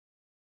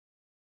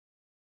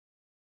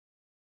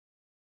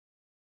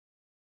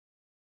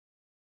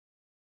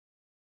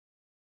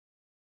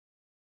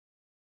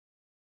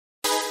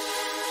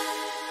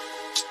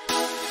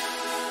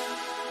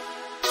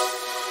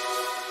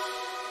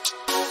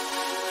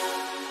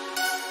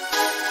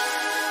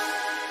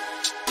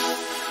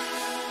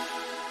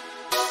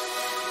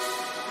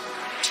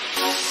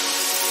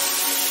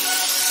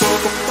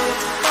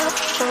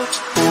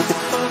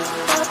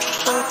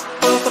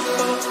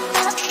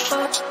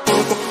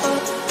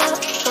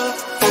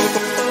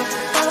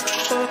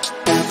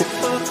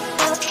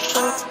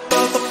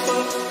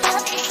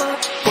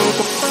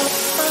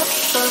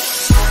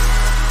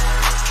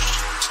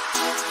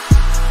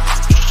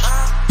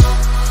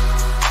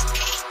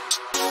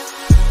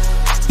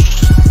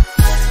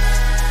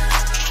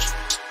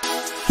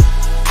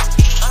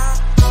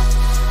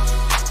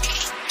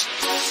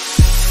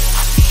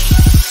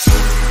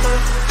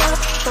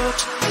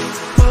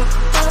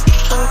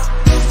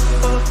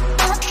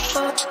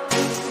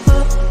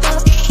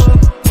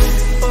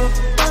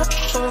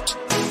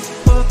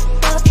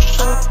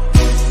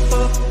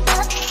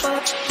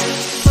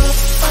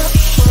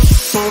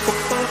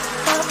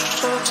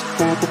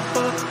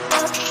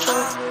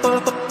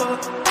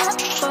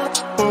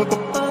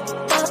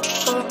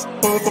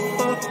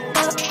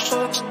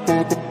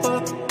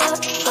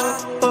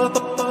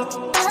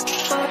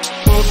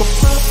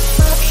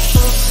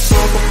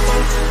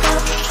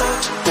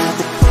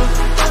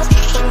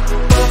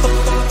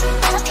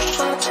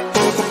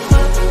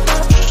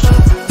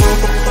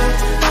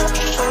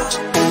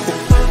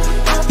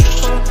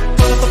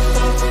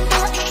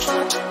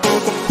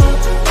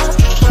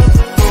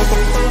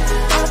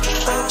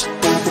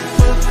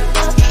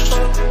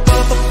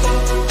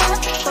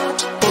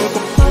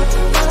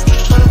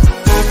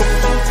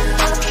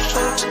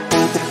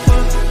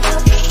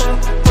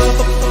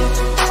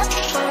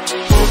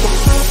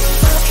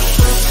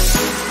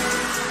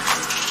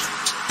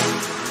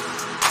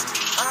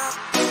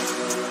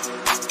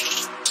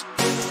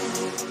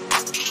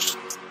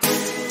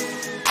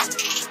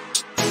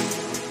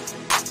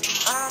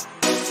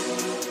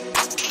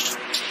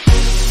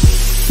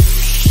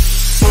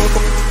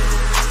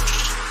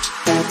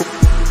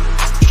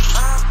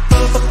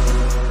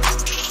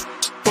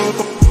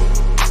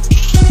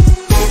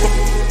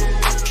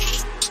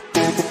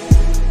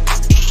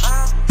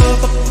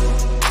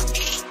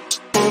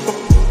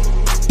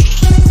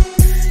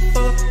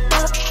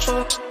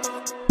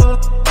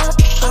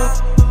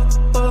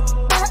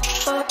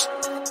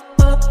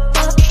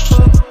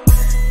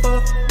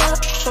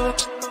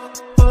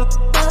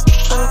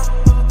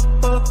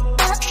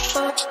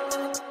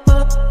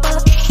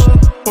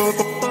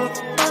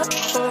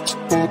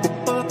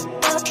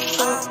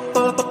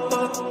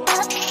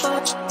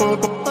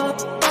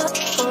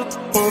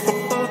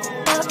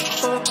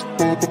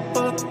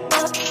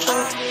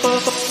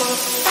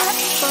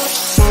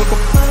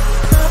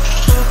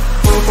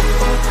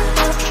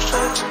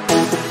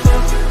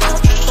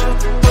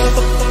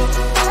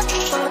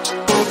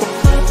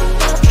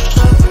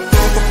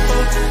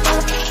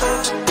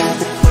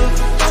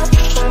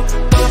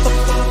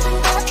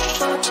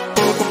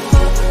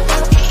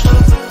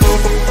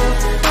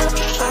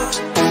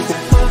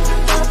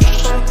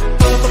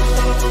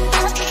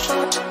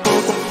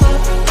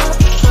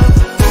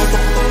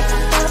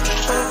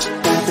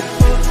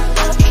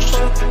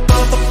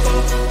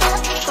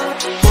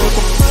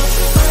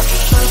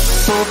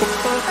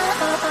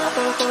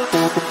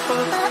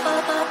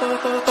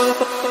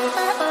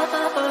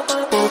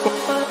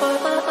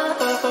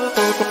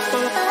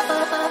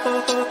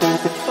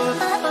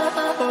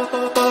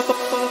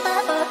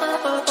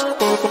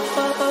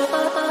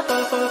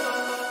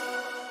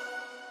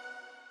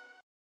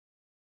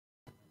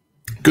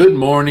Good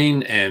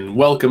morning and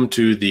welcome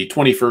to the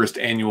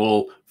 21st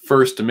Annual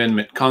First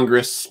Amendment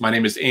Congress. My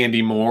name is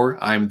Andy Moore.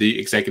 I'm the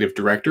Executive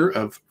Director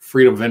of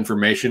Freedom of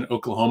Information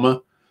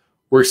Oklahoma.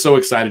 We're so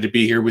excited to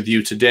be here with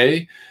you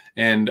today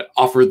and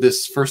offer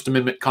this First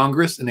Amendment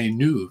Congress in a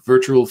new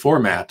virtual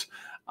format.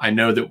 I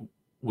know that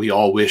we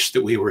all wish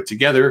that we were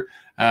together,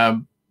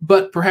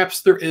 but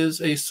perhaps there is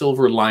a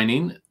silver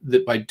lining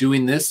that by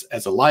doing this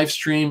as a live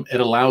stream, it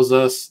allows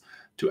us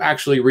to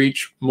actually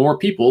reach more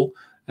people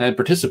and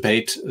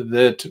participate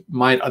that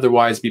might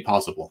otherwise be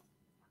possible.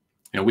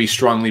 We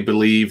strongly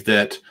believe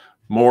that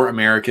more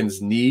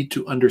Americans need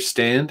to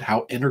understand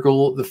how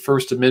integral the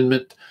First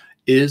Amendment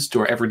is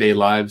to our everyday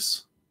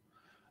lives.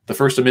 The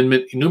First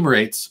Amendment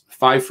enumerates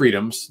 5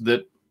 freedoms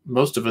that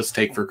most of us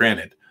take for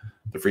granted: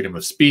 the freedom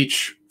of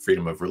speech,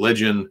 freedom of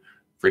religion,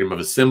 freedom of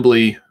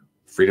assembly,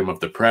 freedom of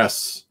the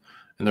press,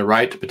 and the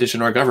right to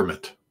petition our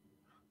government.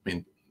 I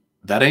mean,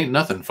 that ain't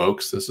nothing,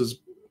 folks. This is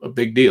a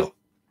big deal.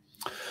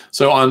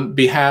 So on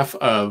behalf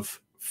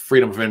of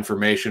Freedom of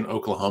Information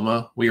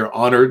Oklahoma, we are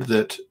honored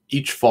that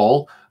each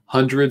fall,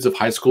 hundreds of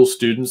high school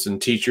students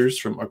and teachers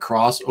from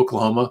across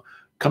Oklahoma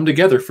come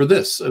together for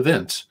this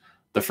event,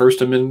 the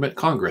First Amendment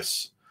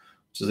Congress,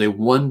 which is a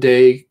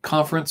one-day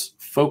conference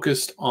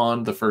focused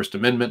on the First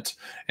Amendment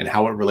and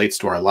how it relates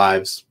to our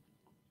lives.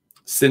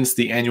 Since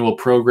the annual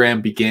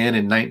program began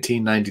in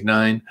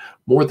 1999,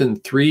 more than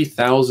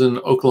 3,000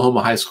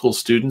 Oklahoma high school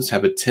students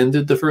have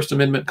attended the First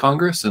Amendment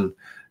Congress, and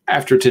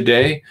after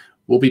today,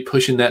 we'll be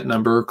pushing that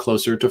number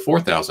closer to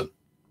 4,000.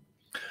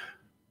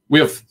 We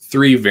have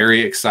 3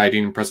 very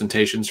exciting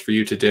presentations for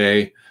you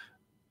today.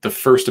 The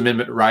First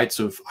Amendment Rights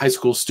of High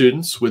School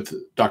Students with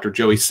Dr.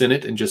 Joey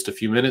Sinnott in just a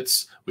few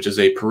minutes, which is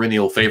a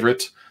perennial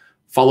favorite,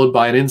 followed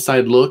by an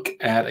inside look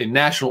at a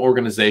national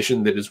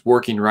organization that is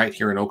working right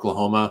here in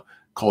Oklahoma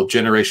called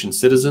Generation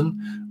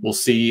Citizen. We'll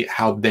see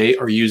how they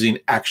are using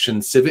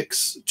Action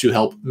Civics to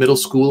help middle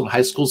school and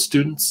high school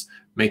students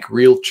make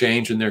real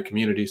change in their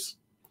communities.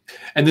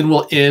 And then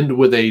we'll end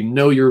with a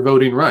Know Your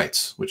Voting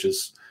Rights, which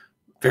is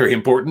very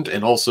important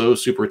and also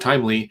super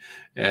timely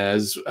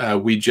as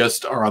we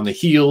just are on the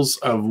heels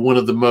of one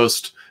of the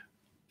most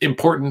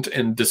important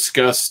and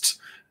discussed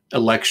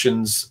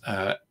elections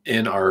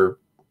in our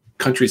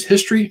country's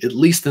history, at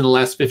least in the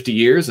last 50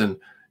 years. And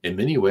in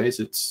many ways,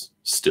 it's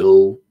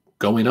still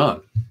going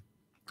on.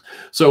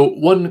 So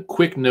one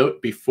quick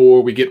note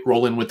before we get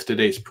rolling with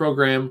today's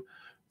program.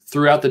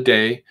 Throughout the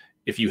day,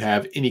 if you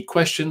have any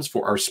questions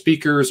for our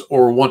speakers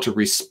or want to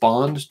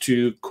respond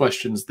to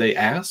questions they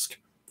ask,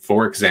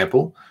 for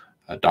example,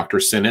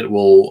 Dr. Sinnott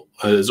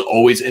is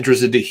always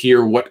interested to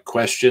hear what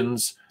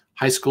questions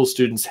high school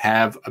students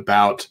have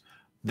about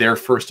their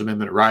First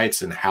Amendment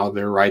rights and how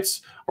their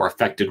rights are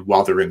affected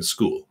while they're in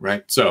school,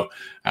 right? So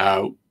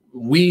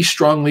we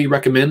strongly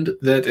recommend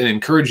that and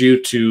encourage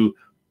you to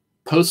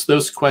post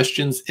those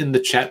questions in the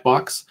chat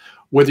box.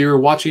 Whether you're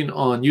watching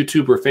on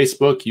YouTube or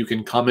Facebook, you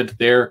can comment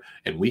there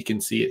and we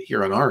can see it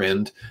here on our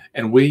end,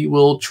 and we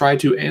will try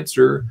to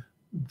answer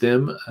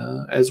them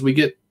as we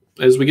get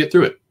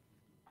through it.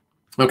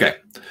 Okay.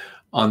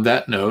 On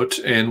that note,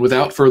 and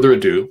without further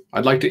ado,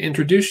 I'd like to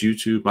introduce you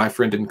to my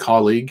friend and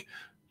colleague,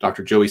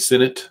 Dr. Joey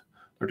Sinnott.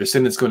 Dr.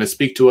 Sinnott's going to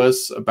speak to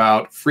us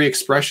about free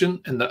expression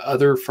and the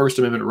other First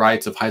Amendment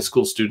rights of high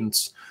school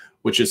students,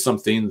 which is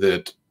something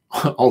that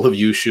all of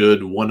you should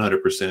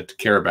 100%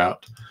 care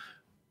about.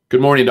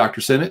 Good morning,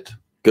 Dr. Sinnott.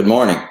 Good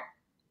morning.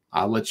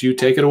 I'll let you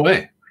take it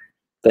away.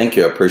 Thank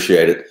you. I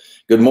appreciate it.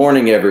 Good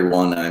morning,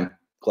 everyone. I'm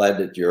glad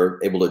that you're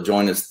able to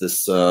join us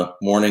this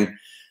morning.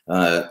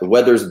 The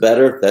weather's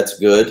better. That's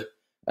good.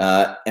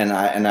 And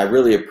I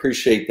really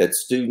appreciate that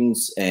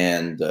students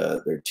and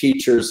their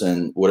teachers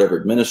and whatever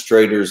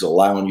administrators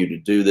allowing you to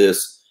do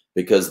this,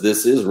 because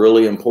this is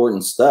really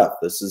important stuff.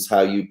 This is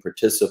how you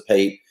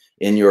participate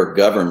in your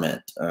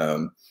government,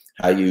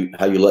 how you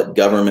let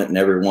government and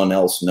everyone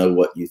else know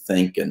what you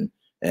think,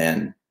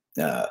 and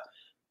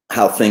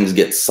how things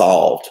get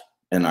solved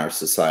in our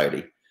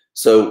society.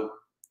 So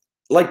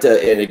I'd like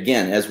to, and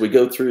again, as we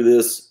go through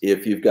this,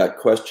 if you've got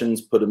questions,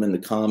 put them in the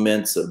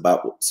comments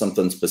about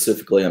something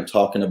specifically I'm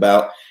talking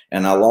about.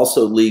 And I'll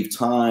also leave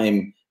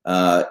time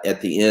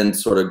at the end,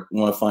 sort of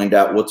want to find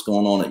out what's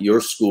going on at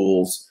your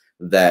schools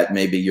that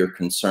maybe you're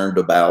concerned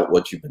about,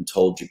 what you've been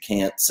told you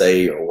can't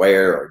say or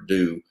wear or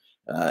do,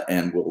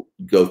 and we'll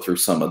go through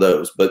some of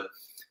those. But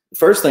the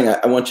first thing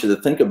I want you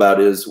to think about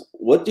is,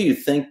 what do you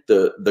think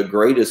the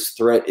greatest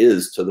threat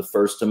is to the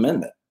First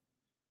Amendment?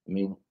 I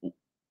mean,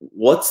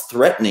 what's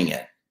threatening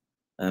it?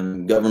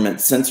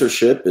 Government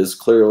censorship is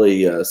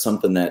clearly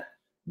something that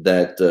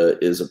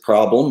is a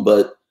problem,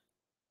 but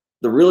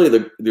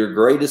the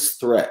greatest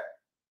threat,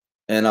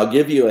 and I'll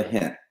give you a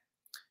hint.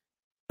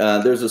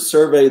 There's a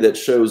survey that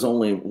shows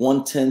only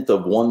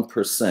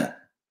 0.1%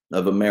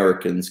 of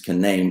Americans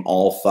can name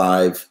all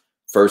 5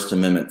 First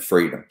Amendment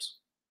freedoms.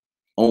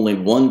 Only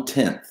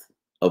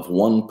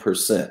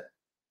 0.1%.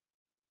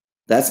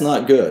 That's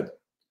not good.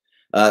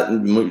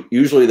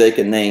 Usually they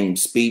can name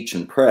speech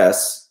and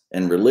press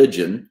and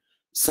religion.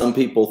 Some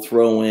people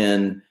throw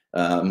in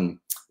the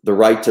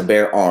right to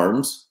bear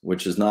arms,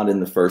 which is not in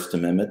the First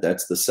Amendment.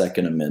 That's the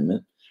Second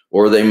Amendment.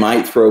 Or they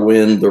might throw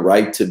in the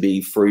right to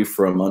be free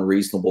from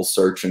unreasonable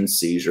search and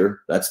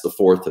seizure. That's the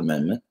Fourth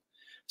Amendment.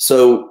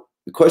 So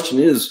the question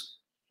is,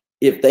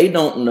 if they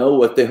don't know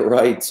what their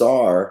rights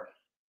are,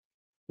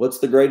 what's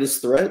the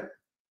greatest threat?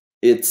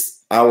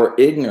 It's our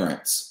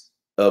ignorance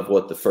of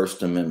what the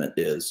First Amendment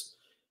is.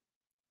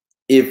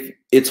 If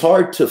it's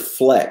hard to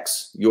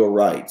flex your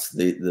rights,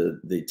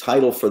 the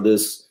title for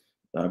this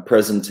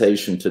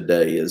presentation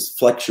today is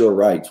Flex Your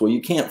Rights. Well,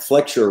 you can't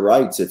flex your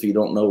rights if you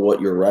don't know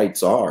what your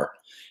rights are.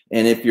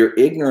 And if you're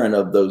ignorant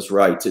of those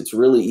rights, it's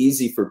really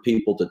easy for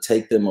people to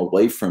take them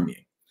away from you.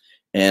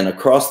 And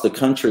across the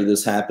country,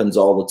 this happens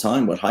all the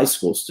time with high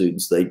school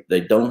students.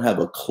 They don't have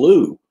a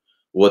clue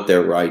what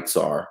their rights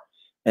are.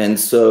 And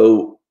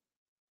so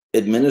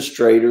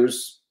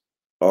administrators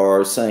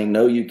are saying,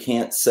 no, you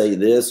can't say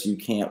this, you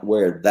can't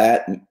wear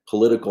that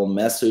political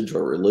message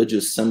or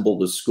religious symbol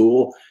to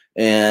school,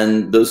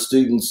 and those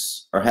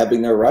students are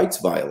having their rights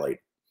violated.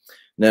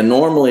 Now,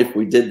 normally, if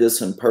we did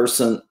this in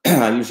person,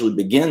 I usually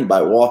begin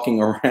by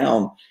walking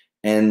around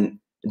and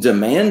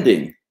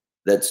demanding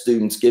that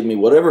students give me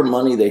whatever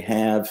money they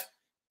have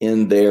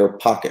in their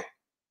pocket.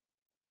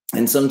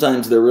 And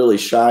sometimes they're really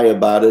shy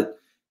about it,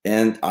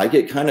 and I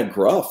get kind of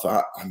gruff.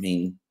 I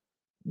mean,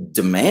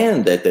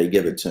 demand that they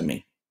give it to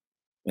me.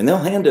 And they'll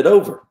hand it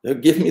over. They'll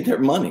give me their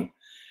money.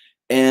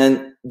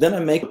 And then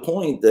I make a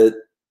point that,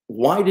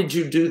 why did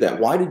you do that?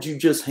 Why did you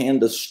just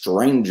hand a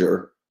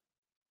stranger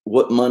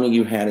what money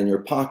you had in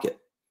your pocket?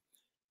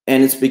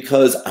 And it's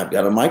because I've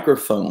got a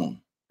microphone.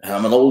 And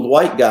I'm an old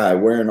white guy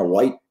wearing a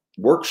white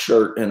work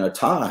shirt and a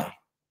tie.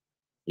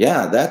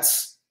 Yeah,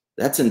 that's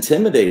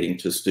intimidating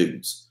to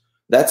students.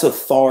 That's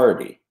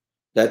authority.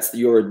 That's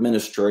your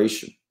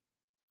administration.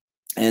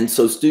 And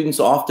so students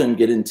often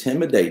get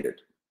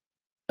intimidated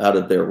out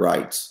of their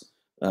rights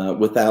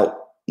without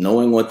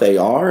knowing what they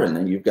are. And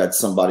then you've got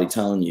somebody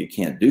telling you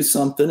can't do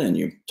something, and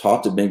you're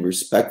taught to be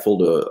respectful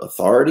to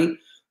authority,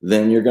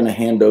 then you're going to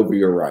hand over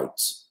your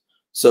rights.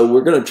 So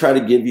we're going to try to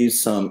give you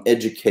some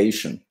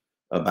education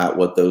about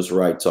what those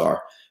rights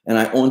are. And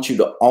I want you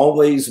to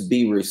always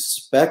be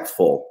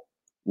respectful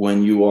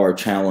when you are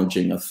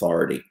challenging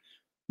authority,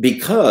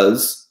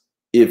 because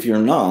if you're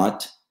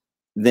not,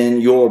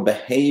 then your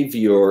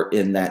behavior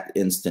in that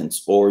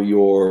instance, or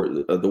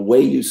the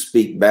way you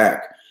speak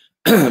back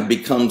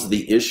becomes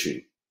the issue,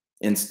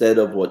 instead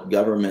of what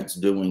government's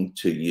doing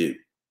to you,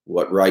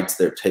 what rights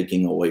they're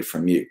taking away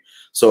from you.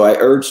 So I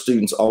urge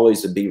students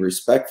always to be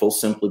respectful,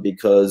 simply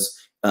because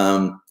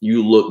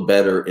you look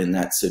better in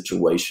that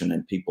situation,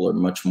 and people are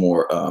much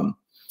more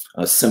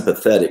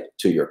sympathetic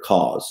to your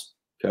cause.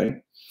 Okay,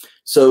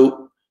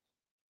 so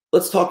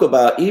let's talk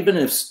about even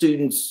if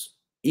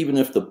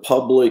the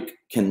public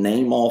can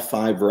name all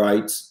 5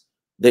 rights,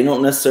 they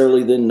don't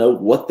necessarily then know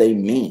what they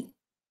mean.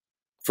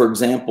 For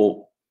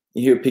example,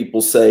 you hear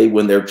people say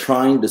when they're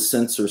trying to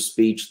censor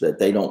speech that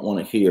they don't want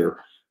to hear,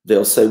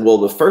 they'll say, well,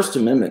 the First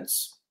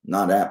Amendment's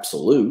not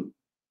absolute.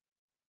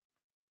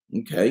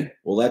 Okay,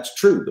 well, that's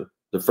true.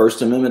 The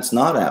First Amendment's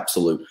not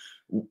absolute.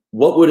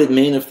 What would it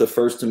mean if the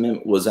First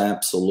Amendment was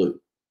absolute?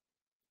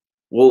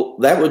 Well,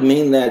 that would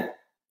mean that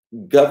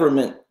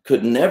government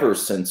could never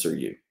censor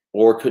you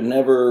or could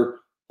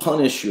never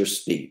punish your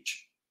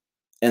speech.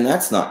 And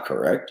that's not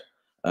correct.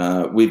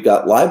 We've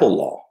got libel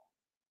law.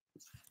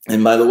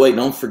 And by the way,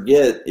 don't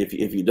forget, if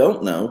you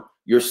don't know,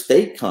 your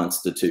state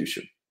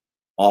constitution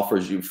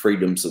offers you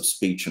freedoms of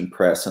speech and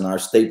press. And our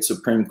state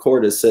Supreme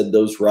Court has said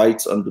those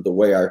rights, under the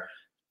way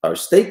our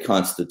state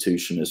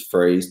constitution is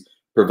phrased,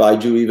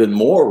 provide you even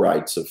more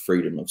rights of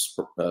freedom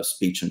of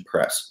speech and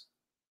press.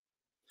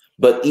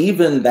 But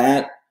even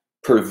that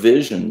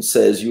provision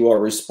says you are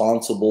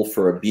responsible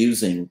for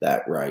abusing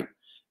that right.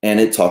 And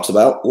it talks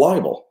about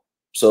libel.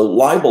 So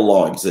libel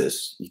law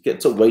exists.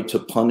 It's a way to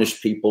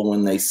punish people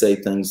when they say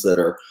things that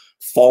are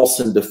false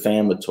and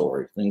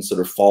defamatory, things that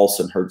are false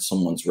and hurt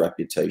someone's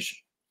reputation.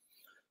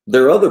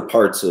 There are other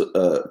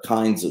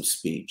kinds of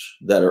speech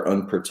that are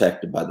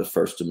unprotected by the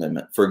First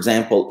Amendment. For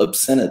example,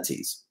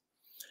 obscenities.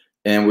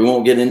 And we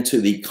won't get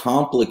into the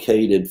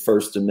complicated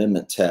First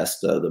Amendment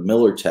test, the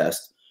Miller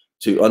test,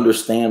 to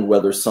understand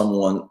whether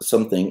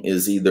something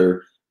is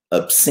either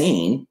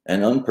obscene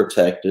and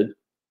unprotected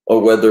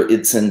or whether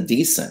it's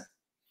indecent.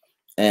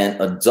 And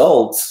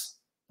adults,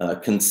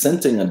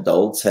 consenting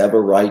adults, have a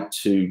right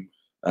to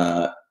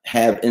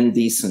have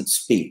indecent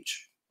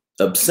speech.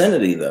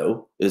 Obscenity,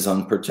 though, is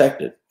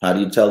unprotected. How do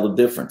you tell the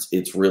difference?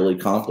 It's really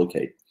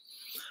complicated.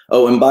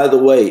 Oh, and by the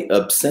way,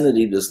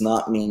 obscenity does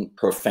not mean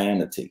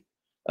profanity.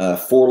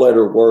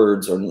 4-letter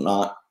words are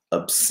not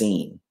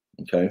obscene,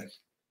 okay?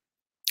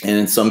 And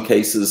in some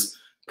cases,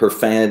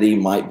 profanity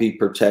might be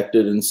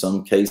protected. In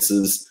some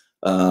cases,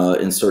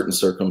 in certain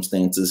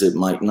circumstances, it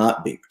might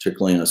not be,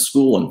 particularly in a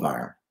school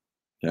environment,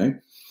 okay?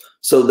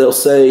 So they'll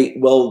say,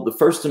 well, the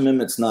First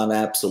Amendment's not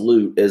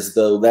absolute, as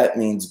though that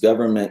means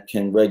government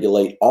can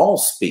regulate all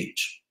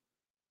speech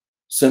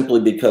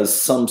simply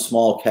because some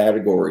small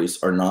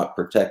categories are not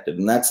protected.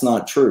 And that's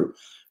not true.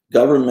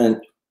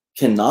 Government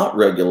cannot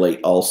regulate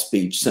all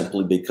speech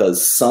simply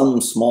because some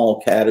small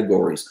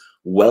categories,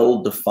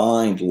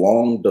 well-defined,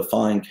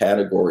 long-defined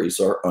categories,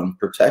 are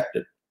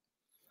unprotected.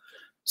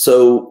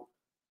 So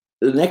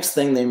the next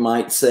thing they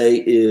might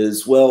say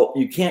is, well,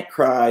 you can't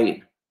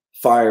cry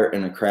fire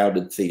in a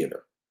crowded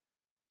theater,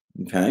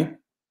 okay?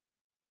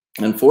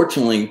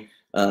 Unfortunately,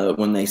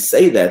 when they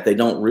say that, they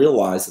don't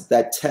realize that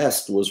that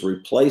test was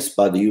replaced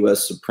by the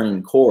U.S.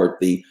 Supreme Court.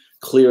 The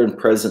clear and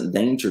present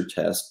danger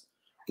test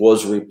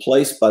was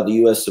replaced by the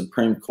U.S.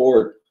 Supreme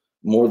Court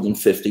more than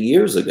 50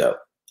 years ago.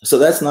 So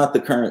that's not the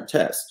current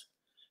test.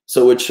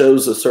 So it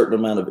shows a certain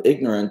amount of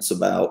ignorance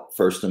about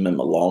First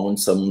Amendment law when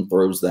someone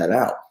throws that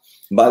out.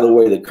 And by the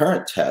way, the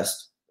current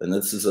test, and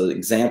this is an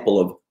example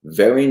of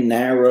very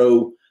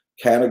narrow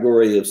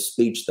category of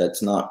speech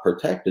that's not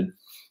protected,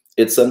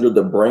 it's under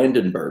the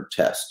Brandenburg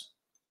test.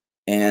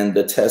 And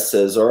the test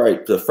says, all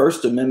right, the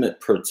First Amendment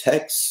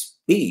protects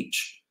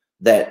speech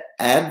that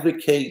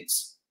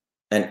advocates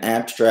an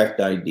abstract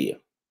idea,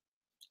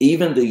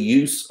 even the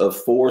use of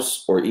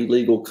force or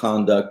illegal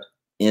conduct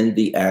in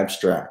the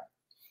abstract.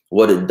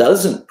 What it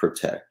doesn't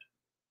protect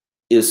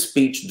is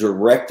speech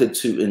directed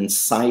to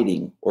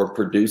inciting or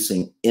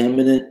producing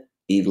imminent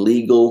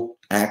illegal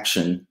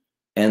action,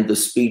 and the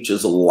speech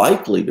is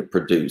likely to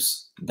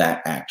produce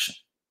that action.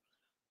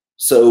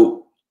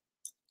 So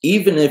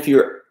even if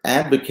you're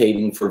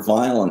advocating for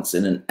violence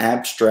in an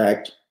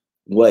abstract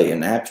way,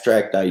 an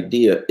abstract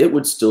idea, it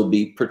would still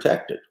be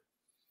protected.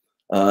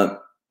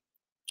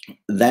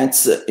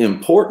 That's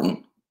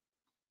important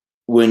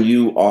when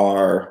you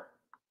are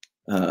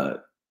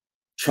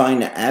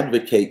trying to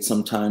advocate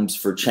sometimes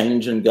for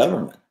change in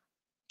government,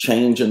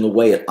 change in the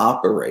way it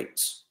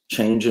operates,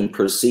 change in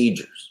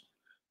procedures.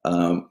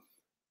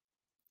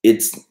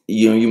 It's,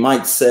 you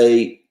might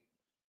say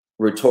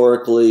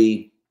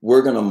rhetorically,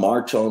 we're going to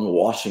march on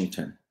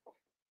Washington.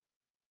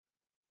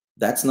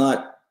 That's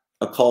not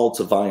a call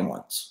to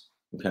violence,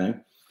 okay?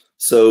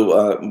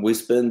 So we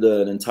spend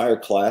an entire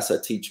class, I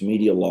teach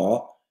media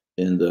law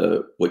in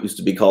what used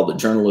to be called the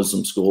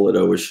journalism school at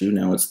OSU.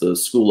 Now it's the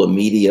School of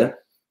Media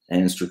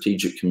and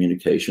Strategic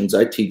Communications.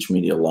 I teach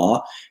media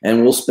law,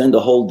 and we'll spend a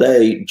whole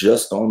day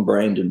just on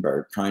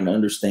Brandenburg, trying to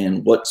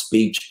understand what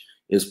speech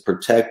is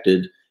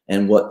protected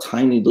and what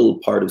tiny little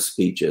part of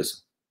speech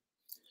is.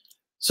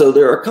 So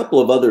there are a couple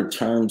of other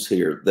terms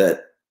here that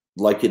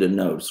I'd like you to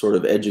know, sort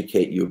of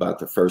educate you about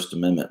the First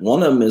Amendment.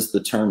 One of them is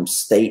the term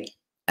state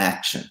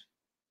action.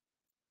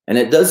 And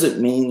it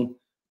doesn't mean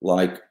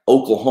like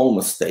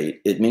Oklahoma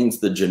State. It means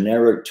the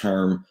generic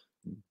term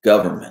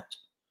government.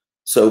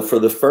 So for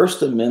the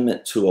First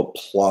Amendment to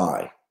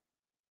apply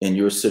in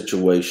your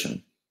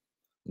situation,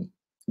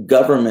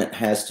 government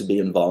has to be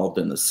involved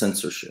in the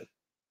censorship.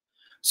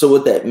 So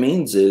what that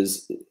means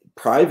is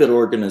private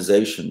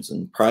organizations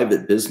and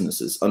private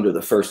businesses under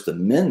the First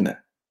Amendment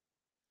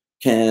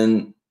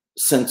can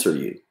censor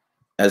you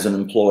as an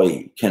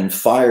employee, can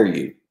fire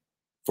you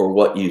for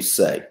what you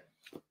say.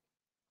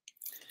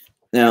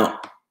 Now,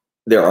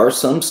 there are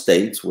some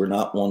states, we're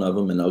not one of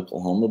them in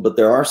Oklahoma, but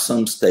there are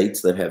some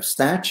states that have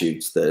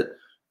statutes that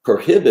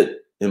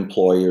prohibit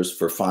employers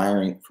from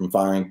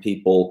firing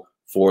people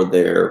for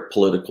their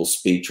political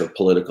speech or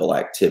political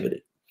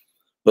activity.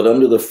 But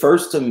under the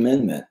First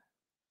Amendment,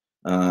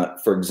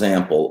 for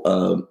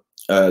example,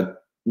 a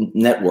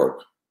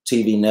network,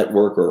 TV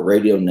network or a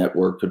radio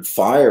network could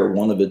fire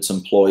one of its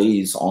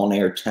employees,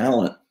 on-air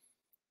talent,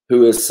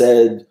 who has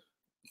said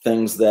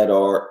things that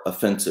are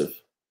offensive.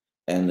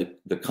 And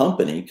the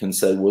company can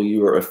say, well,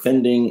 you are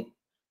offending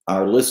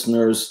our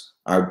listeners,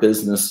 our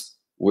business,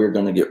 we're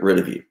going to get rid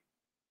of you.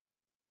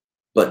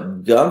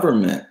 But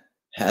government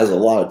has a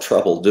lot of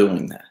trouble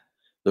doing that.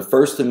 The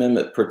First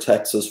Amendment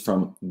protects us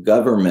from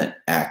government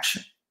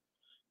action.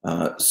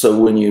 So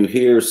when you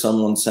hear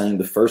someone saying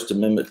the First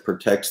Amendment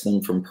protects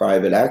them from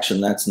private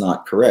action, that's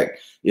not correct.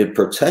 It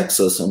protects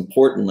us,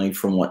 importantly,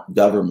 from what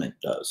government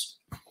does.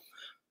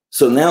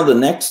 So now the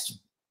next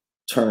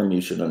term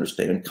you should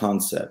understand,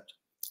 concept,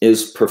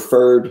 is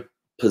preferred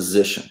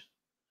position.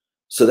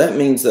 So that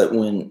means that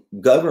when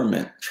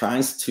government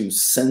tries to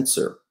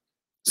censor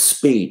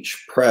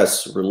speech,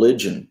 press,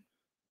 religion,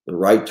 the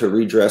right to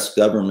redress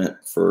government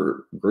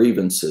for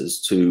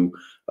grievances, to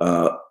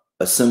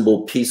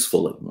assemble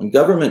peacefully, when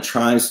government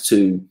tries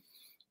to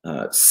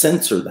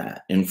censor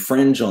that,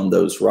 infringe on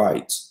those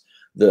rights,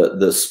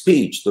 the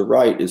speech, the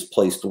right is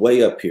placed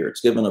way up here.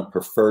 It's given a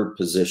preferred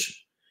position.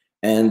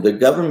 And the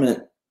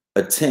government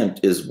attempt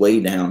is way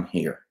down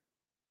here.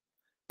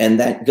 And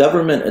that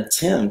government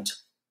attempt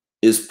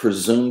is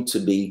presumed to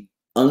be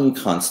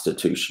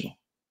unconstitutional.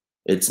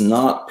 It's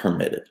not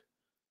permitted.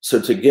 So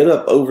to get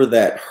up over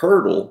that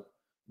hurdle,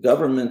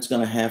 government's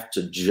going to have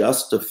to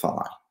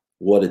justify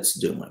what it's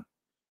doing.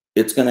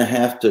 It's going to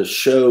have to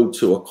show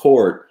to a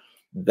court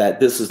that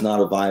this is not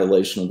a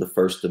violation of the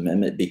First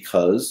Amendment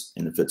because,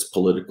 and if it's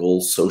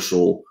political,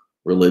 social,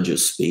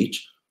 religious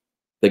speech,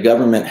 the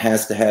government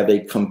has to have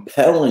a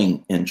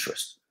compelling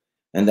interest.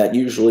 And that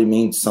usually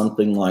means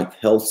something like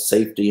health,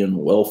 safety, and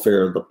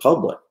welfare of the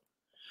public.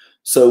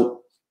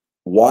 So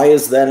why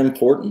is that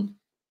important?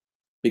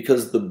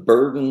 Because the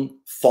burden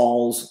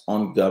falls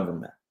on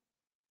government.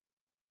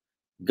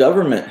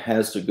 Government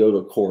has to go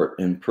to court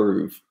and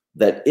prove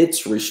that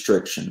its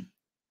restriction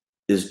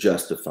is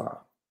justified,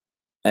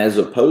 as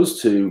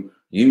opposed to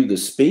you, the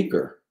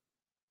speaker,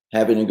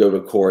 having to go to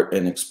court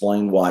and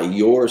explain why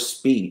your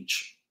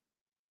speech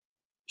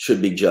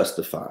should be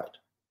justified.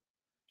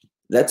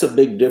 That's a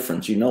big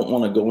difference. You don't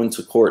want to go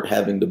into court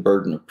having the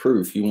burden of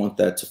proof. You want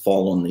that to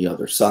fall on the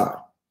other side.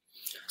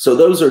 So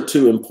those are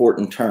two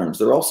important terms.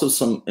 There are also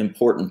some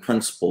important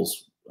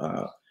principles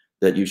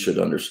that you should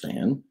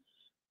understand.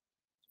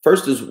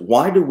 First is,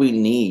 why do we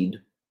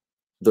need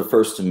the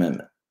First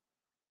Amendment?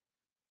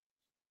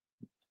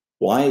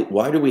 Why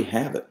do we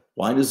have it?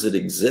 Why does it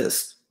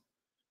exist?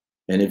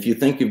 And if you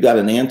think you've got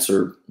an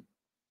answer,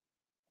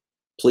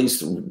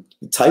 please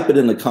type it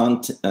in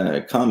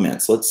the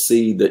comments. Let's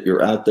see that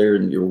you're out there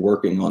and you're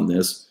working on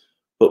this.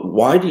 But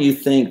why do you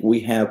think we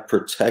have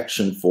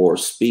protection for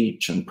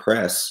speech and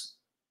press,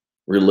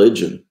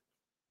 religion,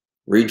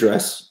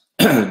 redress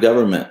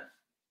government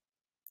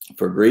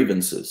for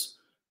grievances,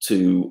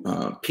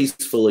 to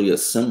peacefully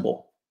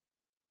assemble?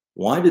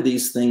 Why do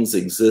these things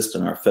exist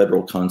in our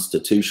federal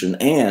Constitution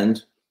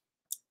and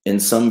in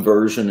some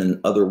version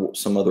and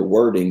some other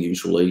wording,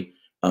 usually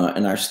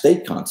in our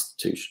state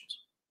constitutions?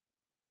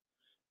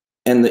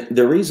 And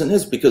the reason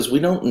is because we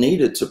don't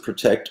need it to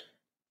protect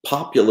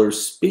popular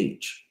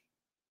speech.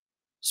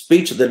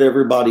 Speech that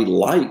everybody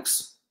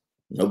likes,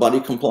 nobody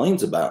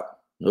complains about.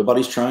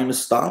 Nobody's trying to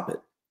stop it.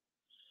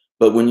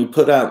 But when you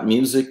put out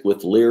music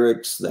with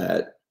lyrics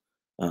that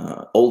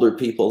older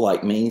people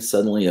like me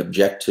suddenly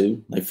object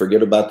to, they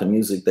forget about the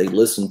music they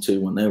listened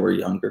to when they were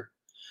younger.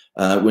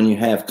 When you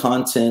have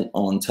content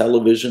on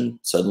television,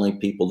 suddenly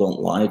people don't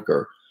like,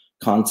 or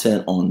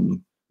content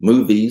on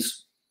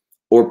movies,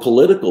 or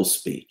political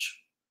speech,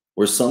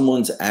 where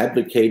someone's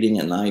advocating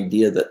an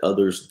idea that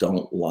others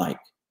don't like.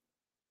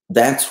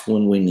 That's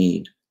when we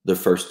need the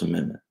First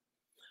Amendment.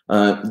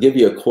 Give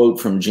you a quote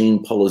from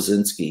Gene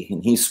Polizinski,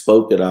 and he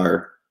spoke at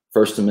our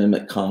First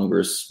Amendment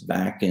Congress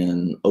back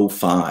in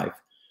 '05.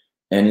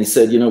 And he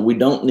said, you know, we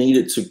don't need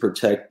it to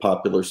protect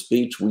popular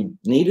speech. We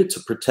need it to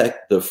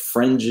protect the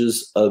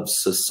fringes of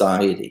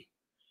society,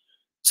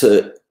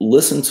 to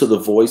listen to the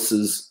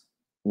voices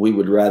we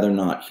would rather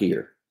not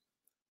hear,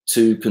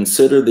 to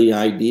consider the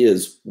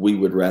ideas we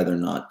would rather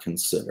not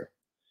consider.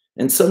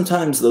 And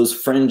sometimes those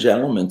fringe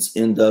elements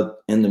end up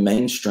in the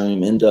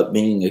mainstream, end up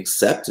being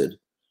accepted.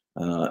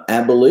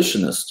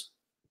 Abolitionists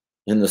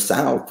in the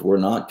South were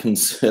not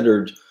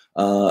considered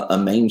a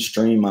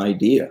mainstream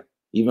idea,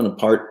 even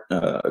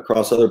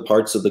across other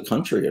parts of the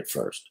country at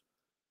first.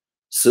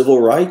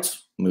 Civil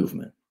rights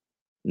movement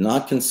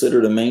not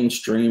considered a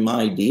mainstream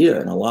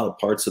idea in a lot of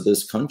parts of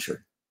this country.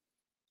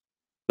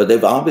 But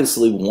they've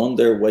obviously won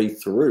their way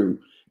through.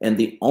 And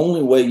the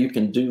only way you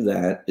can do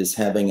that is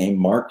having a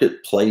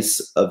marketplace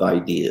of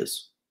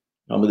ideas.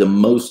 Probably the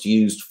most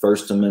used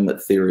First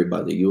Amendment theory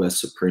by the US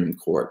Supreme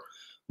Court.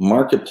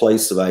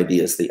 Marketplace of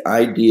ideas. The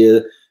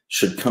idea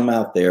should come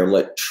out there,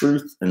 let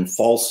truth and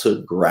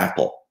falsehood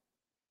grapple.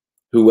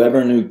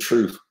 Whoever knew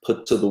truth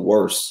put to the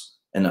worse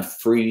in a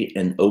free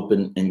and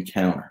open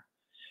encounter.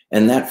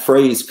 And that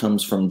phrase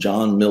comes from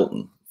John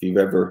Milton. If you've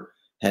ever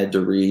had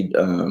to read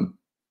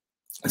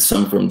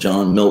some from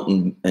John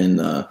Milton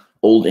in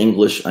Old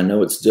English, I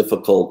know it's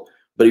difficult,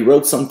 but he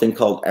wrote something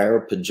called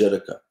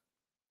Areopagitica.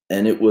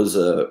 And it was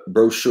a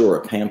brochure,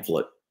 a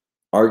pamphlet,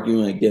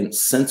 arguing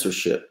against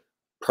censorship,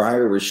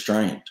 prior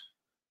restraint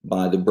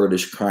by the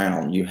British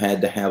Crown. You had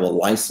to have a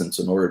license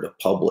in order to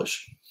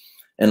publish.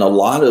 And a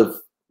lot of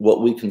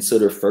what we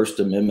consider First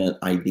Amendment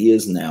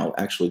ideas now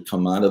actually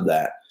come out of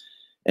that.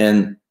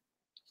 And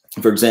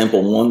for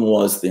example, one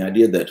was the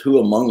idea that who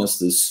among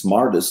us is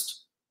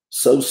smartest,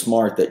 so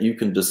smart that you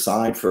can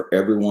decide for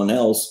everyone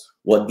else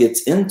what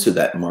gets into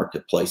that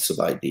marketplace of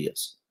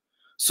ideas.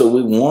 So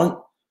we want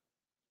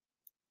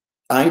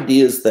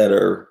ideas that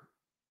are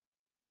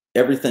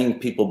everything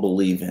people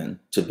believe in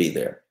to be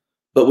there.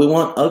 But we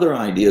want other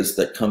ideas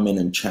that come in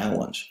and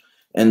challenge.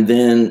 And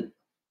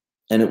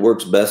it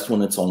works best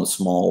when it's on a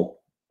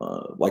small,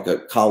 like a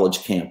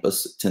college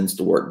campus. It tends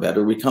to work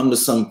better. We come to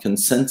some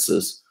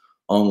consensus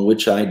on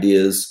which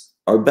ideas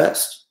are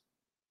best,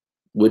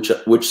 which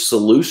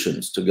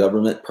solutions to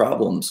government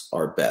problems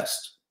are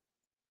best.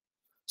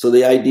 So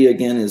the idea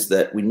again is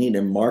that we need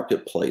a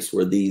marketplace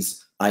where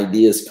these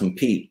ideas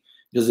compete,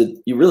 because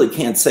you really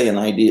can't say an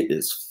idea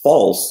is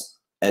false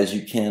as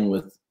you can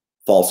with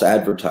false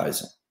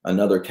advertising.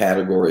 Another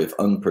category of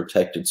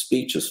unprotected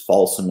speech is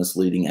false and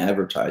misleading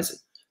advertising.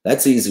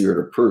 That's easier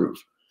to prove.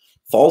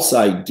 False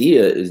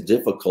idea is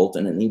difficult,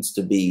 and it needs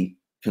to be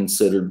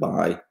considered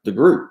by the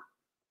group,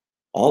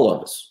 all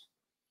of us.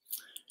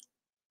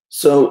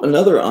 So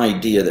another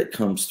idea that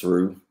comes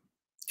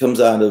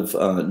out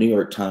of New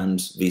York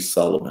Times v.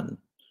 Sullivan,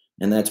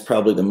 and that's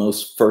probably the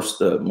most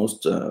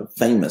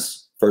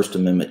famous First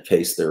Amendment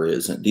case there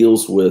is. It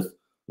deals with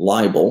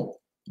libel,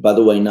 by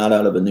the way, not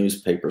out of a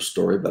newspaper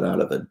story, but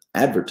out of an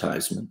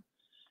advertisement.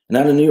 And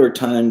out of New York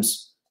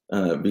Times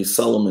v.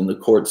 Sullivan, the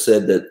court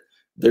said that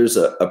there's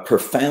a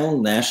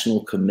profound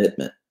national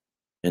commitment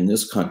in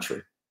this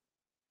country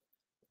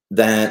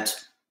that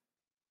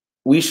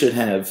we should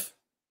have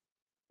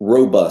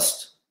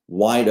robust,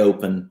 wide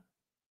open,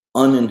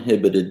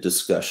 uninhibited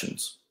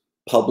discussions.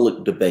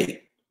 Public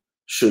debate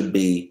should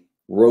be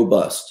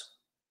robust,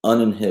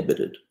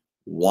 uninhibited,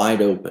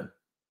 wide open.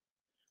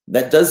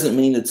 That doesn't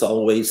mean it's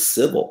always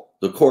civil.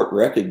 The court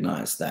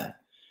recognized that.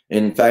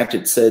 In fact,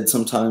 it said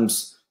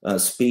sometimes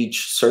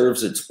speech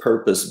serves its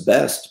purpose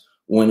best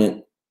when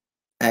it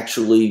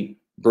actually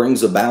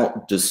brings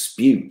about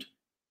dispute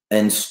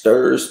and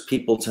stirs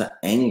people to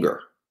anger.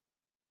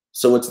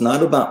 So it's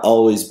not about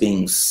always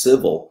being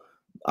civil.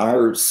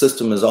 Our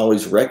system has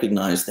always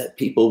recognized that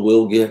people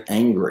will get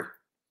angry.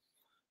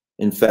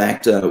 In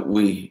fact,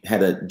 we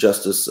had a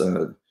justice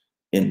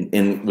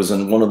was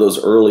in one of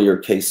those earlier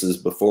cases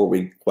before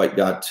we quite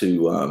got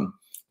to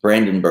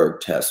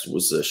Brandenburg test,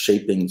 was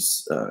shaping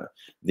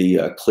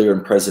the clear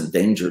and present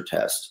danger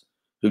test,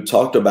 who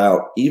talked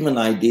about even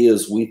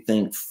ideas we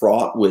think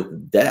fraught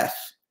with death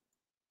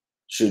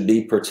should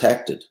be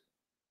protected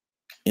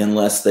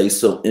unless they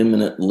so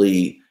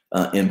imminently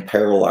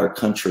imperil our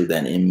country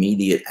that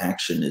immediate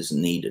action is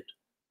needed.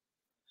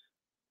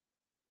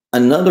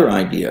 Another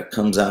idea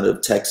comes out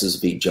of Texas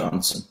v.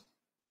 Johnson,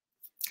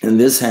 and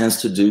this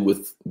has to do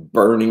with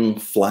burning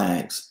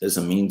flags as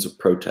a means of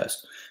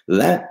protest.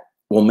 That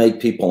will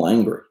make people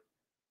angry.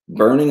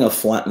 Burning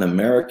an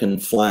American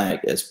flag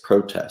as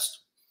protest.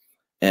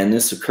 And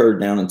this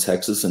occurred down in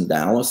Texas and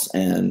Dallas,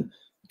 and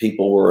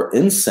people were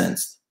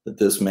incensed that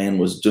this man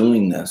was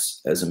doing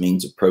this as a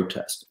means of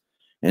protest.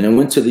 And it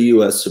went to the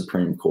US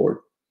Supreme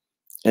Court,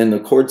 and the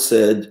court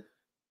said,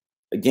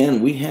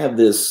 again, we have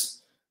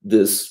this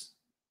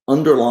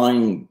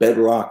underlying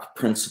bedrock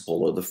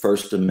principle of the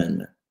First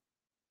Amendment,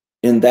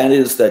 and that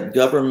is that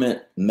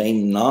government may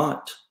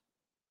not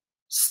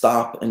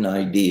stop an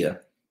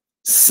idea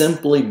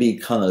simply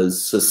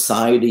because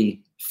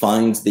society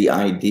finds the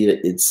idea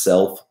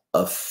itself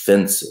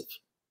offensive.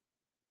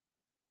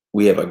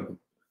 We have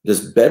this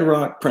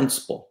bedrock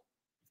principle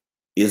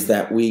is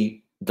that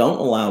we don't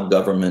allow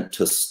government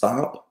to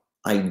stop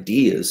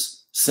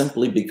ideas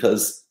simply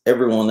because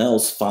everyone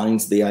else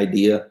finds the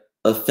idea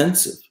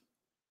offensive.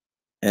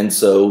 And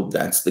so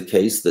that's the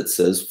case that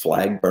says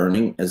flag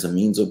burning as a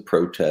means of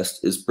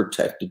protest is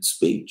protected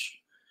speech.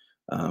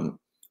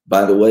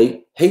 By the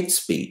way, hate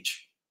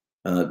speech,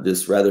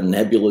 this rather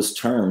nebulous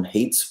term,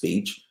 hate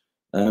speech,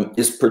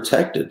 is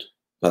protected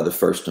by the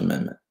First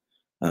Amendment.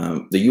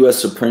 The US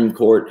Supreme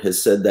Court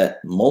has said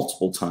that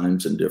multiple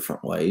times in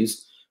different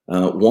ways.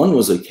 One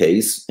was a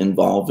case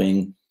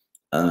involving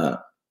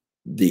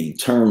the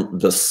term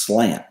the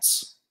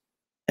slants.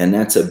 And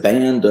that's a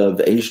band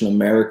of Asian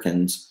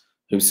Americans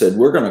who said,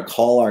 we're going to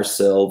call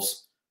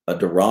ourselves a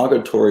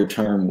derogatory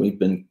term we've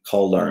been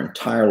called our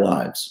entire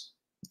lives,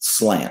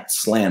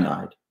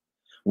 slant-eyed.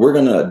 We're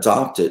going to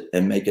adopt it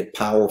and make it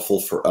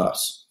powerful for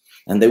us.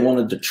 And they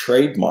wanted to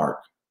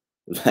trademark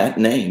that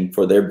name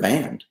for their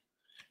band.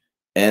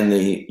 And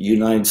the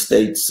United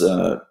States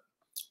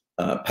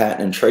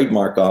Patent and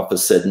Trademark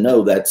Office said,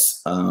 no,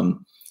 that's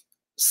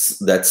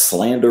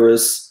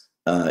slanderous,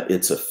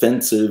 it's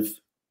offensive.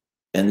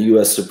 And the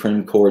U.S.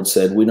 Supreme Court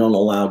said, we don't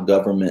allow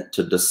government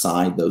to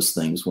decide those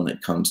things when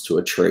it comes to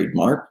a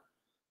trademark.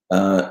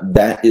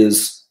 That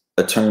is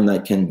a term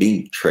that can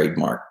be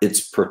trademarked.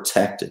 It's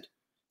protected,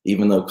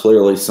 even though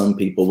clearly some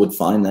people would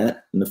find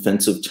that an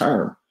offensive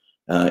term.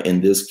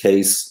 In this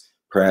case,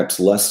 perhaps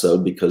less so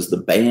because the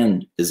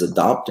band is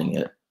adopting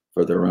it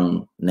for their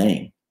own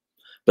name.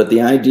 But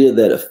the idea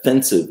that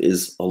offensive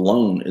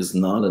alone is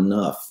not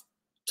enough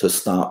to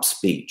stop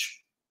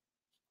speech.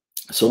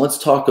 So let's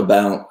talk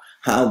about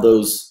how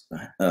those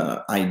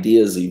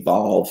ideas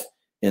evolve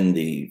in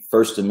the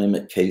First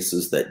Amendment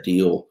cases that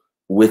deal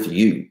with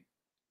you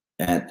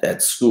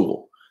at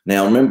school.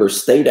 Now, remember,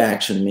 state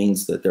action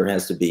means that there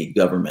has to be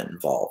government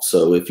involved.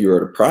 So if you're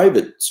at a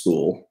private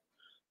school,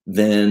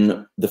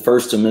 then the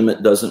First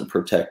Amendment doesn't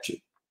protect you.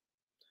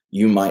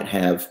 You might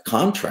have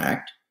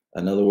contract.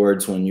 In other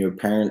words, when your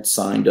parents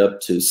signed up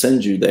to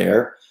send you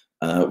there,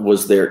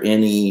 was there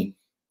any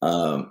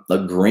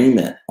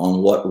agreement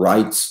on what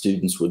rights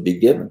students would be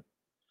given?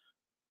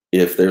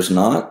 If there's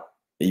not,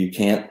 you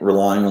can't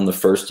rely on the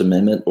First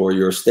Amendment or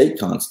your state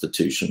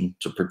constitution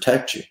to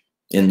protect you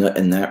in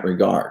that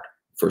regard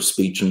for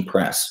speech and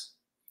press.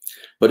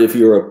 But if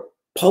you're a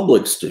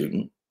public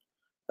student,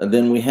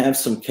 then we have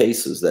some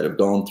cases that have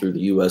gone through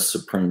the U.S.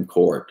 Supreme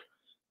Court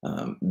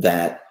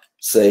that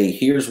say,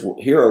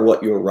 here are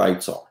what your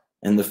rights are.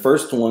 And the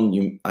first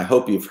one I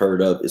hope you've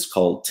heard of is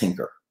called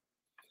Tinker.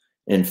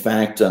 In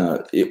fact,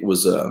 it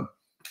was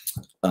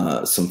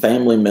some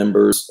family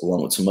members,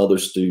 along with some other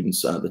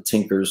students, the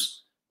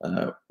Tinkers.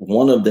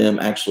 One of them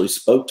actually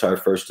spoke to our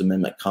First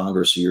Amendment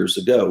Congress years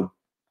ago.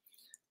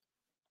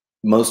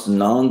 Most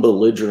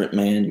non-belligerent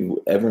man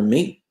you ever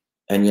meet,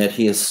 and yet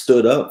he has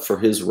stood up for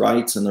his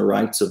rights and the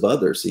rights of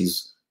others.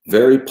 He's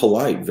very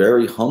polite,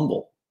 very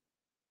humble,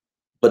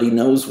 but he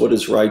knows what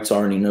his rights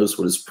are and he knows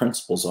what his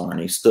principles are, and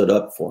he stood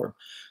up for them.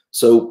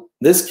 So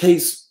this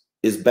case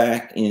is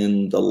back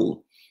in the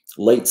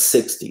late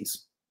 60s.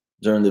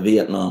 During the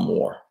Vietnam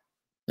War.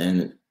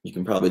 And you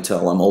can probably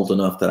tell I'm old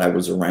enough that I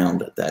was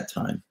around at that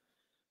time.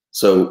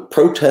 So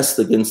protests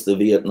against the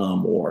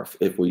Vietnam War.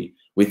 If we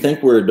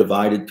think we're a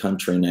divided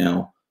country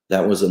now,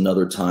 that was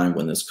another time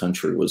when this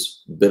country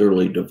was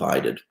bitterly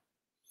divided.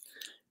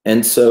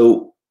 And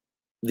so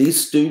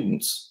these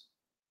students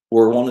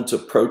wanted to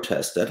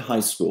protest at high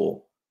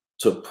school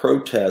to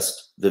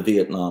protest the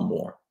Vietnam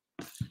War.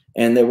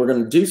 And they were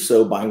going to do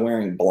so by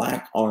wearing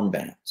black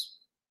armbands.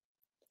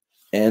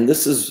 And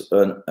this is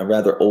a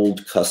rather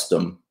old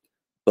custom,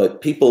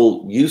 but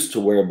people used to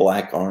wear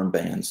black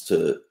armbands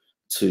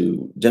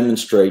to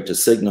demonstrate, to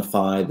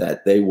signify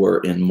that they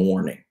were in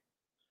mourning.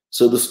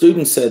 So the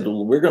students said,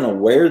 well, we're going to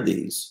wear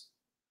these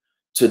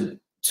to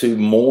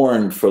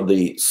mourn for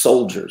the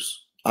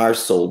soldiers, our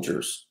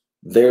soldiers,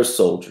 their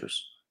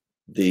soldiers,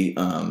 the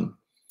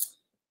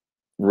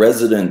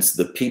residents,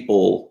 the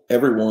people,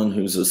 everyone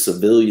who's a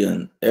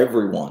civilian,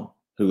 everyone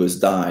who has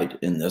died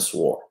in this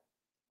war.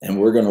 And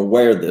we're going to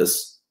wear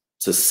this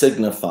to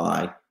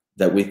signify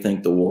that we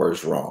think the war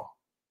is wrong.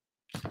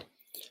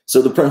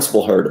 So the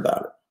principal heard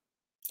about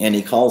it, and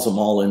he calls them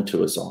all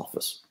into his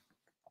office.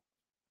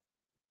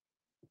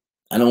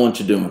 I don't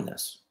want you doing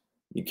this.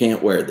 You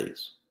can't wear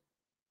these.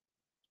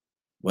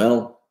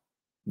 Well,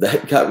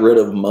 that got rid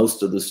of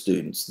most of the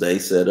students. They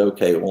said,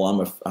 okay,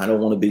 well, I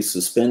don't want to be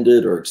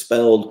suspended or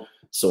expelled,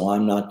 so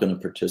I'm not going to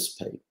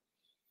participate.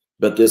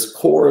 But this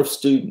core of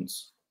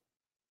students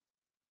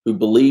who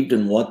believed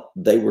in what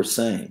they were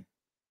saying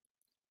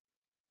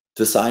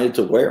decided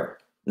to wear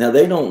it. Now,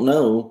 they don't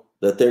know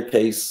that their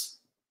case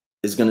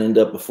is going to end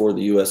up before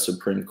the U.S.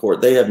 Supreme Court.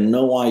 They have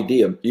no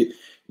idea.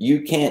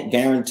 You can't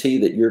guarantee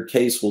that your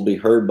case will be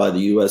heard by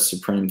the U.S.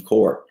 Supreme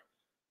Court.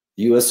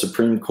 The U.S.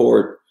 Supreme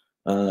Court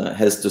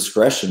has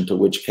discretion to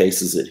which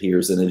cases it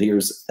hears, and it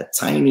hears a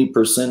tiny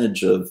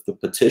percentage of the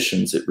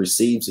petitions it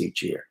receives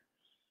each year.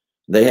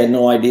 They had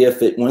no idea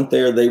if it went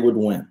there, they would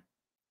win.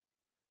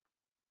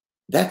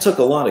 That took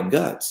a lot of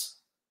guts.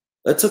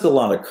 That took a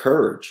lot of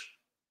courage.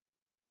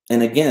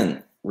 And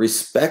again,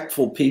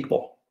 respectful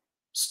people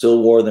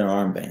still wore their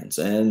armbands,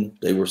 and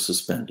they were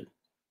suspended.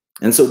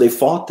 And so they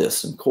fought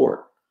this in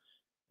court,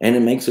 and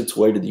it makes its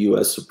way to the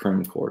U.S.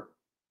 Supreme Court.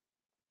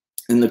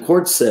 And the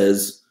court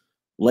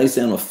lays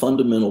down a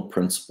fundamental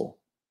principle.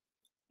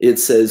 It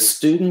says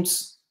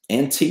students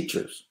and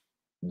teachers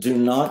do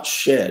not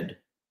shed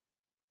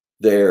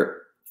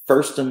their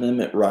First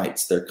Amendment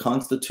rights, their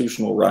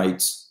constitutional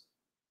rights,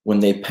 when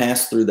they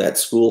pass through that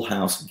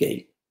schoolhouse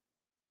gate.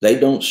 They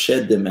don't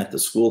shed them at the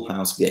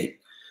schoolhouse gate.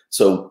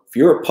 So if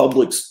you're a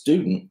public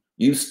student,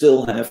 you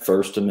still have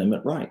First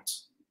Amendment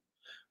rights.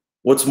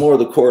 What's more,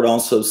 the court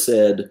also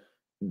said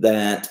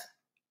that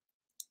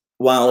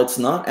while it's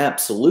not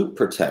absolute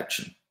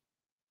protection,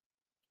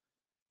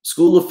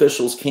 school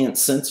officials can't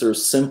censor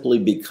simply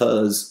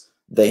because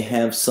they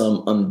have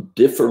some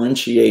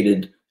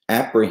undifferentiated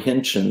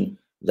apprehension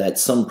that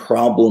some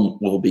problem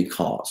will be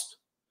caused.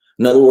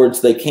 In other words,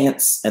 they can't,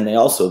 and they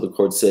also, the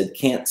court said,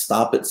 can't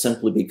stop it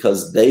simply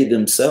because they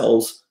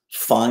themselves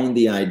find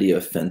the idea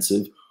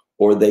offensive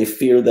or they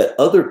fear that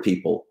other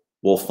people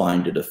will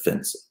find it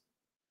offensive.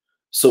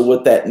 So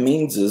what that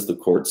means is, the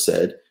court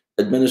said,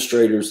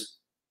 administrators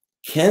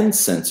can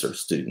censor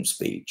student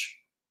speech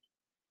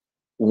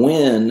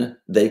when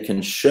they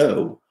can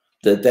show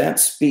that that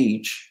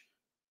speech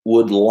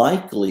would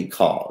likely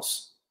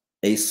cause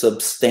a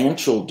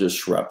substantial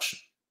disruption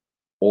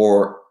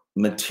or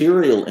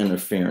material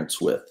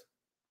interference with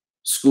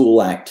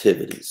school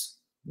activities,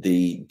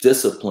 the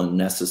discipline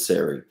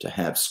necessary to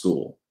have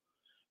school.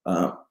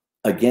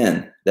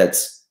 Again,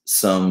 that's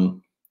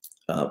some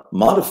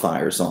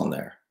modifiers on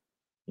there.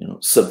 You know,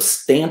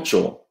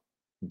 substantial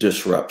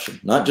disruption,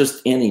 not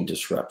just any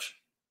disruption.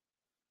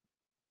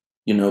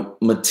 You know,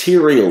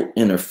 material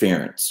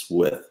interference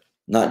with,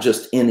 not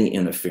just any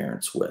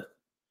interference with.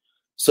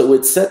 So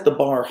it set the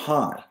bar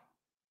high.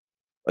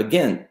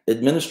 Again,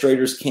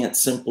 administrators can't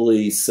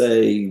simply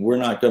say, we're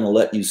not going to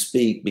let you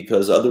speak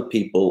because other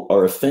people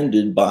are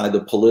offended by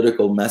the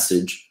political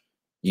message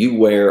you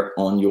wear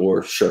on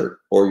your shirt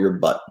or your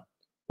button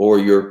or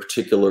your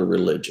particular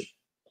religion.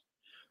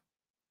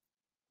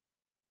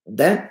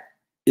 That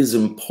is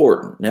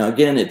important. Now,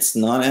 again, it's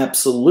not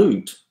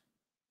absolute,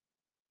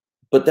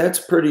 but that's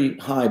pretty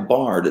high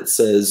bar that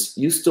says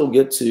you still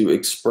get to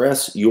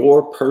express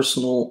your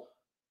personal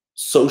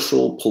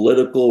social,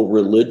 political,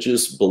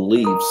 religious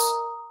beliefs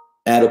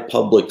at a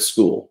public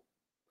school,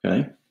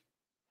 okay?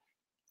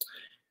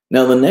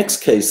 Now, the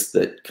next case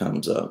that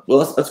comes up,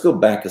 well, let's go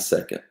back a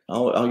second.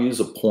 I'll use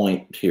a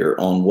point here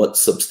on what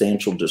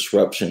substantial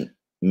disruption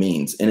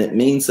means, and it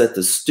means that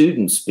the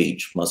student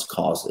speech must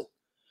cause it.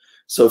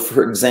 So,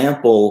 for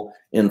example,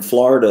 in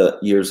Florida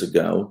years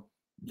ago,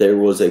 there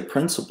was a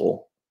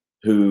principal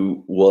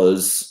who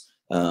was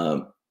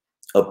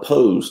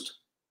opposed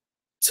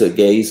to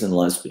gays and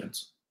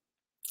lesbians,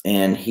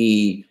 and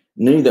he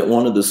knew that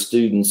one of the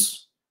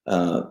students,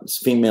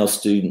 female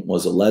student,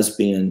 was a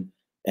lesbian,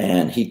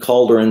 and he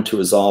called her into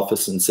his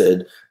office and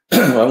said,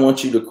 I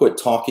want you to quit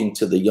talking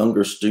to the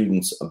younger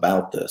students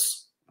about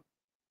this,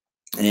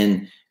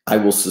 and I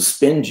will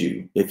suspend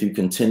you if you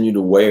continue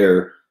to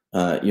wear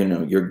you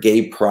know, your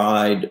gay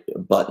pride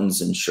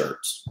buttons and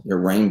shirts, your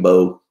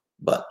rainbow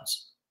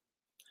buttons.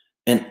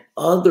 And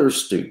other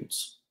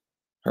students,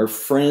 her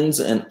friends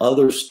and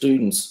other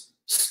students,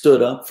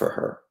 stood up for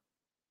her.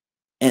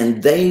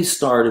 And they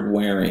started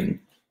wearing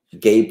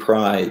gay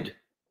pride,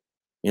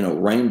 you know,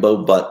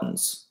 rainbow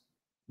buttons.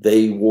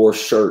 They wore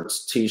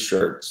shirts,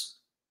 t-shirts.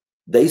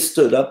 They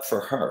stood up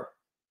for her.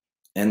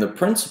 And the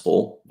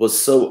principal was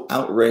so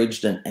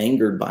outraged and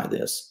angered by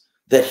this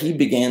that he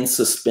began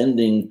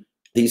suspending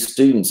these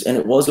students. And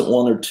it wasn't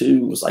one or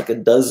two, it was like a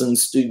dozen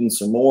students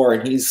or more,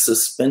 and he's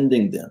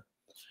suspending them.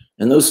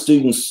 And those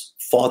students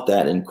fought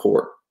that in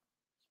court.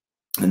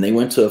 And they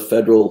went to a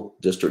federal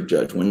district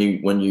judge. When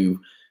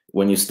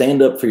you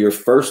stand up for your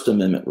First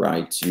Amendment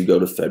rights, you go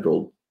to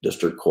federal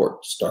district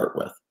court to start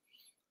with.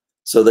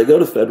 So they go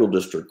to federal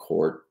district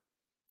court,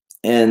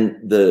 and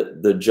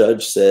the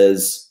judge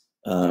says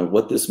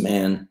what this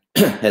man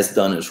has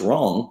done is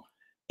wrong.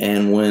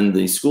 And when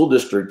the school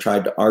district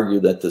tried to argue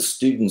that the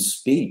student's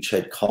speech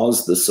had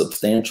caused the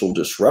substantial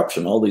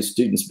disruption, all these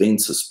students being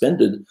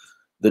suspended,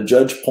 the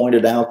judge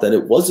pointed out that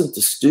it wasn't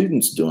the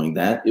students doing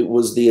that, it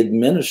was the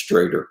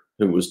administrator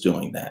who was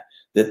doing that,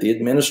 that the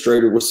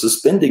administrator was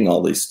suspending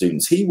all these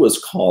students. He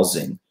was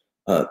causing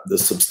the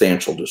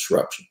substantial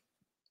disruption.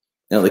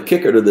 Now, the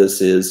kicker to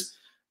this is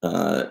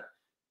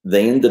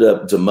they ended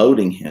up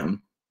demoting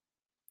him.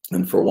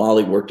 And for a while,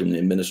 he worked in the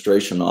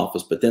administration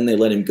office, but then they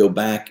let him go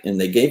back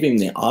and they gave him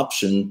the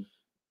option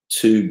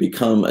to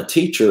become a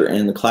teacher.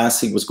 And the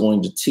class he was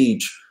going to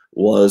teach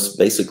was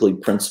basically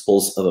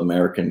principles of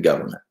American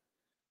government.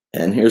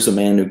 And here's a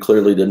man who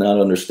clearly did not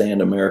understand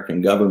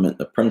American government,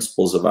 the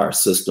principles of our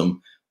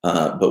system,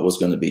 but was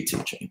going to be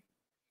teaching.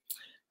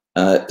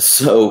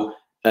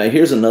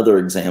 Here's another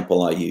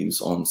example I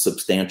use on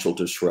substantial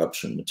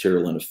disruption,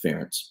 material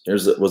interference. There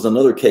was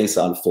another case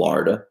out of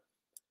Florida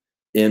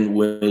in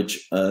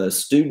which a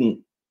student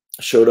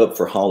showed up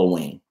for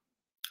Halloween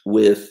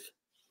with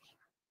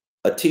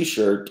a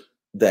t-shirt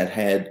that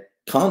had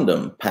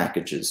condom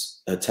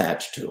packages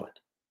attached to it.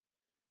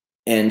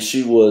 And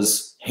she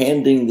was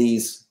handing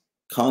these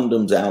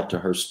condoms out to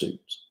her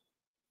students.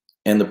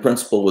 And the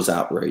principal was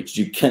outraged.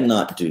 You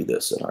cannot do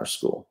this at our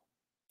school.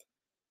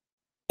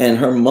 And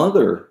her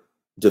mother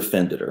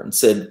defended her and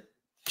said,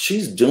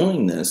 she's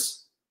doing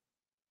this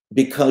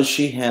because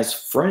she has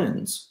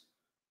friends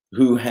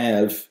who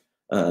have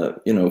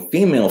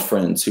female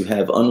friends who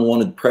have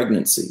unwanted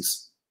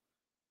pregnancies.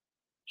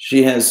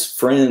 She has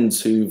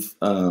friends who've,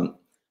 come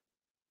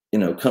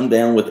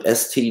down with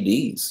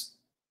STDs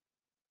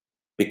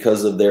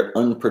because of their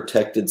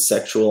unprotected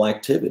sexual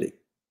activity.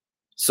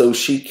 So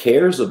she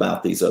cares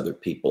about these other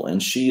people,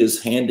 and she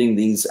is handing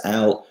these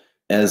out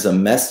as a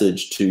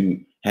message to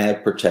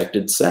have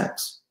protected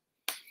sex.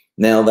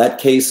 Now,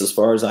 that case, as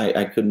far as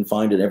I couldn't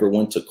find it, ever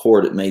went to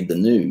court. It made the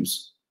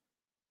news.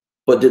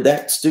 But did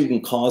that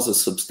student cause a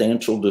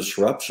substantial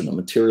disruption, a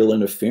material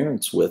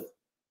interference with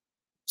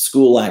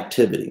school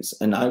activities?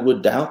 And I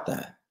would doubt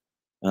that.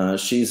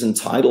 She's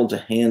entitled to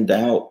hand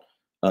out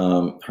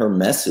her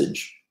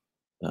message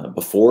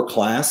before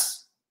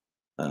class,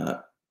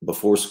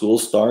 before school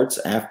starts,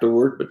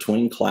 afterward,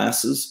 between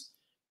classes,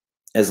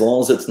 as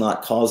long as it's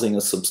not causing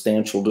a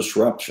substantial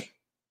disruption.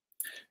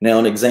 Now,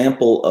 an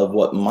example of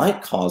what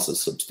might cause a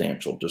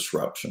substantial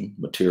disruption,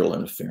 material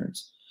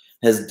interference,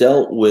 has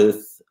dealt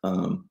with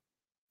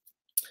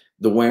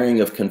the wearing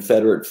of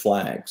Confederate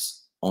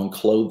flags on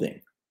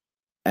clothing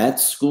at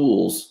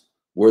schools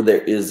where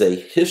there is a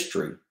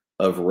history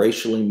of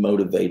racially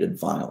motivated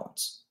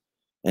violence.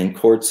 And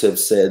courts have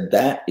said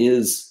that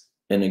is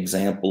an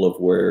example of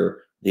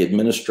where the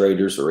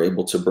administrators are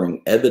able to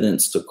bring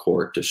evidence to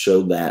court to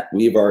show that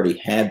we've already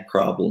had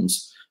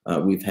problems.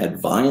 We've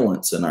had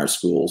violence in our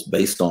schools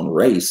based on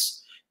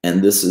race,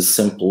 and this is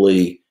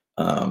simply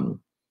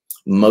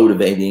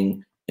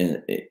motivating,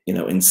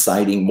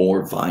 inciting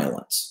more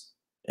violence.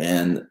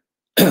 And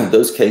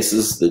those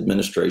cases, the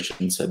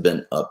administrations have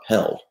been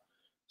upheld.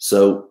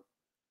 So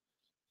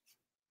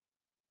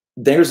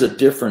there's a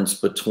difference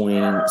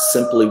between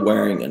simply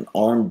wearing an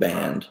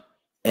armband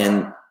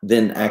and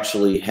then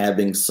actually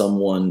having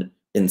someone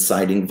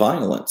inciting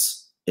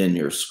violence in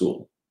your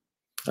school.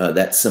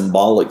 That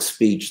symbolic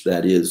speech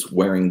that is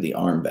wearing the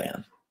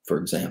armband, for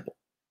example.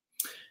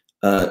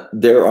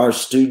 There are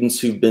students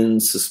who've been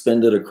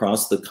suspended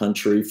across the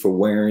country for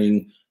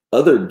wearing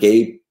other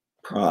gay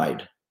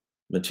pride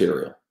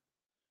material.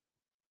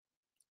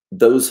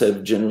 Those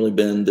have generally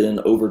been then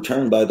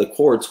overturned by the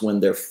courts when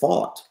they're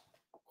fought.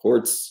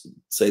 Courts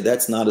say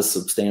that's not a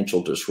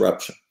substantial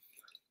disruption.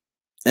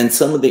 And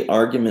some of the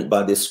argument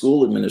by the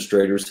school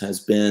administrators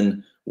has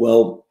been,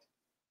 well,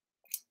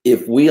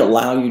 if we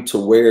allow you to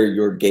wear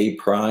your gay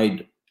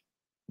pride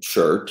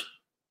shirt,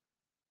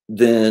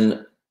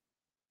 then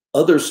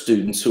other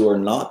students who are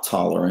not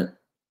tolerant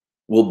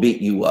will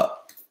beat you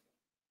up.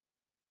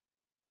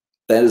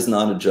 That is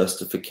not a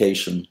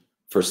justification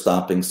for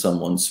stopping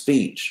someone's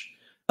speech.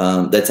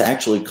 That's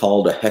actually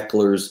called a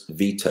heckler's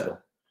veto.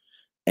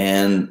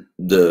 And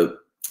the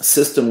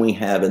system we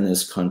have in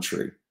this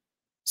country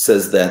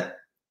says that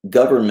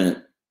government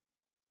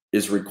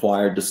is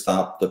required to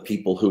stop the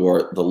people who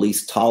are the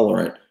least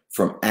tolerant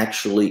from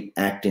actually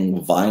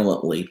acting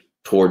violently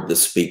toward the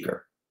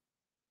speaker.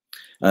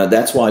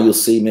 That's why you'll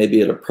see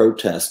maybe at a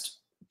protest,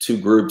 two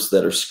groups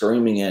that are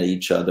screaming at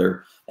each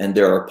other and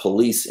there are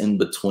police in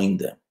between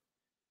them.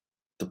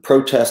 The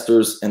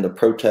protesters and the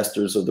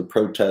protesters of the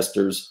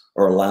protesters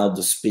are allowed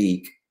to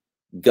speak.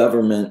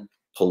 Government,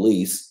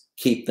 police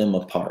keep them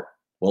apart.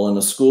 Well, in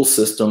a school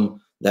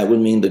system, that would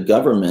mean the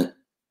government,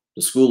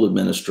 the school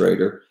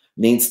administrator,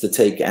 needs to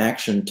take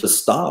action to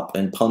stop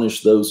and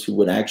punish those who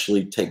would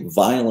actually take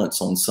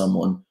violence on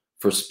someone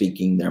for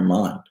speaking their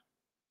mind.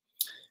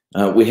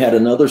 We had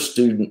another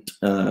student,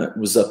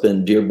 was up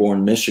in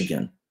Dearborn,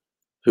 Michigan,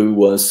 who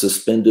was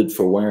suspended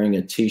for wearing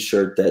a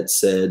t-shirt that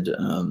said,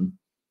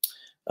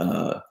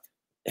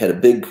 had a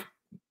big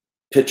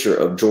picture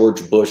of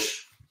George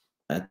Bush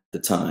at the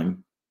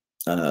time,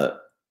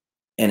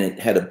 and it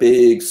had a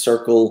big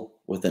circle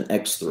with an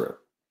X through.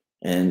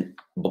 And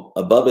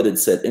above it, it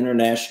said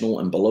international,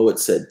 and below it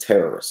said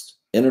terrorist,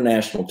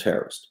 international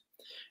terrorist.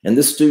 And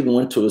this student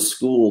went to a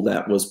school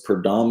that was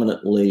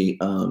predominantly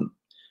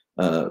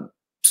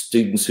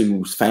students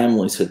whose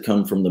families had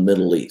come from the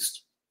Middle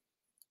East.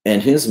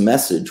 And his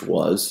message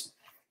was,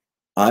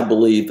 I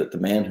believe that the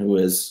man who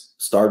has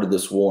started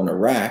this war in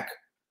Iraq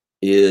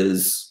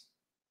is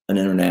an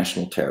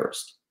international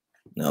terrorist.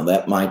 Now,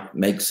 that might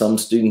make some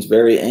students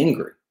very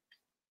angry.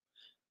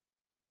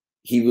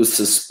 He was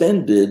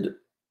suspended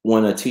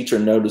when a teacher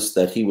noticed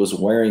that he was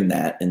wearing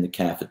that in the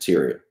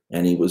cafeteria,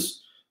 and he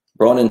was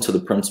brought into the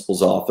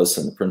principal's office,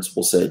 and the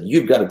principal said,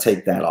 you've got to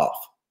take that off.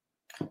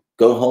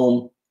 Go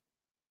home,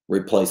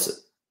 replace it,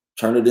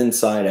 turn it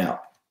inside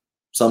out,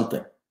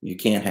 something. You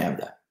can't have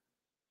that.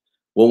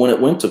 Well, when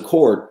it went to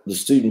court, the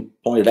student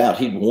pointed out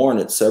he'd worn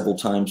it several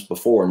times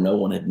before and no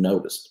one had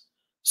noticed.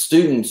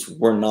 Students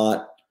were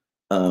not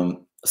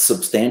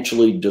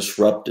substantially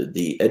disrupted.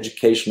 The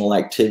educational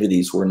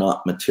activities were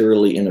not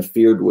materially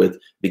interfered with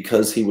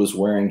because he was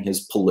wearing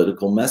his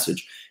political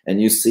message.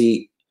 And you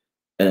see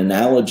an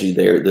analogy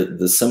there,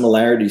 the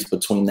similarities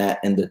between that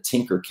and the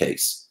Tinker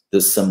case,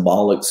 the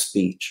symbolic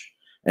speech.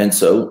 And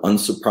so,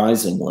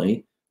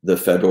 unsurprisingly, the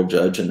federal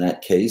judge in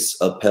that case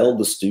upheld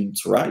the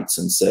student's rights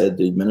and said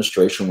the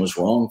administration was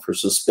wrong for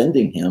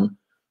suspending him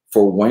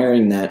for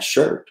wearing that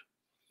shirt.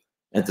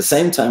 At the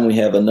same time, we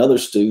have another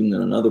student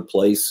in another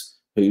place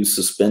who's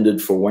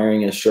suspended for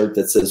wearing a shirt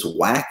that says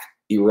 "Whack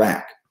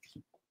Iraq."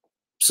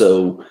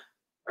 So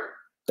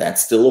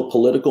that's still a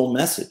political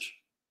message.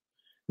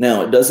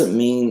 Now, it doesn't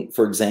mean,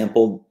 for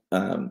example,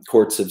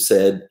 courts have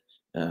said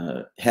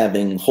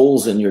having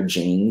holes in your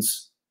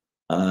jeans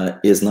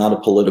is not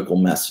a political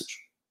message.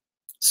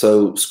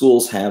 So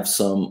schools have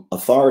some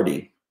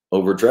authority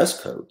over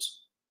dress codes.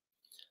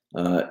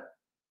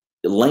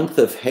 Length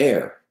of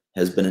hair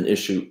has been an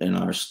issue in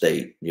our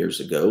state years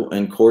ago,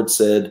 and court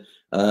said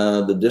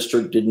the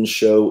district didn't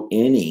show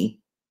any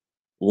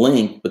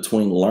link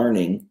between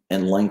learning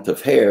and length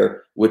of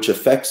hair, which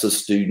affects a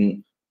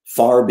student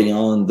far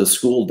beyond the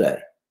school day.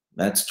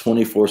 That's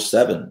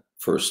 24/7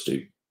 for a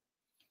student.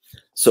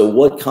 So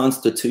what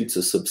constitutes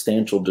a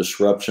substantial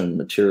disruption,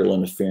 material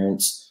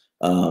interference,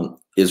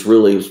 is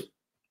really,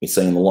 we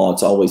say in the law,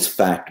 it's always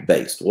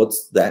fact-based.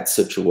 What's that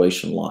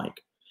situation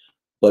like?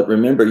 But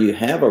remember, you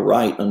have a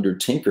right under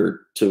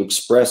Tinker to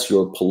express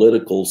your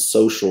political,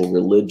 social,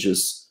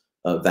 religious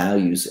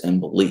values and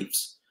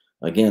beliefs.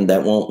 Again,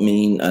 that won't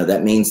mean,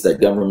 that means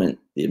that government,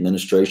 the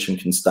administration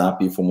can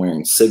stop you from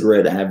wearing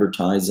cigarette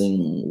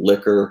advertising,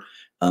 liquor,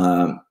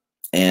 and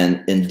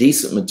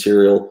indecent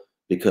material,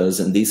 because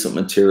indecent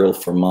material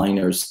for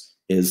minors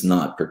is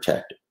not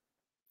protected.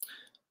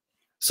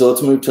 So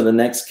let's move to the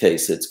next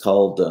case. It's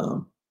called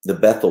the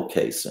Bethel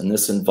case, and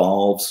this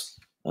involves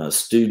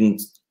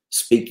students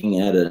speaking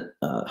at a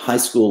high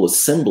school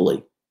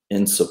assembly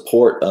in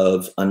support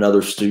of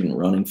another student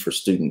running for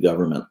student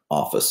government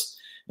office.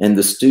 And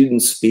the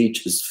student's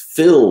speech is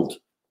filled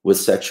with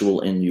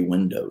sexual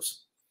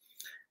innuendos.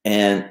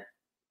 And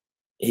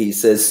he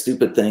says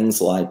stupid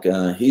things like,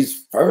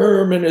 he's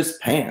firm in his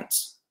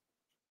pants.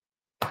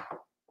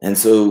 And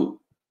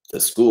so the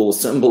school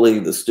assembly,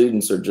 the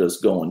students are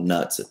just going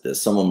nuts at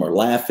this. Some of them are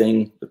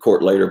laughing. The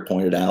court later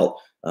pointed out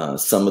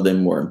some of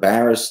them were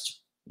embarrassed.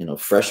 You know,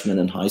 freshmen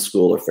in high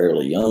school are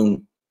fairly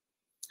young.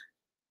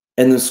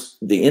 And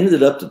they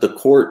ended up that the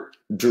court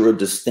drew a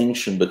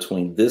distinction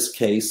between this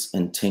case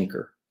and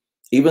Tinker.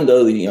 Even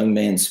though the young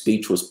man's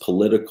speech was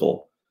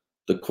political,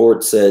 the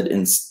court said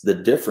the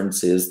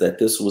difference is that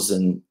this was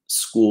in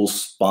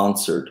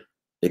school-sponsored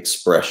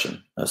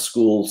expression, a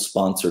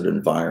school-sponsored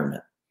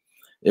environment.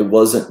 It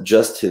wasn't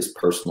just his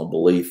personal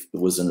belief. It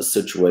was in a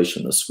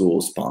situation the school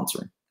was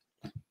sponsoring.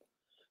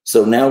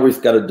 So now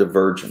we've got a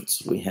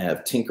divergence. We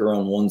have Tinker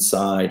on one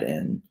side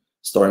and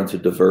starting to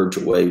diverge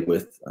away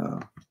with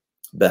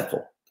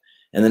Bethel.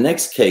 And the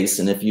next case,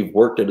 and if you've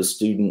worked at a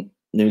student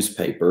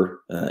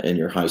newspaper in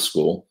your high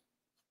school,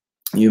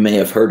 you may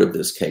have heard of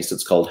this case.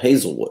 It's called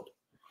Hazelwood.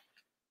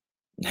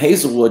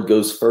 Hazelwood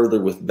goes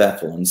further with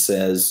Bethel and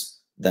says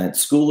that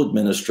school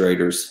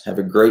administrators have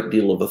a great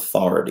deal of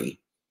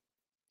authority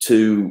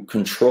to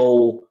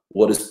control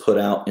what is put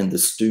out in the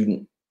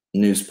student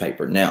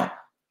newspaper. Now,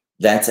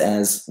 that's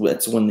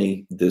when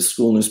the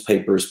school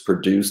newspaper is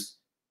produced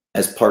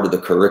as part of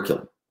the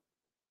curriculum,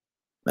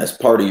 as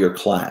part of your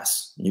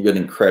class. You're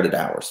getting credit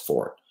hours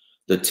for it.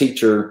 The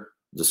teacher,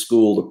 the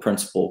school, the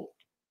principal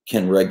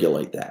can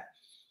regulate that.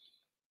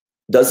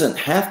 Doesn't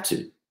have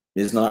to,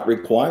 is not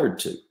required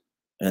to.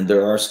 And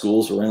there are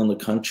schools around the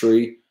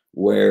country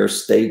where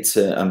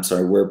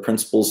where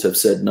principals have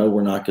said, no,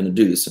 we're not going to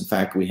do this. In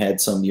fact, we had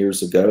some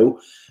years ago,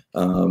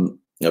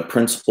 a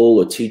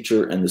principal, a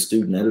teacher, and the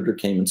student editor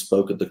came and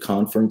spoke at the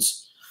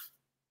conference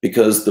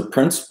because the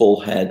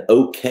principal had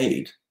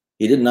okayed.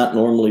 He did not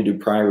normally do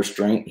prior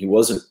restraint. He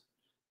wasn't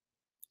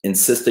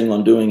insisting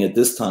on doing it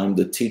this time.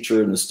 The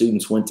teacher and the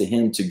students went to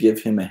him to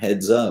give him a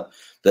heads up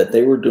that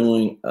they were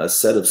doing a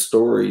set of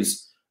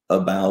stories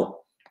about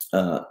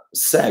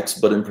sex,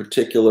 but in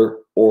particular,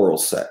 oral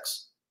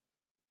sex.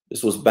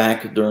 This was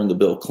back during the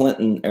Bill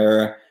Clinton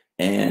era,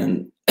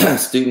 and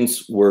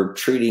students were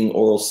treating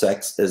oral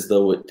sex as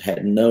though it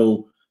had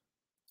no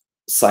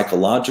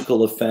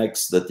psychological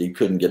effects, that you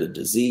couldn't get a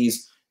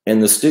disease.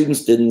 And the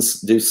students didn't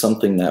do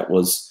something that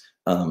was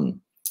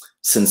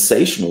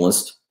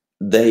sensationalist.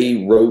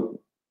 They wrote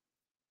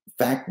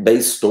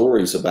fact-based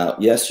stories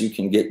about, yes, you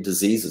can get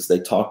diseases. They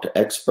talked to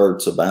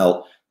experts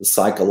about the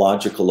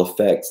psychological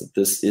effects, that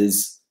this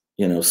is,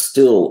 you know,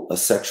 still a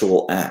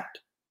sexual act.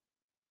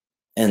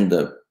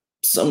 And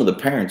some of the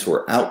parents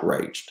were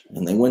outraged,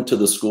 and they went to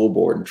the school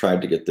board and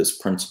tried to get this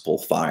principal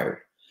fired.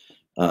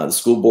 The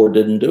school board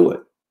didn't do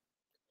it.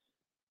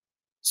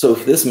 So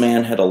if this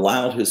man had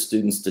allowed his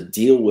students to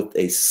deal with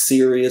a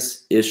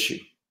serious issue.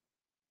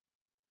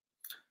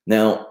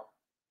 Now,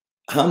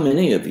 how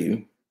many of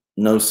you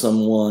know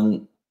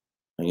someone,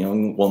 a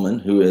young woman,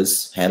 who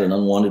has had an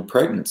unwanted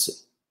pregnancy?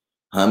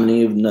 How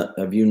many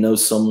of you know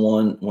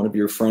someone, one of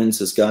your friends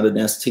has got an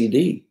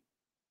STD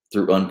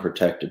through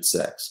unprotected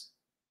sex?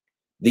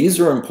 These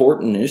are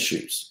important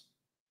issues.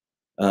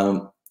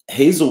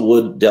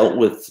 Hazelwood dealt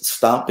with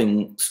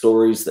stopping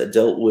stories that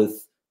dealt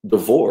with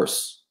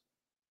divorce.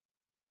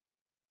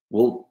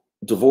 Well,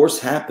 divorce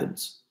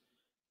happens.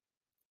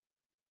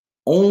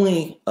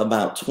 Only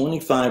about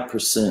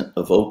 25%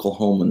 of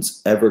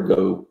Oklahomans ever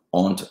go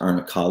on to earn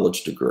a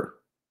college degree.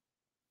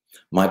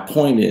 My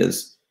point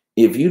is,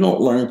 if you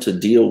don't learn to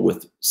deal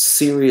with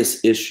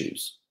serious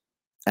issues,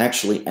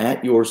 actually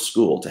at your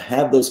school, to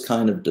have those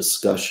kind of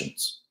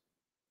discussions,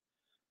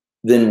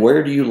 then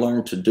where do you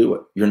learn to do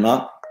it? You're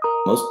not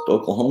most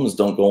Oklahomans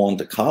don't go on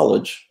to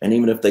college. And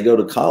even if they go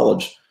to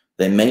college,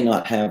 they may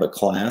not have a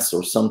class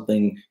or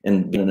something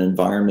in an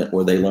environment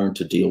where they learn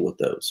to deal with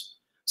those.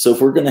 So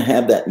if we're going to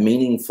have that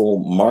meaningful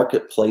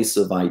marketplace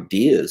of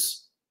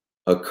ideas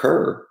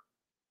occur,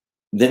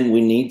 then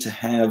we need to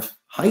have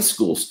high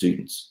school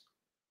students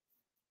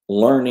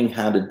learning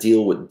how to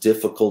deal with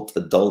difficult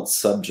adult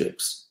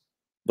subjects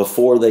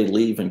before they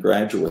leave and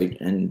graduate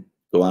and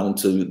go out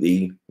into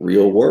the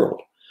real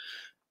world.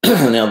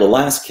 Now, the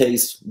last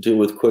case to deal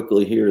with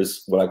quickly here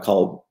is what I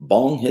call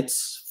bong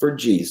hits for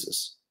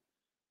Jesus,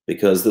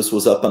 because this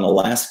was up in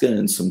Alaska,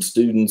 and some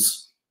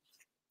students,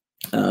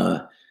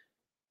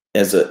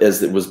 as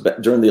it was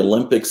during the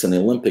Olympics, and the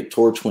Olympic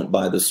torch went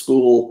by the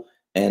school,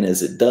 and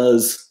as it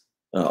does,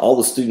 all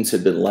the students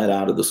had been let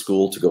out of the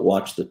school to go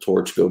watch the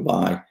torch go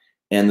by.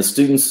 And the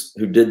students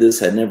who did this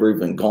had never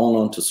even gone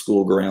onto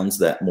school grounds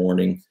that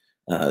morning.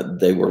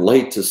 They were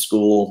late to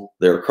school.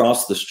 They're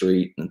across the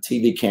street, and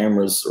TV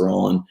cameras are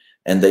on,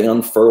 and they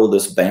unfurl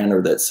this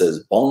banner that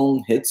says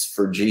 "Bong hits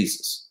for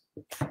Jesus."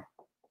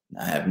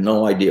 I have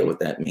no idea what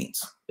that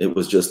means. It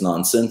was just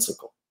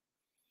nonsensical.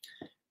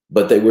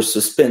 But they were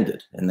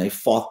suspended, and they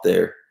fought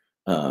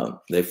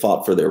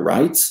for their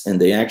rights, and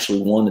they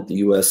actually won at the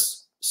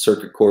U.S.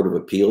 Circuit Court of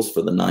Appeals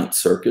for the Ninth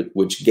Circuit,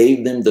 which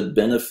gave them the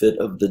benefit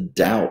of the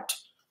doubt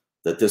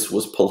that this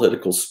was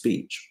political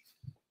speech.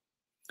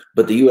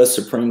 But the U.S.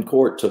 Supreme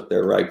Court took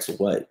their rights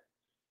away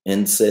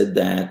and said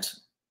that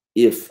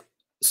if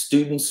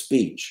student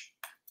speech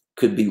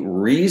could be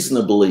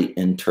reasonably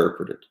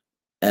interpreted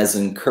as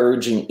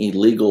encouraging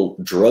illegal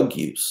drug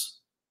use,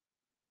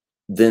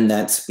 then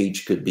that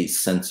speech could be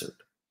censored.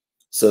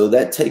 So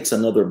that takes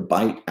another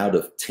bite out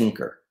of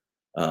Tinker,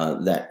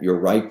 that your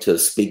right to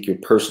speak your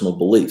personal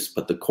beliefs.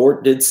 But the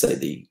court did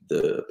say,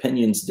 the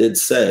opinions did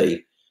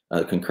say,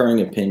 concurring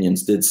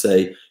opinions did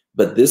say,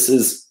 but this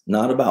is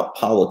not about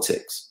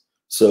politics.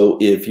 So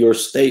if your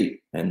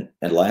state, and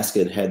Alaska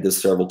had had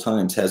this several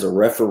times, has a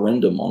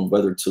referendum on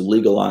whether to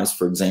legalize,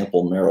 for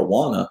example,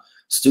 marijuana,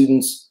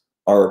 students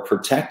are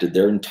protected.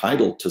 They're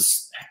entitled to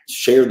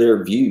share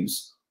their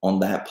views on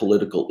that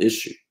political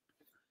issue,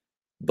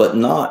 but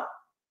not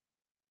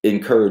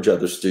encourage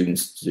other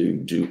students to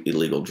do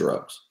illegal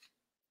drugs.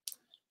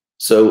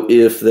 So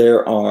if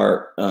there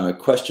are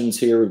questions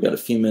here, we've got a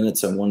few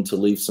minutes. I wanted to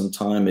leave some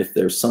time. If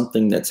there's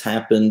something that's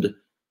happened,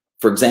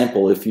 for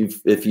example, if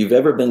you've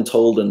ever been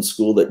told in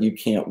school that you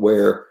can't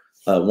wear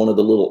one of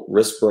the little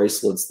wrist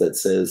bracelets that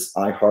says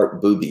 "I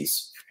heart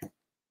boobies,"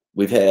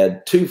 we've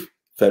had 2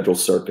 federal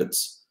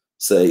circuits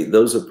say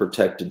those are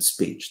protected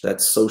speech.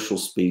 That's social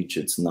speech.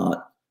 It's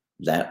not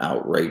that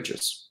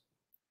outrageous.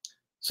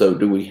 So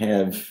do we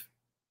have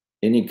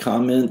any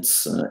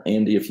comments?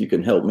 Andy, if you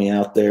can help me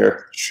out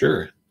there.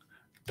 Sure.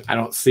 I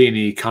don't see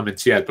any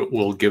comments yet, but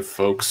we'll give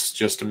folks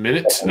just a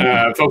minute.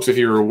 Folks, if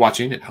you're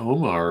watching at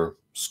home or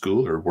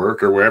school or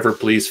work or wherever,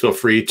 please feel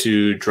free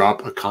to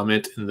drop a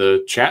comment in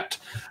the chat.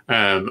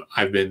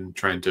 I've been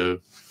trying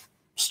to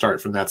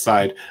start from that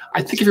side.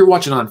 I think if you're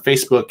watching on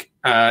Facebook,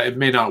 it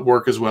may not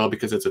work as well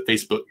because it's a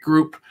Facebook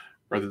group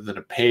rather than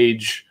a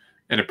page,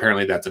 and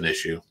apparently that's an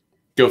issue.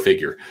 Go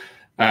figure.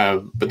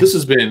 But this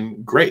has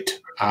been great.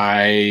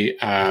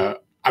 I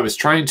was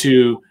trying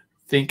to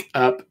think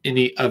up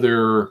any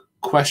other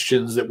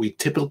questions that we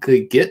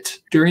typically get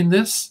during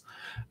this.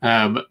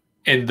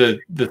 And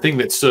the thing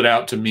that stood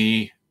out to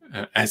me,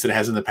 as it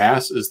has in the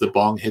past, is the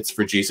bong hits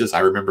for Jesus. I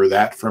remember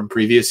that from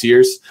previous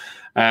years.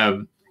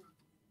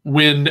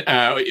 When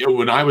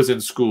I was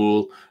in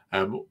school,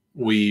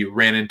 we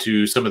ran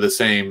into some of the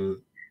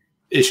same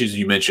issues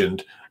you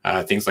mentioned,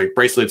 things like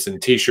bracelets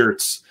and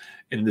T-shirts,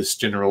 in this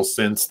general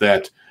sense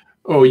that,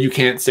 oh, you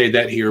can't say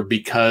that here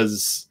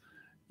because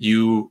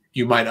you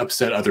might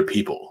upset other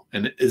people.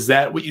 And is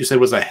that what you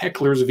said was a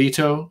heckler's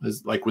veto?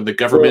 Is like when the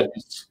government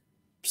is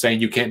saying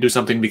you can't do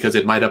something because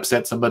it might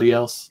upset somebody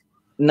else?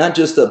 Not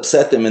just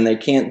upset them, and they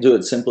can't do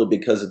it simply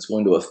because it's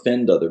going to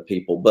offend other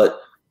people, but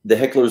the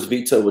heckler's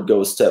veto would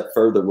go a step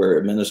further, where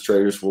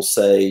administrators will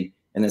say,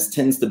 and this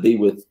tends to be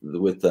with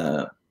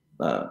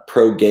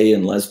pro-gay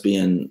and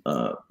lesbian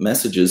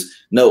messages,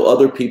 no,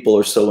 other people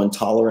are so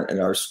intolerant at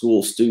our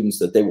school, students,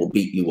 that they will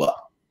beat you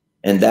up.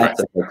 And that's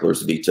a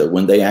heckler's veto,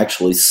 when they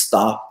actually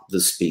stop the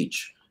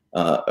speech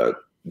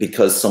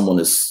because someone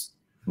is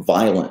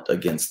violent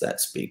against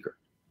that speaker.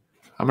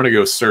 I'm going to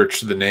go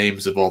search the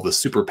names of all the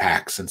super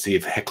PACs and see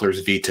if heckler's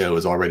veto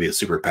is already a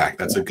super PAC.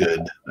 That's a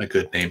good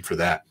name for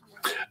that.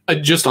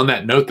 Just on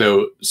that note,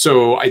 though,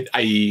 so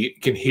I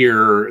can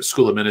hear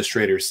school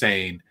administrators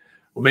saying,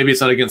 well, maybe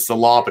it's not against the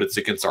law, but it's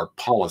against our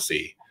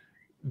policy.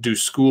 Do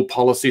school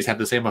policies have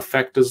the same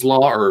effect as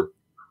law, or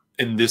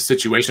in this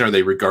situation, are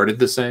they regarded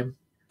the same?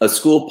 A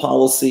school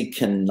policy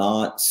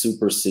cannot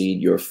supersede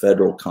your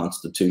federal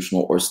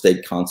constitutional or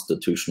state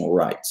constitutional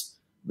rights.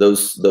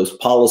 Those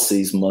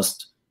policies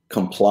must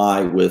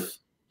comply with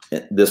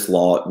this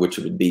law, which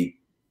would be,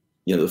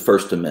 the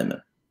First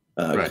Amendment.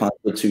 Right.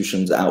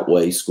 Constitutions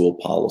outweigh school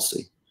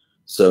policy.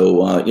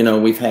 So,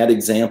 we've had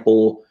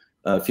example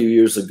a few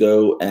years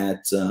ago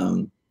at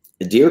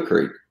Deer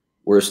Creek,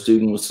 where a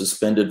student was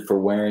suspended for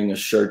wearing a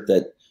shirt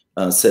that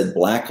said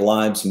Black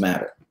Lives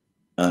Matter.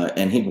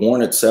 And he'd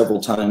worn it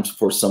several times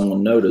before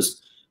someone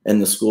noticed.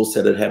 And the school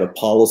said it had a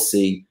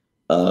policy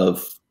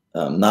of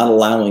not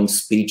allowing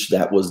speech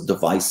that was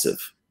divisive.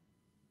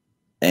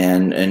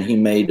 And he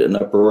made an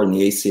uproar, and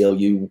the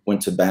ACLU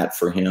went to bat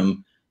for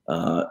him,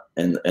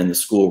 and the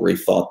school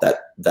rethought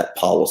that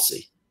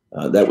policy.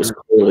 That was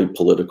clearly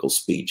political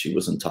speech he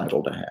was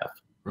entitled to have.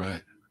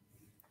 Right.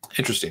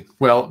 Interesting.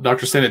 Well,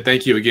 Dr. Sennett,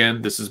 thank you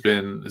again. This has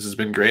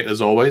been great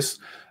as always.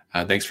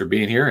 Thanks for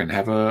being here, and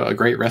have a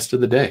great rest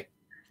of the day.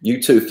 You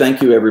too.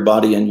 Thank you,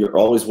 everybody. And you're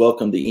always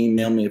welcome to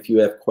email me if you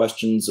have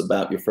questions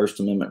about your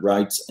First Amendment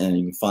rights. And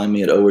you can find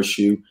me at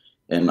OSU.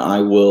 And I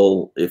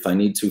will, if I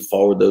need to,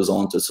 forward those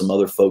on to some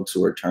other folks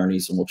who are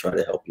attorneys, and we'll try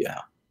to help you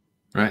out.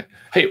 Right.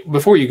 Hey,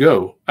 before you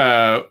go,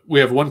 we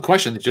have one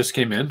question that just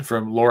came in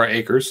from Laura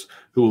Akers,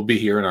 who will be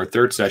here in our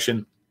third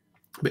session.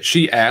 But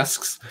she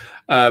asks,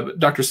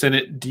 Dr.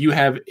 Sennett, do you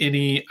have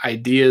any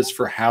ideas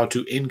for how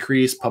to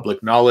increase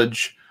public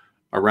knowledge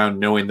around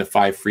knowing the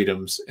 5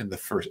 freedoms of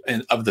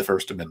the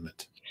First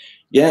Amendment?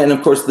 Yeah, and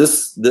of course,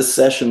 this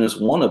session is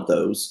one of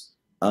those.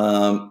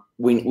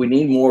 We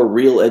need more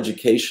real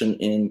education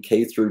in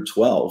K through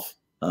 12.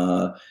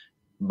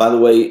 By the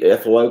way,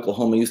 FOI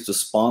Oklahoma used to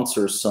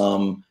sponsor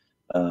some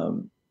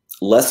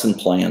lesson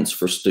plans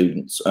for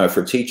students,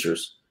 for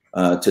teachers,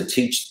 to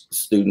teach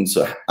students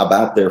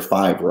about their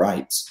 5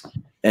 rights.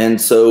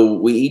 And so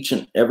we each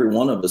and every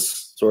one of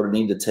us sort of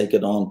need to take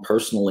it on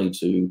personally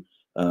to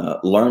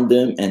learn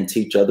them and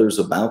teach others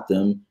about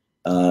them,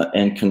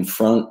 and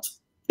confront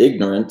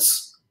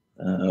ignorance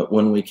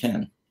when we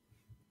can.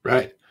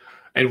 Right.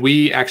 And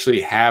we actually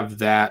have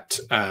that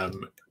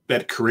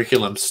that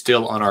curriculum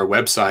still on our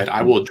website.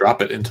 I will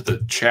drop it into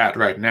the chat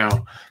right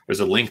now. There's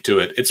a link to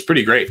it. It's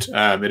pretty great.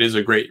 It is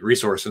a great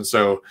resource. And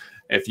so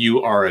if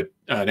you are an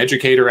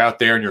educator out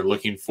there and you're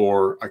looking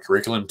for a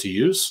curriculum to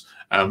use,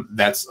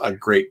 that's a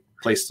great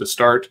place to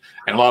start.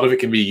 And a lot of it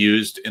can be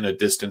used in a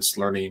distance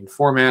learning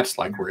format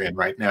like we're in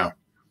right now.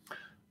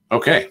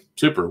 Okay,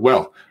 super.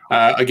 Well,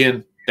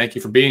 again, thank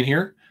you for being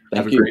here.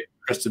 Have a great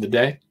rest of the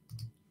day.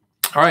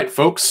 All right,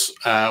 folks.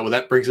 Well,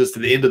 that brings us to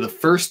the end of the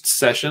first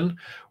session.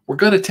 We're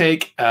going to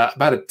take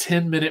about a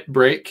 10-minute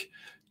break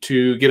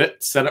to get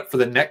it set up for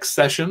the next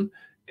session.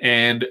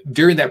 And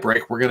during that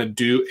break, we're going to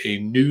do a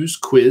news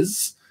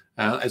quiz,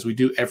 as we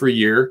do every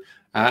year.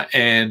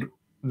 And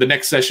the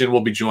next session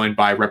will be joined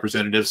by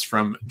representatives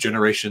from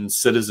Generation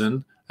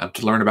Citizen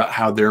to learn about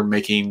how they're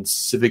making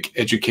civic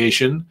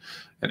education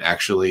and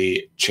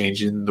actually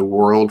changing the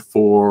world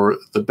for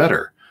the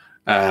better.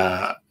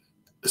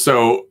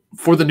 So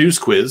for the news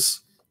quiz,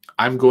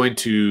 I'm going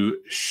to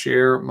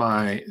share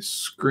my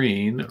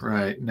screen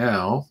right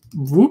now.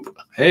 Whoop.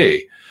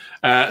 Hey.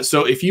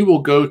 So if you will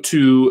go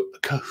to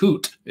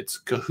Kahoot, it's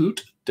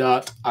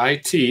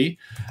kahoot.it.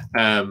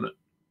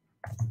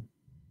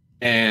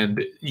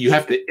 And you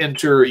have to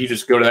enter, you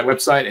just go to that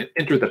website and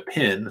enter the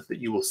pin that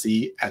you will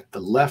see at the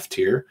left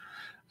here.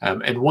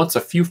 And once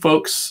a few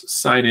folks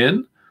sign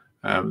in,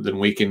 then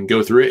we can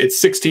go through it.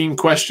 It's 16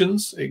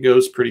 questions. It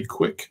goes pretty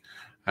quick.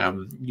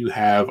 You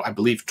have, I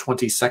believe,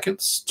 20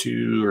 seconds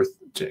to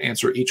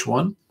answer each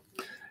one.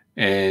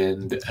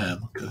 And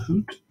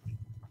Kahoot.it.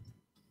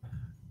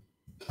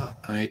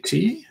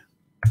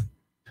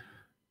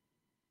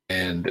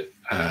 And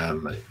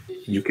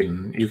you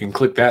can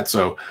click that.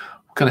 So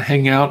kind of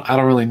hang out. I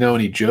don't really know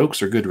any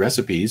jokes or good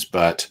recipes,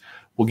 but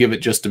we'll give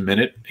it just a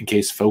minute in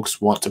case folks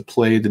want to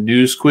play the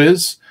news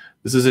quiz.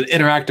 This is an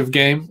interactive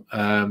game,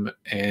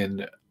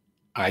 and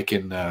I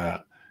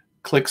can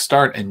click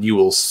start, and you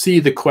will see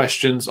the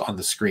questions on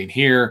the screen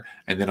here,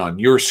 and then on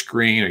your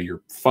screen or your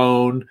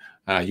phone.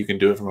 You can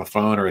do it from a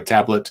phone or a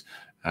tablet.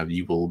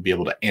 You will be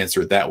able to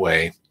answer it that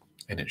way,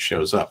 and it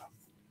shows up.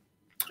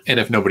 And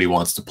if nobody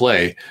wants to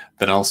play,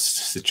 then I'll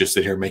just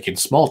sit here making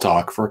small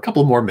talk for a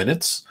couple more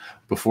minutes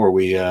before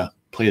we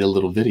play the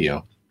little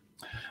video.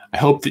 I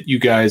hope that you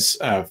guys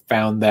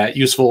found that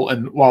useful.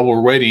 And while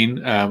we're waiting,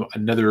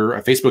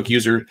 another Facebook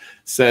user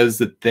says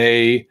that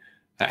they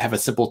have a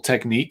simple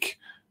technique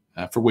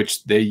for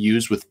which they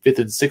use with 5th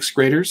and 6th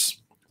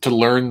graders to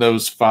learn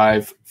those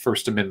 5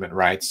 First Amendment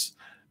rights,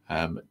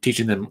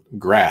 teaching them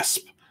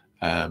GRASP,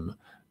 and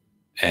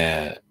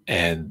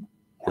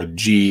where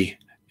G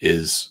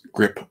is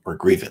grip or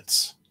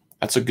grievance.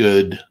 That's a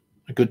good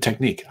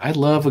technique. I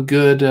love a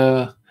good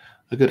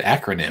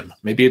acronym.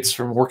 Maybe it's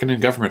from working in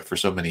government for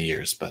so many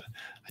years, but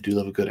I do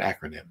love a good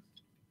acronym.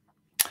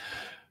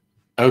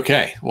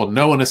 Okay, well,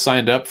 no one has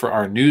signed up for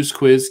our news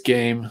quiz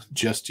game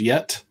just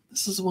yet.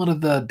 This is one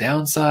of the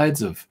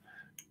downsides of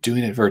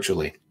doing it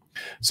virtually.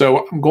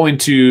 So I'm going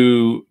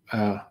to,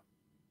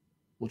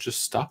 we'll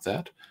just stop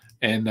that,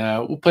 and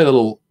we'll play a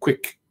little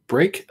quick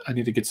break. I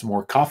need to get some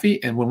more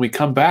coffee, and when we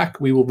come back,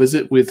 we will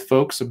visit with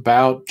folks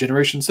about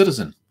Generation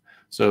Citizen.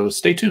 So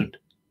stay tuned.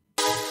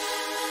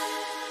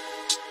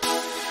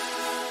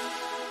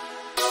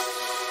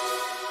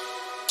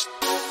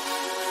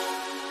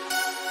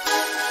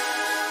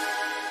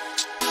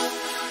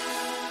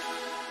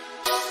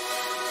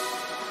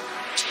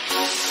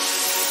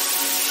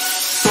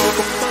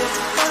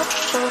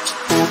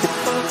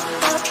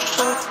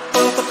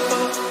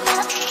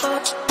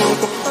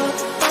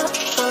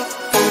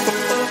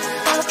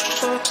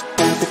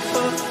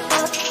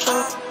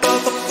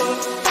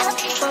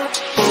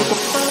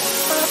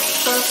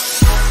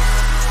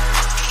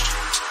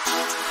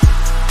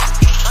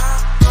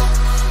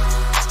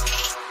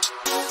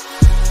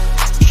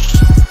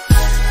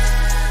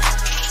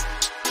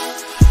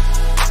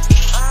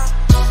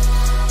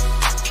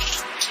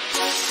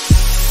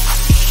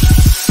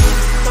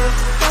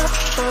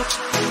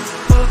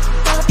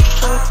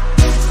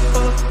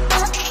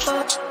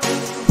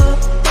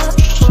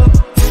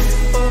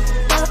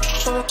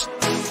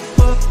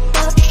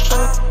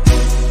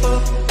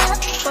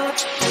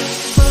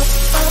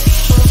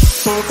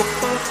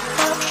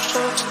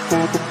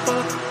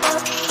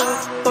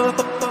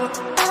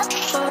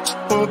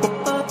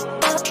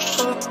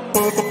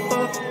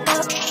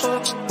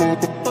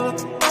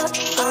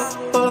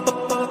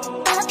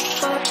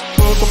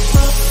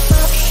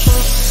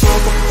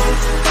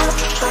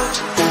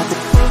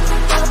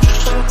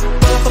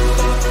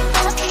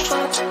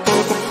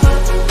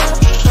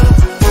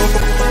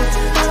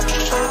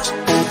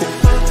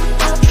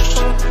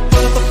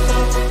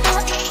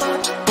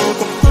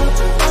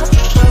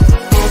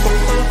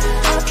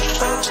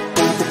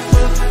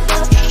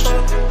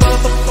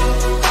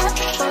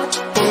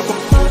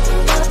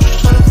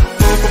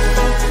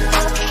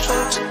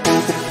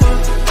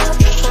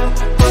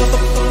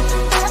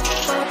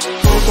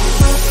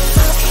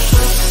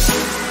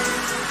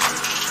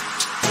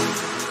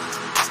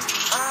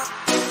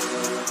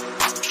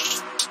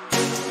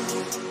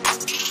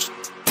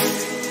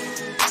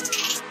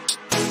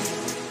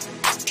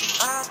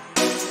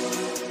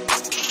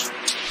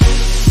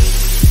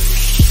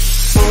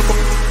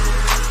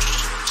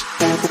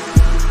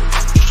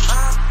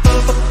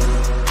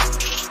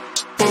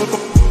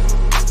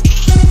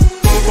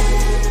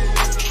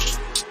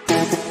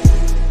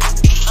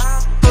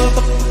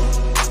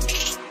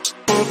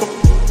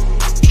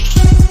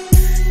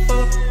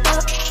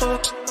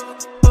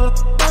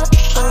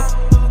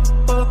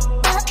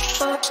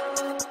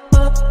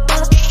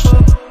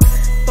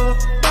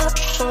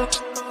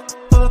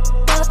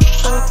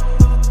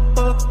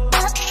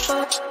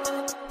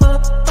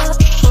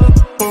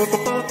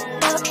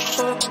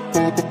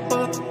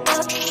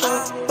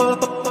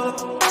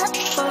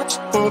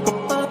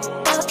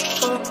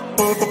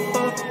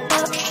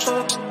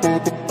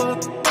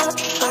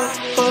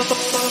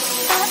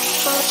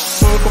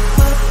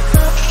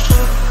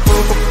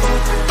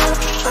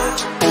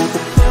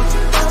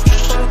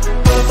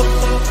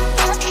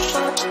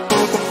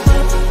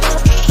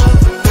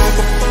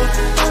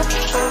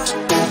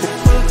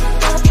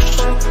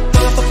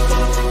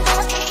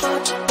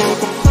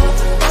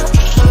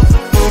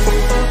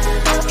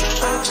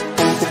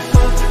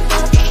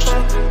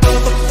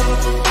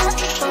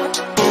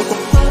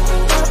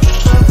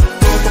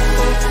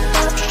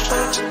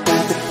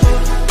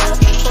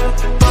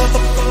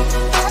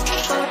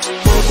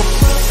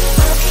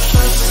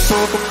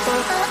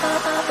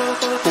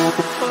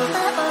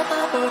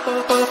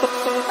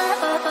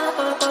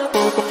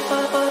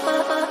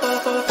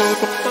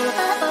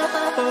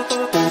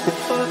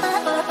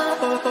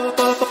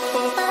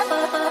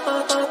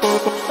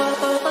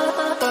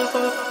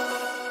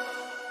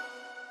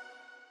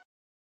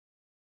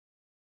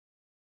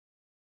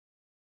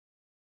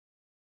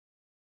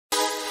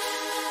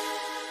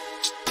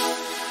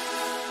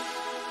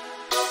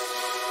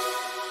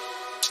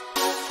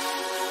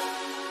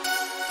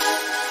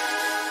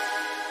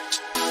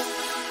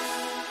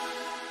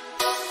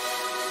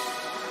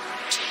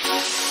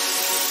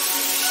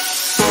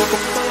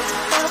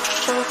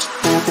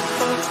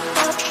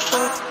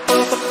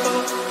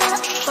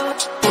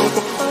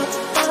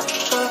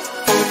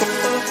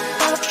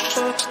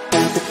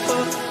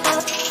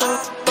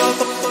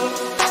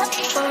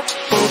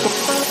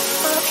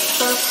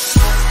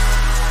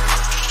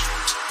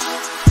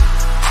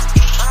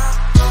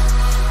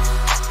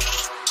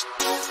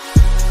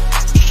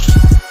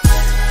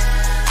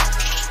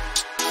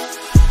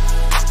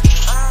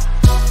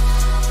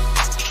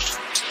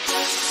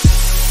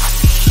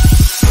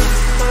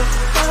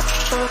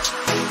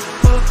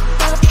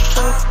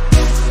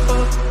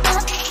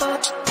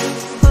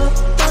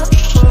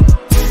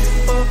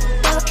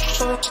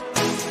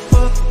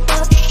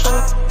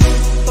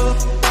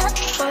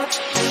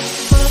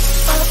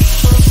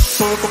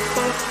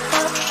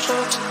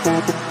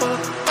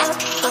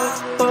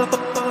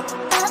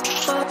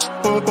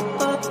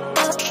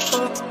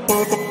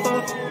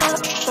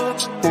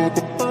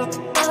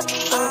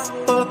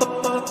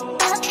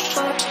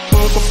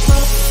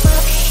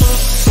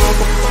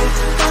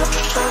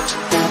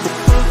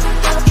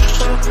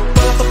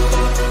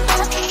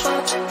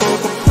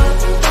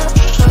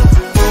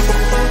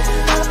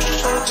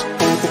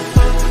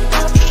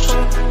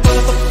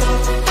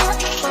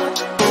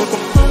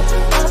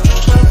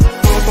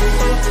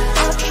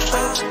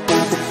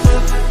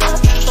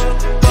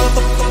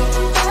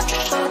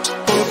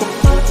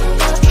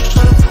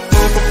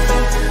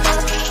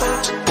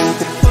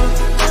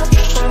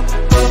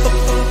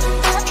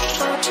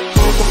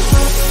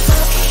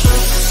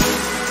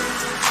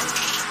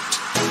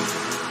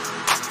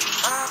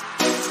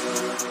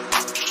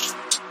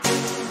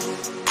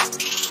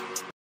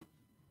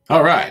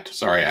 All right.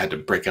 Sorry, I had to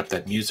break up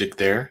that music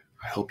there.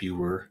 I hope you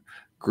were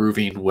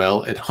grooving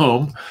well at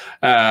home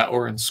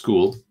or in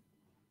school.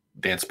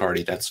 Dance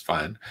party, that's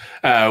fine.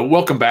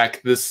 Welcome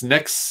back. This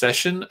next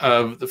session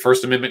of the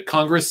First Amendment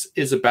Congress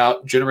is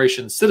about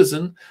Generation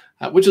Citizen,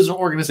 which is an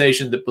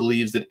organization that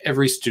believes that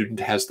every student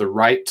has the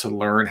right to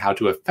learn how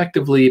to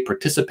effectively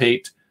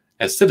participate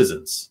as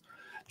citizens.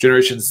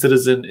 Generation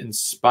Citizen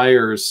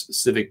inspires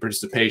civic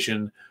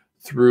participation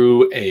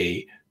through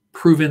a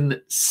proven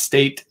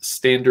state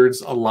standards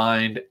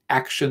aligned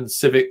action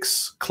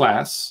civics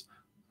class.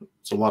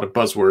 It's a lot of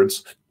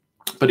buzzwords,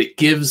 but it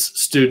gives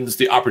students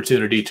the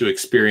opportunity to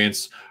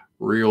experience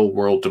Real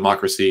World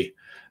Democracy.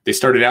 They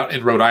started out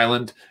in Rhode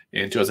Island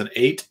in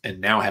 2008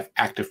 and now have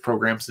active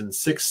programs in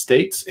 6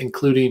 states,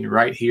 including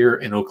right here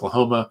in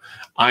Oklahoma.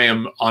 I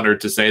am honored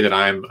to say that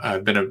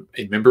I've been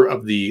a member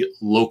of the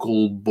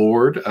local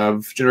board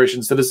of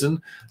Generation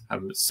Citizen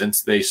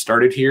since they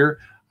started here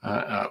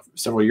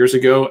several years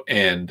ago,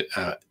 and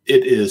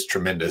it is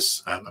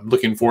tremendous. I'm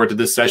looking forward to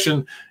this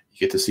session. You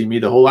get to see me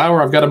the whole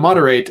hour I've got to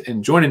moderate,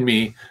 and joining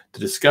me to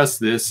discuss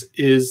this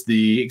is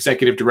the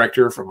executive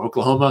director from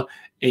Oklahoma,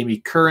 Amy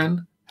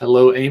Curran.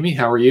 Hello, Amy.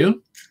 How are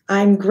you?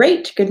 I'm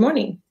great. Good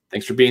morning.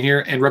 Thanks for being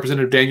here. And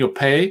Representative Daniel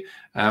Paye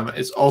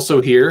is also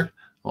here.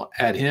 I'll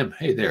add him.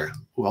 Hey there.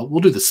 Well,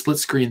 we'll do the split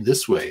screen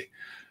this way.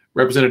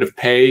 Representative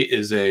Paye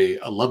is a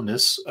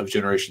alumnus of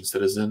Generation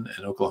Citizen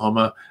in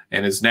Oklahoma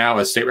and is now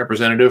a state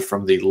representative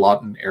from the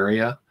Lawton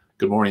area.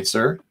 Good morning,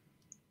 sir.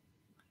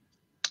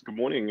 Good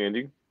morning,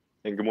 Andy.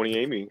 And good morning,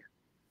 Amy.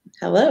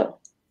 Hello.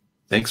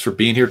 Thanks for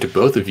being here to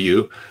both of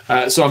you.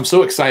 So I'm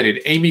so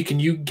excited. Amy, can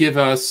you give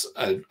us,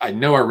 I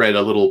know I read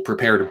a little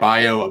prepared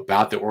bio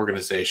about the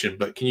organization,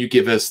 but can you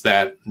give us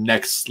that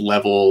next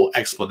level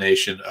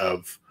explanation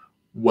of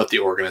what the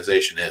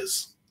organization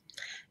is?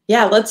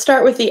 Yeah, let's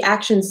start with the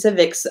Action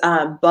Civics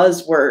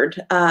buzzword.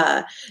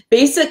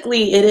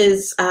 Basically, it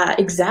is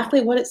exactly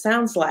what it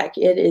sounds like.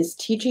 It is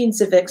teaching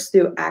civics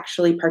through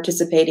actually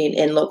participating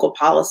in local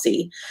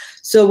policy.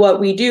 So what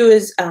we do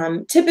is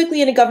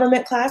typically in a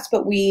government class,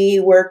 but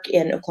we work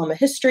in Oklahoma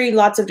history,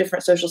 lots of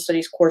different social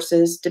studies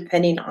courses,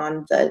 depending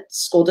on the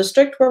school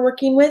district we're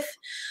working with.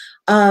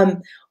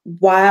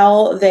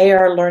 While they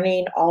are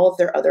learning all of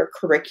their other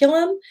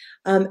curriculum,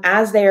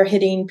 as they are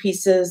hitting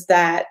pieces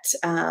that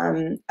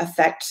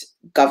affect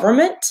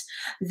government,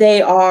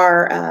 they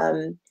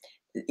are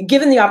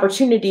given the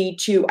opportunity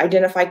to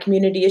identify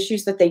community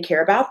issues that they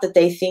care about, that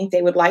they think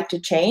they would like to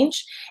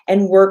change,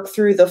 and work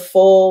through the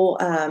full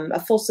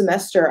a full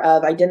semester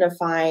of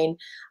identifying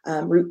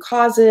root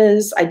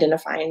causes,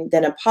 identifying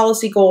then a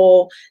policy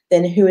goal,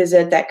 then who is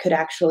it that could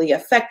actually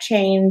affect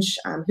change,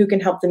 who can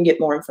help them get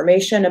more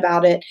information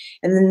about it,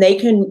 and then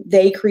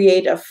they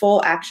create a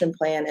full action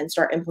plan and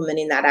start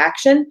implementing that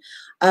action,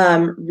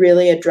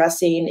 really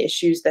addressing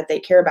issues that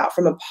they care about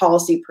from a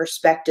policy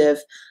perspective.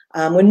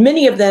 When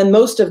many of them,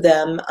 most of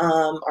them,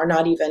 are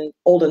not even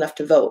old enough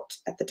to vote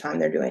at the time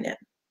they're doing it.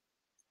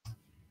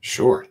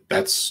 Sure,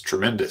 that's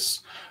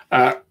tremendous.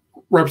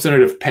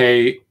 Representative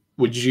Paye,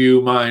 would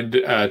you mind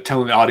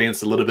telling the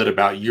audience a little bit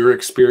about your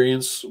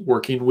experience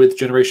working with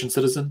Generation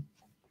Citizen?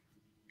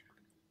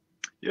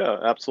 Yeah,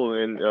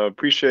 absolutely. And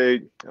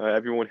appreciate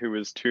everyone who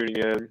is tuning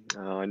in.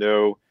 I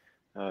know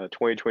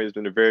 2020 has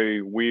been a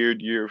very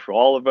weird year for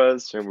all of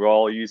us, and we're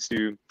all used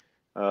to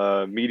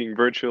meeting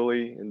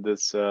virtually in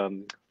this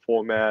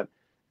format.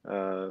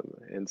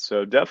 And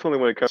so definitely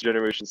when it comes to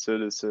Generation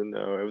Citizen,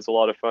 it was a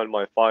lot of fun.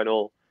 My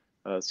final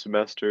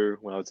semester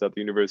when I was at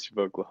the University of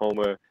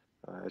Oklahoma,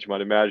 as you might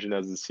imagine,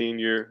 as a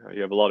senior,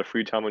 you have a lot of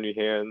free time on your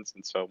hands.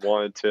 And so I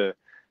wanted to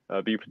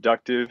be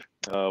productive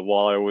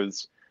while I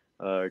was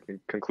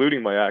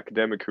concluding my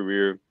academic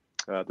career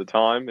at the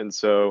time. And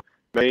so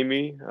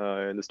Amy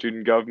in the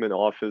student government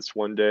office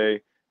one day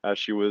as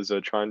she was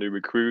trying to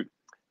recruit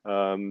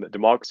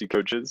democracy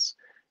coaches.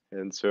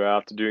 And so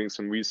after doing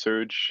some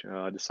research,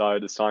 I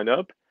decided to sign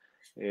up,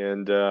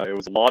 and it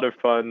was a lot of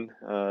fun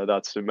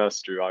that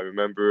semester. I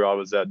remember I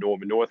was at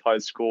Norman North High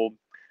School.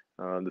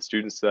 The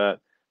students that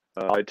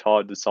I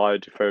taught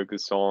decided to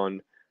focus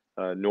on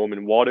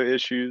Norman water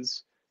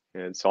issues.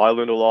 And so I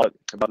learned a lot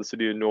about the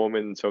city of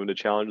Norman and some of the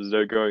challenges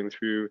they're going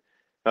through.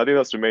 And I think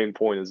that's the main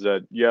point, is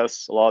that,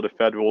 yes, a lot of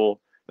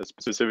federal,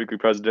 specifically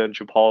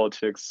presidential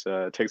politics,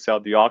 takes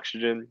out the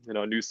oxygen in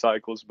our news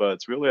cycles, but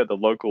it's really at the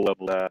local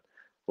level that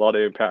a lot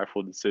of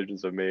impactful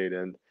decisions are made,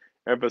 and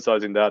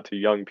emphasizing that to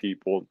young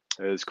people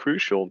is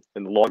crucial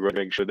in the long run,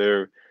 make sure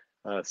they're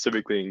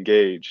civically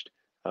engaged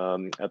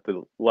at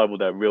the level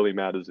that really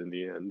matters in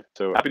the end.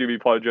 So happy to be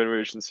part of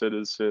Generation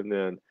Citizen,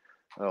 and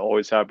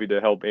always happy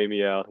to help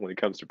Amy out when it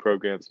comes to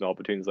programs and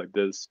opportunities like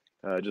this,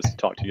 just to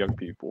talk to young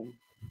people.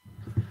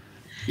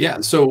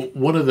 Yeah, so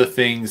one of the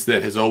things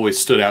that has always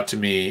stood out to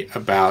me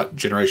about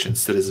Generation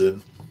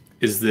Citizen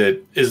is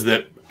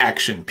that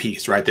action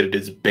piece, right? That it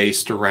is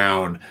based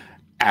around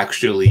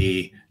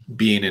actually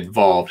being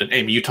involved. And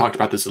Amy, you talked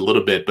about this a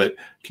little bit, but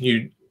can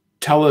you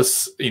tell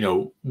us,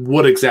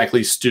 what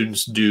exactly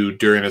students do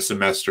during a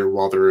semester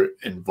while they're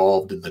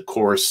involved in the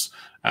course,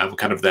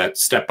 kind of that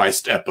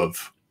step-by-step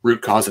of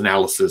root cause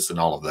analysis and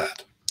all of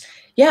that?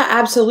 Yeah,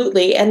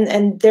 absolutely.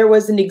 And there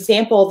was an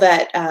example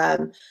that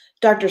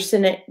Dr.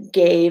 Sinnott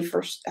gave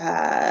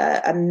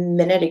a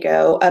minute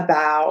ago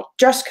about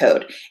dress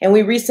code. And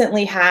we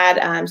recently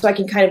had, so I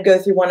can kind of go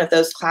through one of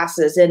those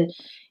classes.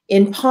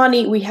 In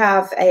Pawnee, we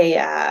have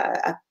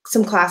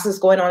some classes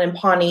going on in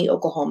Pawnee,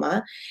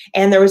 Oklahoma,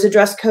 and there was a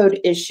dress code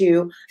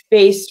issue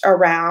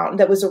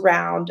that was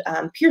around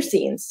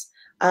piercings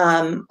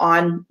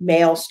on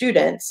male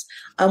students,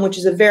 which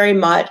is a very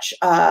much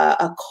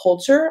a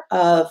culture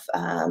of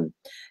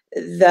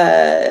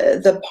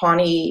the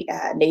Pawnee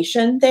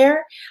Nation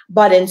there,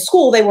 but in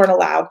school they weren't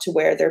allowed to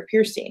wear their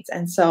piercings.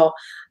 And so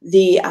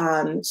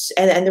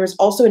and there was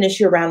also an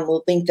issue around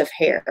the length of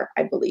hair,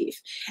 I believe.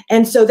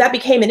 And so that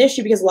became an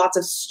issue because lots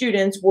of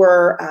students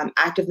were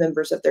active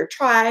members of their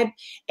tribe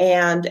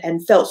and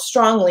felt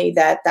strongly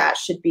that that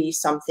should be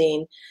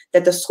something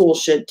that the school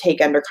should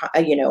take under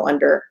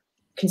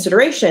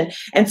consideration.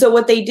 And so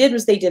what they did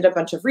was they did a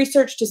bunch of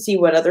research to see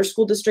what other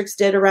school districts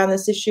did around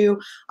this issue.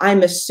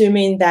 I'm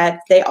assuming that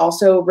they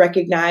also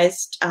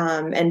recognized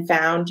and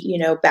found,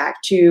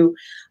 back to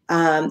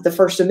the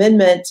First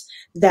Amendment,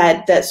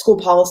 that school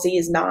policy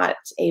is not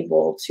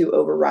able to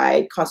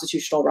override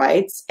constitutional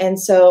rights. And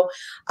so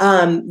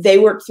they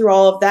worked through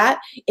all of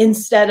that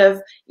instead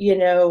of,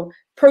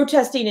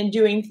 protesting and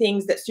doing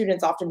things that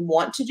students often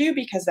want to do,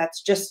 because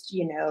that's just,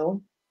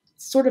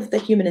 sort of the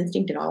human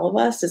instinct in all of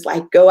us is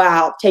like, go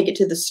out, take it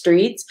to the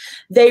streets.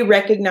 They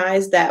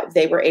recognized that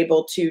they were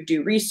able to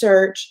do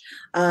research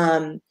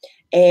and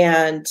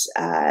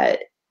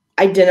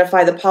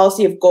identify the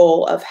policy of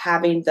goal of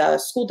having the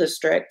school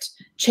district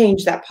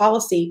change that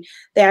policy.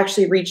 They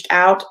actually reached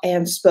out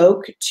and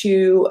spoke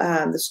to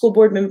the school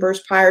board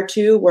members prior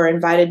to, were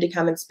invited to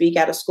come and speak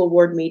at a school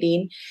board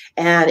meeting,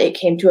 and it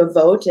came to a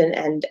vote,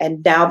 and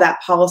now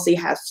that policy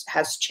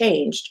has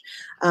changed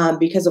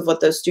because of what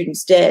those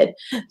students did.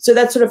 So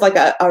that's sort of like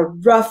a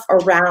rough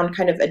around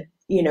kind of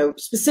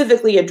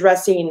specifically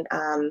addressing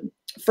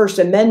First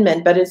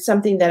Amendment, but it's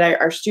something that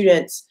our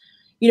students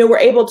we're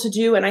able to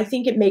do. And I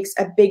think it makes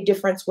a big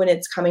difference when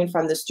it's coming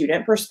from the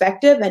student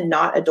perspective and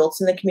not adults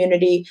in the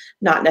community,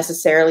 not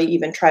necessarily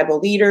even tribal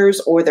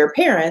leaders or their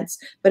parents,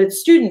 but it's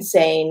students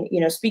saying,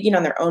 speaking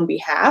on their own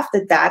behalf,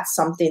 that that's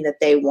something that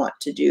they want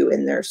to do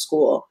in their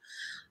school.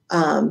 So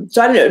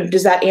I don't know,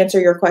 does that answer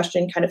your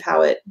question, kind of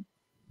how it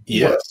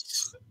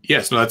works?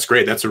 Yes, no, that's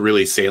great. That's a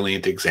really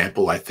salient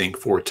example, I think,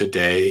 for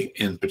today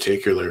in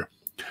particular.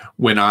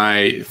 When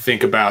I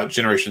think about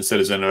Generation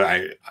Citizen,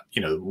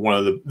 one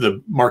of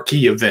the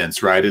marquee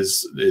events, right,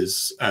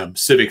 is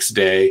Civics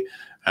Day,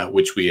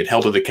 which we had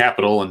held at the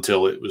Capitol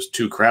until it was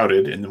too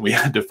crowded, and then we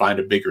had to find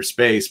a bigger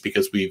space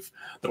because the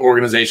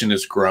organization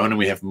has grown and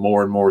we have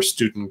more and more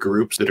student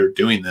groups that are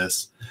doing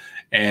this.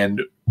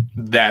 And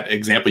that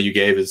example you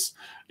gave is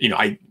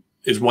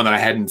one that I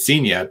hadn't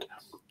seen yet.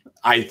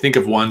 I think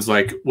of ones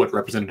like what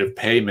Representative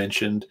Pay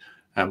mentioned,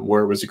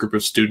 where it was a group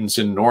of students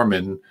in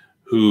Norman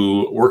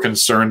who were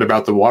concerned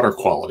about the water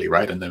quality,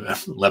 right, and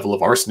the level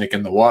of arsenic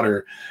in the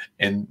water.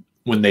 And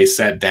when they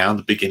sat down at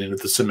the beginning of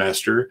the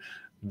semester,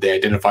 they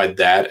identified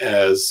that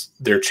as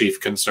their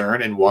chief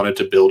concern and wanted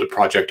to build a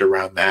project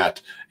around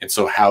that. And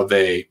so how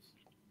they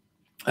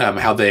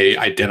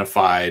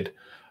identified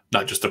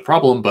not just the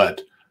problem,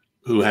 but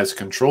who has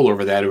control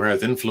over that, who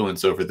has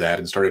influence over that,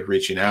 and started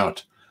reaching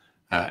out.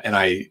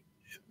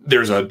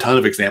 There's a ton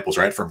of examples,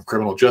 right, from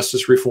criminal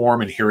justice reform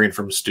and hearing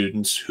from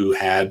students who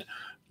had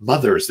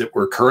mothers that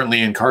were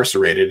currently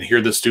incarcerated. And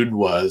here the student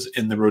was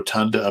in the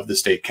rotunda of the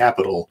state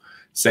capitol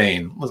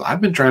saying, well,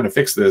 I've been trying to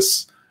fix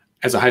this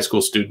as a high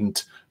school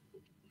student.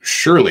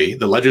 Surely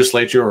the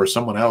legislature or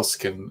someone else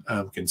can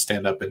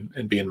stand up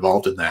and be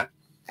involved in that.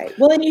 Right.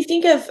 Well, and you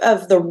think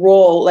of the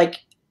role, like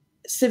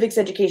civics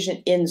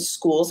education in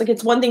schools, like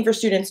it's one thing for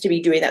students to be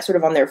doing that sort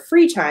of on their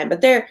free time,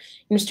 but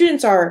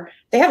students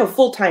they have a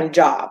full-time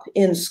job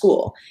in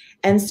school.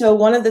 And so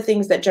one of the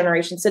things that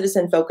Generation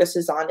Citizen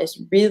focuses on is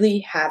really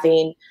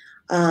having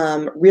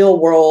real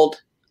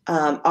world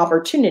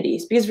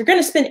opportunities, because if you're going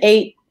to spend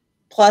 8+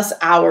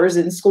 hours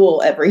in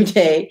school every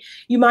day,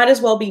 you might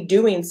as well be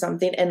doing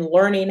something and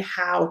learning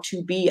how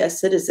to be a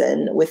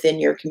citizen within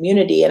your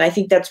community. And I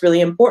think that's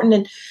really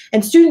important.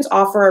 And students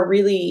offer a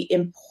really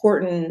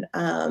important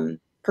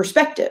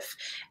perspective.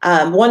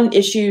 One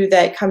issue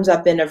that comes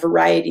up in a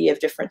variety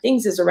of different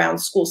things is around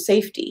school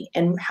safety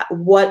and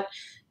what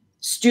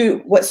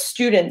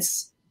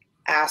students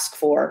ask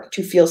for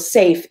to feel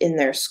safe in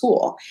their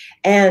school.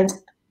 And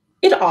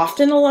it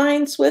often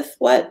aligns with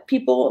what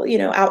people,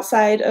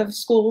 outside of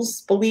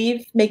schools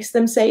believe makes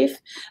them safe,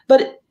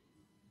 but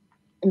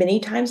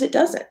many times it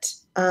doesn't,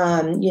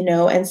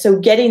 and so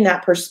getting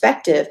that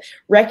perspective,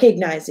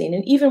 recognizing,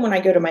 and even when I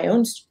go to my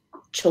own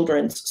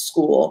children's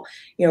school,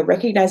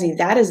 recognizing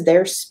that is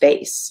their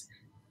space.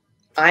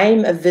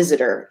 I'm a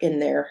visitor in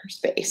their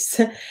space,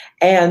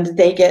 and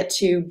they get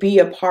to be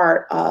a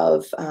part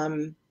of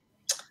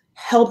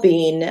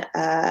helping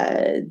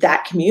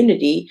that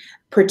community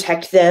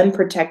protect them,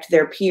 protect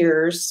their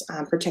peers,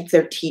 protect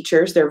their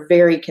teachers. They're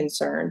very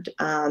concerned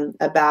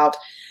about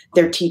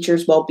their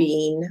teachers'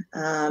 well-being.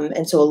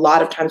 And so a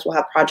lot of times we'll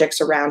have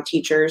projects around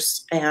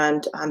teachers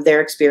and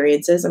their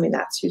experiences. I mean,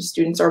 that's who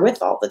students are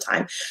with all the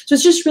time. So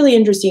it's just really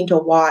interesting to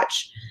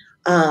watch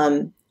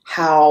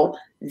how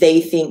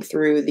they think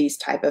through these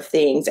type of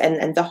things.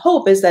 And the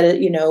hope is that,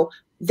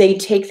 they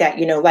take that,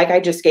 like I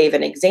just gave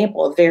an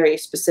example, a very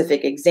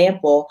specific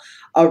example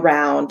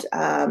around,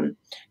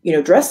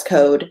 dress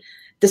code,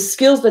 the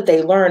skills that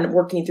they learn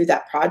working through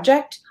that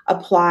project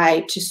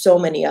apply to so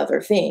many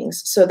other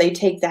things. So they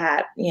take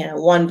that,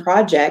 one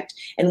project,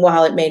 and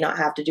while it may not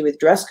have to do with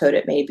dress code,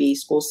 it may be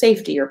school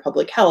safety or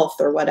public health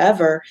or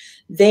whatever,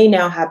 they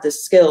now have the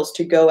skills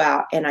to go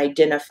out and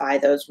identify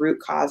those root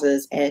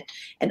causes and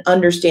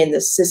understand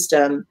the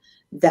system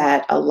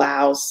that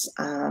allows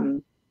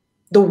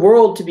the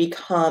world to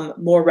become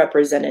more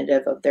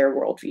representative of their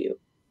worldview.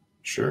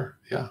 Sure.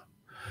 Yeah.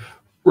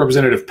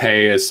 Representative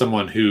Pei, as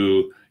someone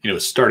who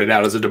started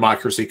out as a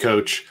democracy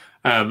coach,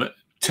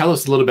 tell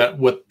us a little bit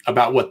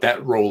about what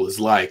that role is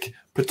like,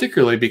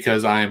 particularly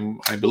because I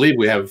believe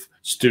we have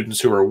students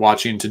who are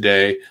watching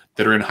today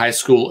that are in high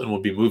school and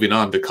will be moving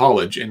on to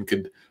college and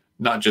could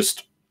not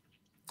just,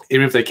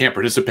 even if they can't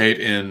participate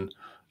in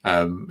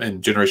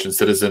Generation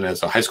Citizen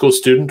as a high school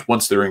student,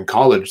 once they're in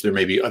college, there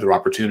may be other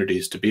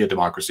opportunities to be a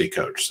democracy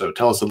coach. So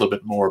tell us a little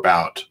bit more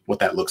about what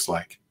that looks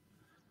like.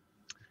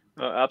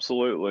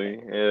 Absolutely.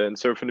 And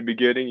so from the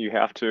beginning, you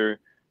have to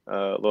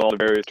learn all the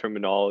various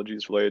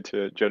terminologies related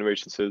to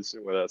Generation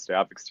Citizen, whether that's the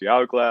Advocacy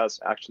Hourglass,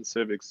 Action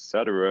Civics,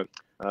 etc.,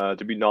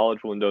 to be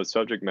knowledgeable in those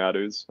subject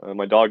matters.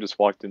 My dog just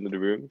walked into the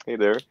room. Hey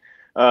there.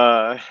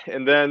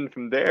 And then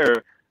from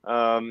there,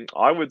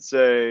 I would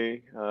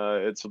say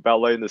it's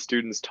about letting the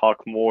students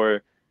talk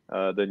more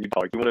than you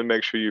talk. You want to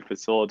make sure you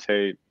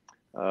facilitate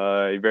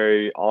a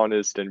very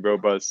honest and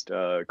robust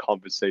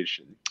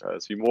conversation. So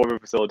you're more of a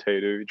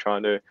facilitator. You're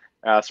trying to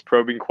ask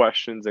probing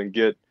questions and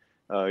get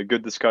a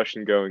good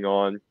discussion going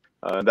on.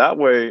 That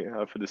way,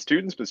 for the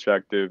student's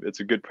perspective, it's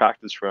a good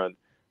practice run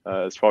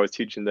as far as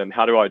teaching them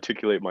how to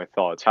articulate my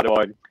thoughts. How do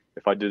I,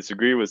 if I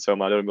disagree with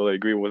someone, I don't really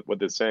agree with what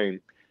they're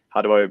saying,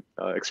 how do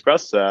I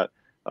express that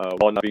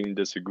while not being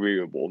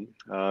disagreeable?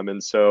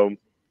 And so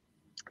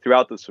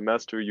throughout the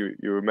semester,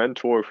 you're a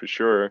mentor for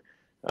sure,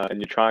 and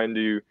you're trying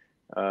to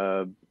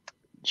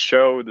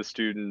show the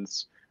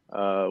students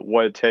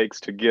what it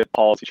takes to get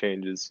policy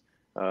changes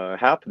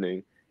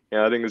happening. And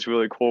I think it's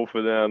really cool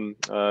for them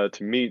to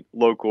meet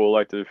local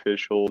elected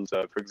officials.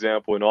 For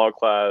example, in our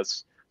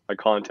class, I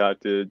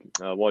contacted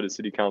one of the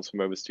city council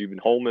members, Stephen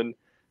Holman,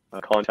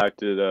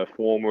 contacted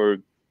former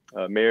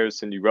Mayor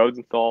Cindy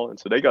Rosenthal, and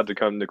so they got to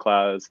come to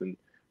class and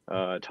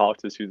talk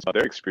to students about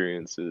their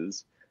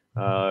experiences.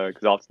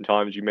 Because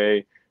oftentimes you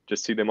may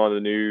just see them on the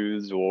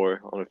news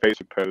or on a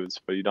Facebook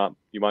post, but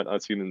you might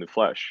not see them in the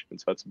flesh, and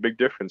so that's a big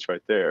difference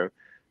right there.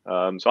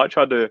 So I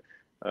tried to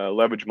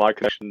leverage my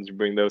connections and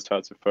bring those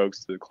types of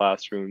folks to the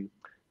classroom,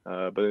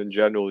 but in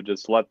general,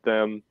 just let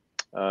them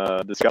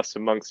discuss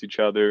amongst each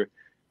other.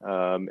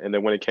 And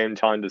then when it came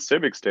time to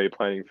Civics Day,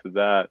 planning for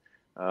that,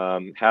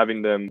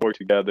 having them work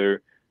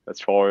together as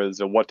far as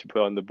what to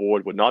put on the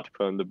board, what not to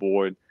put on the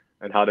board,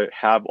 and how to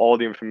have all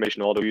the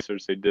information, all the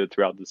research they did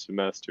throughout the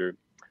semester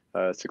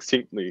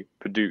succinctly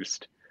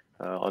produced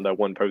on that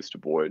one poster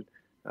board.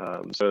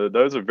 So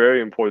those are very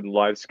important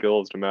life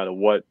skills no matter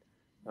what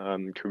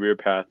career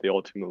path they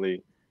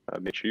ultimately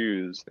may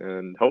choose.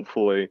 And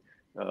hopefully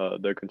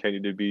they'll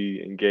continue to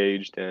be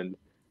engaged and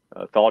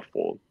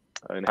thoughtful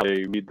in how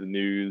they read the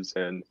news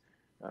and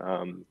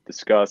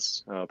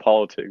discuss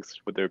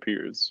politics with their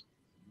peers.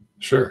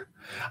 Sure.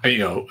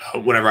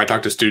 Whenever I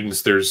talk to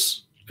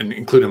students, and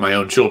including my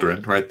own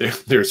children, right?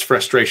 There's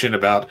frustration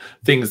about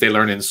things they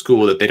learn in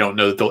school that they don't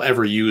know that they'll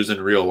ever use in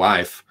real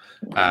life.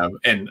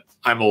 And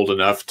I'm old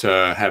enough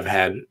to have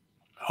had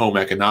home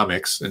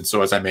economics. And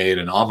so as I made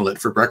an omelet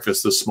for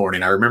breakfast this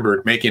morning, I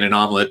remembered making an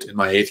omelet in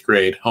my 8th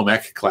grade home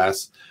ec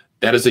class.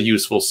 That is a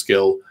useful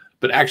skill.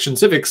 But Action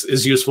Civics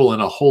is useful in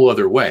a whole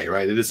other way,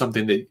 right? It is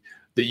something that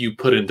you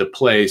put into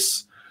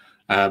place,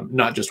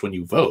 not just when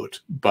you vote,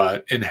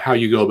 but in how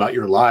you go about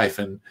your life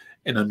and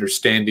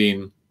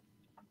understanding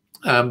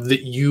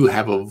that you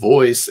have a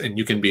voice and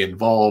you can be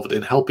involved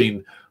in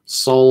helping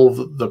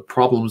solve the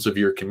problems of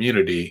your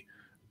community,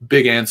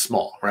 big and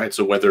small, right?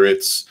 So whether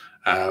it's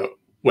a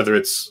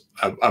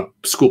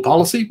school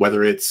policy,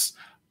 whether it's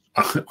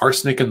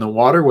arsenic in the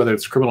water, whether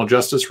it's criminal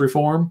justice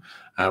reform,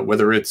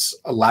 whether it's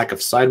a lack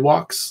of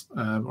sidewalks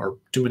or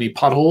too many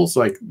potholes,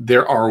 like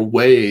there are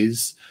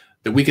ways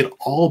that we can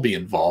all be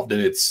involved.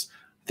 And it's,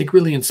 I think,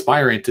 really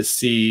inspiring to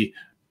see,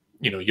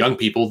 young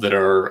people that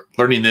are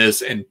learning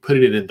this and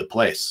putting it into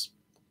place.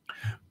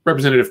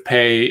 Representative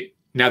Pei,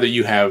 now that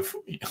you have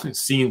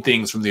seen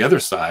things from the other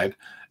side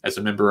as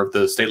a member of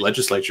the state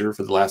legislature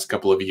for the last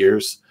couple of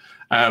years,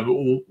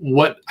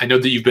 what I know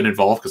that you've been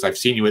involved because I've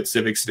seen you at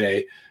Civics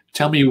Day.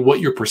 Tell me what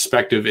your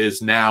perspective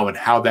is now and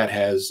how that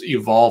has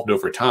evolved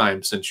over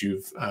time since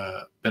you've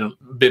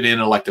been in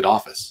elected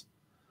office.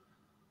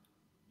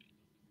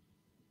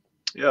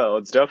 Yeah,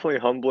 it's definitely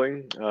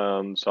humbling.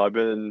 So I've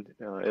been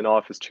in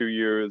office 2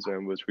 years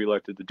and was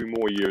reelected to 2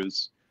 more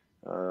years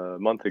a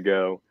month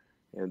ago.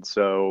 And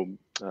so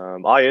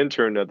I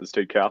interned at the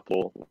state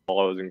capitol while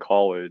I was in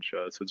college.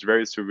 So it's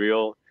very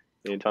surreal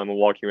anytime I'm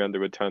walking around the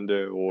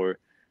rotunda or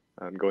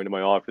I'm going to my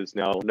office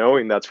now,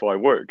 knowing that's where I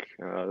work.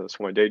 That's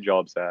where my day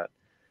job's at.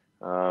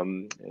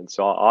 And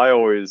so I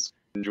always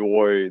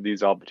enjoy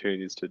these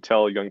opportunities to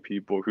tell young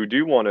people who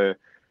do want to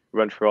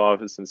run for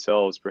office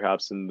themselves,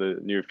 perhaps in the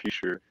near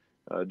future,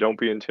 don't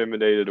be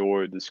intimidated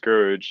or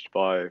discouraged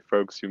by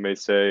folks who may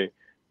say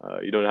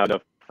you don't have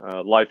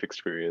enough life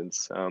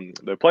experience.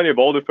 There are plenty of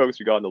older folks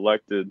who gotten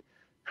elected,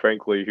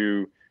 frankly,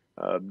 who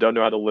don't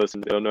know how to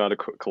listen, don't know how to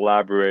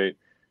collaborate.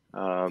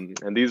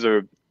 And these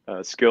are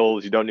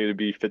skills you don't need to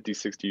be 50,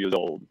 60 years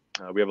old.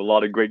 We have a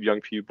lot of great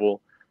young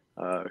people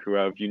who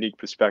have unique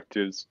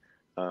perspectives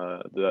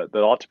that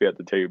ought to be at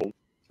the table.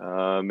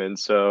 And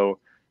so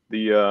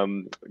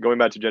going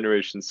back to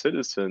Generation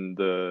Citizen,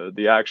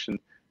 the action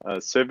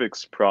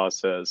civics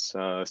process,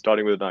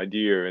 starting with an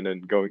idea and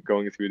then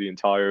going through the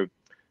entire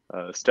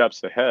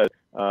steps ahead,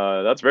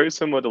 that's very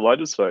similar to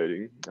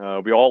legislating.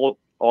 We all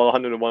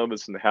 101 of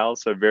us in the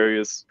House have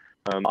various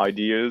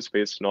ideas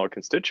based on our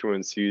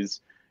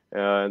constituencies.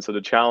 And so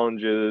the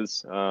challenge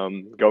is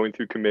going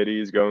through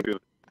committees, going through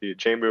the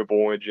Chamber of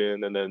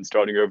Origin, and then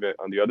starting over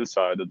on the other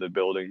side of the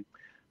building.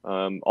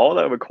 All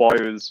that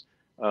requires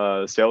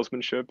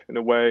salesmanship in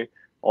a way.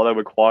 All that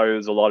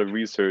requires a lot of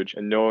research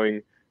and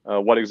knowing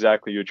what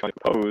exactly you're trying to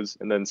propose,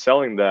 and then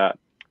selling that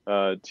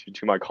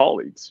to my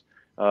colleagues.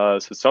 So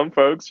some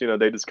folks,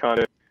 they just kind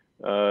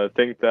of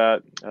think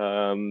that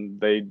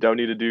they don't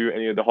need to do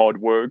any of the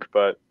hard work,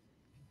 but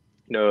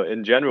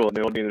in general, in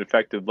order to be an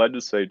effective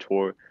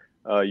legislator,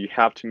 you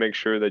have to make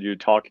sure that you're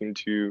talking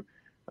to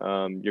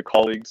your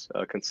colleagues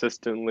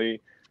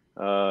consistently,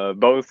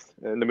 both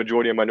in the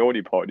majority and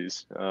minority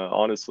parties.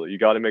 Honestly, you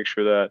got to make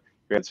sure that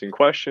you're answering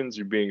questions,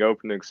 you're being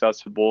open and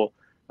accessible.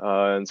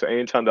 And so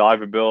anytime that I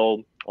have a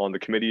bill on the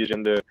committee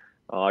agenda,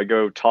 I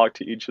go talk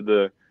to each of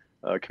the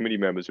committee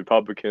members,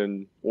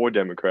 Republican or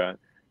Democrat,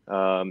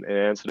 and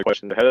answer the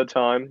questions ahead of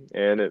time.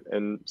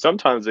 And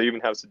sometimes they even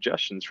have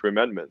suggestions for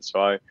amendments.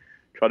 So I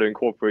try to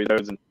incorporate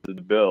those into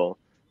the bill.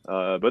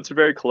 But it's a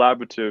very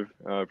collaborative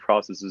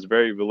process. It's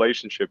very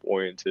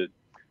relationship-oriented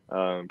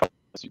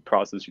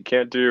process. You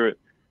can't do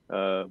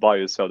it by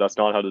yourself. That's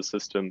not how the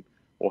system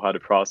or how the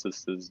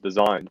process is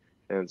designed.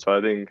 And so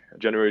I think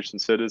Generation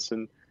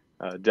Citizen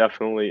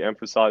definitely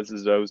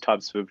emphasizes those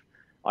types of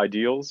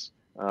ideals.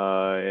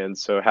 And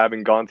so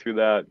having gone through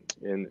that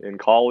in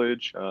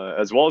college,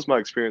 as well as my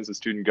experience as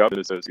Student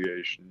Government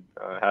Association,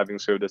 having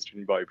served as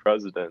student body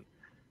president,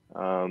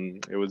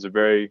 it was a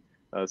very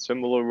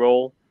similar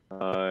role.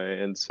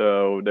 And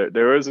so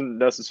there isn't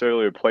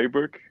necessarily a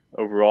playbook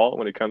overall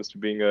when it comes to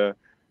being a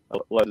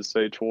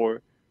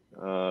legislator.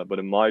 But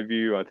in my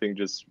view, I think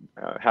just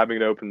having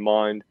an open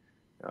mind,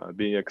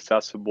 being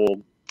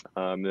accessible,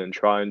 and then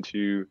trying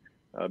to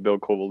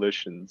build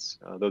coalitions.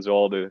 Those are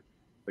all the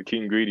key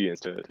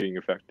ingredients to being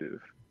effective.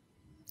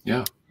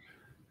 Yeah.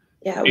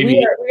 Yeah,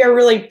 we are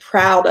really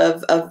proud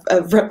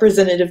of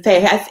Representative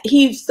Paye.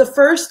 He's the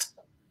first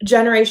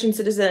Generation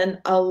Citizen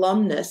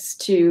alumnus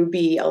to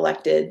be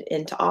elected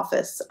into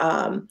office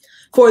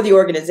for the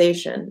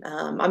organization.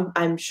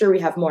 I'm sure we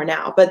have more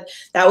now, but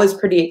that was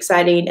pretty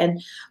exciting.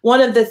 And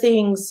one of the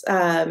things,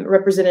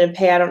 Representative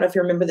Paye, I don't know if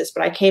you remember this,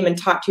 but I came and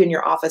talked to you in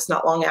your office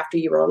not long after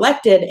you were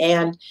elected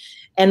and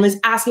was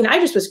asking, I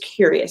just was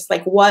curious,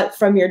 like what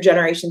from your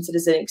Generation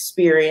Citizen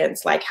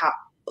experience,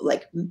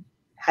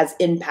 has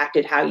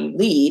impacted how you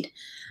lead.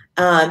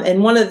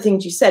 And one of the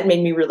things you said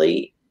made me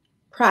really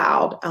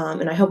proud,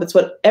 and I hope it's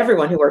what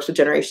everyone who works with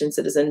Generation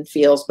Citizen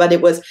feels, but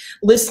it was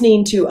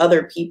listening to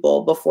other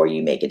people before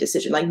you make a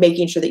decision, like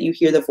making sure that you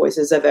hear the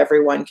voices of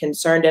everyone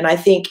concerned. And I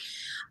think,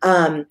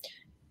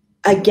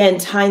 again,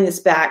 tying this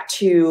back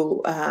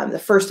to the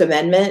First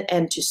Amendment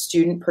and to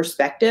student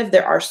perspective,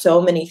 there are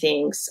so many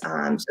things.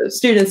 So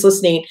students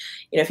listening,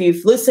 if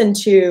you've listened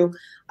to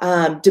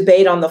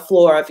debate on the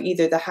floor of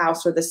either the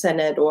House or the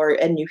Senate,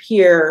 and you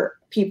hear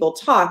people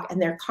talk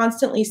and they're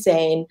constantly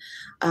saying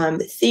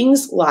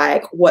things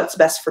like, what's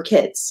best for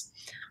kids?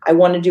 I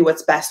want to do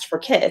what's best for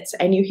kids.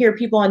 And you hear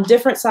people on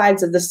different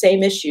sides of the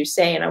same issue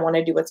saying, I want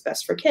to do what's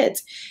best for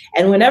kids.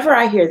 And whenever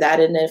I hear that,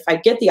 and if I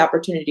get the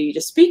opportunity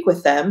to speak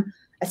with them,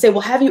 I say,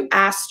 well, have you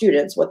asked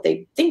students what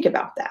they think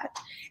about that?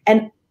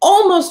 And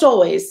almost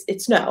always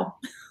it's no.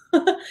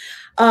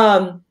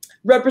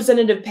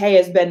 Representative Paye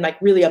has been like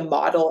really a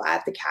model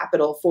at the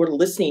Capitol for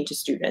listening to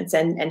students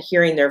and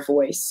hearing their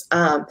voice.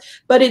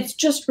 But it's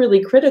just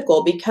really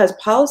critical because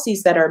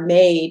policies that are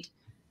made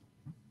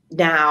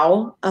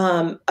now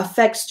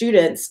affect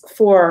students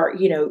for,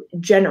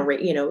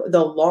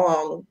 the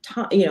long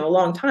time, a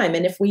long time.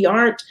 And if we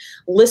aren't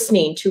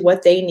listening to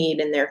what they need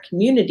in their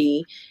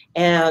community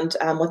and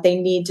what they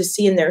need to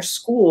see in their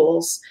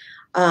schools,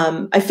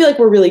 I feel like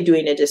we're really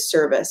doing a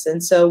disservice.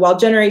 And so while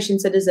Generation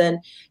Citizen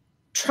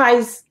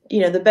tries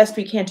the best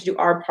we can to do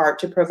our part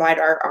to provide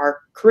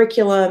our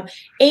curriculum,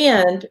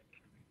 and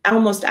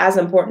almost as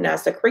important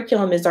as the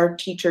curriculum is our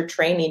teacher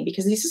training,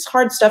 because this is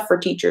hard stuff for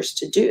teachers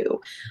to do,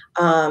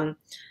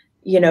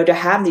 to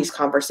have these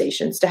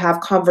conversations,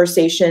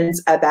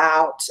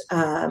 about,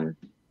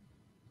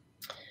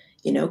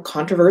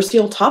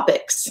 controversial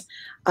topics.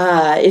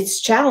 It's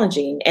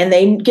challenging and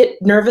they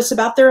get nervous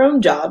about their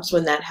own jobs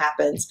when that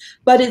happens,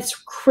 but it's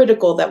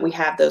critical that we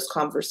have those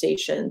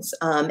conversations,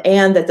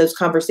 and that those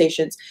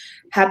conversations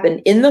happen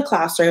in the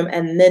classroom,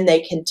 and then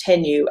they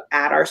continue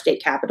at our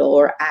state capitol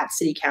or at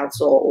city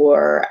council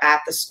or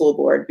at the school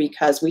board,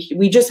 because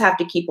we just have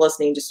to keep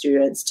listening to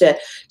students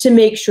to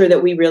make sure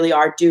that we really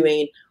are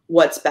doing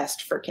what's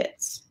best for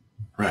kids.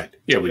 Right.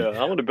 Yeah.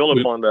 I want to build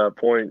upon that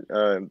point,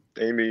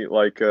 Amy.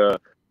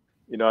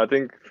 I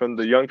think from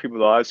the young people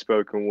that I've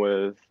spoken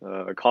with,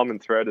 a common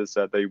thread is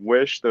that they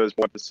wish there was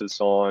more emphasis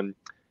on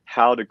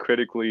how to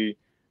critically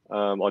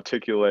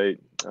articulate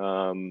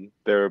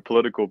their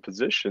political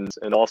positions,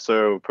 and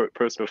also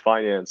personal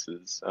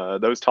finances.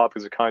 Those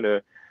topics are kind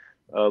of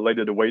laid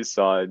to the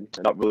wayside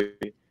and not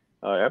really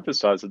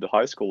emphasized at the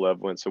high school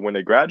level. And so when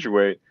they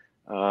graduate,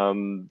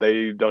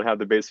 they don't have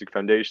the basic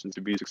foundations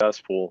to be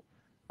successful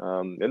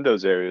in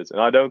those areas.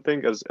 And I don't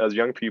think as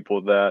young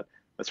people that,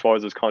 as far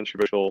as those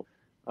controversial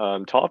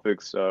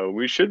topics,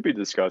 we should be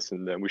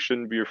discussing them. We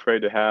shouldn't be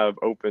afraid to have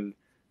open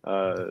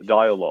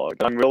dialogue.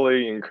 I'm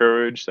really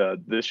encouraged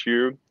that this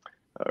year,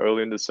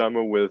 early in the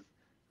summer, with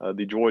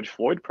the George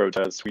Floyd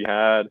protests, we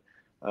had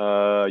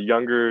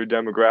younger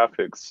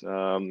demographics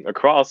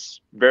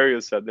across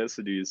various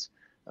ethnicities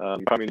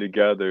coming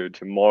together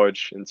to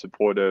march in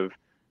support of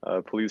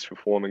police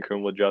reform and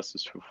criminal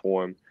justice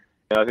reform.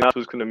 And I think that's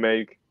what's going to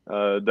make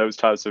those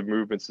types of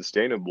movements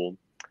sustainable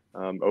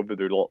over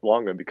the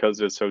long run, because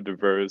they're so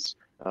diverse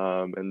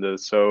and they're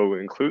so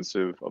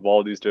inclusive of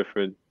all these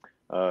different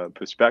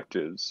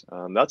perspectives.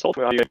 That's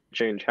ultimately how you make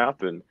change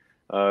happen.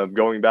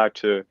 Going back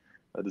to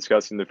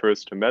discussing the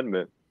First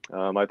Amendment,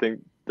 I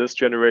think this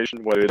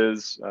generation, whether it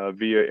is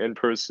via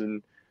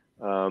in-person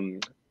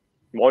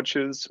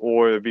marches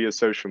or via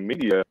social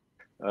media,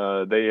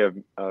 they have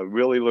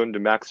really learned to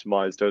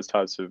maximize those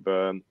types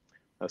of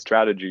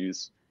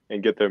strategies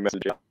and get their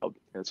message out.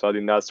 And so I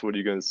think that's what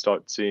you're going to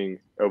start seeing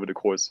over the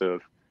course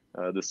of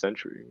the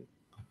century.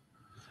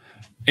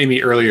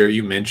 Amy, earlier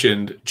you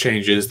mentioned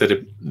changes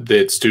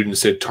that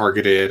students had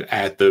targeted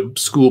at the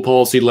school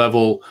policy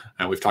level,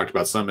 and we've talked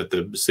about some at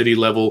the city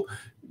level.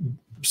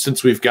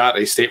 Since we've got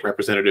a state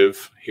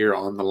representative here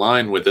on the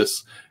line with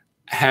us,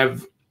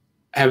 have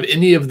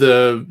any of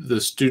the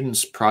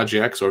students'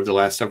 projects over the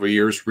last several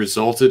years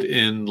resulted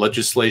in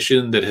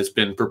legislation that has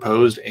been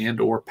proposed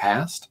and or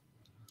passed?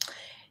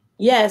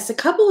 Yes, a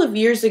couple of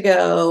years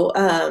ago.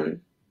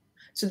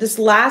 So this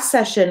last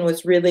session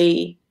was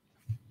really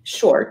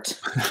short.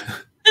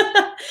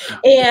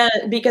 And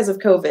because of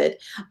COVID.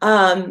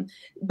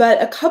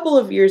 But a couple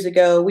of years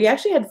ago, we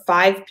actually had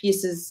 5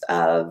 pieces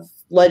of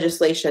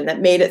legislation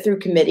that made it through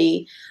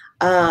committee.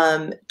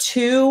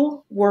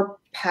 2 were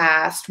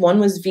passed, 1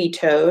 was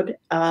vetoed,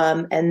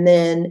 and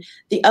then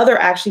the other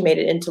actually made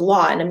it into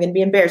law. And I'm going to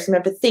be embarrassed. I'm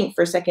going to have to think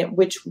for a second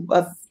which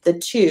of the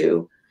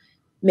 2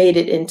 made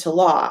it into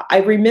law. I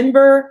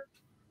remember,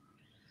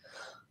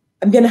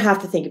 I'm going to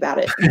have to think about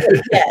it.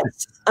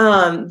 Yes,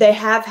 they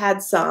have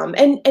had some.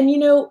 And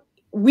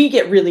we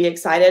get really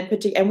excited,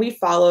 and we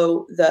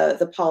follow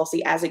the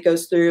policy as it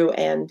goes through.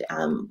 And,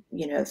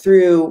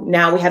 through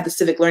now we have the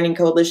Civic Learning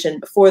Coalition.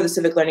 Before the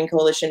Civic Learning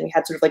Coalition, we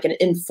had sort of like an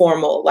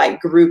informal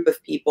group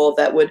of people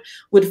that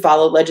would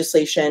follow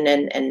legislation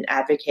and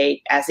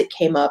advocate as it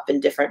came up in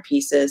different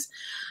pieces.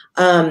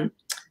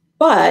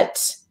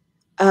 But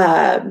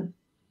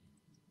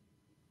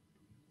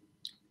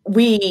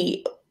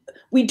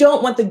we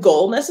don't want the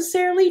goal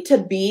necessarily to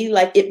be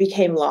like it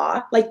became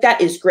law. Like,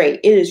 that is great.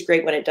 It is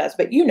great when it does.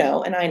 But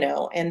and I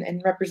know,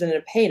 and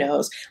Representative Pay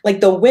knows, like,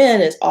 the win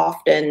is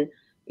often,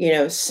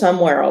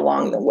 somewhere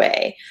along the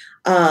way.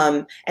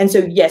 And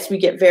so, yes, we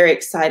get very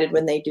excited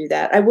when they do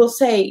that. I will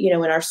say, in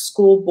our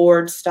school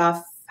board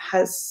stuff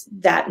has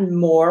that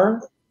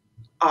more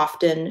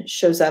often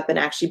shows up and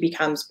actually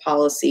becomes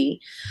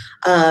policy.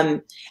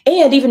 And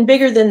even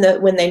bigger than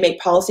when they make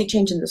policy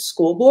change in the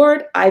school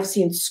board, I've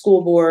seen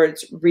school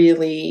boards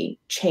really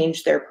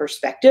change their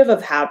perspective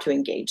of how to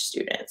engage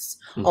students,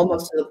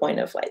 almost to the point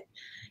of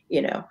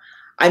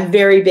I'm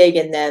very big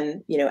in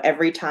them,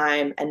 every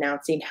time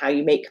announcing how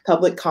you make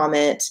public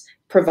comment,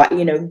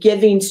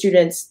 giving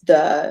students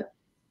the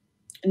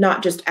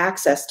not just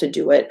access to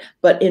do it,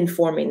 but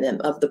informing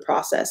them of the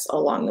process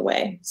along the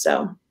way.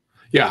 So.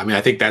 Yeah, I mean,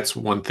 I think that's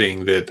one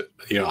thing that,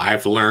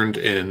 I've learned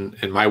in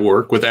my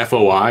work with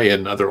FOI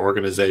and other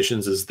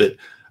organizations, is that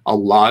a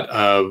lot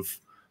of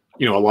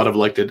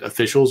elected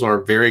officials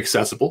are very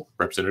accessible.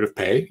 Representative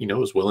Pay,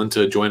 is willing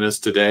to join us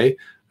today.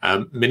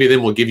 Many of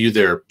them will give you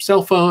their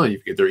cell phone, you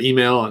can get their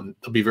email, and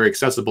they'll be very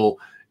accessible.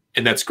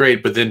 And that's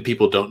great. But then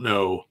people don't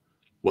know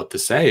what to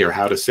say or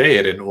how to say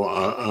it. And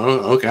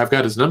okay, I've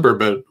got his number,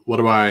 but what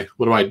do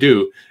I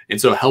do? And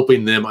so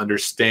helping them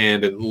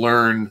understand and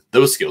learn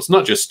those skills,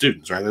 not just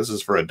students, right? This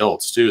is for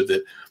adults too,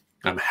 that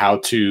how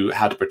to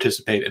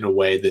participate in a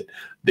way that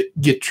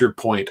gets your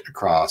point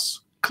across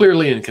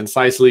clearly and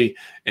concisely,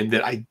 and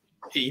that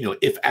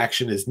if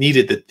action is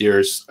needed, that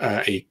there's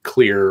a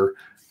clear,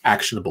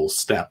 actionable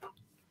step.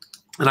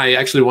 And I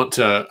actually want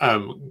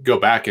to go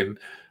back and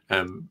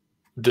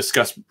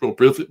discuss real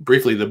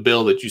briefly the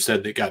bill that you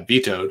said that got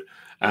vetoed,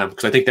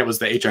 because I think that was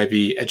the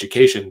HIV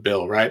education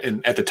bill, right?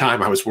 And at the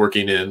time I was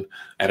working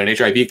at an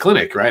HIV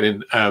clinic, right?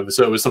 And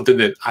so it was something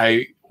that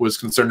I was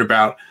concerned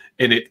about,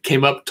 and it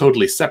came up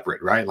totally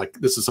separate, right? Like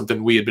this is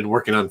something we had been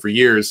working on for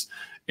years,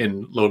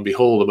 and lo and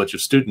behold, a bunch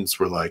of students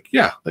were like,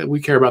 yeah, we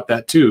care about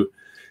that too.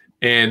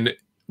 And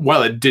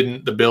while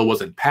the bill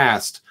wasn't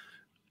passed,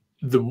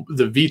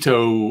 the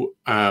veto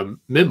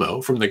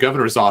memo from the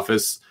governor's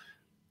office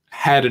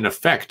had an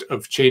effect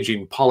of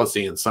changing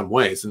policy in some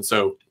ways. And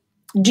so,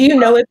 do you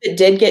know if it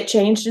did get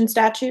changed in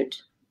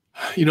statute?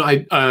 You know,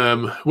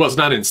 well, it's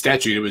not in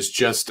statute. It was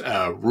just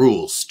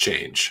rules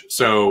change.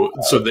 So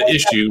the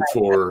issue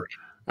for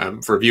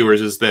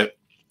viewers is that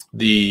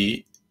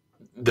the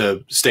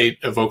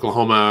state of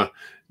Oklahoma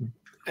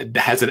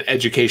has an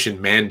education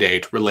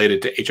mandate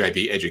related to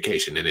HIV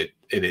education, and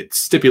it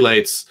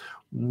stipulates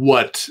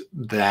what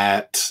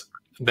the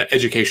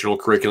educational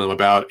curriculum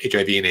about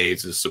HIV and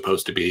AIDS is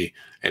supposed to be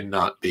and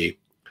not be.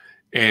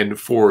 And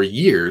for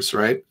years,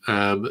 right,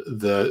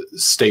 the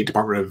State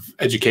Department of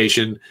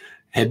Education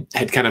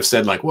had kind of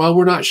said like, well,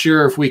 we're not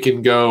sure if we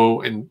can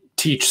go and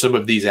teach some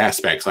of these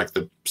aspects like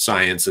the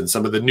science and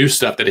some of the new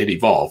stuff that had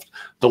evolved.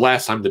 The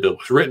last time the bill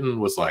was written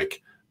was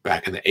like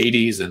back in the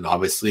 80s, and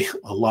obviously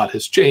a lot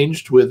has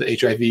changed with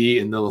HIV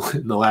in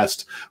the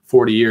last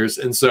 40 years.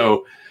 And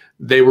so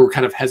they were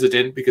kind of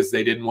hesitant because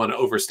they didn't want to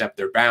overstep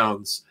their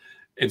bounds.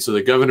 And so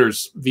the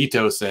governor's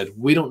veto said,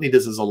 we don't need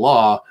this as a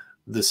law.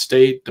 The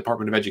State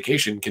Department of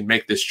Education can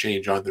make this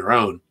change on their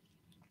own.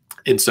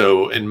 And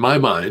so in my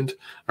mind,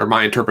 or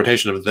my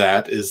interpretation of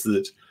that, is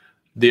that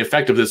the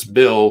effect of this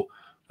bill,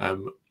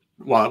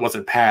 while it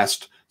wasn't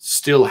passed,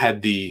 still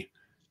had the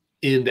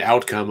end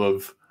outcome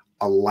of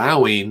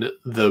allowing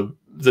the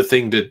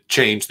thing to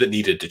change that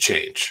needed to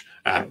change.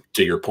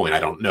 To your point, I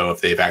don't know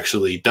if they've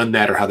actually done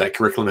that or how that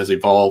curriculum has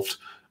evolved,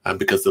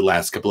 because the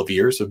last couple of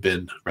years have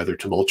been rather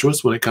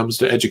tumultuous when it comes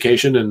to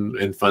education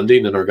and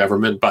funding in our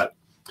government. But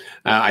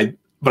I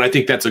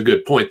think that's a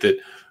good point, that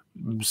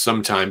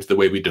sometimes the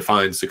way we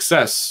define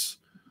success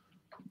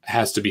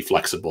has to be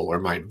flexible or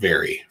might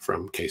vary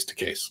from case to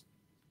case.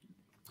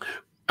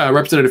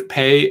 Representative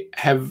Paye,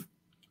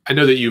 I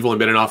know that you've only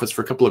been in office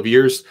for a couple of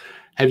years.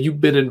 Have you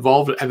been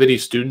involved? Have any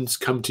students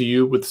come to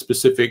you with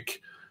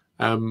specific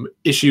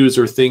issues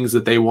or things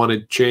that they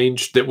wanted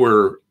changed that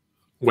were,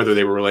 whether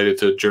they were related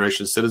to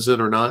Generation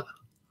Citizen or not?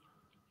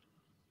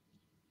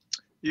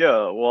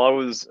 Yeah, well, I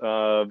was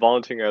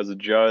volunteering as a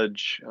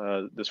judge.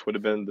 This would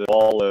have been the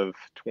fall of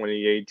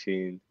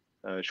 2018,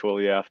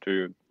 shortly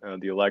after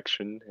the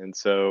election. And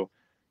so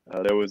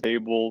there was a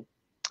table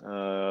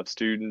of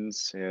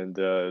students, and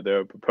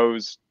their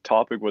proposed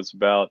topic was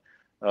about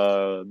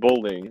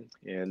bullying.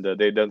 And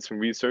they'd done some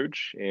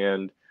research,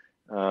 and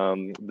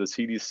the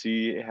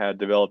CDC had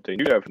developed a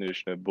new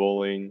definition of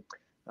bullying.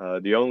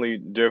 The only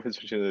difference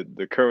between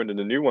the current and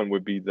the new one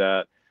would be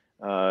that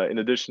in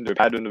addition to a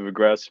pattern of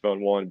aggressive,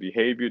 unwanted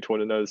behavior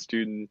toward another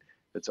student,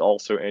 it's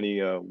also any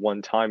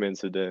one-time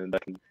incident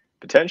that can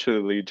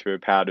potentially lead to a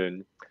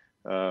pattern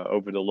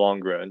over the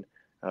long run.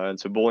 And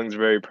so bullying is a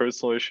very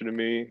personal issue to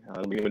me.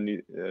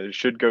 Anyone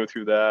should go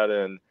through that,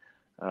 and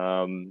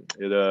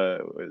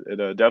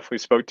it definitely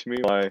spoke to me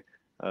when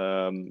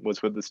I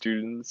was with the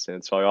students.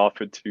 And so I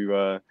offered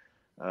to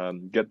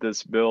get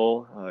this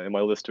bill in my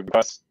list of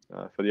requests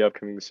for the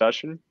upcoming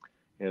session.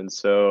 And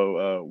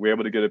so we were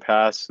able to get it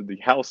passed the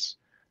House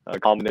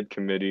Common Ed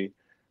Committee.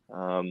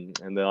 And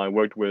then I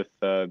worked with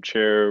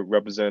Chair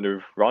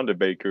Representative Rhonda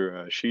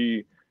Baker.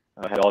 She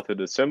had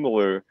authored a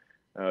similar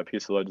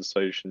piece of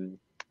legislation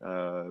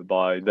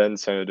by then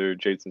Senator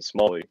Jason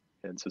Smalley.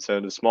 And so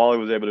Senator Smalley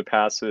was able to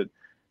pass it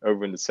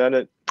over in the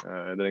Senate,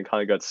 and then it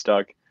kind of got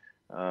stuck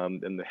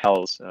in the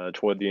House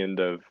toward the end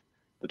of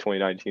the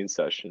 2019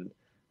 session.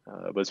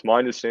 But it's my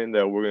understanding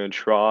that we're going to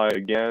try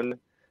again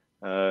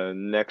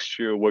next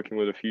year, working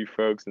with a few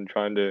folks and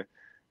trying to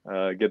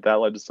get that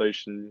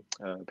legislation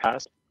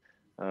passed.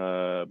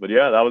 But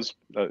yeah, that was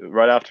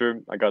right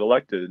after I got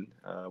elected.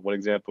 One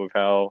example of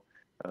how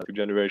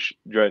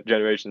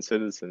Generation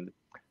Citizen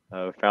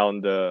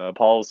found a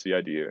policy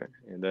idea,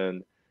 and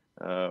then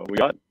we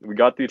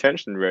got the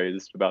attention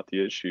raised about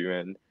the issue,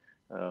 and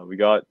we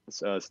got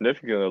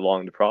significantly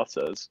along the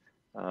process.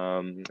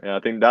 And I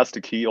think that's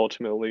the key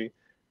ultimately,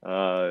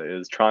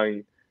 is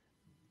trying.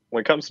 When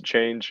it comes to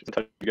change,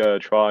 sometimes you gotta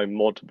try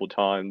multiple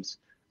times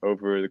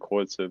over the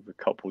course of a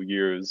couple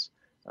years.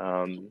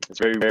 It's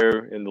very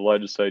rare in the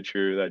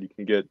legislature that you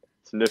can get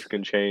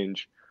significant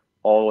change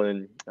all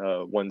in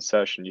one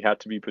session. You have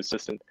to be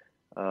persistent,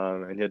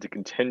 and you have to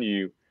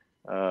continue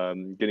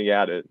getting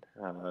at it,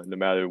 no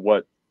matter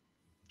what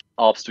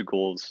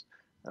obstacles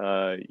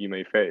you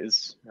may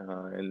face,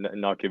 and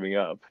not giving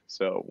up.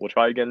 So we'll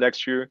try again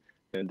next year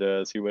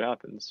and see what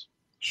happens.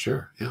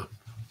 Sure, yeah.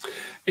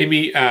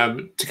 Amy,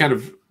 to kind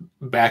of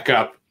back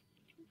up,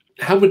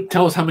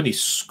 tell us how many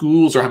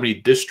schools or how many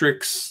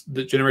districts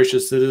that Generation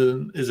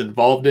Citizen is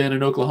involved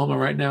in Oklahoma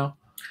right now?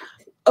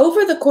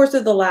 Over the course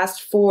of the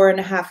last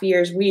 4.5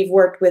 years, we've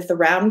worked with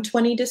around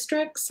 20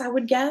 districts, I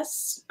would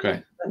guess.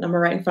 Okay. That number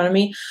right in front of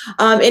me.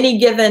 Any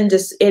given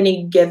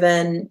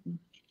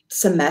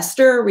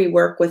semester, we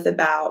work with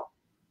about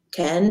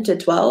 10 to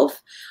 12.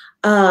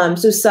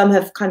 So some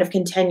have kind of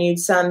continued,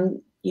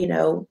 some You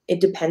know,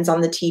 it depends on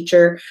the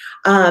teacher.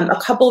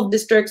 A couple of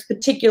districts,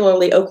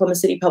 particularly Oklahoma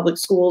City Public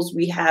Schools,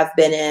 we have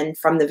been in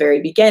from the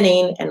very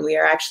beginning, and we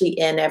are actually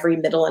in every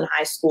middle and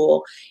high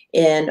school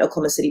in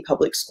Oklahoma City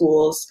Public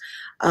Schools.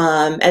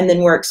 And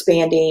then we're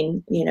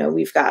expanding. You know,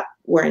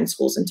 we're in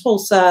schools in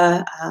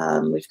Tulsa.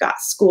 We've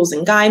got schools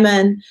in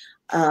Guymon.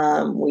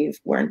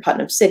 We're in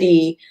Putnam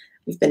City.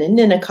 We've been in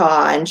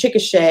Ninnekah and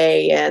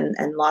Chickasha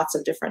and lots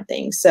of different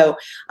things. So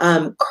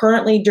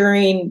currently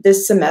during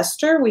this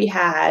semester, we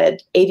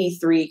had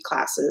 83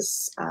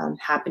 classes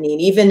happening,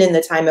 even in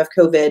the time of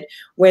COVID,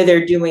 where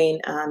they're doing,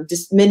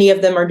 many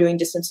of them are doing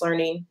distance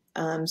learning.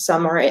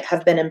 Some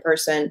have been in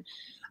person.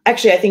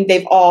 Actually, I think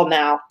they've all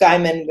now,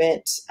 Guymon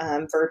went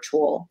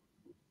virtual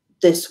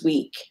this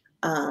week.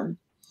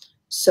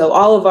 So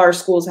all of our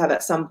schools have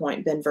at some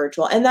point been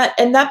virtual, and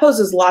that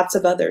poses lots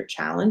of other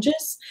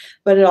challenges,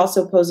 but it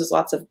also poses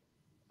lots of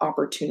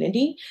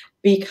opportunity,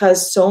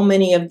 because so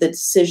many of the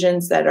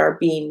decisions that are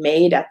being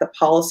made at the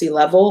policy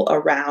level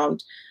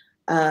around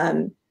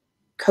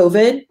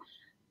COVID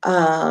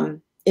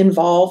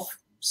involve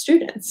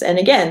students. And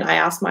again, I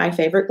ask my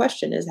favorite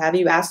question is, have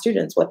you asked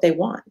students what they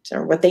want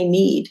or what they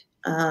need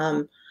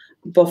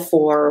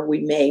before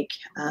we make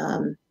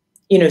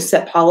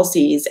set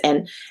policies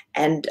and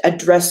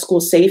address school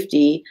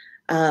safety,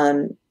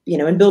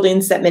 in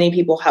buildings that many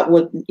people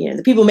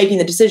the people making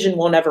the decision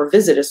will never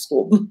visit a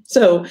school.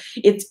 So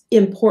it's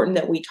important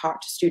that we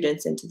talk to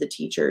students and to the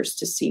teachers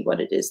to see what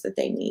it is that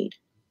they need.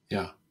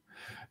 Yeah.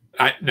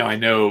 I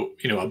know,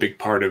 a big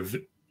part of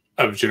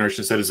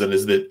Generation Citizen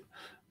is that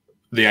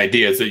the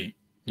idea is that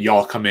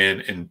y'all come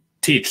in and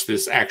teach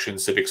this action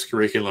civics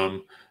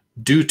curriculum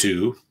due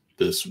to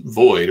this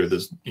void or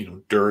this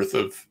dearth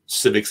of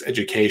civics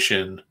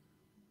education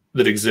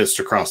that exists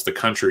across the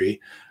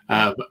country.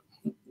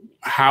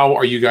 How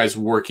are you guys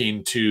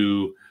working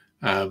to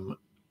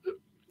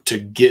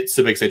get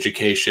civics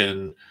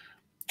education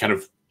kind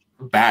of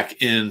back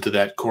into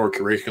that core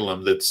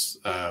curriculum that's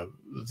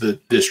the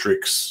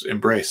districts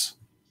embrace?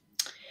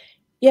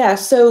 Yeah,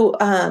 so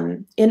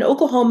in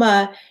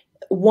Oklahoma,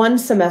 1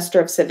 semester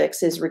of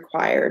civics is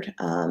required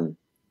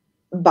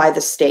by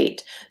the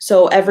state.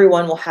 So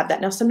everyone will have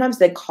that. Now, sometimes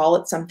they call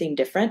it something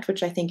different,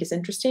 which I think is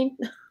interesting.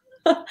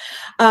 Like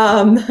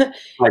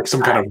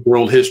some kind of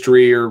world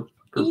history or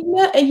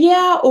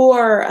yeah,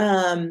 or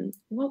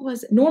what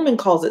was it? Norman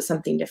calls it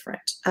something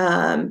different.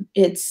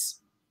 It's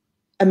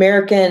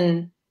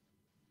American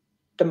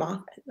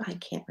democracy. I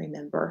can't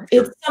remember.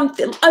 Sure. It's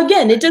something,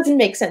 again, it doesn't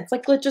make sense.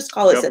 Like, let's just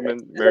call it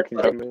government, American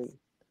government.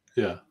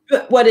 Yeah.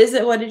 But what is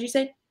it? What did you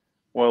say?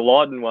 Well,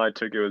 Lawton, when I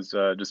took it, was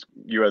just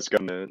U.S.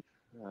 government.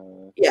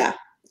 Yeah.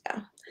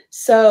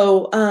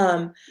 So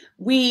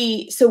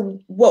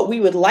what we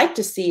would like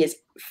to see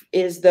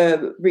is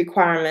the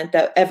requirement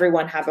that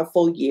everyone have a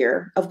full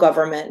year of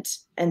government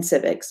and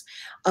civics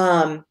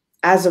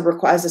as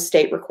a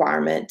state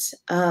requirement.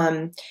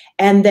 And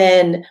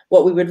then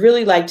what we would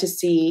really like to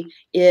see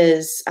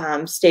is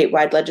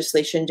statewide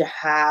legislation to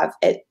have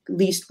at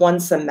least 1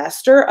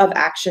 semester of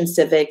action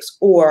civics,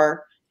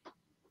 or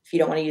if you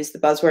don't want to use the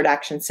buzzword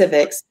action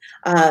civics,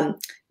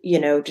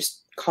 just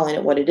calling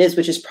it what it is,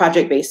 which is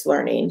project-based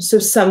learning. So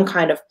some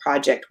kind of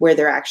project where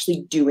they're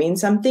actually doing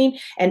something.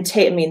 And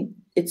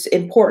it's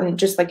important,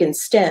 just like in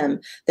STEM,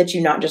 that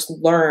you not just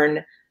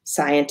learn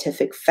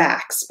scientific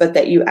facts, but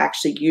that you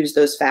actually use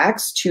those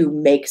facts to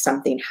make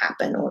something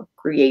happen or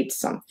create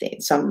some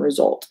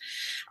result.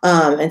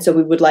 And so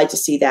we would like to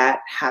see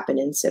that happen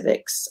in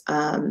civics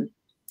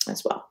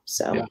as well.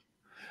 So yeah.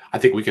 I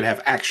think we could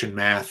have action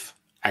math,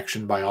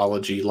 action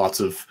biology, lots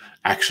of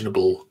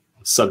actionable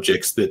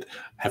subjects that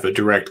have a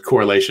direct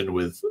correlation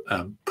with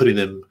putting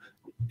them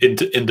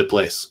into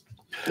place.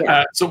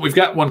 Yeah. So we've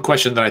got one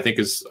question that I think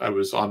was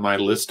on my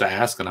list to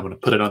ask, and I'm going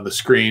to put it on the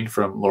screen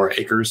from Laura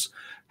Akers.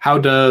 How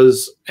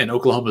does an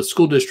Oklahoma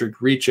school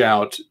district reach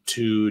out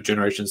to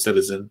Generation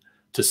Citizen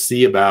to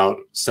see about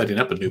setting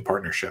up a new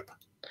partnership?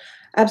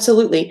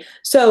 Absolutely.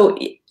 So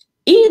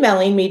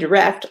emailing me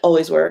direct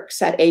always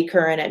works at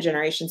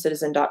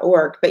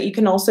acurran@generationcitizen.org, but you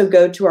can also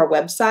go to our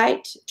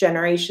website,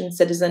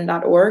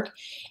 generationcitizen.org,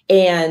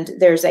 and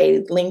there's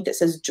a link that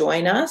says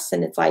join us,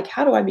 and it's like,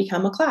 how do I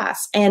become a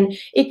class? And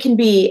it can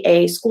be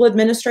a school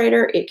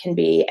administrator, it can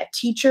be a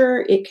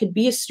teacher, it could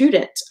be a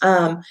student.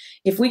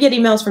 If we get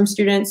emails from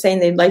students saying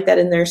they'd like that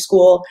in their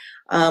school,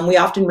 we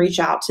often reach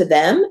out to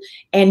them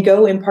and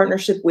go in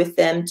partnership with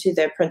them to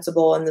their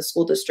principal and the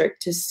school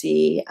district to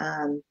see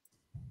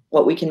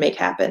what we can make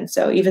happen.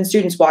 So even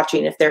students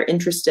watching, if they're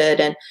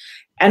interested.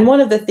 And one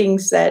of the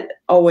things that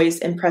always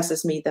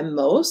impresses me the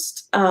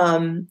most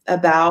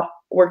about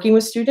working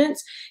with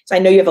students is I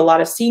know you have a lot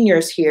of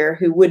seniors here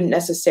who wouldn't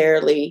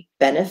necessarily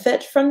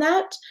benefit from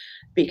that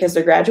because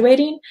they're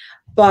graduating,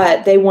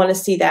 but they want to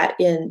see that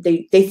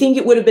they think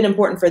it would have been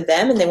important for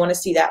them, and they want to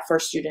see that for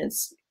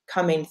students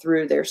coming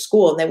through their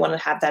school, and they want to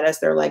have that as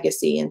their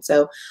legacy. And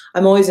so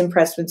I'm always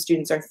impressed when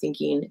students are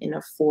thinking in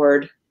a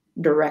forward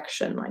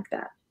direction like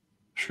that.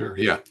 Sure.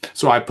 Yeah.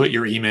 So I put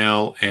your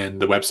email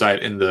and the website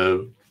in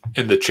the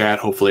in the chat.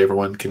 Hopefully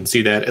everyone can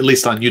see that, at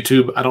least on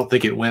YouTube. I don't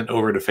think it went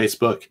over to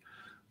Facebook.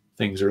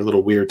 Things are a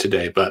little weird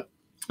today, but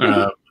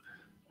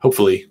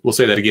hopefully we'll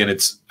say that again.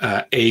 It's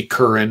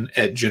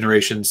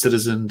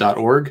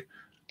acurran@generationscitizen.org.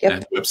 Yep.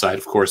 And the website,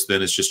 of course,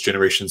 then is just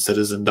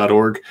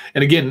generationcitizen.org.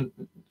 And again,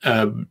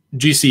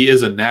 GC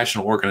is a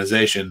national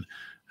organization.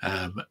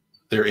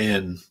 They're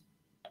in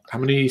how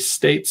many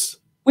states?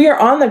 We are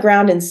on the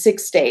ground in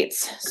 6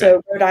 states. Okay.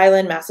 So Rhode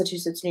Island,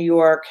 Massachusetts, New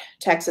York,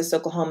 Texas,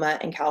 Oklahoma,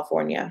 and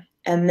California.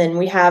 And then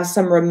we have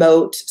some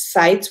remote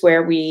sites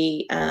where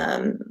we,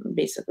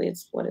 basically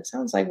it's what it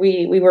sounds like.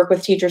 We work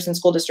with teachers and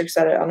school districts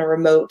on a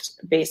remote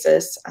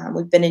basis.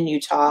 We've been in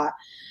Utah,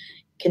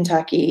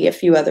 Kentucky, a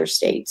few other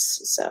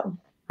states. So.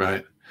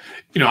 Right.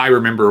 I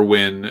remember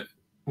when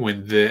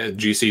the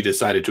GC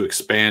decided to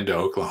expand to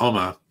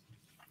Oklahoma,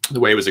 the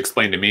way it was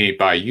explained to me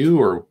by you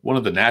or one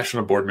of the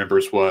national board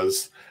members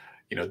was,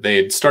 they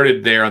had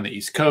started there on the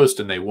East Coast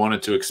and they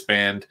wanted to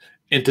expand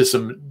into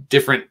some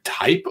different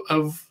type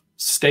of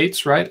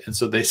states, right? And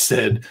so they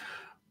said,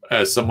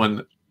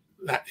 someone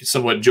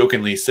somewhat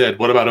jokingly said,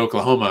 what about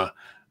Oklahoma?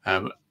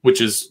 Which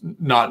is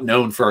not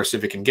known for our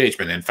civic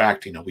engagement. In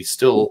fact, we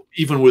still,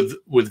 even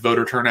with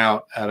voter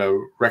turnout at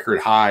a record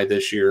high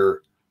this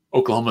year,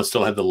 Oklahoma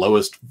still had the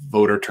lowest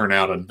voter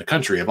turnout in the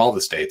country of all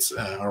the states,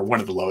 or one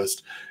of the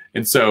lowest.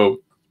 And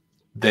so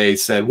they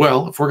said,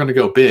 well, if we're going to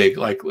go big,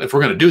 like if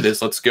we're going to do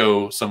this, let's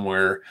go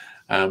somewhere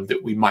that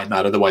we might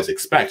not otherwise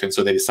expect. And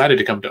so they decided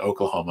to come to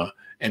Oklahoma.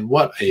 And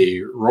what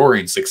a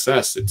roaring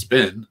success it's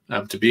been.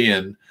 To be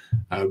in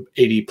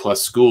 80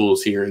 plus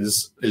schools here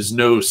is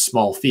no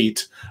small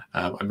feat.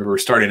 I remember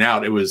starting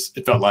out,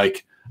 it felt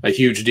like a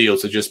huge deal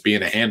to just be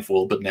in a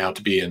handful, but now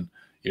to be in,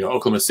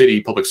 Oklahoma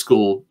City Public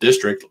School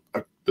District,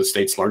 the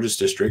state's largest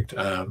district,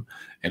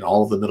 and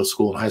all of the middle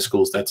school and high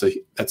schools, that's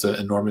an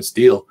enormous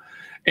deal.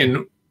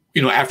 And,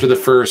 after the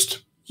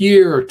first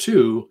year or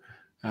two,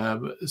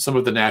 some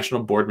of the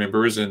national board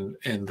members and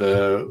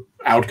the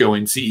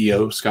outgoing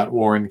CEO, Scott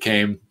Warren,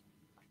 came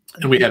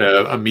and we had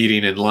a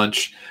meeting and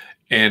lunch.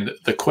 And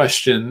the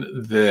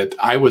question that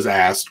I was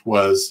asked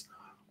was,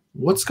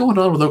 what's going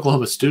on with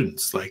Oklahoma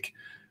students? Like,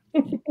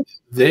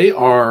 they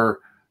are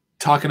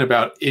talking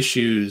about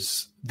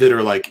issues that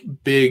are like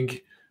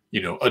big,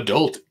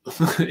 adult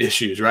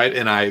issues, right?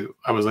 And I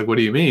was like, what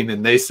do you mean?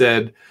 And they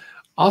said,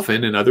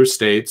 often in other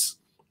states,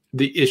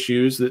 the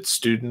issues that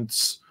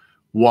students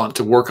want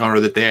to work on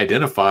or that they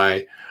identify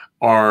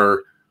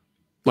are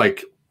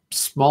like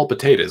small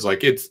potatoes.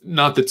 Like, it's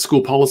not that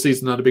school policy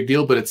is not a big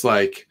deal, but it's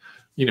like,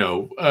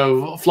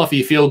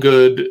 fluffy, feel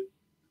good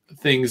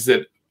things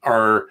that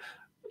are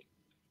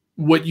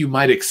what you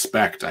might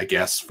expect, I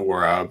guess,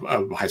 for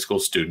high school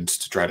students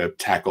to try to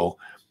tackle.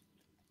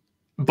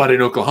 But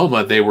in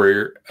Oklahoma, they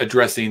were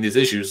addressing these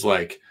issues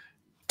like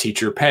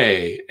teacher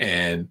pay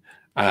and,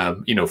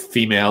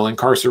 female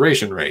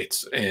incarceration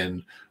rates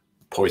and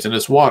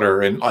poisonous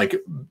water and like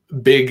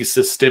big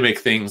systemic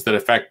things that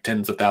affect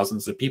tens of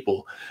thousands of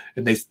people.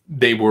 And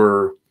they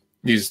were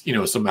these,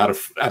 some out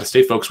of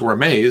state folks were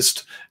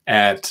amazed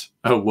at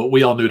what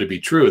we all knew to be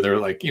true. They're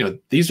like,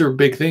 these are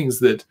big things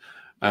that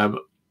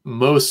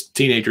most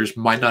teenagers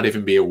might not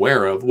even be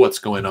aware of what's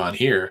going on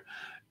here.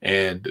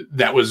 And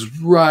that was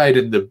right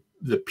in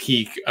the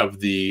peak of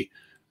the,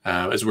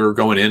 as we were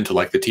going into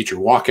like the teacher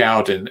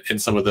walkout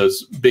and some of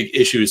those big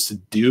issues to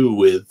do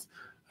with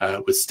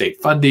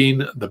state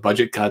funding, the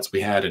budget cuts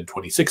we had in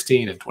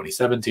 2016 and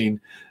 2017.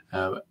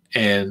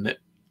 And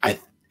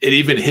it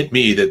even hit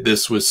me that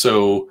this was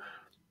so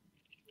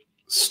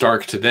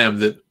stark to them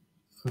that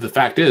the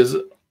fact is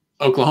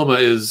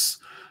Oklahomans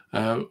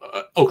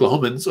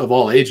of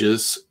all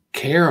ages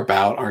care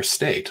about our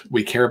state.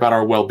 We care about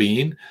our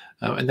well-being,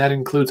 and that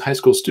includes high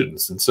school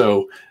students. And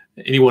so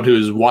anyone who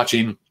is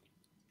watching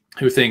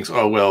who thinks,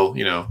 oh, well,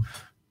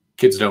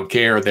 kids don't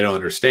care, or they don't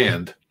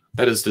understand,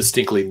 that is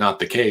distinctly not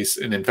the case.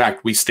 And in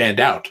fact, we stand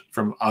out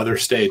from other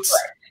states.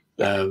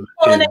 And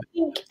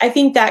I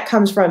think that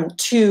comes from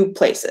 2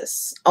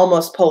 places,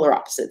 almost polar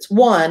opposites.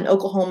 One,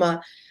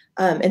 Oklahoma,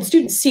 and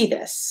students see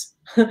this.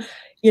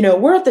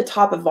 We're at the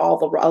top of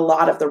a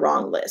lot of the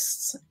wrong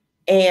lists.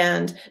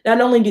 And not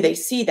only do they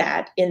see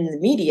that in the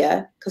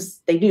media,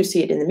 because they do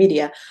see it in the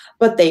media,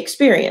 but they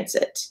experience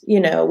it.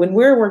 When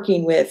we're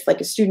working with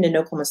like a student in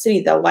Oklahoma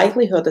City, the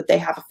likelihood that they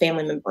have a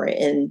family member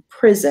in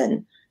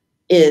prison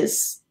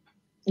is,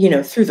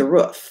 through the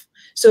roof.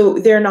 So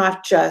they're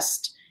not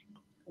just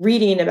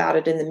reading about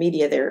it in the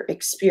media, they're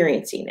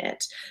experiencing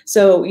it.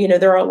 So,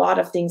 there are a lot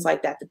of things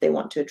like that they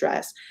want to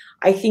address.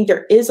 I think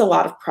there is a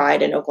lot of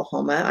pride in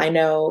Oklahoma. I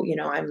know,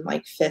 I'm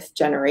like 5th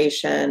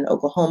generation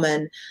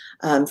Oklahoman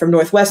from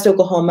Northwest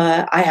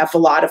Oklahoma. I have a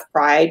lot of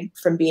pride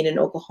from being in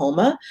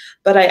Oklahoma,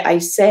 but I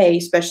say,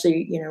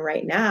 especially,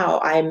 right now,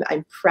 I'm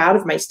proud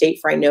of my state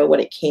for I know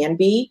what it can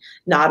be,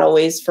 not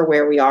always for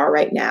where we are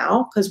right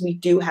now, because we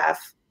do have,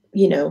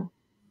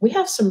 we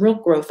have some real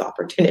growth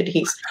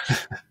opportunities.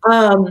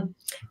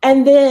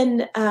 And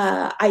then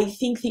I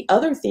think the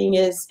other thing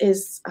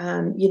is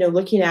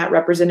looking at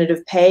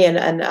representative pay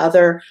and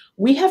other,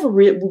 we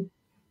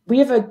we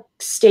have a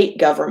state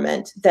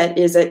government that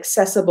is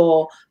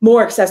accessible,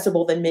 more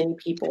accessible than many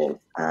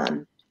people,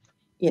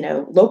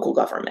 local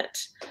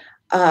government.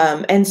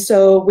 And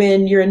so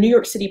when you're in New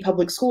York City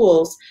public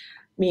schools,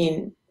 I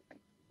mean,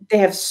 they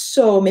have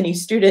so many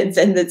students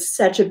and it's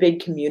such a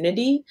big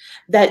community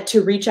that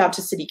to reach out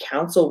to city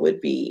council would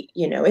be,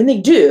 and they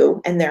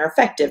do, and they're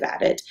effective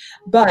at it.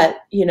 But,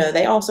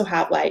 they also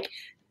have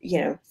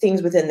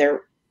things within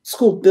their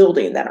school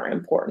building that are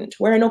important.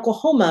 Where in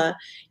Oklahoma,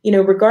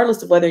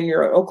 regardless of whether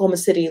you're in Oklahoma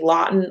City,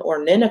 Lawton, or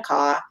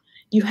Ninnekah,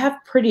 you have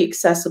pretty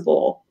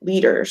accessible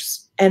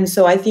leaders. And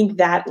so I think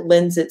that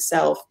lends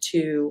itself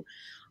to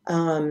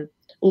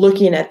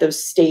looking at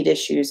those state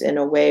issues in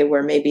a way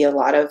where maybe a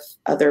lot of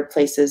other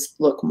places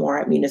look more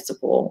at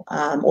municipal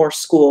or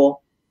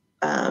school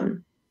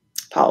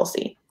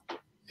policy.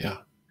 Yeah.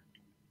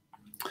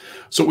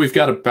 So we've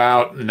got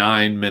about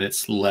 9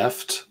 minutes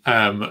left.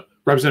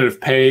 Representative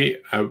Pei,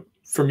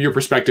 from your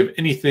perspective,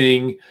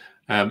 anything,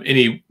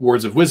 any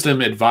words of wisdom,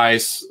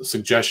 advice,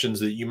 suggestions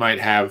that you might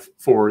have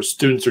for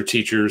students or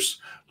teachers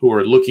who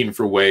are looking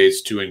for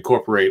ways to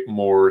incorporate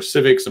more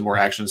civics and more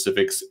action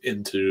civics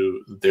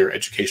into their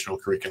educational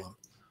curriculum?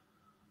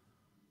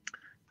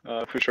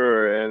 For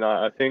sure, and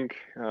I think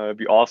it'd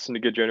be awesome to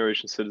get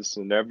Generation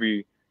Citizen in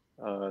every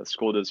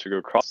school district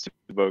across the state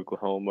of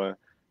Oklahoma.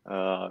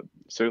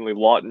 Certainly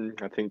Lawton,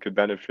 I think, could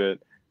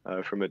benefit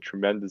from it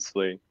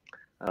tremendously.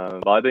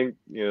 But I think,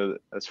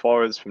 as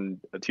far as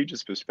from a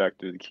teacher's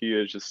perspective, the key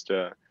is just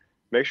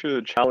make sure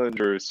to challenge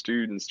your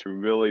students to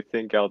really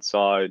think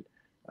outside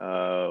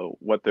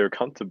what they're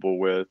comfortable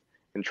with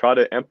and try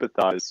to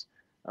empathize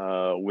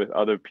with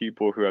other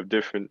people who have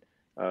different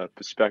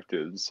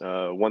perspectives.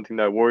 One thing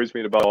that worries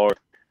me about our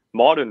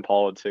modern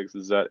politics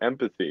is that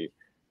empathy,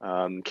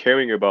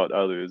 caring about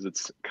others,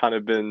 it's kind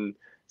of been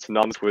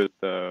synonymous with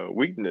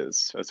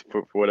weakness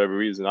for whatever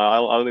reason. I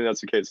don't think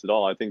that's the case at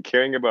all. I think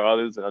caring about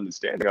others and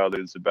understanding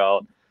others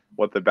about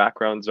what their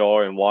backgrounds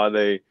are and why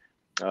they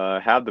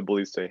have the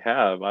beliefs they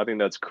have, I think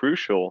that's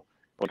crucial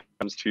when it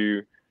comes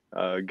to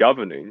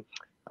governing.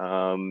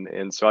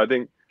 And so I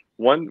think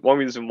one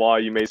reason why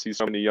you may see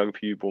so many young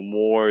people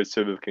more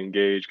civic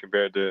engaged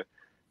compared to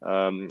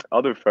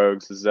other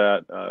folks is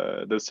that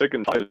they're sick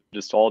and tired of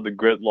just all the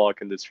gridlock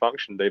and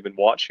dysfunction they've been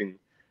watching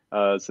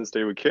since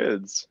they were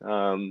kids.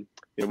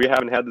 We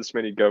haven't had this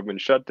many government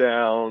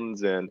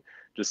shutdowns and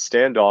just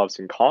standoffs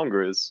in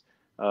Congress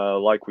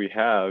like we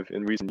have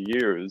in recent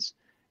years.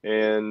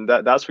 And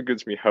that's what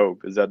gives me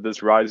hope, is that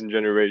this rising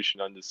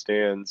generation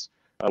understands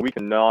we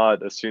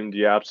cannot assume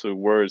the absolute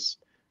worst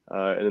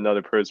in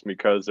another person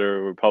because they're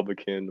a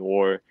Republican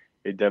or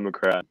a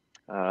Democrat.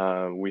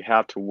 We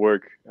have to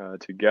work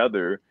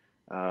together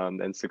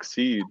and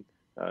succeed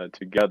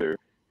together.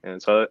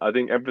 And so I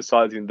think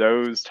emphasizing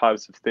those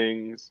types of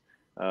things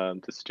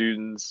to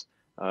students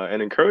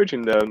and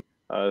encouraging them,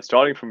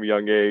 starting from a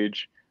young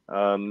age,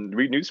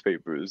 read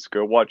newspapers,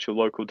 go watch your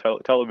local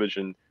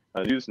television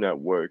news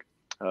network,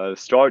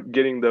 start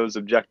getting those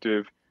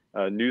objective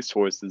news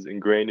sources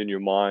ingrained in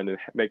your mind and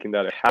making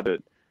that a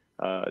habit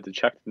to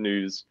check the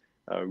news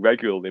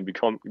regularly and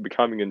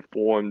becoming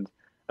informed,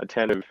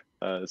 attentive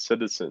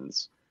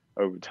citizens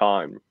over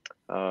time.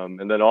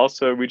 And then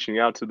also reaching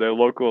out to their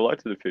local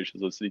elected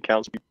officials, the city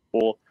council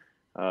people,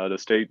 the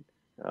state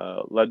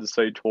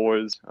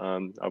legislators.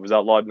 I was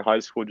at Lawton High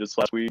School just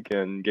last week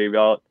and gave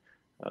out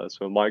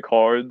some of my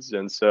cards.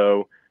 And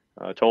so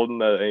I told them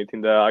that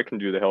anything that I can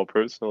do to help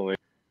personally,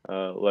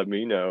 let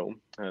me know.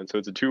 And so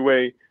it's a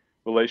two-way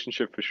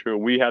relationship for sure.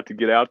 We have to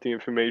get out the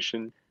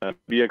information,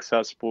 be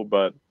accessible,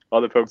 but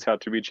other folks have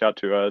to reach out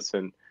to us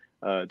and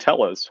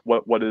tell us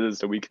what it is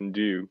that we can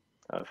do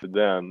for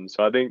them.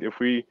 So I think if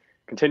we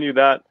continue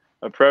that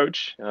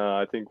approach,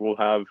 I think we'll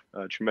have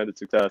tremendous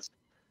success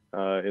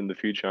in the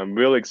future. I'm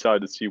really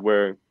excited to see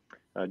where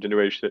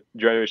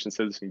Generation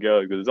Citizen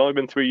goes, because it's only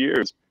been 3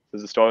 years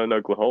since it started in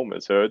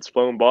Oklahoma, so it's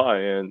flown by,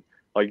 and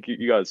like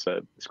you guys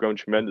said, it's grown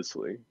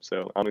tremendously.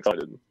 So I'm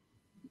excited.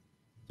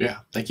 Yeah,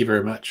 thank you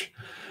very much.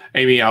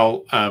 Amy,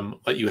 I'll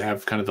let you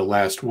have kind of the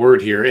last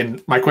word here.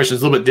 And my question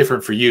is a little bit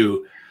different for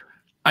you.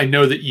 I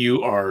know that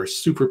you are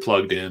super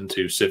plugged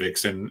into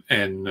civics and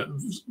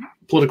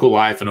political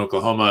life in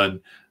Oklahoma and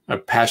are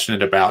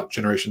passionate about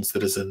Generation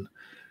Citizen.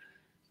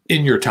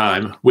 In your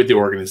time with the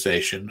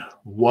organization,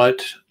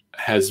 what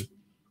has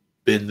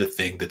been the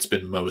thing that's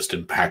been most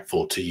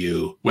impactful to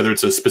you? Whether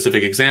it's a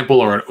specific example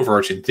or an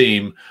overarching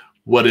theme,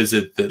 what is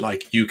it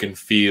that you can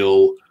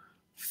fuel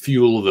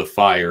the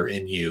fire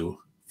in you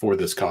for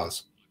this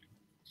cause?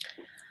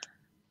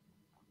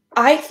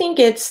 I think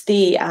it's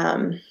the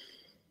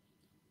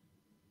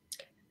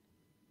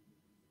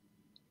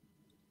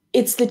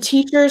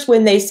teachers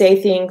when they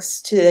say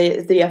things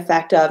to the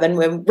effect of,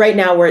 and right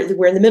now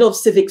we're in the middle of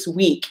Civics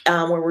Week,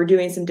 where we're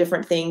doing some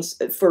different things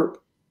for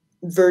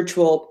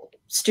virtual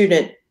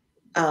student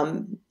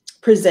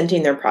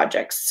presenting their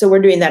projects. So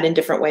we're doing that in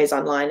different ways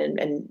online.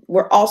 And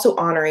we're also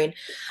honoring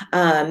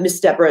Miss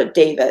Deborah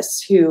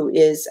Davis, who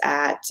is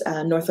at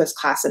Northwest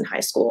Classen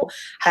High School,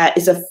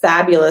 is a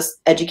fabulous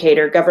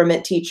educator,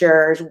 government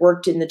teacher, has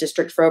worked in the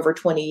district for over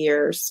 20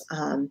 years.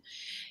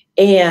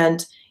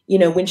 And, you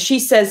know, when she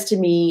says to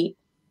me,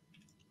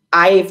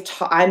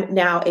 I'm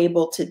now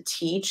able to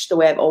teach the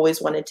way I've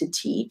always wanted to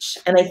teach.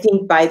 And I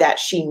think by that,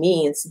 she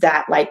means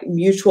that like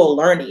mutual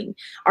learning.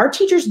 Our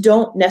teachers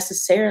don't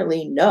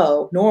necessarily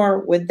know,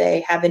 nor would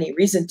they have any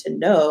reason to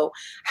know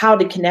how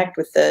to connect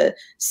with the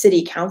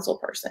city council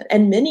person.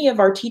 And many of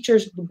our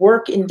teachers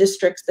work in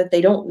districts that they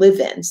don't live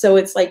in. So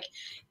it's like,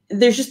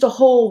 there's just a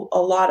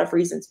lot of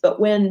reasons. But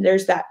when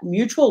there's that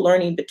mutual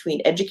learning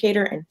between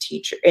educator and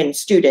teacher and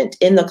student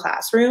in the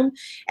classroom,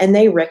 and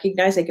they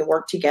recognize they can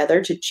work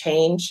together to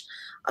change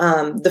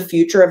the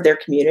future of their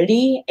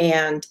community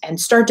and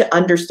start to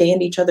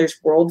understand each other's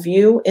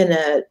worldview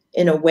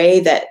in a way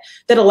that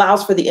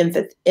allows for the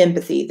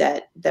empathy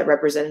that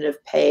Representative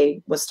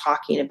Paye was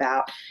talking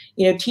about.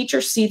 You know,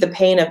 teachers see the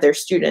pain of their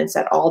students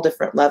at all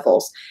different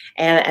levels,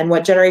 and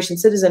what Generation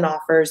Citizen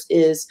offers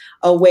is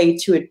a way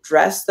to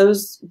address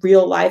those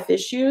real life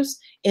issues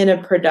in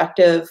a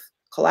productive,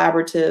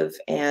 collaborative,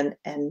 and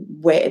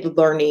way of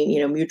learning, you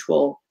know,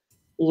 mutual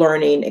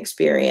learning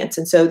experience.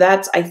 And so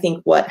that's, I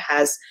think, what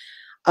has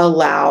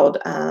allowed,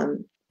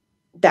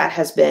 that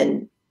has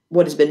been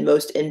what has been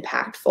most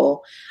impactful.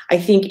 I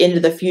think into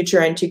the future,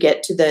 and to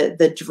get to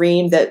the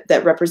dream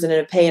that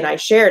Representative Paye and I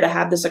share, to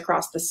have this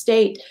across the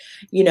state,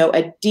 you know,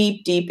 a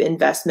deep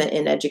investment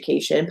in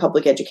education,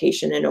 public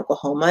education in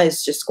Oklahoma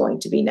is just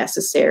going to be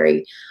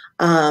necessary,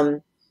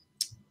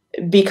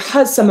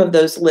 because some of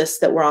those lists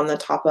that we're on the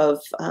top of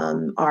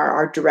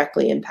are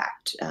directly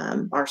impact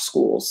our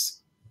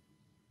schools.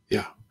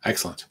 Yeah,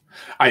 excellent.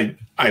 I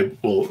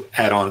will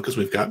add on because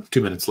we've got 2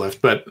 minutes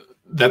left, but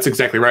that's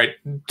exactly right.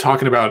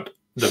 Talking about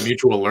the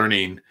mutual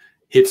learning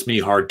hits me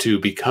hard too,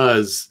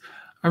 because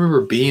I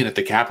remember being at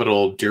the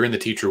Capitol during the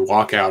teacher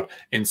walkout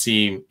and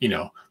seeing, you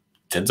know,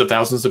 tens of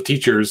thousands of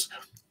teachers,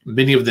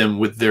 many of them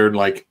with their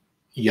like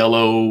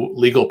yellow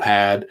legal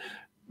pad,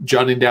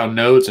 jotting down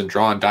notes and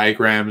drawing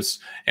diagrams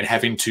and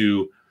having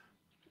to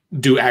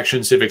do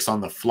action civics on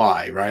the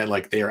fly, right?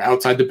 Like they are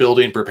outside the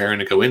building, preparing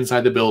to go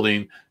inside the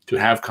building to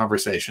have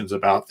conversations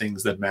about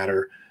things that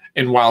matter.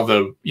 And while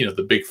the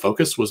big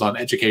focus was on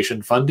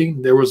education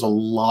funding, there was a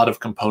lot of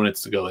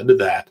components to go into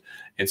that.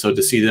 And so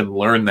to see them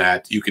learn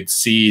that, you could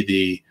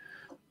see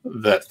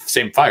the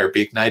same fire be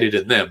ignited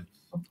in them.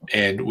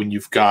 And when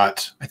you've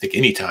got, I think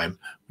anytime,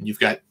 when you've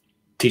got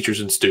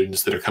teachers and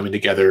students that are coming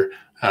together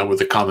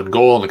with a common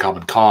goal and a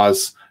common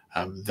cause,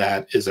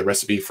 that is a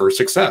recipe for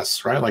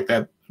success, right? Like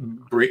that,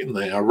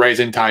 a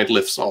rising tide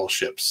lifts all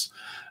ships.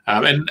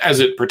 And as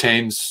it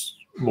pertains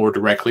more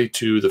directly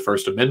to the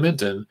First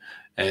Amendment and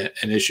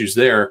issues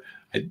there,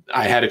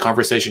 I had a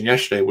conversation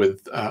yesterday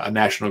with a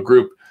national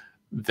group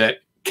that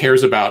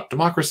cares about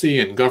democracy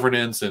and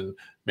governance and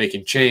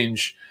making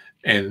change.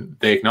 And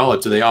they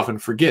acknowledge that they often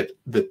forget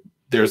that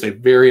there's a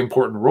very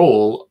important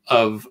role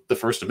of the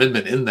First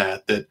Amendment in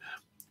that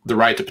the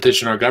right to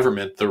petition our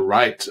government, the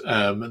right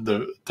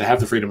to have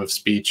the freedom of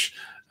speech,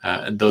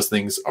 and those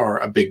things are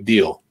a big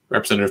deal.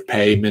 Representative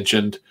Paye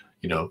mentioned,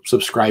 you know,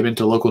 subscribing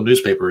to local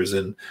newspapers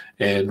and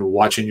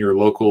watching your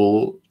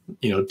local,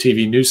 you know,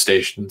 TV news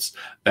stations.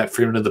 That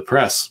freedom of the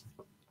press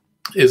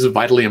is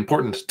vitally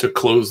important to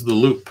close the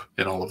loop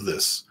in all of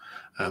this.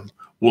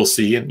 We'll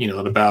see, in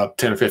about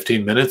 10 or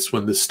 15 minutes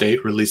when the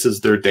state releases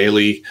their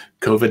daily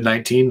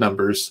COVID-19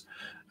 numbers.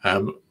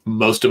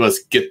 Most of us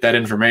get that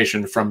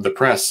information from the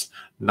press,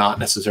 not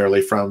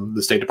necessarily from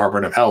the State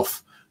Department of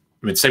Health.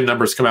 I mean, same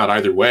numbers come out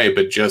either way,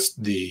 but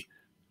just the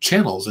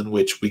channels in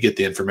which we get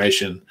the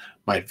information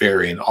might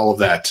vary. And all of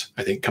that,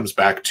 I think, comes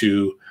back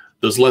to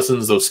those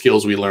lessons, those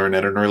skills we learn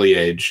at an early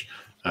age,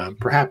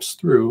 perhaps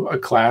through a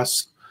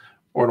class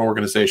or an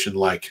organization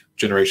like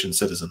Generation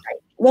Citizen.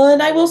 Well,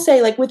 and I will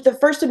say, like with the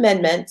First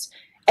Amendment,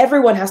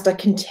 everyone has to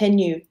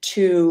continue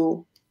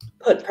to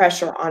put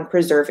pressure on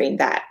preserving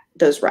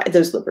those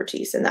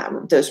liberties and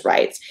those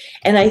rights.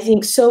 And I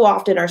think so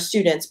often our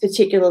students,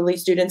 particularly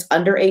students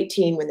under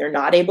 18, when they're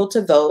not able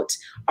to vote,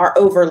 are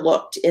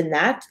overlooked in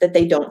that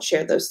they don't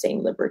share those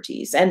same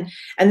liberties. And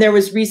there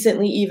was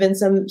recently even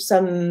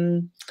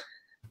some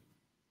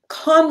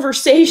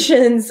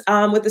conversations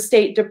with the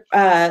State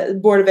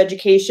Board of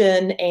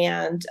Education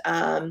and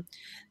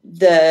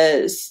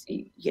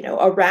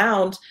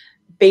around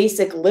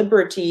basic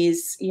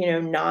liberties,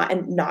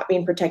 not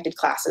being protected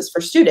classes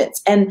for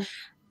students. And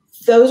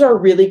those are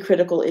really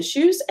critical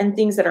issues and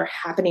things that are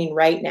happening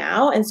right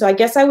now. And so I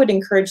guess I would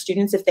encourage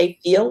students, if they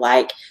feel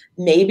like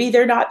maybe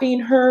they're not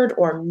being heard,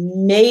 or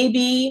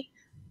maybe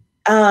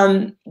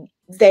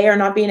they are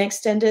not being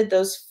extended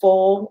those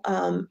full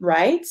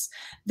rights,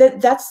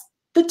 that's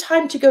the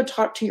time to go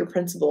talk to your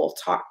principal,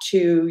 talk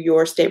to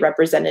your state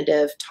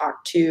representative,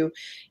 talk to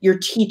your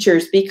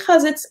teachers,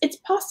 because it's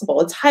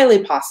possible. It's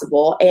highly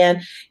possible.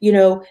 And,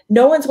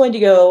 no one's going to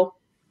go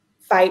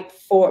fight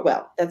for,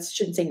 well, that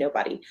shouldn't say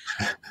nobody.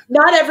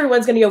 Not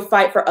everyone's going to go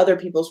fight for other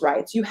people's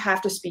rights. You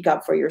have to speak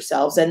up for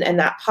yourselves. And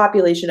that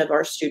population of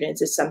our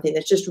students is something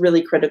that's just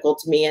really critical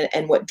to me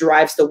and what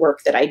drives the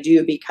work that I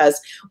do,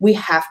 because we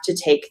have to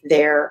take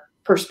their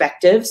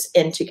perspectives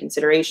into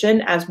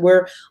consideration as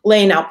we're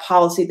laying out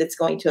policy that's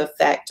going to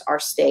affect our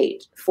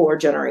state for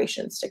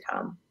generations to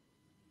come.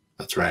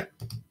 That's right.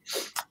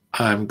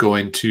 I'm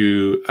going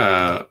to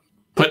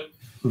put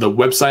the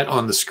website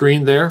on the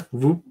screen there,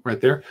 right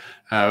there.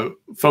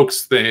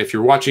 Folks, if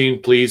you're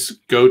watching, please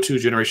go to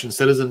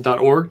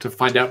generationscitizen.org to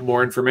find out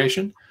more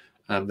information.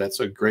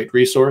 That's a great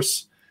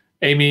resource.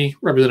 Amy,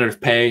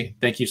 Representative Pei,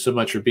 thank you so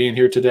much for being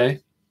here today.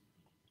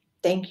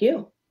 Thank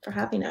you for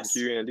having us.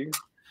 Thank you, Andy.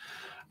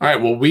 All right,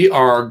 well, we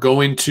are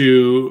going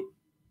to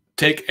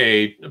take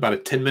about a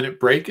 10-minute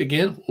break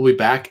again. We'll be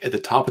back at the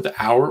top of the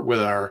hour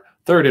with our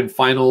third and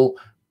final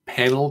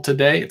panel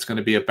today. It's going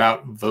to be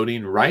about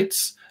voting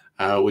rights,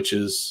 which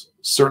is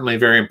certainly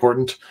very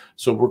important.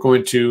 So we're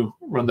going to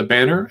run the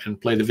banner and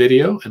play the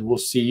video, and we'll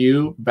see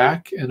you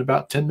back in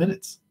about 10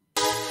 minutes.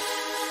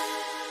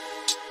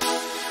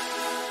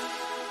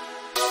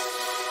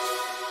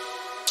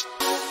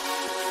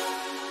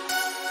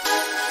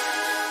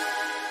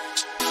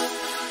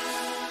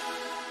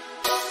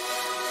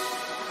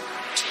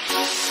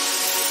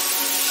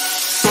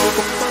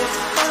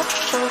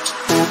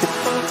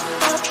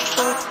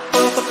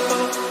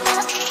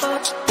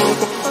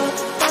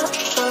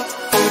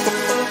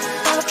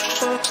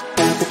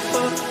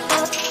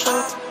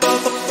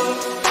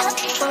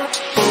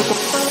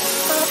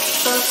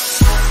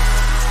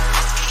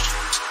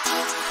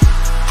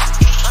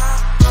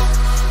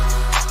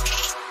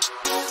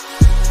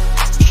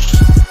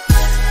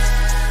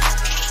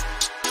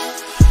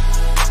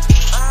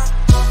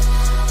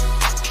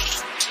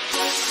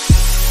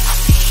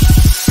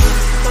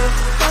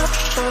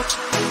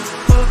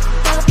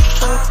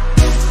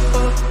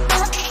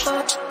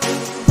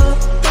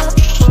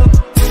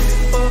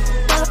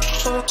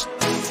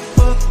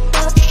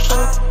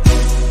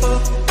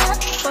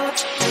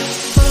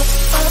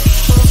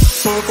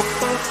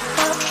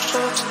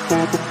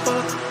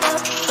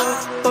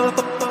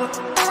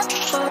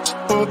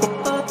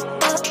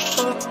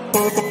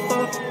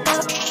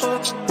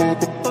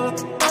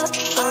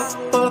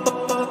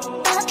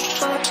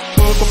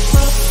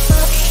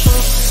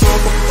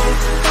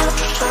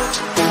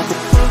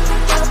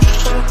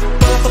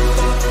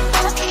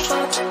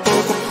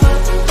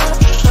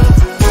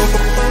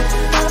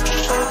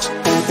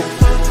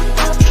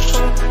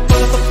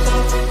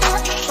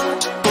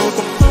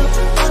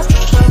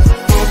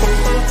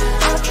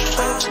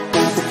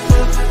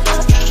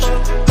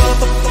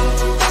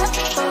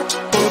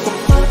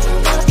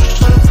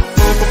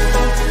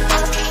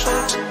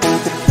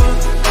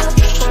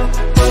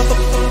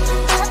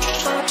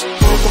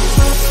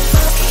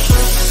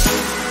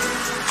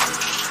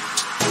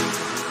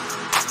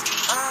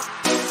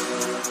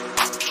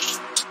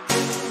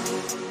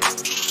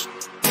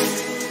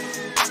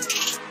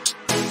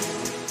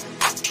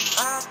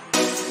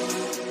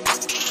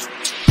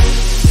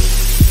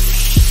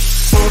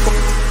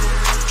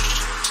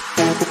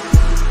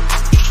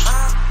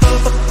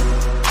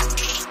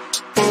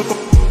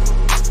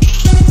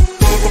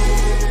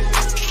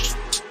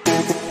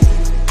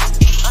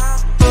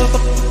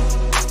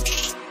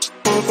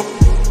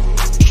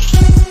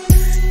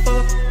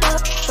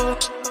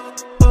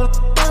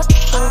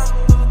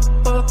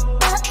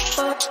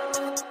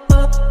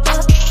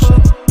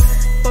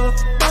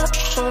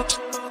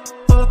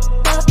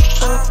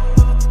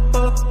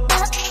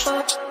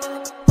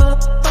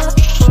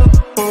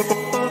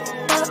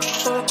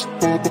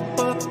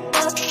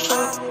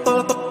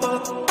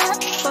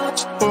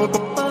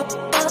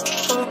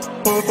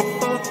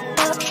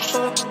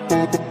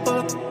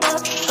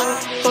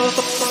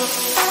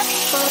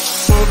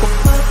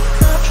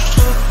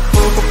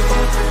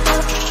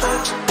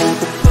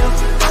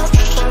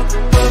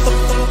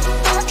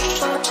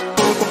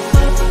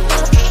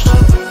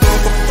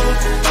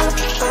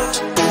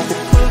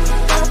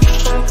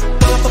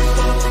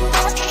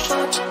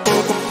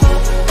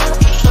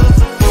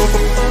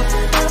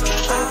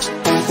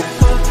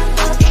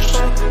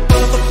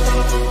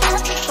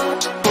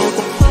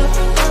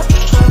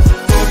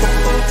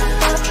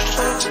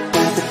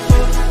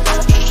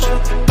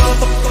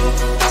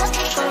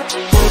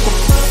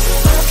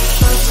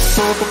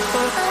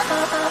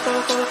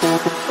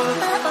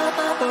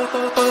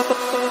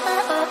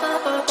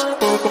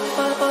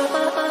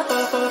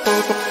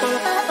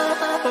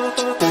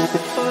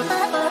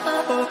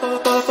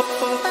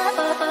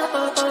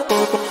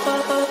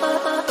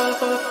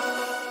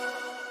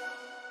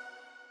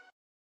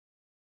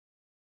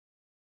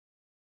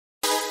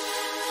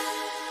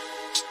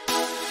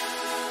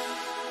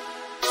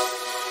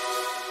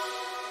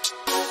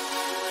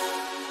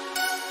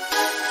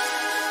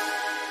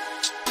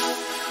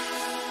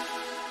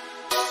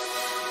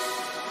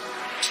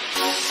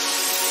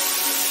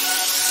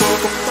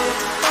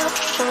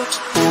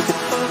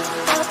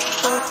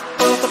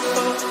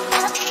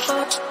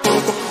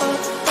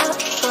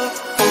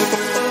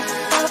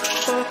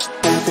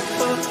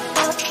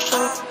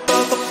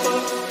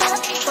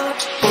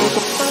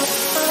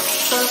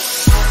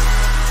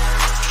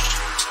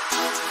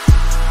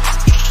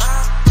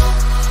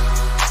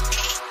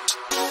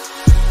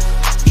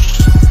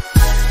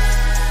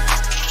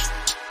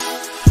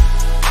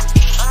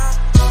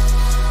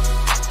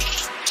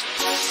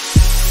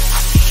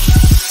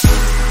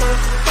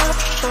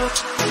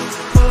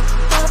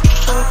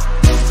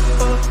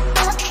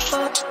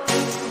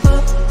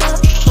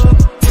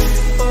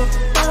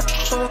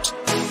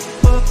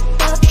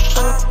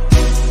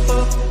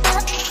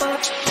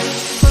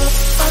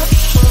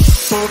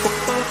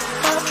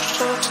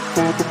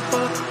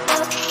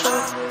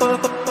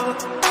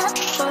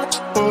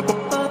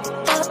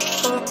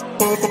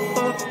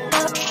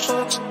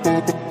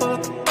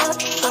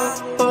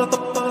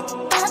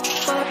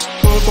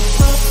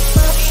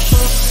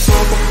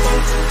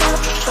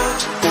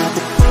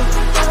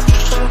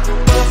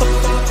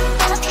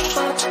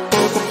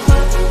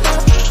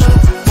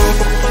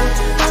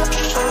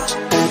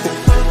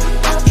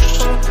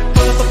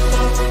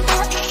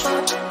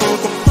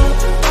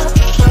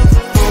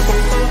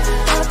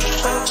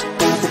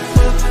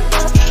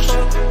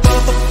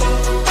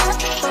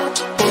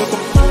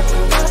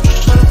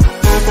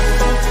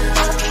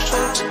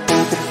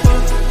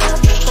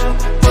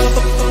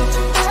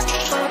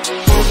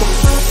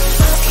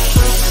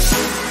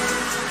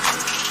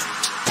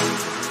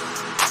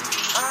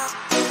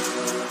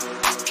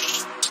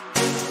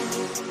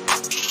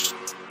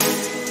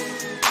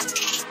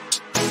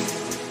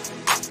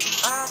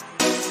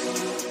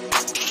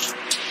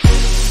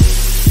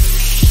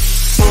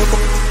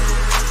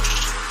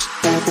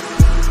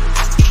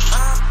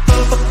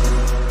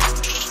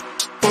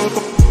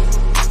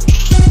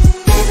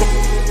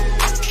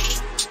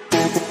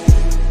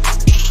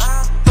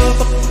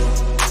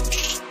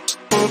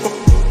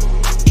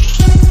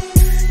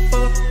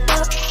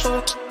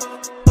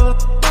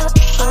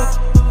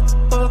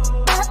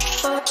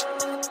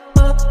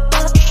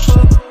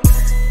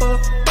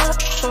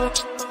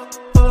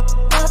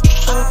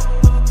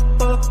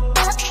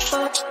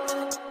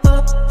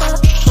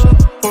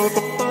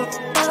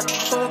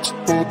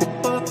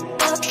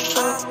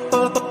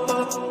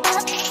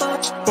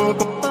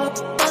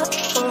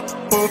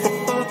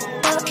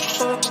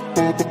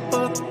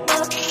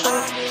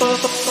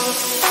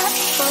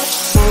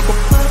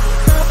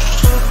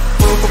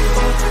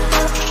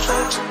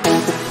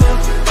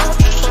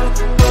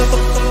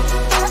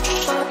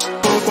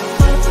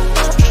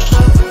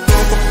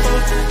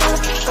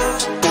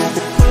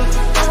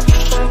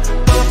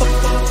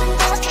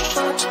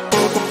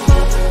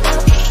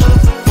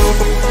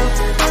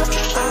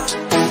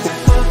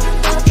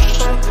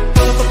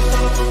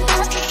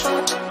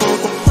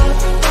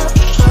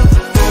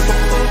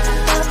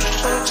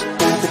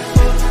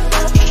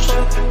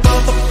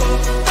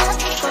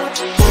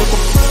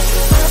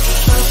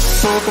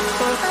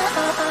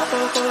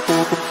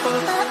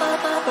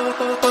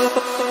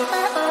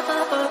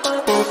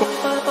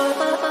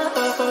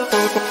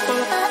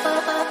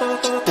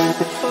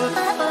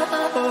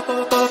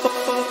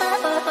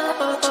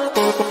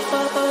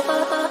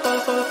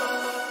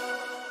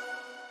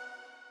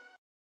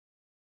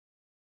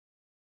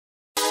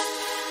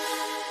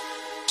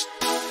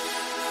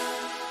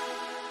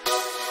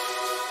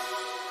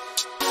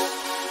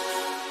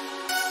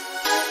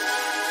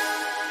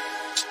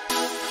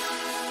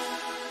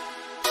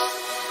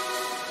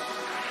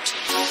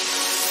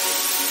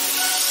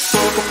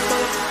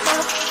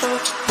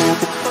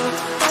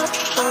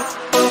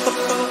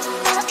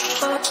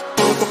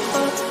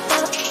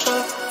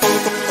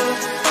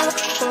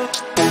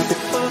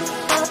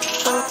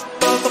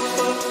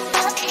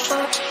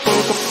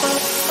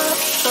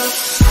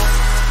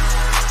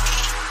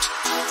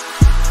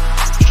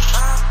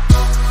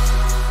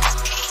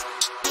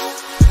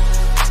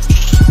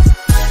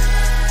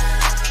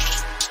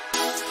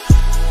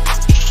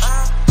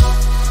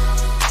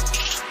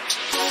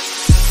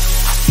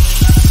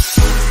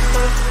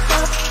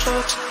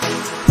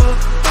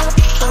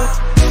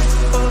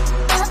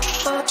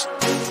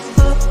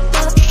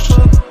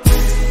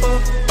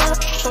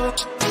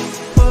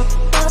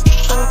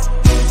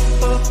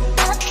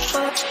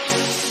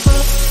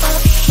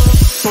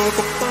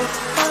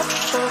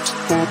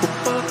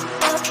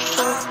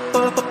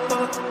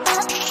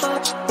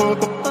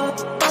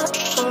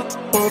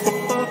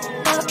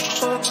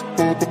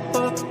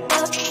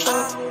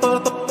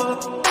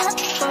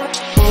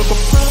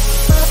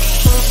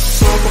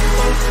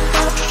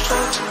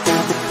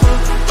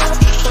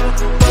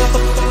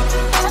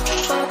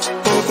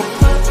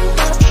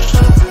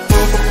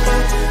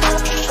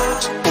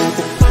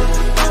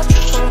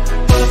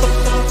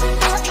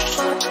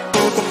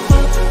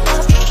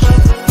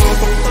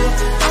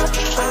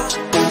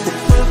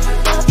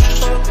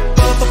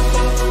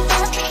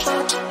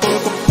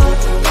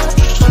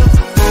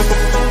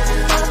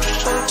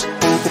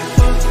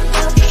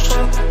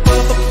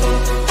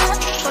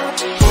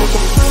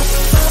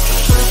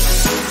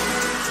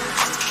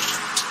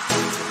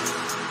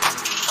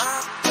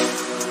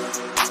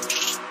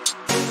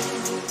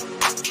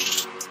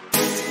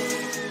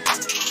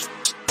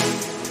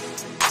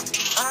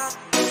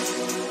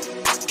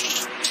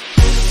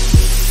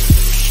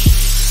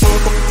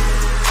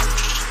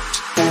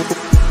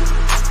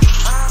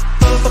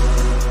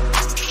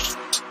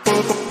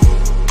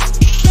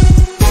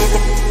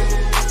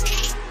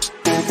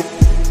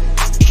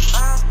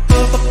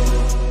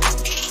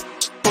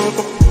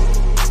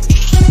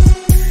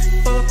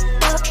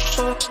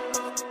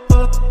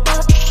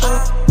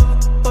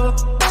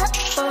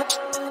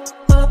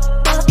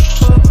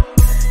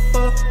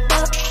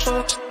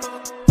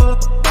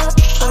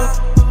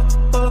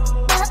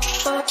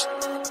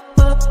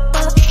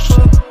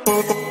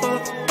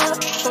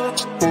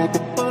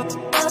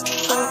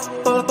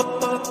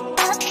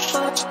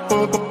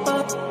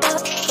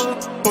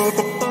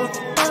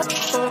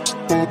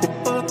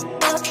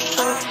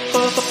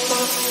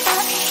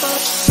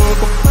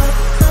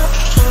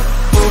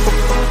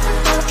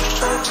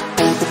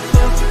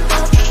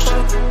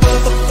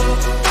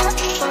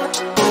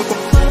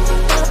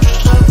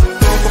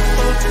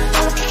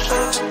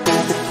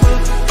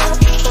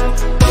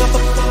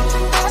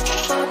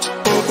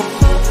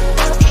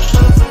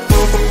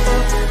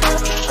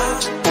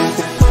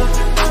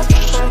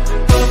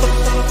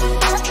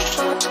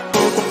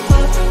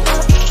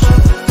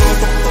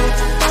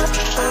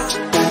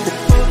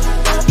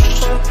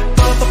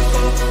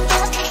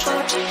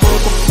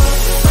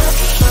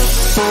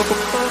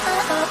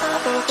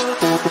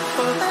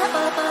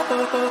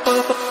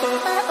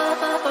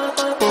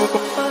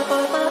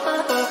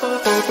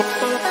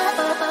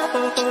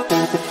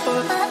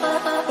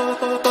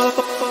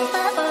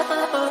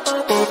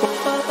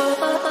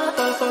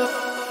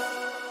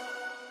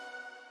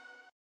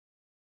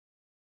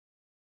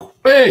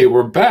 Hey,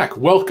 we're back.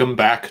 Welcome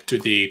back to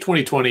the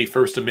 2020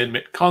 First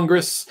Amendment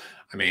Congress.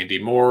 I'm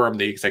Andy Moore. I'm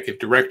the Executive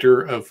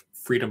Director of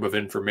Freedom of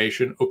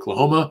Information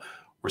Oklahoma.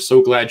 We're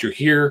so glad you're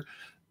here.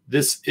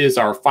 This is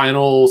our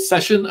final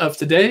session of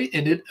today,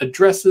 and it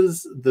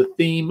addresses the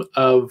theme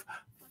of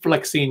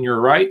flexing your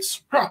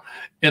rights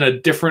in a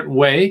different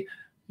way,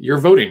 your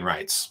voting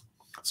rights.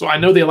 So I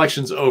know the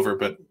election's over,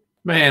 but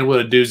man,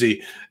 what a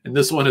doozy. And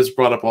this one has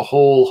brought up a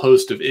whole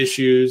host of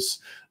issues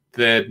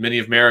that many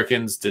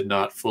Americans did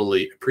not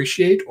fully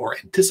appreciate or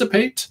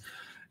anticipate.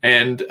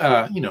 And,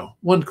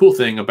 one cool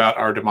thing about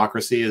our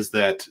democracy is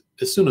that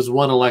as soon as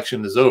one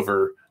election is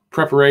over,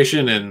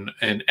 preparation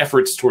and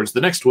efforts towards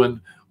the next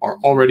one are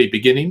already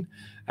beginning.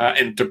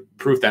 And to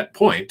prove that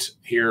point,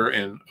 here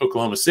in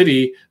Oklahoma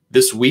City,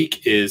 this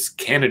week is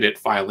candidate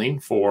filing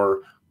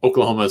for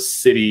Oklahoma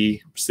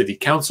City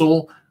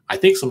Council, I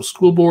think some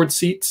school board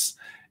seats,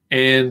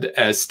 and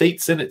a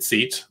state Senate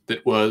seat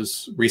that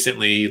was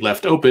recently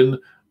left open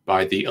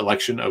by the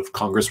election of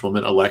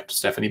Congresswoman-elect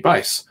Stephanie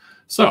Bice.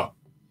 So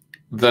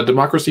the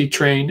democracy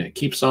train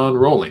keeps on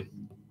rolling.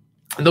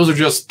 And those are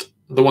just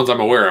the ones I'm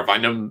aware of.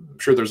 I'm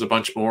sure there's a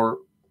bunch more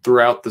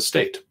throughout the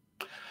state.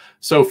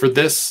 So for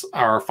this,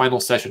 our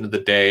final session of the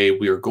day,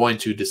 we are going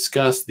to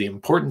discuss the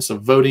importance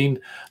of voting,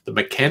 the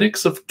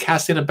mechanics of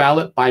casting a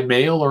ballot by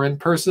mail or in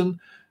person,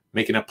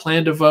 making a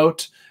plan to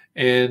vote,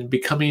 and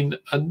becoming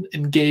an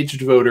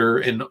engaged voter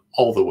in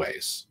all the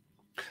ways.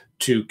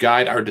 To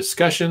guide our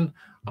discussion,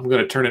 I'm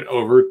going to turn it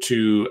over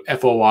to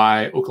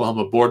FOI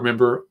Oklahoma board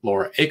member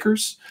Laura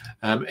Akers,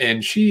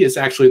 and she is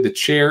actually the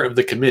chair of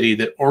the committee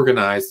that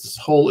organized this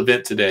whole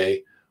event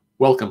today.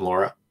 Welcome,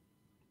 Laura.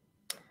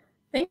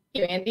 Thank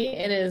you, Andy.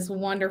 It is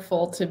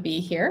wonderful to be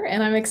here,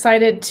 and I'm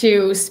excited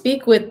to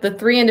speak with the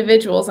three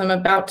individuals I'm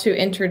about to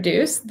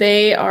introduce.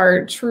 They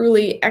are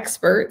truly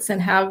experts and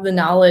have the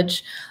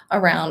knowledge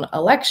around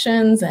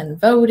elections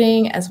and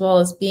voting, as well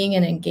as being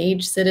an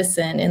engaged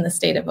citizen in the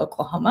state of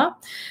Oklahoma.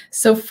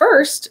 So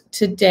first,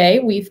 today,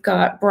 we've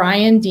got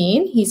Brian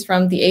Dean. He's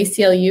from the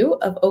ACLU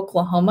of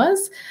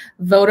Oklahoma's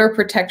Voter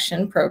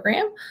Protection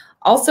Program.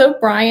 Also,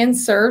 Brian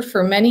served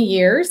for many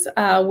years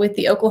with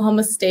the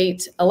Oklahoma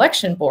State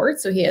Election Board,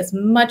 so he has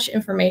much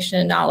information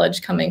and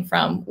knowledge coming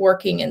from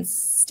working in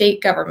state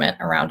government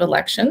around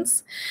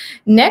elections.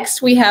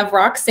 Next, we have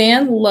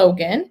Roxanne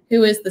Logan,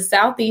 who is the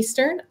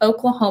Southeastern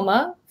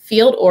Oklahoma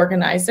field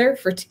organizer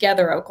for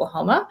Together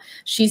Oklahoma.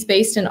 She's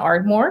based in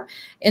Ardmore,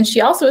 and she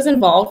also is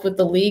involved with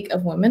the League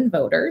of Women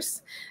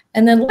Voters.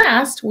 And then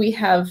last, we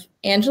have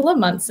Angela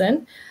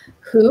Munson,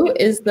 who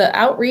is the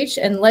Outreach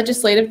and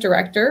Legislative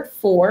Director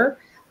for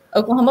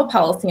Oklahoma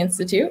Policy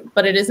Institute.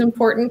 But it is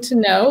important to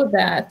know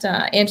that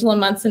Angela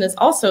Munson is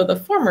also the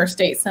former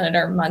State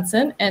Senator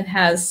Munson and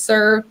has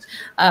served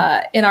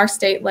in our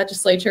state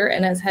legislature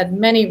and has had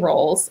many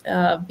roles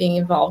being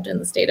involved in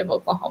the state of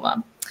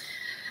Oklahoma.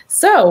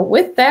 So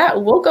with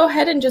that, we'll go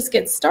ahead and just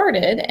get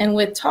started. And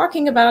with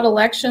talking about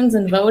elections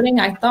and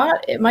voting, I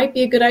thought it might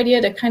be a good idea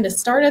to kind of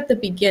start at the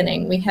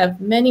beginning. We have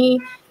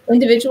many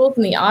individuals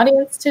in the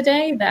audience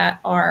today that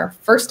are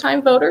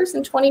first-time voters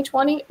in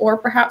 2020, or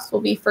perhaps will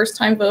be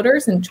first-time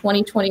voters in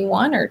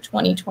 2021 or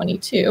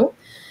 2022.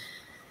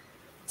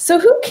 So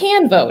who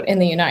can vote in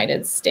the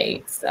United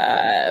States?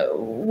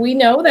 We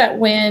know that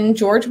when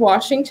George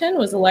Washington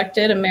was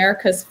elected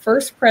America's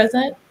first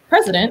president,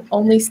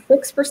 only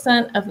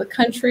 6% of the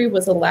country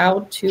was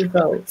allowed to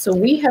vote. So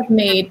we have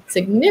made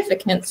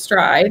significant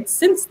strides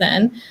since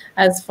then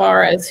as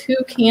far as who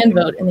can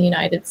vote in the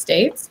United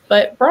States.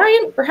 But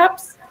Brian,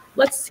 perhaps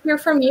let's hear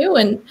from you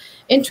and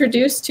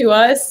introduce to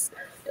us,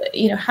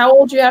 how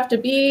old you have to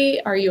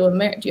be. Do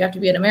you have to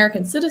be an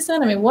American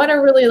citizen? I mean, what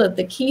are really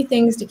the key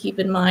things to keep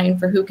in mind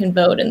for who can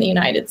vote in the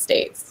United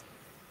States?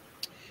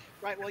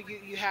 Right, well,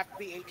 you have to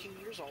be 18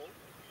 years old,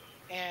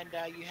 and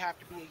you have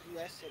to be a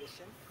U.S.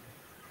 citizen.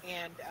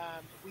 And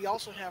we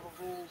also have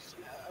rules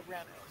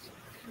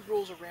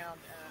around,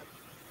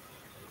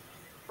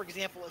 for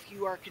example, if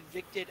you are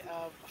convicted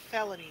of a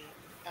felony,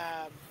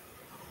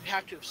 you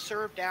have to have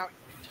served out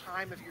the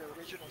time of your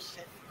original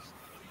sentence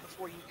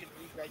before you can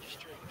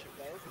re-register to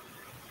vote.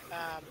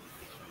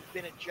 If you've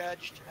been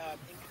adjudged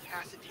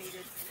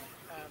incapacitated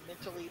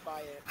mentally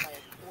by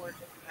a court,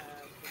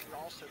 then you're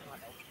also not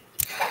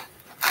eligible.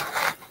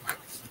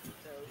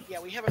 So yeah,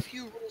 we have a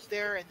few rules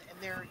there, and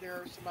there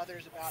are some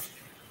others about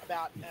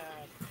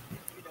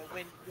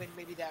when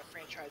maybe that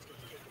franchise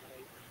gets taken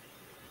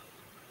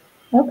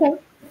away.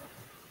 Okay.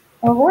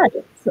 All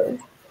right. So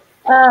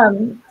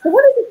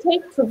what does it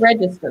take to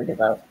register to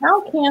vote?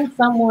 How can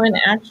someone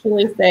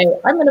actually say,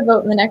 I'm going to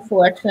vote in the next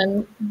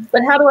election,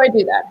 but how do I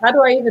do that? How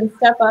do I even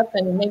step up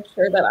and make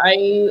sure that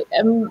I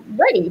am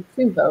ready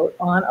to vote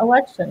on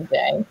election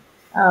day?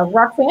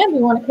 Roxanne, do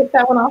you want to kick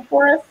that one off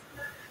for us?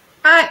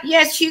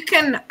 Yes, you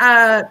can.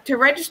 To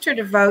register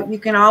to vote, you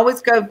can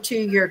always go to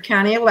your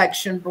county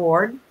election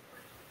board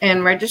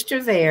and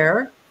register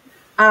there.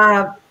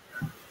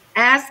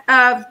 As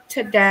of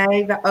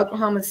today, the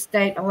Oklahoma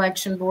State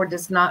Election Board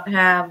does not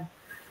have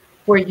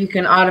where you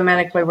can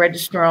automatically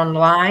register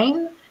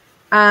online.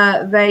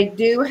 They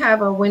do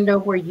have a window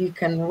where you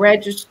can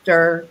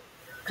register,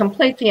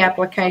 complete the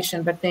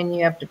application, but then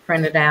you have to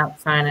print it out,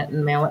 sign it,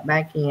 and mail it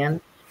back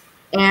in.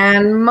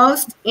 And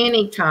most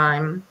any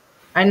time,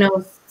 I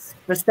know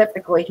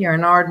specifically here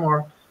in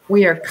Ardmore,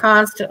 we are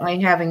constantly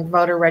having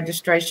voter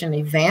registration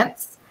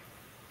events.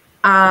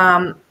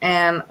 And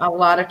a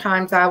lot of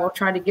times I will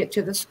try to get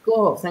to the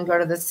schools and go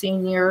to the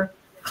senior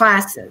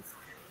classes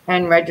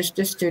and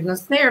register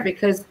students there,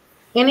 because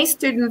any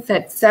student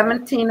that's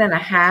 17 and a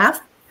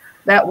half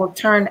that will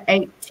turn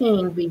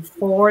 18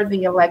 before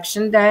the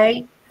election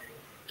day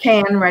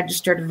can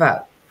register to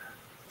vote.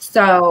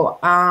 So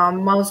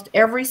most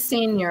every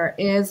senior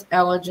is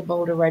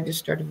eligible to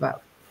register to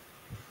vote.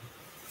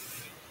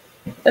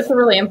 That's a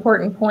really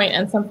important point,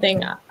 and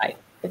something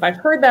if I've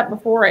heard that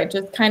before, it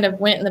just kind of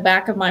went in the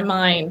back of my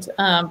mind.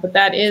 But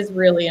that is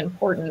really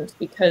important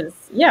because,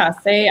 yeah,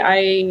 say I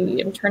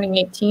am turning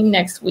 18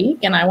 next week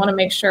and I want to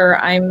make sure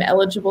I'm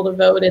eligible to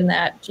vote in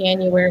that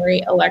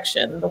January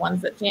election, the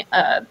ones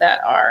that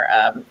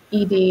are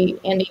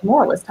Andy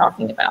Moore was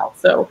talking about.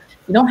 So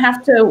you don't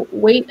have to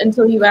wait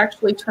until you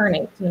actually turn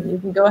 18. You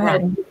can go ahead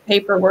and do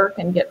paperwork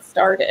and get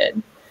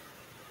started.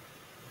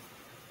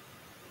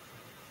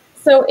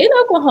 So in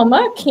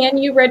Oklahoma, can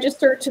you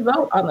register to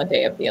vote on the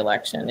day of the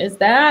election? Is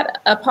that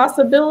a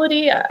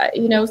possibility?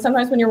 You know,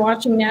 sometimes when you're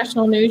watching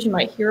national news, you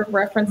might hear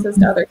references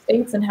to other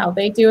states and how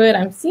they do it.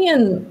 I'm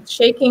seeing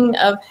shaking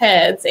of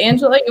heads.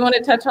 Angela, you want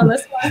to touch on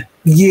this one?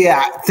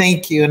 Yeah,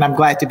 thank you. And I'm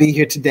glad to be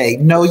here today.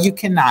 No, you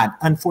cannot.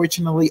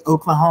 Unfortunately,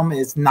 Oklahoma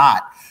is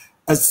not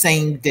a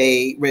same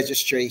day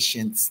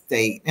registration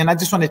state. And I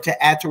just wanted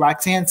to add to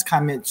Roxanne's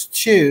comments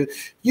too.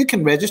 You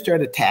can register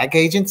at a tag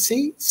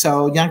agency.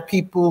 So young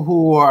people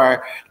who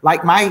are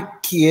like my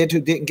kid who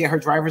didn't get her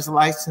driver's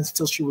license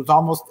till she was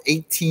almost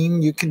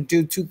 18, you can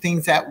do two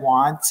things at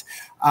once.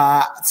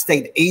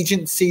 State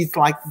agencies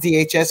like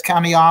DHS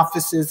county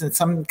offices and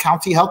some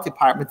county health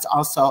departments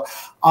also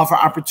offer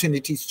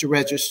opportunities to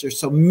register.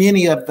 So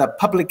many of the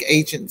public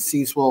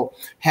agencies will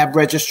have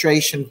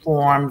registration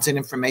forms and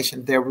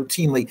information there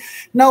routinely.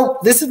 No,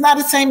 this is not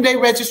a same day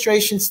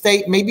registration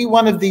state. Maybe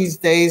one of these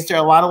days. There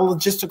are a lot of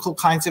logistical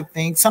kinds of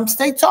things. Some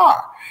states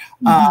are.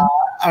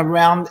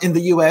 Around in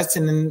the US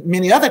and in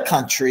many other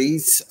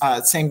countries,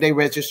 same day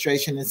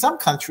registration. In some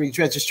countries,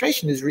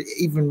 registration is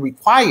even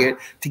required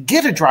to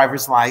get a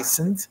driver's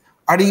license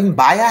or to even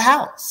buy a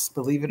house,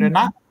 believe it or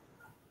not.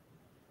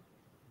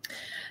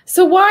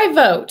 So why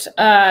vote?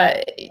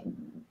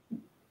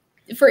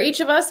 For each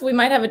of us, we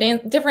might have a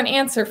different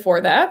answer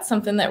for that,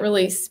 something that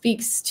really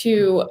speaks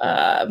to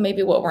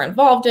maybe what we're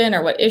involved in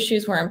or what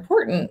issues were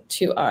important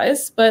to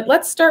us. But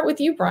let's start with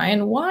you,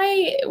 Brian.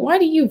 Why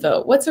do you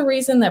vote? What's a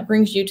reason that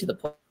brings you to the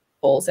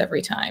polls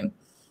every time?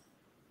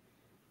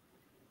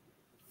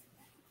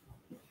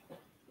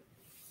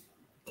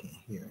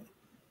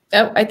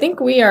 Oh, I think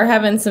we are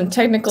having some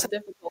technical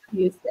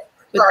difficulties.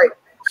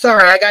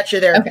 Sorry, I got you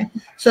there. Okay.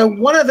 So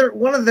one of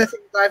the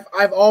things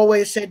I've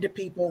always said to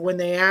people when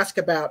they ask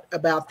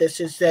about this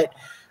is that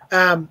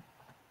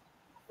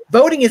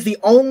voting is the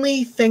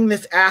only thing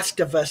that's asked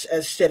of us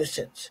as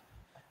citizens.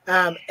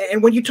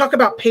 And when you talk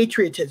about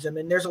patriotism,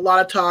 and there's a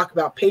lot of talk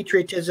about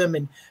patriotism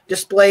and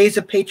displays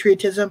of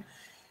patriotism,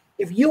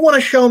 if you want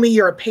to show me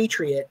you're a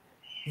patriot,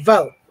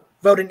 vote.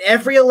 Vote in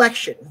every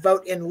election.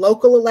 Vote in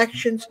local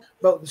elections.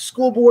 Vote in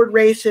school board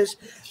races.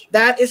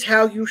 That is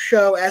how you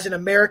show as an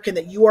American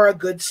that you are a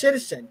good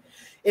citizen.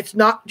 It's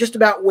not just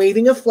about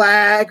waving a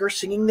flag or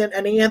singing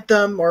an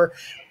anthem or,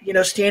 you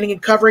know, standing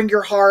and covering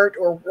your heart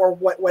or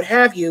what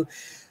have you.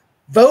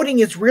 Voting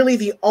is really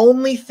the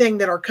only thing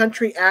that our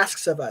country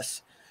asks of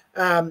us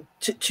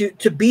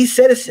to be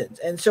citizens.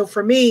 And so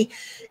for me,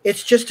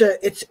 it's just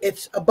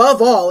it's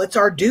above all, it's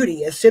our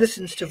duty as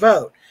citizens to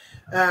vote.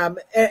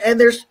 And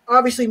there's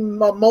obviously a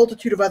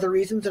multitude of other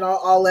reasons, and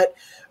I'll let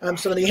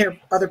some of the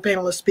other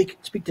panelists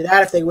speak to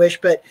that if they wish.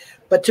 But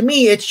to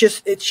me, it's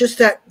just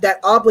that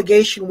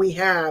obligation we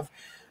have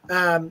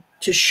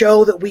to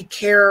show that we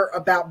care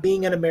about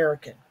being an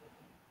American.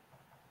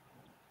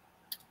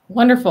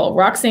 Wonderful.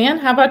 Roxanne,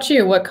 how about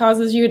you? What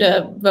causes you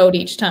to vote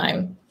each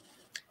time?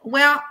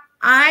 Well,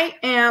 I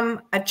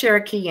am a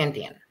Cherokee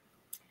Indian.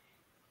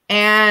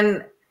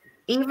 And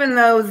even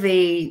though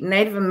the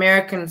Native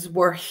Americans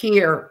were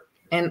here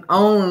and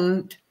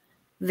owned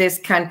this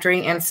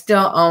country and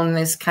still own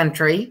this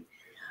country,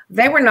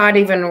 they were not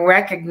even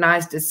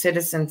recognized as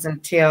citizens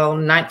until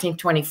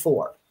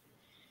 1924.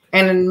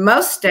 And in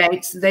most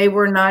states, they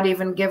were not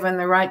even given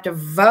the right to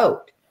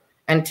vote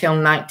until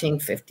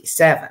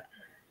 1957.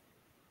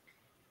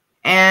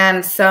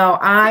 And so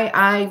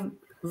I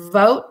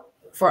vote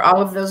for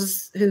all of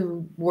those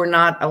who were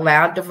not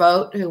allowed to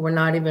vote, who were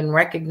not even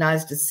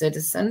recognized as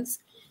citizens.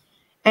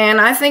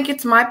 And I think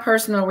it's my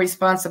personal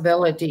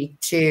responsibility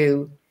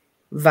to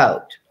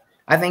vote.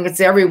 I think it's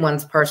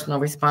everyone's personal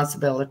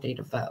responsibility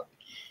to vote.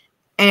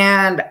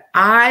 And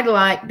I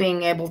like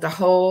being able to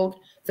hold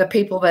the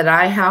people that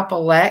I help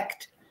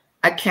elect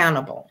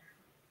accountable.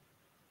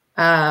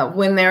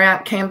 When they're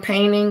out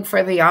campaigning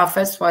for the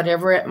office,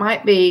 whatever it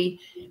might be,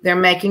 they're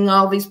making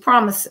all these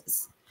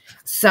promises.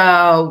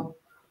 So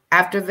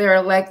after they're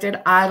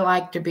elected, I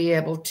like to be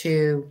able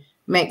to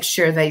make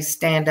sure they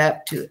stand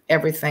up to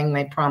everything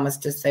they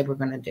promised us they were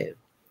going to do.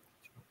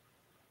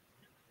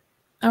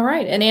 All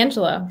right. And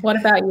Angela, what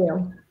about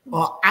you?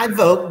 Well, I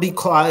vote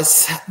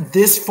because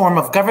this form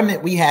of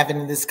government we have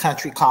in this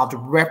country called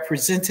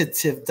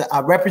representative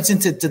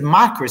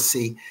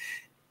democracy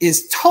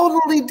is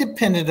totally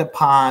dependent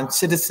upon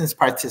citizens'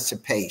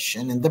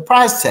 participation in the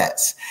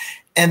process.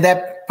 And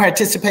that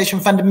participation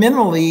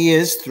fundamentally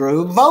is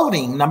through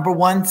voting. Number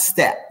one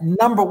step.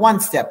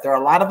 There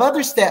are a lot of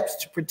other steps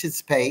to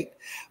participate,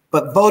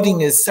 but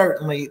voting is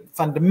certainly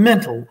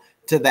fundamental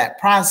to that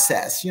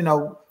process. You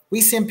know, we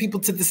send people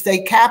to the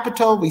state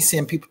capitol, we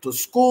send people to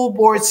school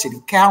board,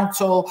 city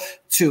council,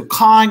 to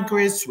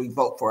Congress, we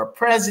vote for a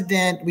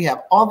president. We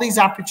have all these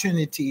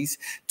opportunities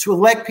to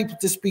elect people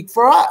to speak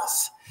for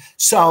us.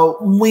 So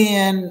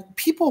when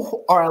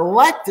people are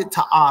elected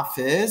to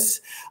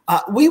office,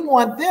 we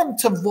want them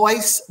to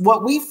voice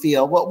what we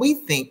feel, what we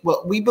think,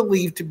 what we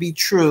believe to be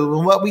true,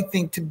 and what we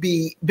think to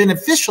be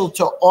beneficial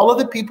to all of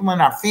the people in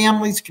our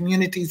families,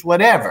 communities,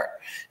 whatever.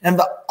 And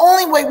the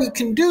only way we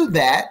can do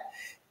that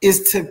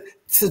is to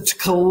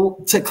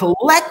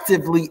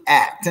collectively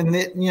act. And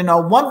that, you know,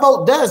 one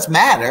vote does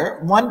matter.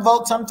 One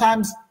vote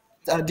sometimes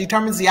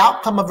determines the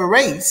outcome of a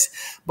race,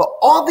 but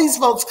all these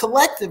votes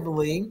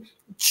collectively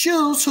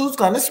choose who's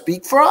going to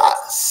speak for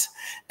us.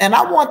 And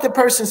I want the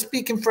person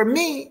speaking for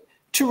me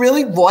to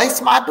really voice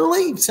my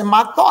beliefs and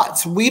my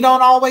thoughts. We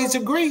don't always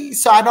agree,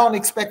 so I don't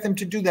expect them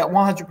to do that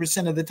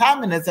 100% of the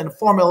time. And as a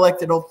former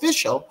elected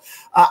official,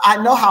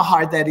 I know how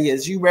hard that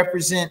is. You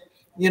represent,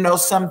 you know,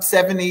 some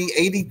 70,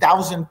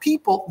 80,000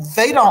 people.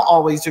 They don't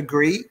always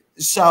agree.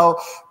 So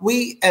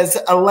we as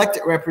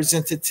elected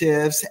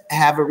representatives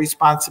have a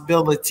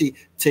responsibility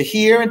to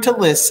hear and to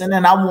listen.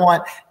 And I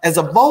want, as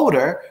a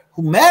voter,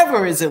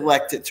 whomever is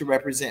elected to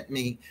represent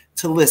me,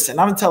 to listen.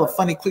 I'm gonna tell a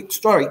funny quick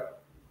story.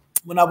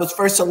 When I was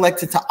first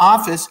elected to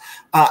office,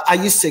 I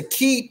used to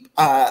keep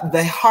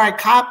the hard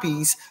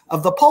copies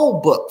of the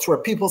poll books where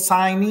people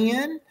sign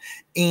in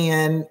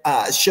and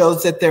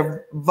shows that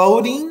they're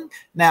voting.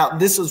 Now,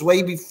 this was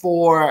way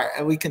before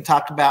we can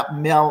talk about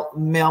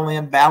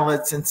mail-in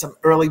ballots and some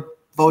early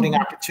voting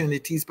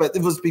opportunities, but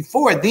it was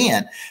before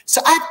then.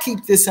 So I'd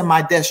keep this in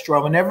my desk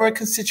drawer. Whenever a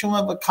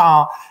constituent would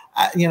call,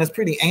 you know, it's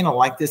pretty anal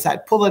like this,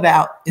 I'd pull it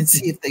out and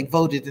see if they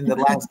voted in the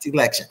last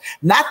election.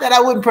 Not that I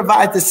wouldn't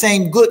provide the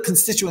same good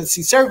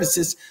constituency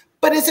services,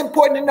 but it's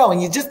important to know,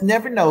 and you just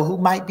never know who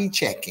might be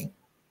checking.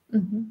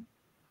 Mm-hmm.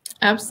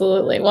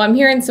 Absolutely. Well, I'm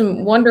hearing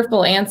some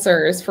wonderful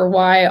answers for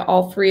why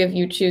all three of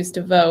you choose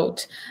to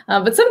vote.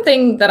 But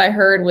something that I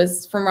heard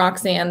was from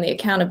Roxanne, the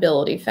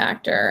accountability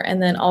factor,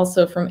 and then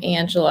also from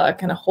Angela,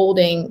 kind of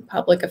holding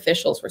public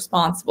officials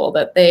responsible,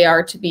 that they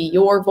are to be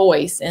your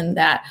voice in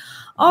that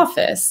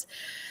office.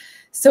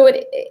 So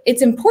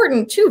it's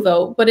important to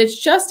vote, but it's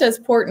just as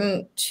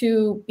important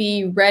to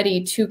be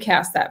ready to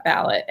cast that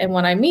ballot. And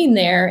what I mean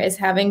there is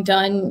having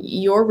done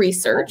your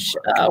research,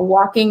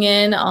 walking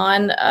in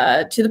on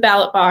to the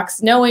ballot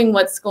box, knowing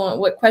what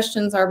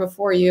questions are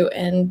before you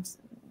and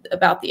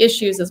about the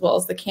issues as well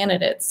as the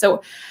candidates.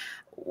 So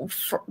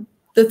for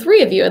the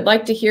three of you, I'd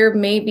like to hear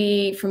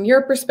maybe from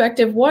your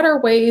perspective, what are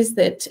ways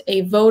that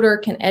a voter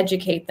can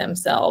educate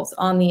themselves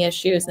on the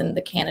issues and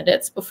the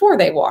candidates before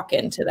they walk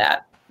into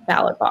that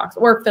ballot box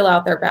or fill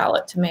out their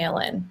ballot to mail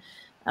in?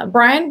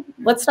 Brian,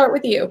 let's start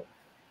with you.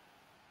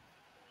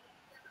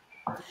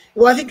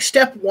 Well, I think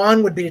step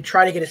one would be to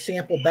try to get a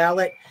sample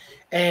ballot.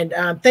 And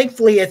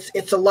thankfully,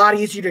 it's a lot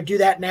easier to do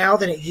that now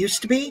than it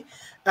used to be.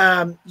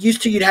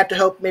 Used to, you'd have to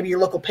hope maybe your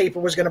local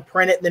paper was going to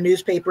print it in the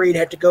newspaper. You'd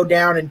have to go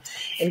down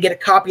and get a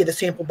copy of the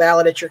sample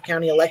ballot at your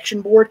county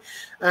election board.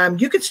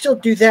 You could still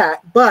do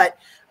that, but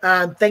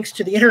thanks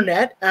to the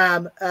internet,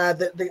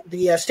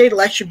 the state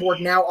election board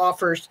now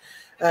offers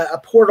a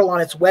portal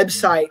on its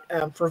website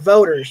for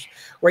voters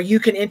where you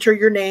can enter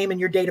your name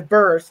and your date of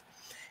birth,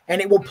 and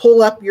it will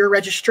pull up your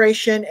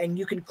registration, and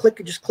you can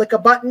just click a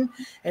button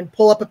and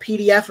pull up a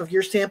PDF of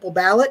your sample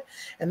ballot,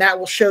 and that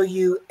will show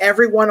you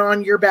everyone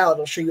on your ballot.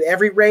 It'll show you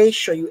every race,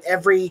 show you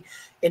every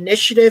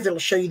initiative. It'll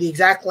show you the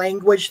exact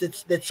language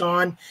that's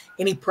on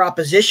any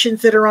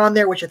propositions that are on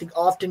there, which I think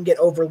often get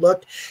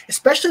overlooked,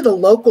 especially the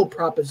local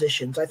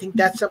propositions. I think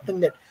that's something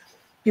that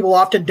people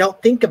often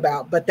don't think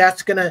about, but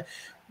that's going to,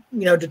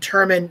 you know,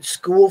 determine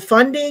school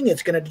funding.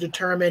 It's going to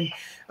determine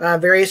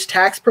various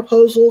tax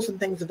proposals and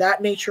things of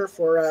that nature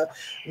for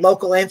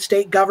local and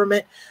state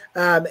government.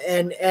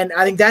 And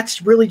I think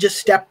that's really just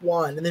step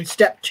one. And then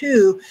step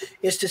two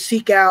is to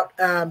seek out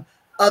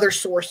other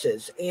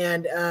sources.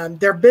 And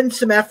there have been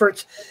some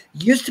efforts.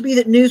 Used to be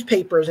that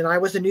newspapers, and I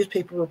was a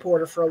newspaper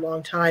reporter for a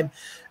long time,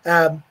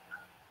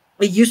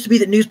 it used to be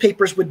that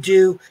newspapers would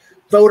do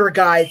voter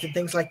guides and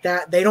things like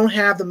that. They don't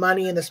have the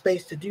money and the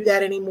space to do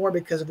that anymore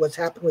because of what's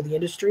happened with the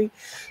industry.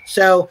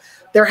 So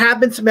there have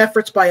been some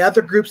efforts by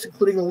other groups,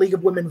 including the League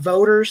of Women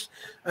Voters,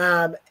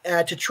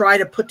 to try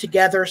to put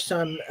together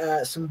some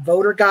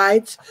voter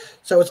guides.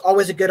 So it's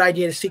always a good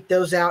idea to seek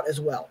those out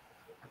as well.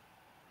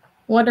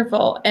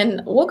 Wonderful.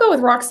 And we'll go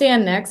with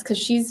Roxanne next because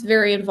she's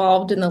very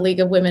involved in the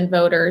League of Women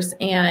Voters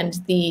and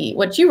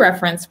what you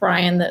referenced,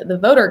 Brian, the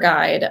voter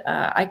guide.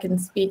 I can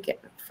speak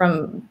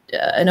from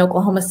an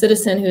Oklahoma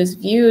citizen who's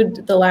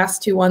viewed the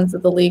last two ones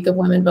that the League of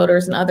Women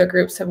Voters and other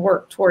groups have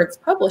worked towards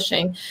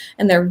publishing,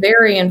 and they're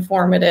very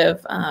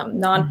informative,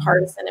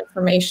 nonpartisan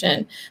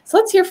information. So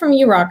let's hear from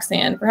you,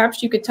 Roxanne.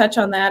 Perhaps you could touch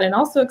on that and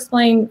also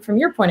explain from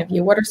your point of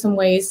view, what are some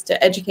ways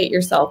to educate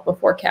yourself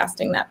before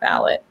casting that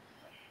ballot?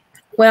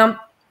 Well,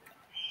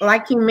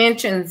 like you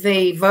mentioned,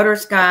 the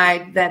voter's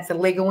guide that the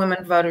League of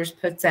Women Voters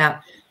puts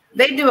out,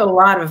 they do a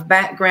lot of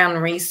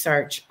background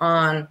research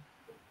on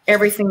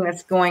everything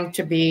that's going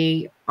to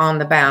be on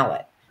the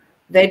ballot.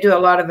 They do a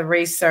lot of the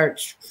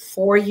research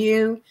for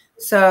you.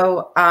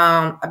 So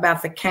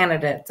about the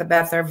candidates,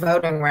 about their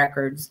voting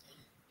records,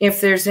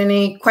 if there's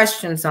any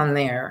questions on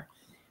there,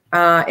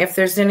 if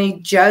there's any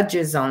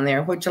judges on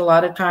there, which a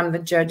lot of times the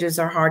judges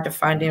are hard to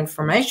find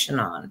information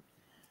on.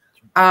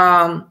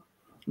 But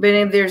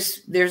then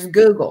there's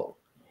Google.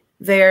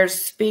 There's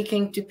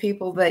speaking to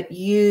people that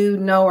you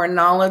know are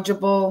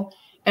knowledgeable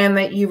and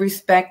that you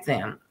respect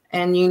them,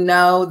 and you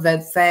know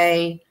that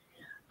they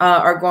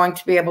are going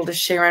to be able to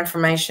share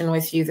information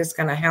with you that's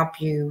going to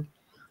help you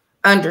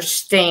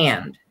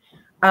understand.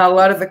 A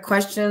lot of the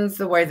questions,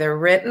 the way they're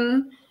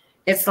written,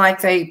 it's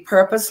like they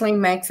purposely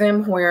make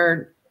them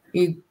where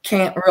you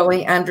can't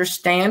really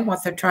understand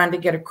what they're trying to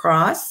get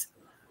across.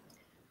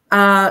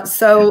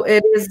 So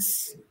it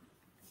is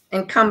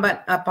incumbent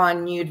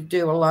upon you to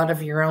do a lot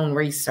of your own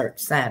research,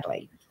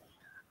 sadly.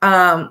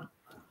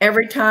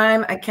 Every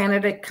time a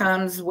candidate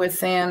comes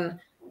within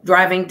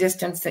driving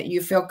distance that you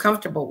feel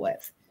comfortable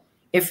with,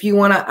 if you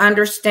want to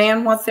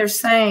understand what they're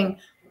saying,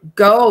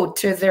 go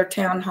to their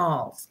town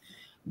halls.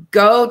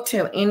 Go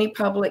to any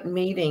public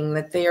meeting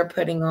that they are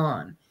putting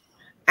on.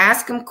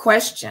 Ask them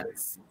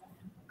questions.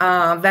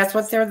 That's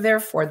what they're there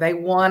for. They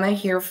want to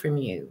hear from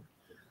you.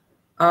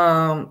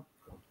 And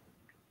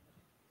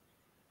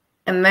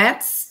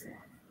that's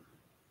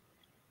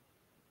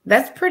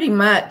pretty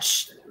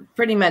much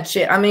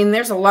it. I mean,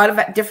 there's a lot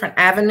of different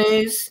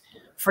avenues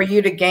for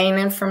you to gain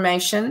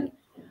information.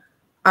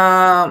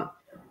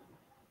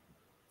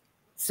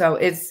 So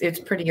it's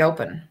pretty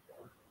open.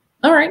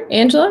 All right,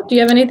 Angela, do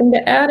you have anything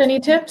to add? Any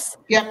tips?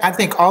 Yeah, I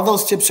think all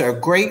those tips are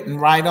great and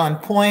right on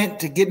point.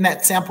 To getting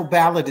that sample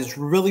ballot is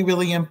really,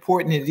 really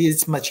important. It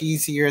is much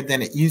easier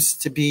than it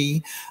used to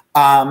be.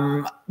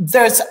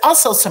 There's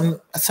also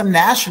some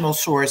national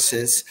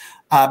sources.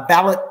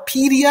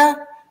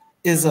 Ballotpedia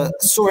is a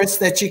source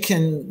that you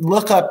can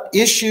look up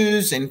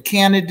issues and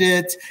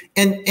candidates.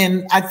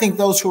 And I think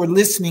those who are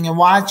listening and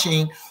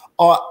watching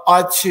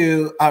ought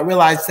to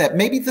realize that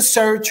maybe the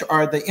search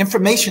or the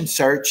information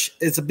search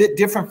is a bit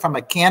different from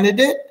a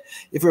candidate.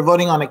 If you're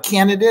voting on a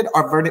candidate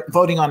or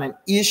voting on an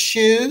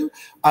issue,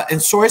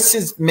 and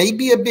sources may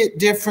be a bit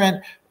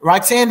different.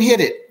 Roxanne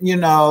hit it. You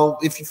know,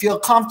 if you feel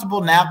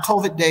comfortable now,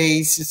 COVID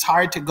days, it's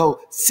hard to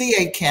go see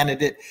a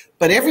candidate,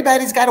 but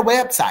everybody's got a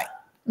website.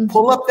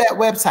 Pull up that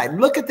website,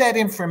 look at that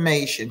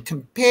information,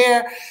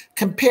 compare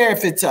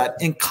if it's an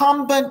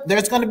incumbent,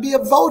 there's going to be a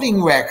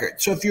voting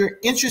record. So if you're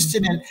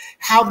interested in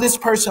how this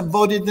person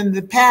voted in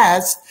the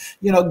past,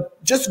 you know,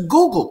 just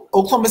Google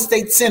Oklahoma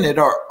State Senate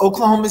or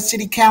Oklahoma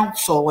City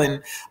Council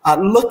and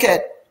look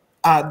at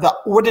the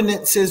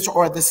ordinances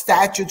or the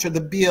statutes or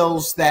the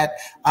bills that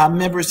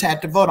members had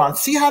to vote on.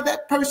 See how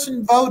that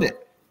person voted.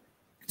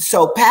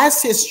 So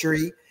past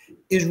history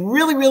is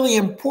really, really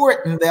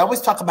important. They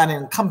always talk about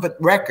an incumbent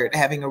record,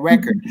 having a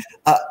record.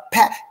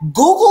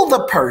 Google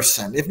the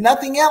person. If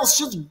nothing else,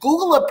 just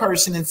Google a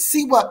person and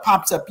see what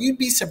pops up. You'd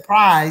be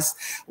surprised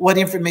what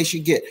information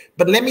you get.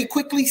 But let me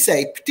quickly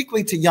say,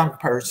 particularly to young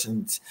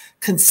persons,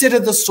 consider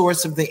the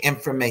source of the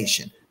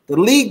information. The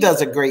League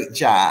does a great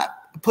job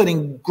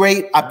putting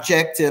great,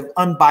 objective,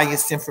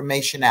 unbiased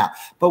information out.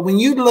 But when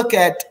you look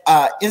at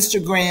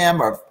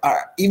Instagram or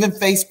even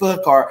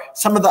Facebook or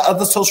some of the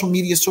other social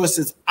media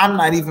sources I'm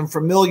not even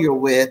familiar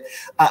with,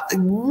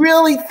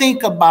 really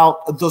think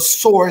about the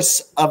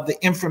source of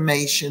the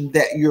information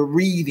that you're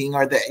reading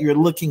or that you're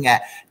looking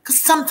at. Because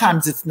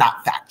sometimes it's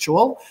not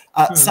factual.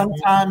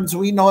 Sometimes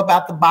we know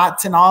about the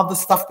bots and all the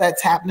stuff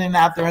that's happening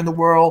out there in the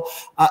world.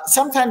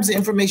 Sometimes the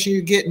information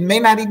you're getting may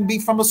not even be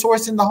from a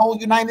source in the whole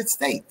United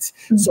States.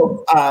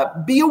 So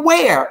be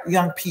aware,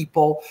 young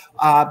people,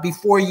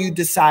 before you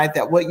decide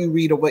that what you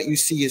read or what you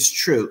see is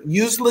true.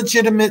 Use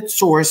legitimate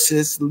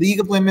sources. League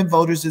of Women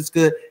Voters is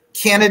good.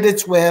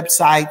 Candidates'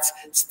 websites,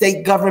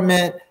 state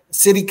government,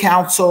 city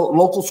council,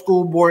 local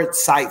school board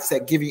sites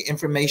that give you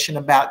information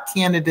about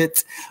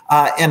candidates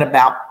and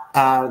about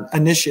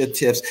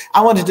initiatives.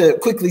 I wanted to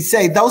quickly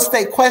say those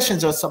state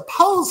questions are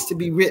supposed to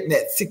be written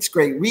at 6th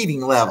grade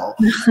reading level.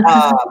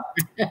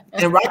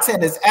 And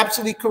Roxanne is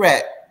absolutely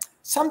correct.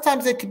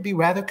 Sometimes it can be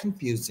rather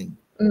confusing.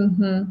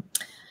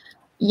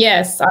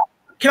 Yes.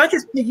 Can I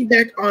just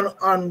piggyback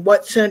on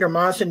what Senator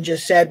Monson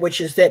just said, which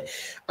is that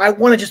I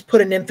want to just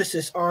put an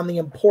emphasis on the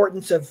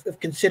importance of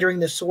considering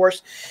the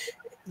source.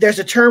 There's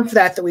a term for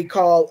that we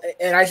call,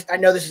 and I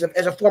know this is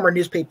as a former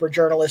newspaper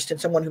journalist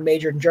and someone who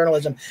majored in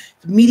journalism,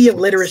 media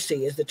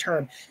literacy is the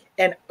term.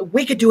 And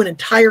we could do an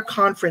entire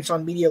conference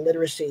on media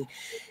literacy.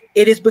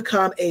 It has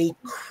become a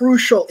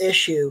crucial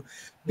issue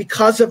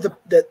because of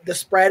the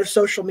spread of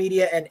social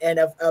media and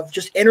of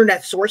just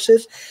internet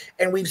sources.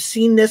 And we've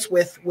seen this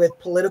with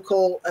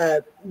political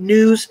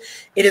news.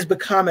 It has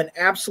become an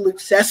absolute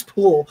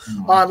cesspool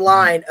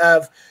online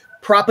of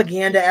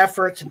propaganda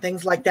efforts and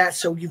things like that.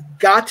 So you've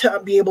got to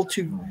be able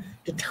to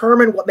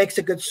determine what makes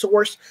a good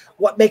source,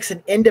 what makes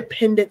an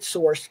independent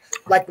source.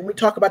 Like when we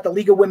talk about the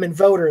League of Women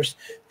Voters,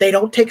 they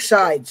don't take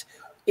sides.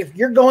 If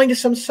you're going to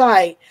some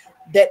site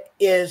that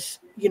is,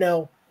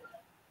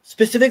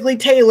 specifically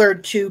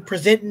tailored to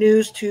present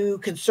news to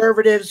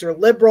conservatives or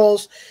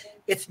liberals,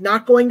 it's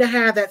not going to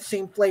have that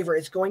same flavor.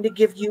 It's going to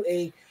give you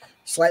a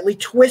slightly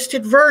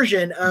twisted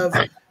version of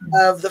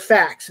the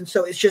facts. And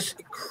so it's just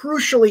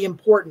crucially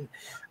important,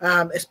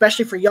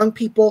 especially for young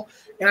people.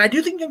 And I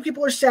do think young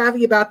people are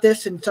savvy about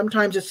this. And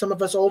sometimes it's some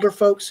of us older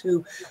folks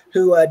who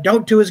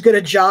don't do as good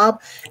a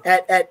job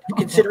at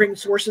considering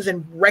sources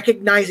and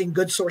recognizing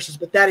good sources.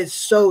 But that is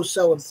so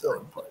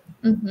important.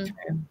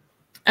 Mm-hmm.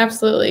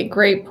 Absolutely.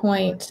 Great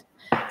point.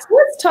 So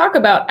let's talk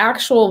about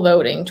actual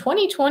voting.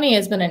 2020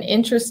 has been an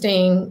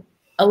interesting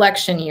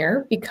election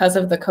year because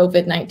of the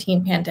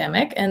COVID-19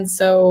 pandemic. And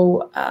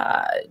so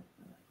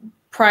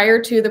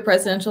prior to the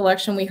presidential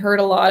election, we heard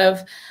a lot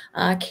of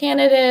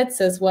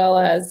candidates as well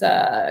as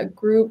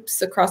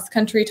groups across the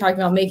country talking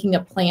about making a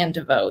plan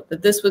to vote,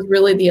 that this was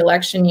really the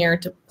election year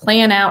to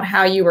plan out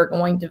how you were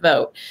going to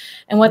vote.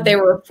 And what they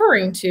were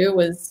referring to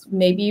was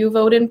maybe you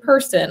vote in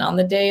person on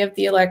the day of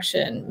the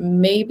election,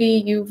 maybe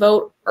you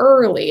vote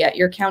early at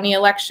your county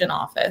election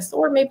office,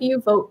 or maybe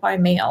you vote by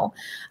mail.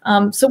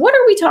 So what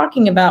are we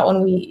talking about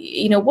when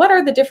we, what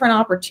are the different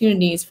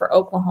opportunities for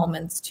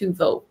Oklahomans to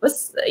vote?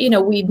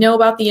 We know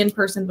about the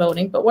in-person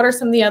voting, but what are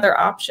some of the other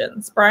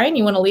options? Brian,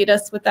 you want to lead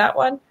us with that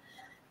one?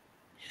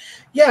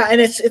 Yeah,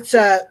 and it's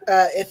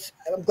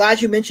I'm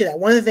glad you mentioned that.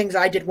 One of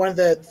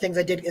the things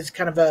I did is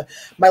kind of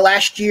my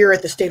last year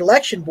at the state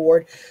election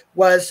board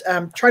was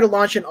try to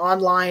launch an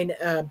online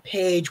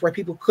page where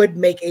people could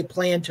make a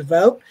plan to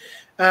vote,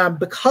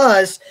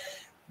 because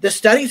the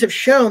studies have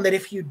shown that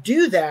if you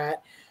do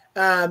that,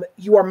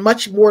 you are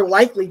much more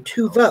likely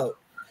to vote.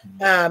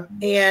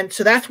 And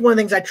so that's one of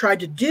the things I tried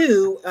to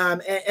do.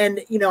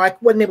 And I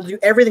wasn't able to do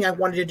everything I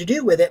wanted to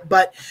do with it,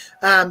 but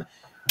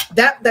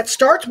that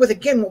starts with,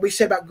 again, what we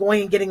said about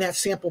going and getting that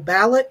sample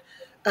ballot,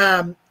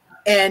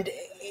 and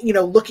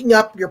looking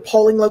up your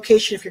polling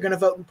location if you're going to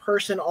vote in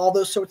person, all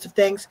those sorts of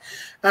things.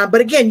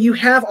 But again, you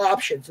have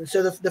options. And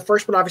so the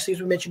first one, obviously,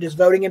 as we mentioned, is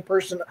voting in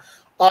person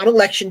on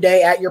election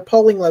day at your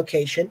polling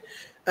location.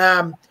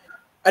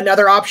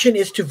 Another option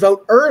is to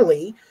vote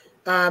early.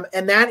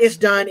 And that is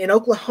done in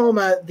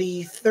Oklahoma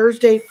the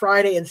Thursday,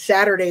 Friday, and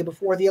Saturday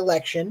before the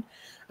election.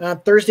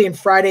 Thursday and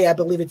Friday, I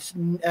believe it's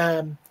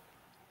 9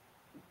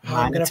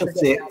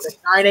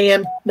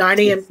 a.m.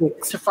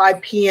 to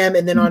 5 p.m.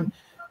 And then on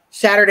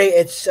Saturday,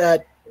 it's I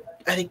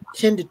think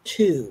 10 to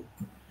 2.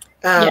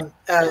 And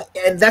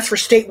that's for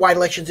statewide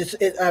elections.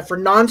 It's for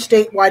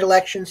non-statewide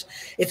elections,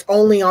 it's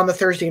only on the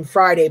Thursday and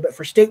Friday. But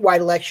for statewide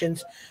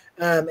elections,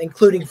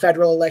 including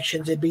federal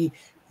elections, it'd be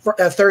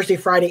Thursday,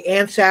 Friday,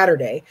 and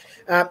Saturday.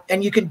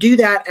 And you can do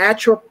that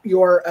at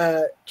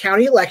your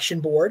county election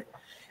board,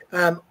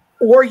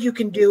 or you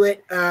can do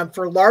it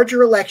for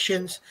larger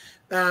elections.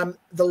 The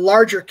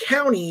larger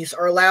counties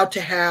are allowed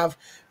to have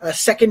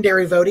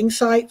secondary voting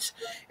sites,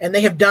 and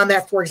they have done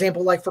that, for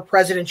example, like for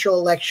presidential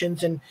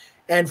elections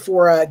and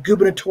for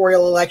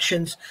gubernatorial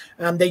elections.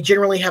 They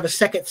generally have a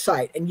second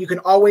site, and you can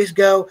always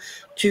go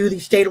to the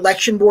state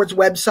election board's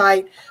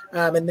website,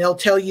 and they'll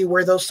tell you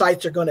where those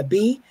sites are going to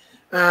be.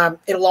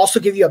 It'll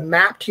also give you a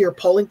map to your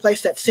polling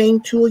place. That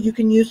same tool you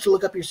can use to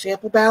look up your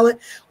sample ballot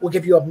will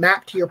give you a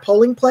map to your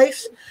polling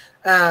place,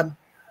 and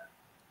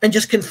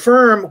just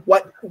confirm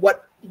what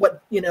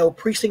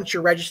precincts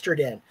you're registered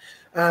in.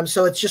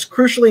 So it's just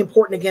crucially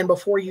important, again,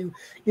 before you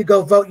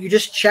go vote, you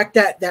just check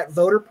that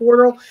voter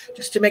portal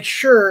just to make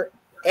sure,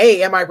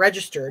 A, am I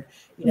registered?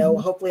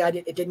 Hopefully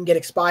it didn't get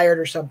expired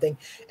or something.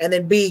 And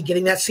then B,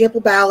 getting that sample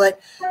ballot,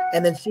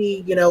 and then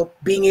C,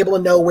 being able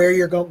to know where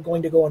you're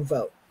going to go and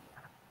vote.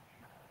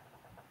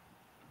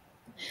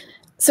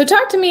 So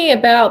talk to me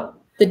about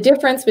the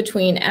difference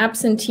between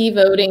absentee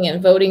voting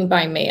and voting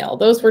by mail.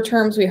 Those were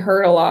terms we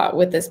heard a lot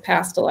with this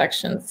past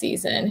election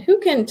season. Who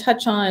can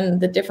touch on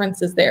the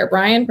differences there?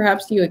 Brian,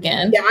 perhaps you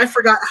again. Yeah, I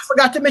forgot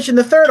to mention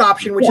the third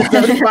option, which is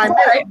voting by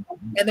mail.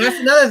 And that's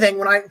another thing.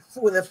 One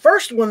of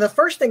the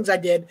first things I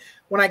did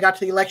when I got to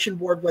the election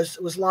board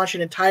was launch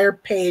an entire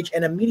page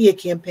and a media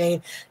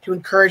campaign to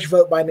encourage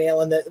vote by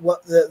mail. And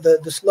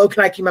the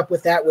slogan I came up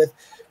with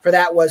for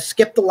that was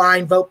skip the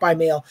line, vote by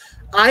mail.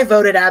 I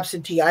voted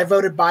absentee. I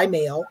voted by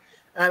mail.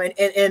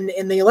 And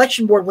in the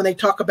election board, when they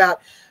talk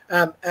about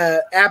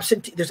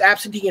absentee, there's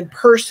absentee in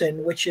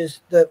person, which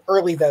is the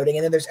early voting,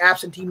 and then there's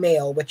absentee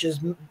mail, which is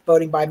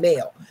voting by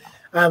mail.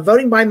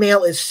 Voting by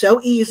mail is so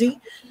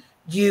easy.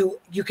 You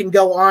can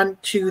go on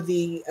to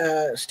the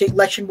state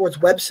election board's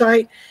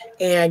website,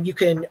 and you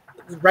can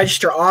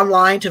register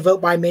online to vote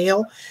by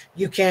mail.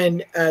 You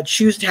can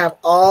choose to have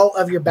all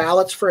of your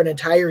ballots for an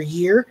entire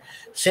year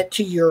sent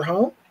to your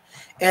home.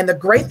 And the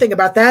great thing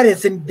about that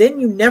is then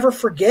you never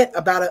forget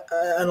about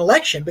an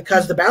election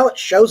because the ballot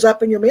shows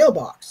up in your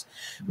mailbox.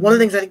 One of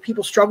the things I think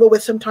people struggle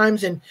with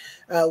sometimes in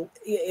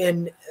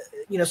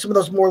some of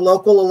those more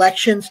local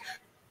elections,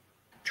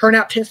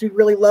 turnout tends to be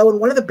really low. And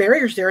one of the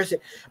barriers there is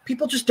that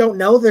people just don't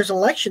know there's an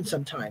election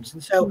sometimes.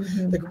 And so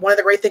one of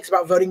the great things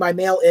about voting by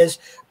mail is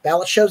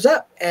ballot shows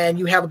up and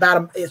you have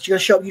it's going to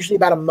show up usually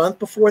about a month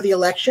before the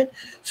election.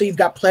 So you've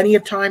got plenty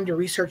of time to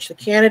research the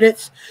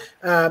candidates.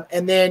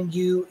 And then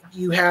you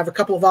have a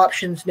couple of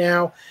options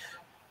now.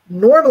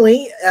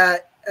 Normally,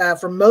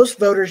 for most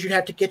voters, you'd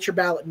have to get your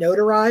ballot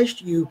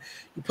notarized. You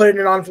put it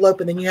in an envelope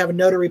and then you have a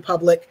notary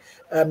public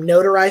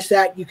notarize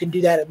that. You can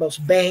do that at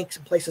most banks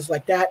and places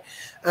like that.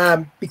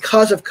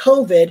 Because of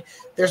COVID,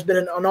 there's been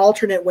an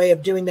alternate way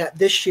of doing that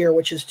this year,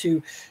 which is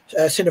to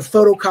send a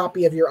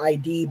photocopy of your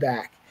ID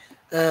back.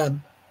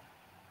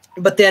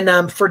 But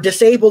then for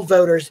disabled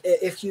voters,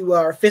 if you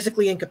are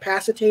physically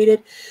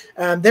incapacitated,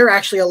 they're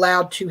actually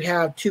allowed to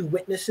have 2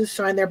 witnesses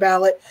sign their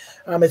ballot.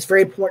 It's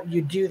very important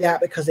you do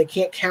that because they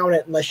can't count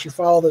it unless you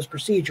follow those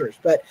procedures.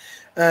 But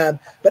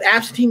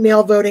absentee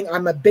mail voting,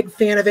 I'm a big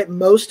fan of it.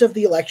 Most of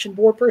the election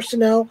board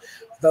personnel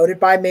voted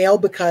by mail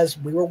because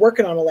we were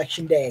working on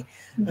election day.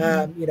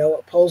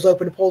 Polls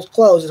open to polls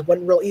closed. It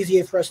wasn't real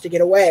easy for us to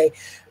get away.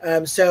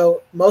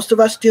 So most of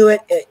us do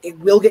it. It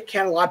will get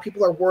counted. A lot of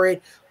people are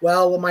worried,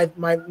 well, will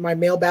my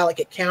mail ballot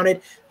get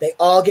counted? They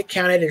all get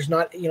counted. There's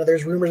not,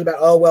 there's rumors about,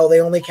 oh, well,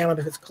 they only count them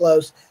if it's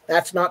close.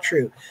 That's not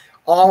true.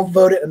 All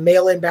voted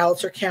mail-in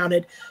ballots are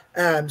counted.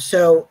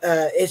 So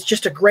it's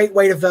just a great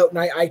way to vote. And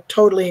I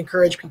totally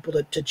encourage people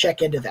to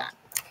check into that.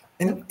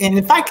 And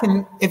if I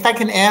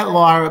can add,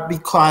 Laura,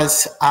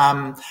 because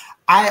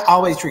I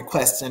always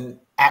request an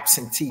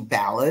absentee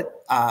ballot.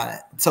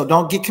 So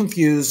don't get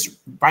confused.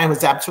 Brian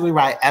was absolutely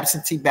right.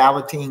 Absentee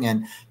balloting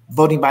and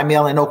voting by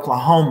mail in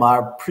Oklahoma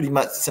are pretty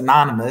much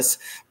synonymous.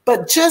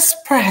 But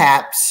just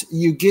perhaps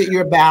you get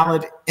your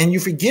ballot and you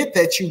forget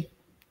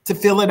to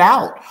fill it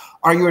out,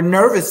 or you're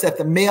nervous that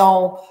the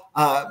mail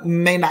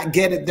may not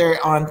get it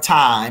there on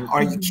time,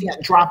 or you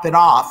can't drop it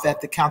off at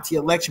the county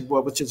election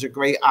board, which is a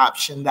great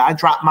option. I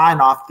dropped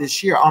mine off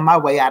this year on my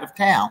way out of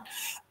town.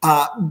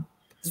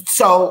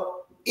 So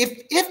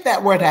if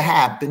that were to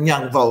happen,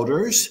 young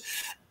voters,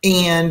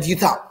 and you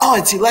thought, oh,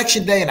 it's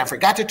election day and I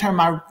forgot to turn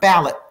my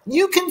ballot,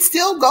 you can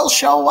still go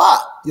show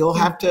up. You'll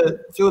have to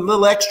do a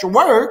little extra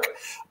work,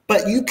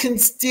 but you can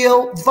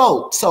still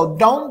vote. So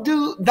don't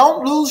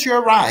lose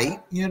your right.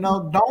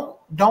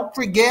 Don't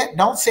forget.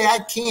 Don't say I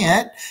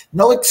can't.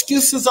 No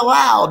excuses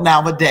allowed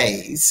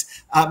nowadays.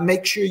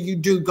 Make sure you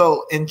do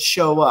go and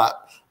show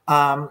up.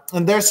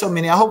 And there's so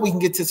many. I hope we can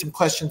get to some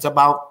questions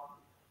about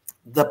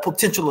the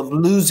potential of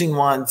losing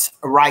one's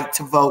right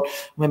to vote.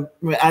 When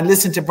I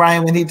listened to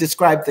Brian, when he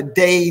described the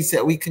days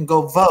that we can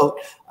go vote,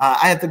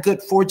 I had the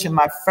good fortune,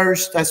 I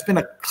spent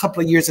a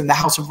couple of years in the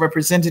House of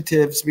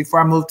Representatives before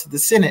I moved to the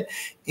Senate.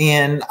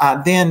 And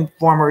then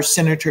former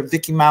Senator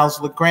Vicki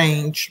Miles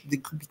LaGrange, who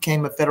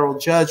became a federal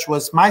judge,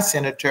 was my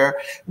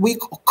senator. We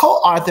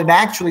co-authored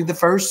actually the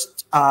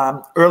first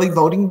early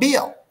voting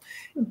bill.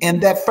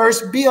 And that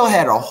first bill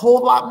had a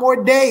whole lot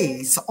more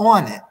days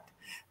on it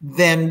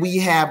than we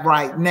have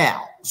right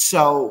now.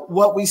 So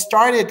what we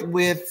started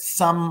with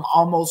some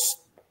almost,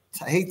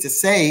 I hate to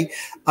say,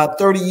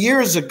 30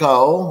 years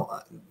ago,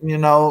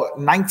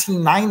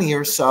 1990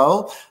 or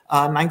so,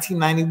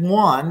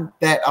 1991,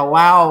 that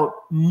allowed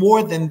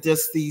more than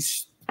just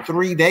these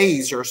 3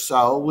 days or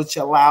so, which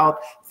allowed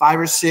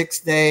 5 or 6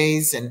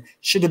 days and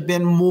should have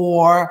been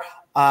more,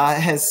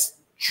 has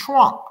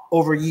shrunk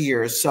over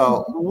years.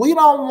 So we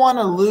don't want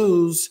to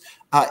lose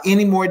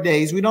any more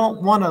days. We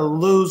don't want to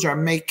lose or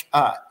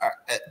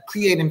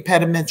create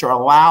impediments or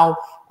allow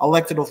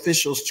elected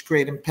officials to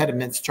create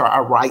impediments to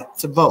our right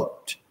to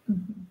vote.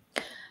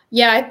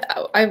 Yeah,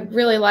 I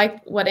really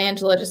like what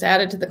Angela just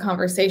added to the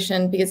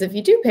conversation, because if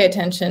you do pay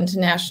attention to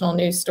national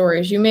news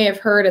stories, you may have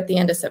heard at the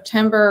end of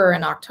September or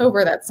in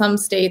October that some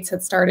states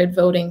had started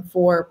voting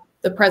for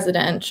the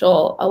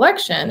presidential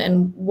election.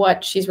 And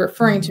what she's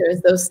referring to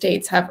is those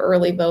states have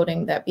early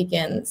voting that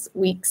begins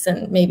weeks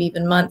and maybe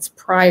even months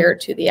prior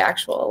to the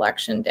actual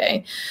election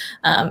day.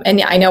 And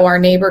yeah, I know our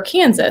neighbor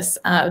Kansas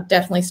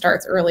definitely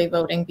starts early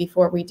voting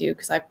before we do,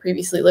 because I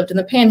previously lived in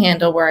the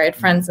Panhandle where I had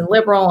friends in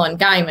Liberal and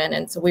Guyman.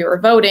 And so we were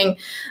voting.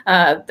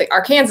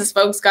 Our Kansas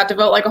folks got to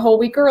vote like a whole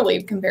week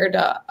early compared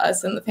to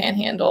us in the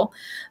Panhandle.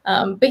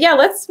 But yeah,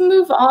 let's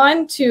move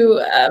on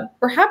to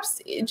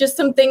perhaps just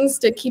some things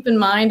to keep in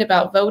mind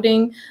about voting.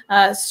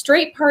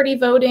 Straight party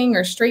voting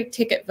or straight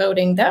ticket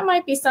voting, that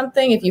might be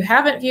something, if you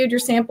haven't viewed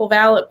your sample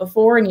ballot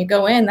before and you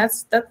go in,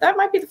 that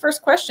might be the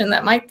first question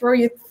that might throw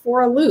you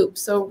for a loop.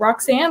 So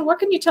Roxanne, what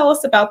can you tell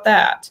us about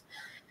that?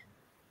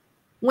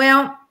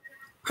 Well,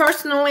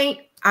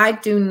 personally, I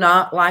do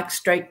not like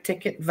straight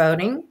ticket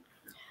voting.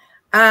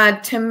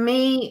 To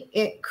me,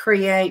 it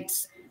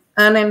creates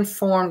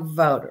uninformed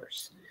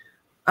voters.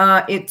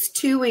 It's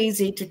too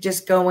easy to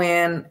just go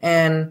in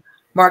and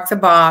mark the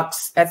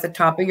box at the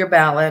top of your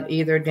ballot,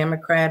 either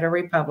Democrat or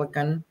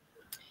Republican.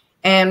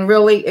 and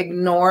really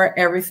ignore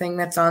everything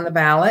that's on the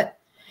ballot.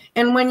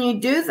 And when you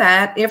do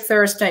that, if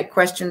there are state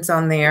questions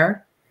on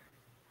there,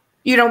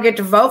 you don't get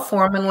to vote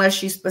for them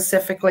unless you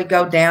specifically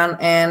go down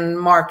and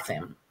mark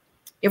them.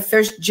 If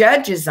there's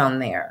judges on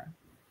there,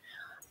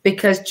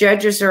 because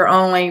judges are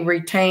only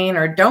retain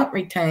or don't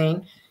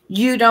retain,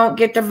 you don't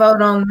get to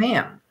vote on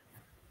them.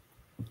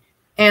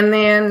 And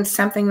then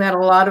something that a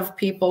lot of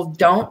people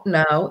don't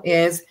know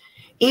is,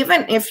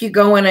 even if you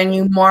go in and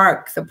you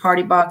mark the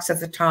party box at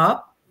the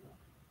top,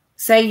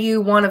 say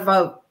you want to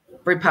vote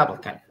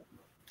Republican,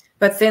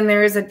 but then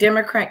there is a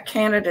Democrat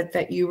candidate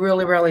that you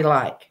really, really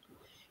like.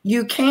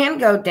 You can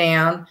go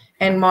down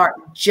and mark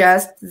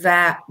just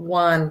that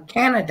one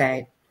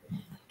candidate,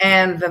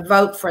 and the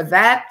vote for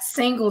that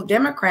single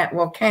Democrat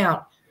will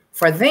count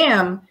for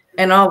them,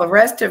 and all the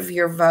rest of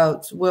your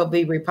votes will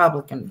be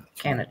Republican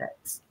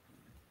candidates.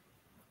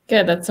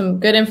 Good. That's some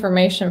good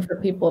information for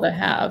people to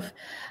have.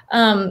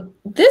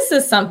 This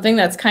is something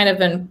that's kind of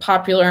been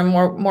popular in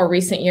more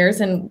recent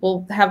years, and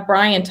we'll have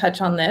Brian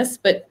touch on this,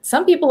 but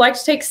some people like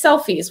to take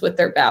selfies with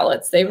their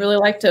ballots. They really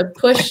like to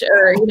push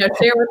or,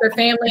 share with their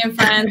family and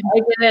friends, I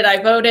did it,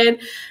 I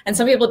voted. And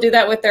some people do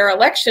that with their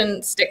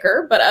election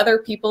sticker, but other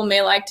people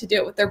may like to do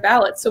it with their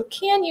ballot. So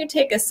can you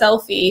take a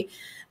selfie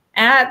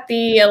at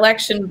the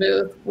election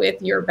booth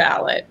with your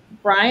ballot?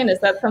 Brian, is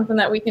that something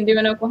that we can do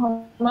in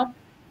Oklahoma?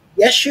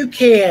 Yes, you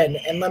can.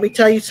 And let me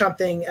tell you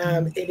something.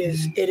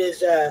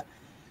 It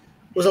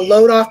was a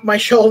load off my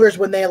shoulders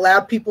when they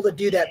allowed people to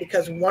do that,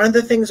 because one of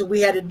the things that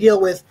we had to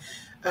deal with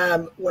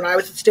when I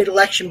was at the state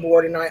election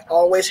board, and I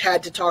always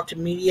had to talk to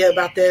media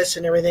about this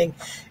and everything,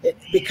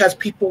 because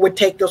people would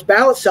take those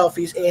ballot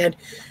selfies. And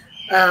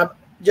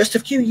just a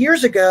few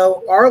years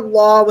ago, our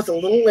law was a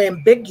little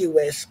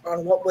ambiguous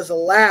on what was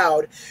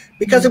allowed,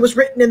 because it was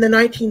written in the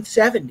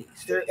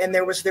 1970s,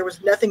 there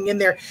was nothing in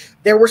there.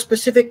 There were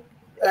specific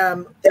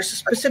there's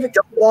specific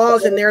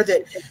laws in there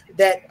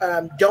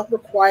that don't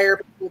require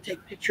people to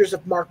take pictures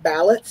of marked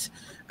ballots,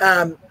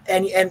 and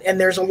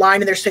there's a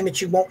line in there saying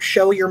that you won't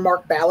show your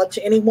marked ballot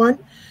to anyone,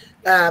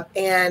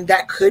 and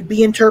that could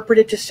be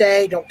interpreted to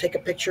say don't take a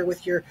picture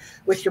with your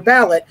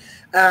ballot.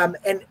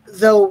 And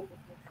though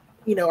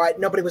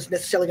nobody was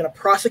necessarily going to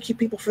prosecute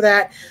people for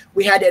that,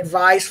 we had to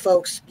advise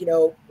folks,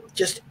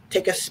 just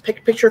take a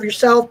picture of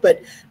yourself,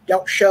 but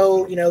don't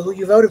show, who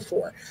you voted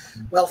for.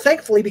 Well,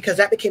 thankfully, because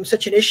that became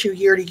such an issue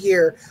year to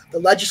year, the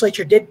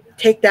legislature did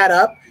take that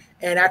up.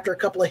 And after a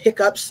couple of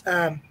hiccups,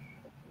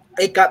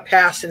 it got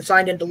passed and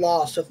signed into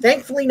law. So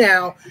thankfully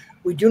now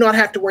we do not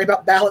have to worry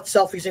about ballot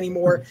selfies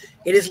anymore.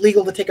 It is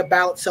legal to take a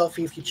ballot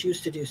selfie if you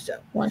choose to do so.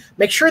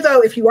 Make sure,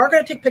 though, if you are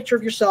going to take a picture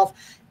of yourself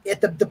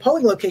at the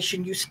polling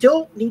location, you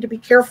still need to be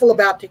careful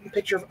about taking a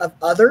picture of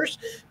others,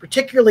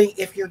 particularly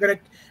if you're going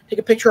to take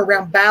a picture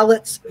around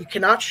ballots. You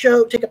cannot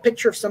take a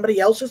picture of somebody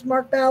else's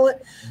marked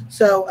ballot.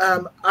 So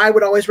I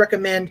would always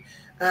recommend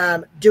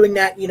doing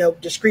that,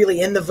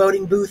 discreetly in the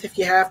voting booth if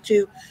you have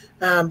to.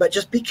 But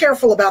just be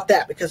careful about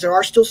that, because there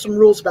are still some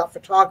rules about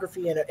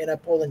photography in a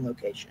polling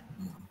location.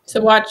 So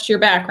watch your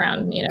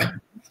background,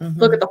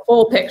 look at the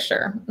full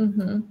picture.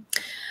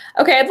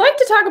 Okay, I'd like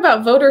to talk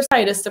about voter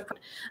status.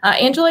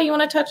 Angela, you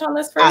want to touch on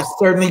this first? I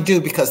certainly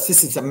do, because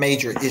this is a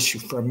major issue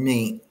for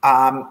me.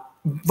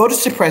 Voter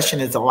suppression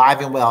is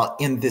alive and well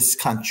in this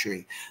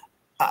country.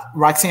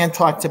 Roxanne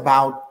talked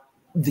about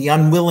the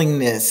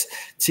unwillingness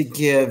to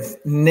give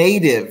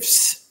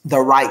natives the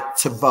right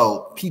to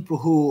vote, people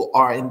who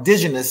are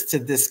indigenous to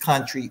this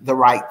country the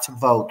right to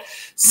vote.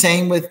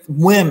 Same with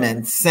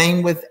women,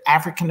 same with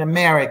African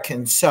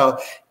Americans. So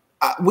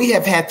we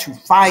have had to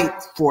fight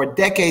for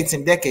decades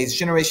and decades,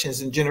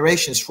 generations and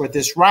generations, for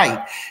this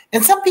right.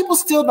 And some people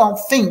still don't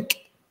think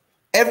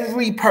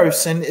every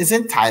person is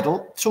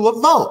entitled to a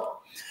vote.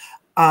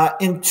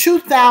 In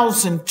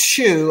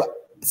 2002,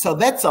 so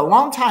that's a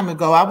long time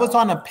ago, I was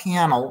on a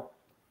panel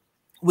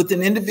with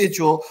an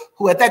individual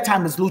who at that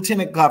time was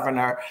lieutenant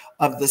governor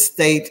of the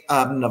state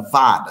of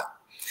Nevada.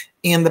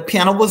 And the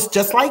panel was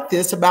just like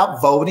this,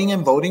 about voting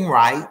and voting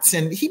rights.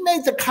 And he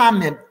made the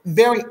comment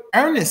very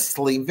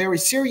earnestly, very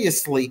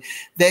seriously,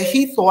 that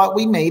he thought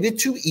we made it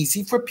too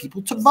easy for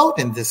people to vote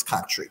in this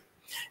country.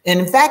 And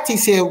in fact, he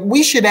said,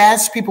 we should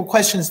ask people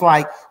questions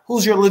like,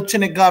 who's your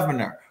lieutenant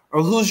governor?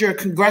 Or who's your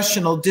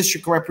congressional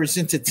district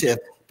representative,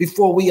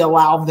 before we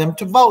allow them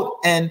to vote.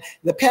 And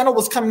the panel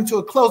was coming to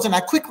a close, and I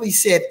quickly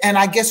said, and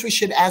I guess we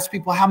should ask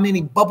people how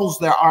many bubbles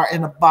there are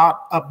in a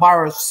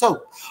bar of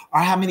soap, or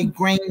how many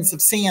grains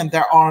of sand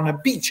there are on a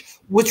beach,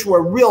 which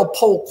were real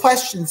poll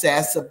questions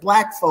asked of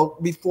Black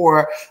folk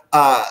before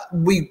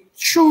we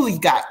truly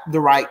got the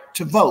right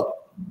to vote.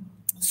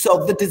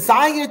 So the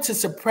desire to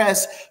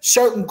suppress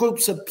certain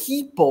groups of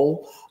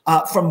people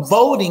from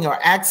voting or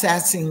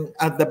accessing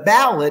the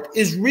ballot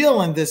is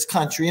real in this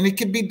country. And it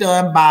can be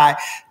done by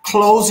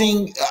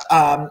closing,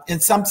 in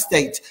some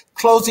states,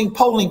 closing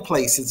polling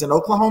places, in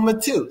Oklahoma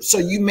too. So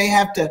you may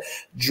have to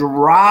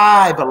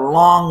drive a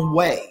long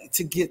way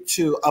to get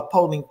to a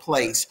polling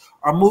place,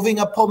 or moving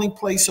a polling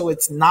place so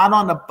it's not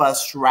on a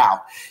bus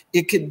route.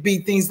 It could be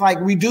things like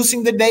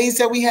reducing the days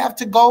that we have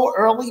to go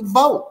early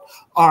vote,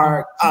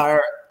 or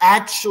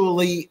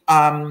actually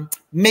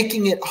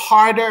making it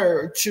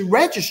harder to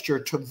register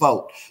to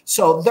vote.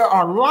 So there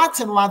are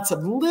lots and lots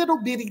of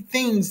little bitty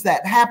things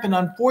that happen,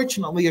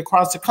 unfortunately,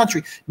 across the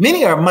country.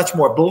 Many are much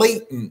more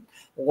blatant,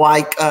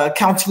 like a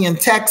county in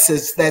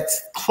Texas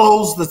that's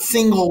closed the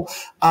single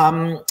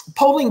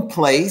polling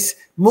place,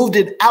 moved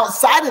it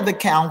outside of the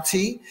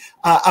county,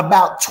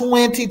 about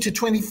 20 to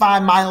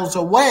 25 miles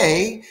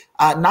away,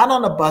 not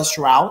on a bus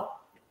route.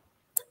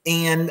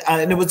 And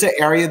it was an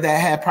area that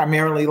had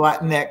primarily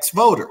Latinx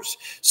voters.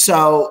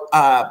 So,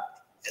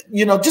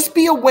 just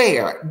be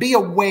aware.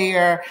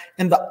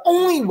 And the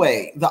only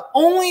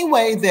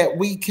way that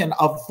we can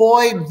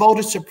avoid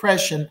voter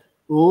suppression,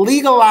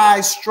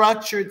 legalized,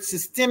 structured,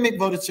 systemic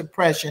voter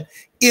suppression,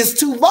 is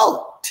to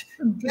vote,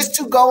 is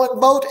to go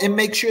and vote and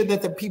make sure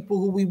that the people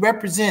who we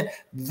represent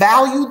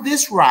value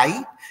this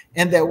right,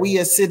 and that we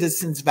as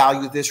citizens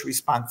value this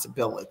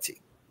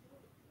responsibility.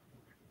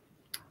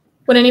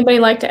 Would anybody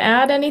like to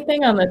add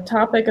anything on the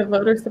topic of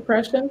voter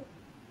suppression?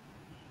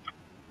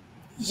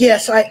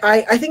 Yes,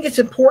 I think it's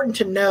important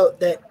to note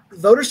that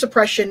voter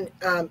suppression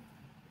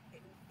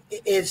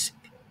is,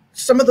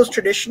 some of those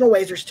traditional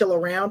ways are still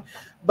around,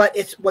 but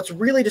what's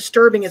really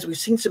disturbing is we've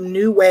seen some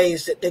new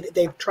ways that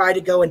they've tried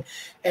to go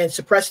and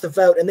suppress the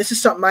vote. And this is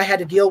something I had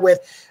to deal with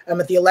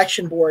at the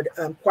election board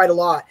quite a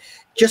lot,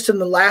 just in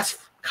the last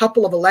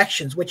couple of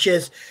elections, which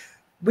is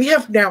we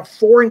have now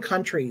foreign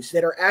countries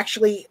that are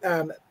actually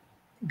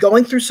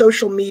going through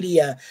social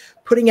media,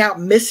 putting out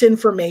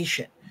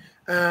misinformation,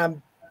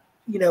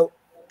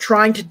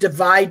 trying to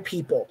divide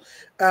people,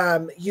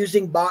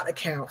 using bot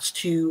accounts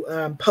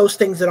to post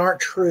things that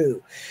aren't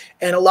true.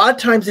 And a lot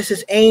of times this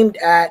is aimed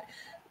at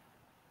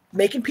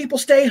making people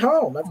stay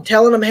home. I'm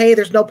telling them, hey,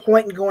 there's no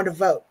point in going to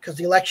vote because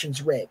the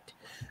election's rigged.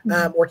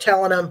 Or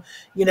telling them,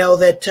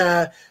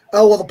 that,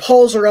 the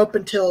polls are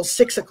open till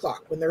 6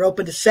 o'clock when they're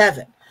open to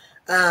 7.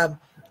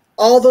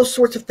 All those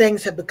sorts of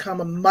things have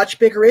become a much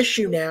bigger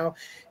issue now.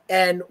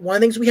 And one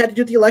of the things we had to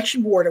do at the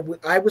election board,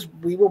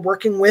 we were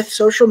working with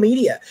social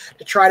media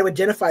to try to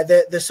identify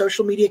the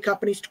social media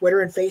companies,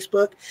 Twitter and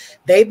Facebook.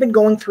 They've been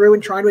going through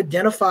and trying to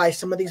identify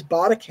some of these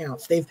bot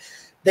accounts.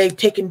 They've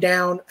taken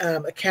down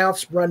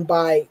accounts run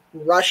by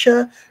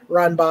Russia,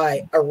 run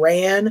by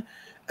Iran,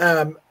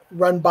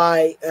 run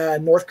by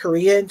North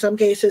Korea in some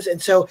cases.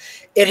 And so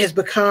it has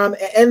become,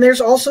 and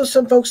there's also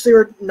some folks that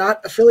are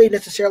not affiliated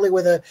necessarily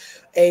with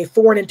a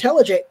foreign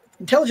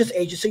intelligence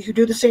agency who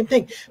do the same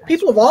thing.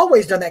 People have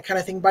always done that kind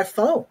of thing by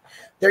phone.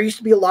 There used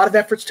to be a lot of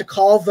efforts to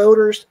call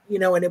voters,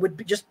 and it would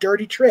be just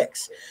dirty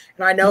tricks.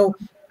 And I know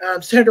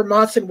Senator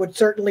Monson would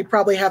certainly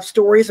probably have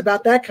stories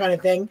about that kind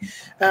of thing.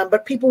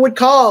 But people would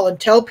call and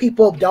tell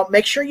people, don't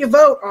make sure you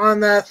vote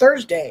on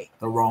Thursday.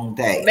 The wrong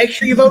day. Make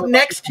sure you vote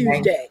next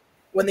Tuesday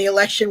when the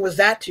election was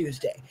that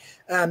Tuesday.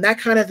 That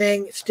kind of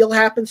thing still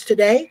happens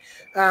today.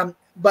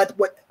 But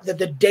what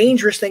the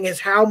dangerous thing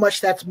is how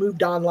much that's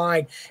moved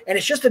online. And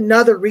it's just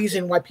another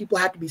reason why people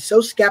have to be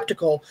so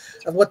skeptical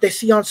of what they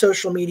see on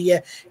social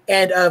media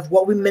and of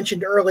what we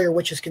mentioned earlier,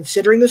 which is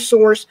considering the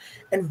source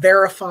and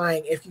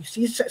verifying. If you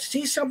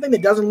see something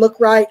that doesn't look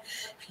right,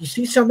 if you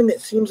see something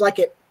that seems like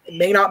it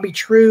may not be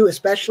true,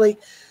 especially,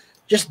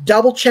 just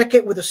double check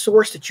it with a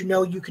source that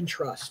you can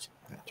trust.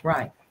 That's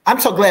right. I'm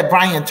so glad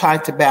Brian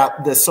talked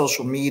about the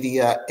social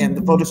media and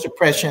the voter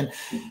suppression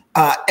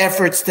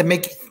efforts to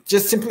make you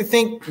just simply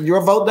think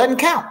your vote doesn't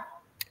count.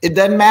 It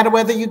doesn't matter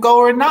whether you go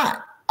or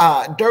not.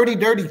 Dirty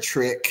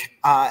trick.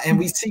 And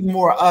we see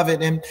more of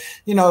it. And,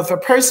 if a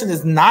person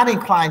is not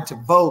inclined to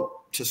vote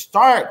to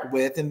start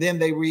with, and then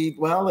they read,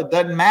 well, it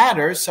doesn't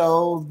matter.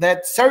 So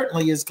that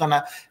certainly is going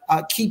to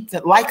keep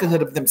the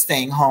likelihood of them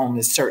staying home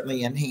is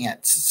certainly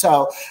enhanced.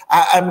 So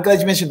I'm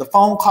glad you mentioned the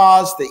phone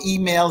calls, the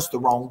emails, the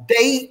wrong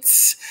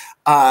dates.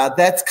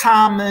 That's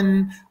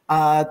common.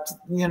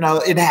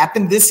 It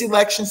happened this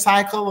election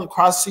cycle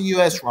across the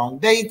U.S., wrong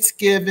dates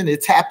given.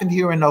 It's happened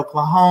here in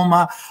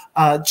Oklahoma.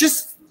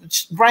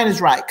 Brian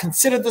is right.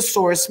 Consider the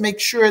source. Make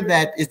sure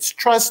that it's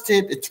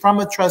trusted. It's from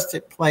a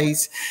trusted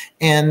place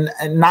and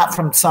not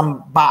from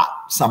some bot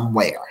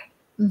somewhere.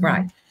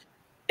 Right.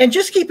 And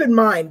just keep in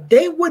mind,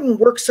 they wouldn't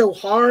work so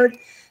hard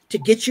to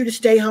get you to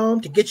stay home,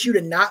 to get you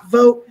to not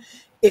vote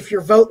if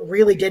your vote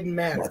really didn't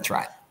matter. That's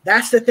right.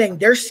 That's the thing.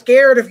 They're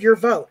scared of your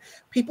vote.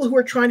 People who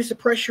are trying to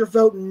suppress your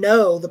vote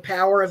know the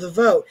power of the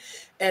vote.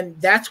 And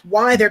that's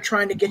why they're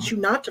trying to get you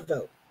not to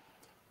vote.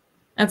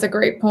 That's a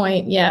great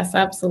point. Yes,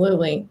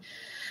 absolutely.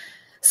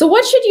 So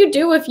what should you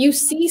do if you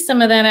see some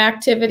of that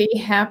activity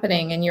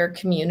happening in your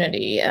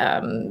community?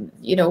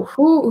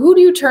 Who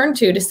do you turn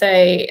to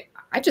say,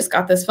 I just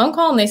got this phone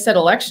call and they said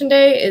election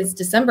day is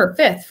December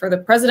 5th for the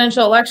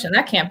presidential election.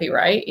 That can't be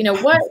right. You know,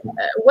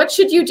 what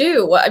should you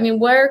do? I mean,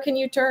 where can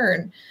you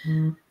turn?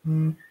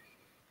 Mm-hmm.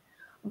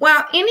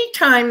 Well,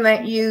 anytime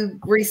that you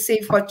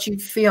receive what you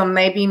feel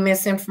may be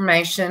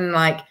misinformation,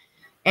 like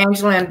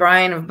Angela and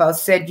Brian have both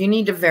said, you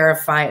need to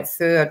verify it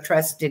through a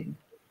trusted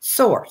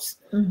source.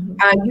 Mm-hmm.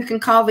 You can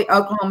call the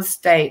Oklahoma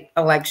State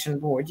Election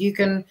Board. You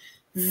can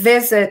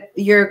visit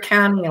your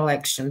county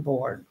election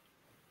board.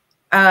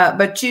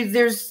 But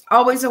there's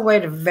always a way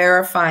to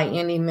verify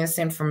any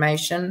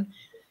misinformation.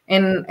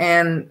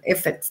 And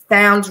if it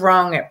sounds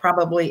wrong, it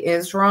probably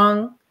is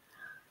wrong.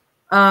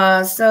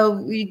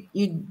 So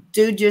you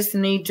do just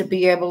need to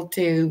be able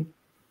to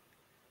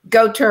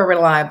go to a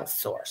reliable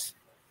source.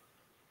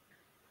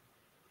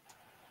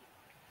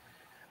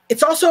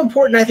 It's also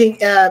important, I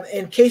think,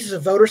 in cases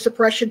of voter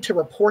suppression to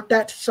report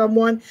that to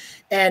someone.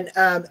 And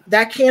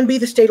that can be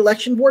the state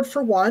election board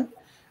for one,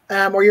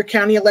 or your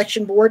county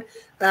election board,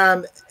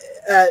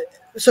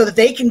 so that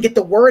they can get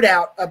the word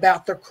out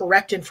about the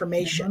correct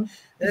information. Mm-hmm.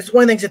 And it's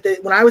one of the things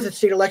that when I was at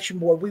state election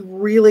board, we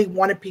really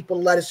wanted people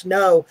to let us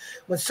know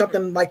when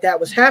something like that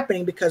was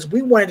happening, because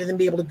we wanted them to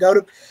be able to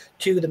go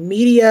to the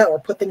media or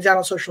put things out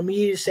on social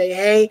media to say,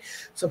 hey,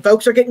 some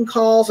folks are getting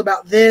calls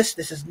about this.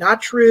 This is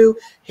not true.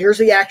 Here's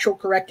the actual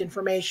correct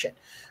information.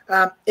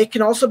 It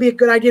can also be a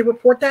good idea to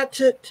report that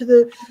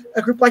to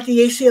a group like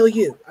the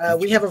ACLU.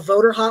 We have a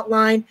voter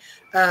hotline.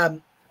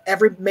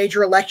 Every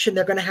major election,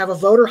 they're going to have a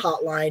voter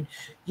hotline.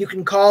 You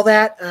can call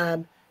that,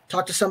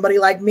 talk to somebody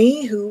like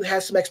me who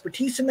has some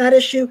expertise in that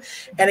issue.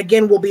 And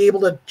again, we'll be able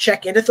to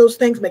check into those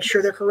things, make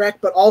sure they're correct,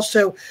 but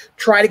also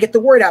try to get the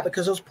word out,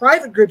 because those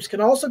private groups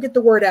can also get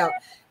the word out.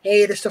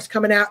 Hey, this stuff's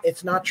coming out.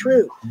 It's not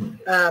true.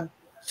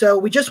 So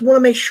we just want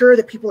to make sure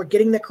that people are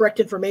getting the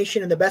correct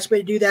information. And the best way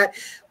to do that,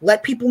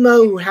 let people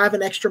know who have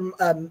an extra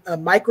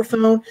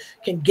microphone,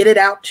 can get it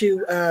out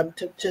to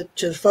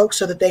folks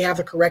so that they have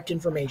the correct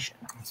information.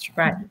 That's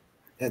right.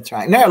 That's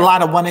right. And there are a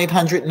lot of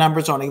 1-800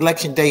 numbers on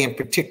election day in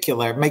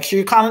particular. Make sure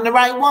you're calling the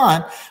right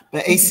one.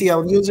 But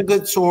ACLU is a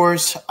good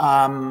source.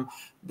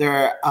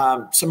 There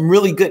are some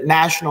really good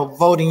national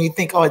voting. You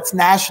think, oh, it's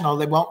national,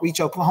 they won't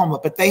reach Oklahoma.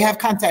 But they have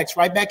contacts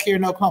right back here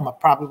in Oklahoma,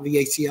 probably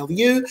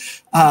ACLU.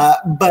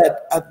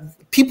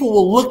 But people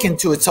will look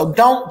into it. So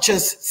don't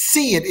just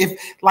see it.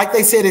 If, like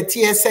they said at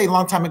TSA a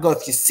long time ago,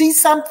 if you see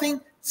something,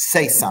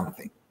 say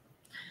something.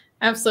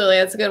 Absolutely.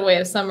 That's a good way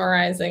of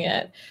summarizing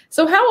it.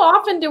 So how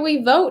often do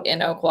we vote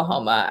in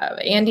Oklahoma?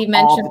 Andy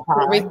mentioned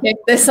before we kick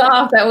this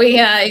off that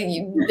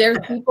there's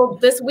people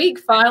this week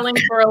filing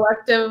for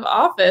elective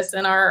office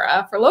in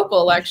our for local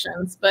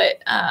elections.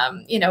 But,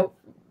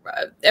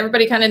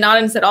 everybody kind of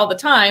nodded and said all the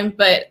time.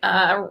 But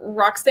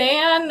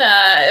Roxanne,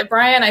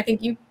 Brian, I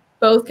think you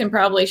both can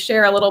probably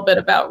share a little bit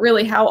about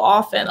really how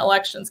often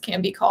elections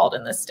can be called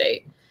in this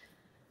state.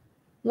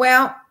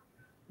 Well,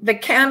 the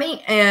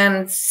county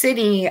and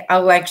city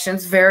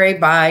elections vary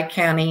by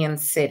county and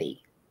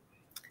city.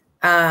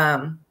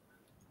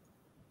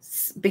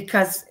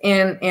 Because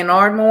in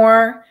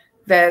Ardmore,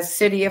 the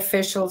city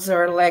officials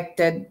are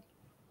elected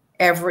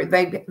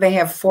they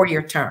have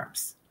 4-year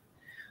terms.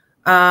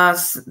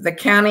 The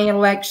county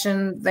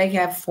election, they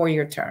have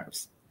 4-year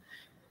terms.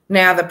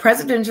 Now, the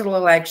presidential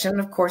election,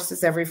 of course,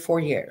 is every 4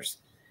 years.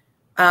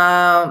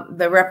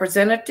 The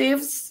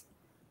representatives,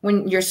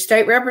 when your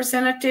state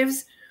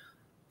representatives,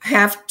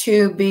 have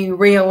to be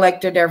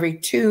reelected every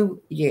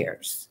 2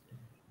 years.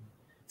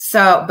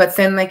 So, but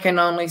then they can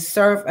only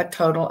serve a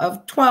total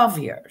of 12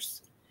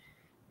 years.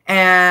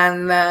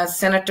 And the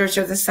senators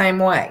are the same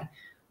way.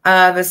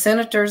 The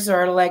senators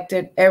are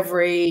elected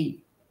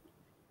every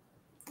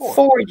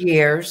 4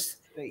 years,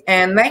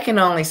 and they can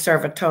only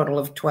serve a total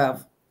of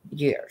 12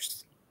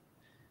 years.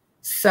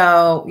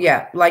 So,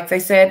 yeah, like they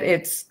said,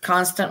 it's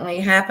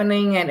constantly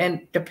happening, and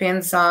it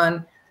depends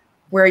on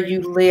where you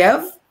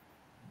live.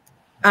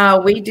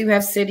 We do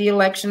have city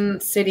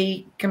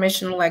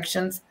commission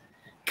elections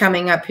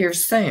coming up here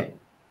soon,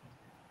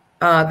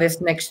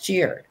 this next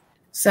year.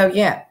 So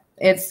yeah,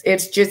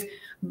 it's just,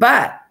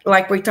 but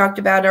like we talked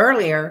about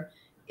earlier,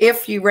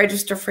 if you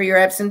register for your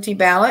absentee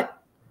ballot,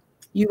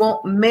 you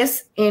won't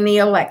miss any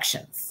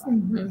elections.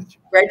 Mm-hmm.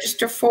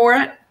 Register for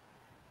it,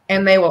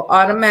 and they will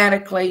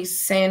automatically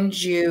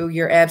send you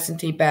your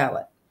absentee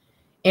ballot.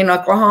 In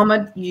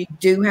Oklahoma, you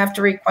do have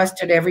to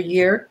request it every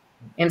year.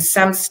 In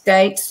some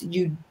states,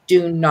 you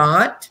do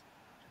not.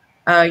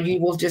 You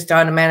will just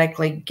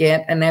automatically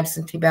get an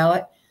absentee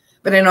ballot.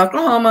 But in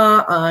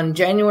Oklahoma, on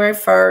January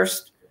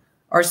 1st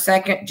or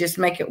 2nd, just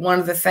make it one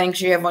of the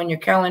things you have on your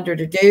calendar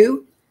to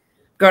do.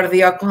 Go to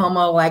the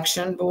Oklahoma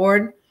Election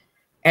Board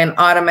and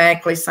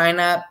automatically sign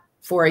up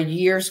for a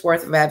year's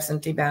worth of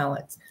absentee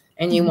ballots,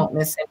 and you won't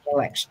miss any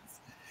elections.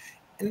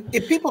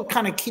 If people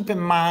kind of keep in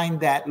mind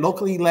that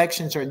local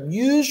elections are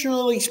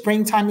usually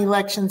springtime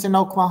elections in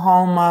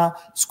Oklahoma,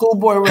 school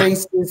board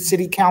races,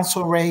 city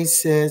council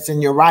races,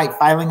 and you're right,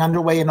 filing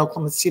underway in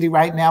Oklahoma City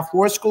right now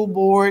for school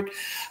board.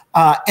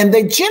 And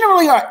they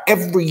generally are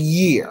every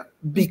year.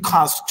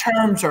 because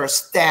terms are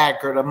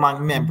staggered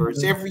among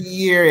members. Every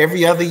year,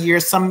 every other year,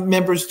 some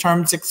members'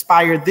 terms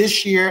expire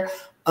this year,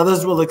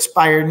 others will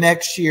expire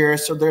next year.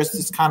 So there's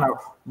this kind of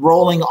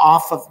rolling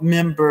off of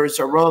members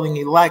or rolling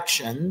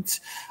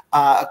elections.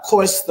 Of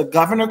course, the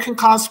governor can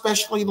call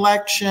special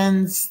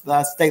elections.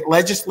 The state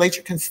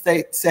legislature can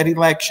set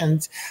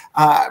elections.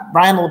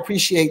 Brian will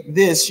appreciate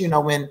this. You know,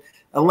 when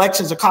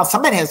elections are called,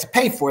 somebody has to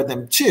pay for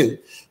them too.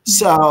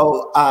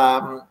 So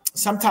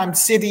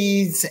sometimes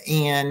cities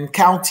and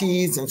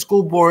counties and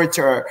school boards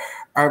are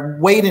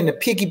waiting to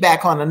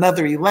piggyback on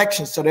another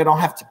election so they don't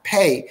have to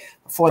pay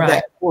for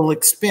that full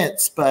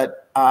expense.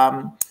 But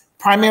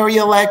primary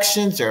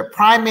elections, there are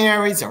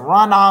primaries and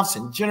runoffs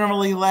and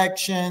general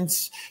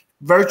elections.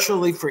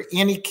 Virtually for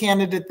any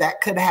candidate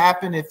that could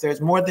happen if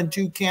there's more than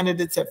 2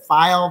 candidates that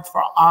filed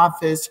for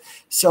office.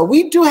 So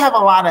we do have a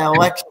lot of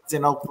elections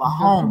in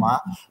Oklahoma,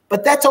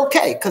 but that's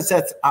okay because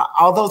that's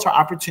all those are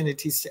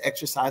opportunities to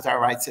exercise our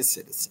rights as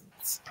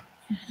citizens.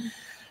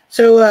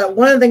 So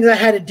one of the things I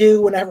had to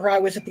do whenever I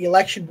was at the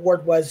election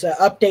board was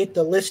update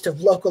the list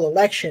of local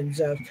elections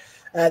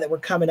that were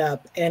coming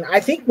up. And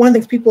I think one of the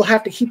things people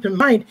have to keep in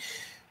mind,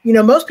 you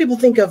know, most people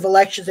think of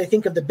elections, they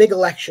think of the big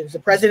elections, the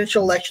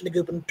presidential election, the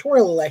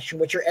gubernatorial election,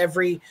 which are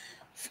every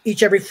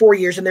 4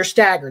 years, and they're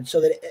staggered so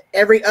that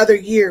every other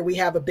year we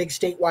have a big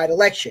statewide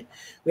election.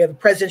 We have a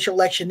presidential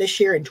election this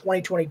year in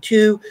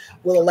 2022.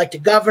 We'll elect a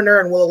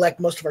governor and we'll elect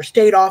most of our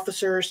state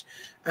officers,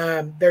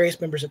 various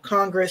members of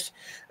Congress.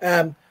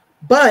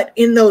 But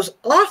in those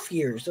off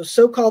years, those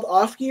so-called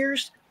off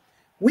years,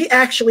 we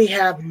actually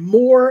have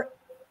more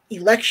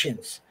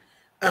elections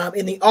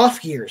in the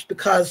off years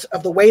because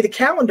of the way the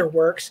calendar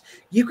works.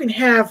 You can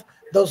have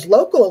those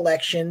local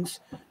elections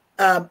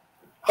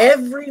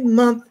every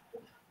month.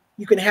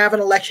 You can have an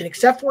election,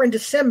 except for in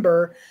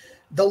December.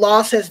 The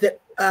law says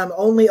that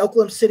only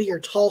Oklahoma City or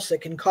Tulsa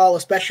can call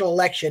a special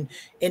election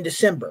in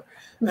December.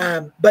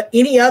 But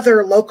any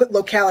other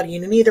locality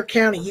in any other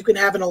county, you can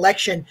have an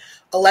election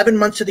 11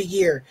 months of the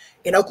year.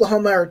 In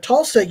Oklahoma or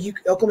Tulsa,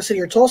 Oklahoma City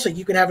or Tulsa,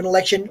 you can have an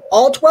election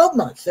all 12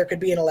 months. There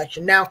could be an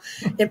election. Now,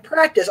 in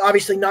practice,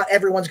 obviously not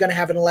everyone's going to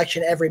have an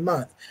election every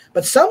month.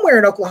 But somewhere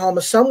in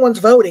Oklahoma, someone's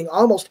voting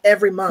almost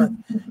every month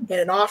in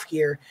an off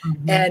year.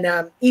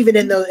 And even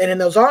in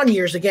those on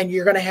years, again,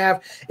 you're going to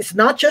have, it's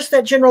not just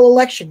that general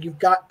election. You've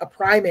got a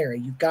primary.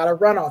 You've got a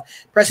runoff.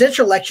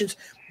 Presidential elections,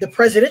 the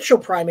presidential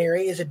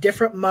primary is a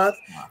different month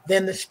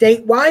than the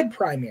statewide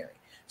primary.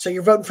 So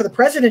you're voting for the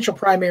presidential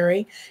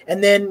primary,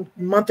 and then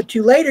a month or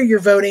two later, you're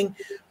voting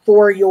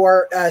for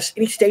your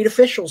any state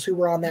officials who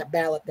were on that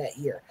ballot that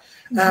year.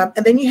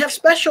 And then you have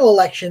special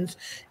elections,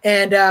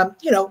 and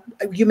you know,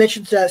 you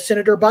mentioned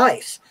Senator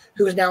Bice,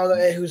 who is now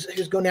who's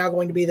now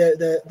going to be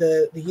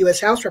the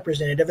U.S. House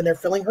representative, and they're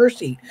filling her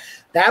seat.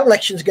 That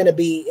election is going to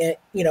be,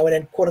 you know, in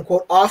a quote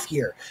unquote off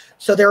year.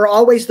 So there are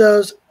always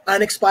those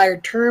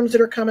unexpired terms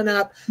that are coming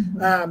up.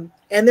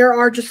 And there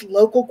are just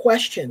local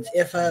questions.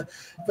 If a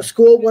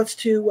school wants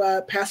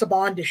to pass a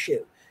bond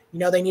issue, you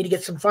know, they need to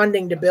get some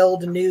funding to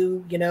build a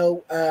new, you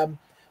know,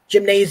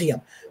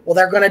 gymnasium. Well,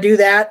 they're going to do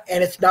that,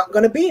 and it's not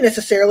going to be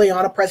necessarily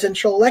on a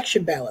presidential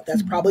election ballot.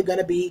 That's probably going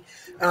to be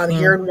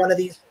here in one of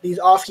these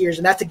off years.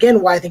 And that's, again,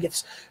 why I think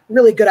it's a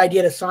really good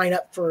idea to sign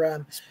up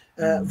for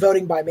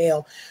voting by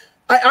mail.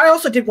 I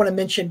also did want to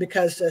mention,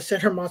 because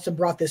Senator Monson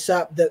brought this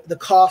up, the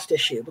cost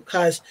issue,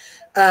 because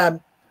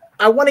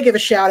I want to give a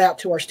shout out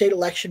to our state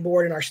election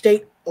board and our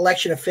state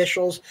election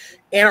officials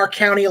and our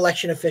county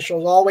election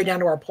officials, all the way down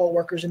to our poll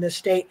workers in this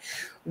state.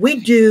 We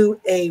do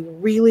a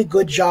really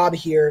good job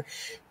here.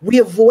 We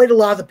avoid a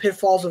lot of the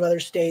pitfalls of other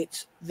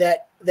states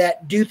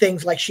that do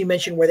things like she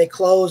mentioned, where they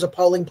close a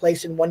polling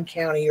place in one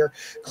county or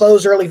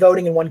close early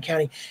voting in one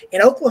county.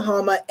 In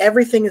Oklahoma,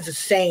 everything is the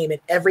same in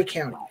every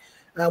county.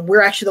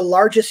 We're actually the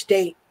largest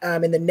state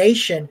in the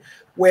nation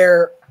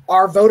where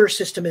our voter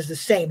system is the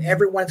same.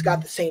 Everyone's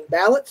got the same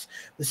ballots,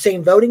 the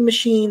same voting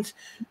machines,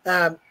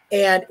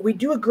 and we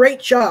do a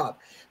great job.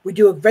 We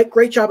do a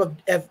great job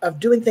of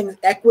doing things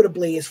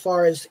equitably, as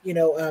far as, you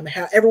know,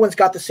 how everyone's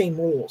got the same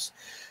rules.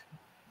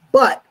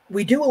 But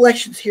we do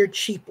elections here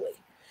cheaply,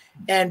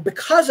 and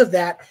because of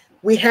that,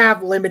 we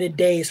have limited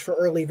days for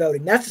early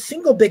voting. That's the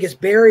single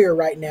biggest barrier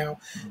right now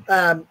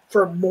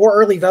for more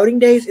early voting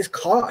days is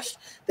cost.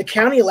 The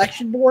county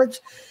election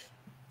boards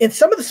in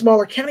some of the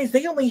smaller counties,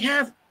 they only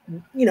have,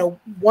 you know,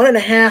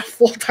 1.5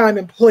 full-time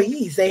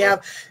employees. They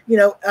have, you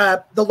know,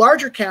 the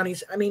larger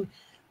counties, I mean,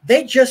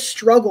 they just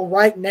struggle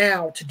right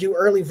now to do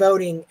early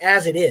voting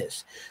as it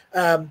is.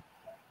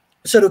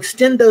 So to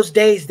extend those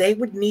days, they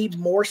would need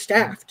more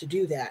staff to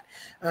do that.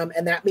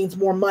 And that means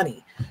more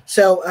money.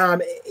 So,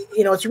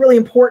 you know, it's really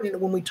important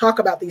when we talk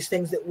about these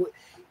things that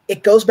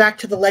it goes back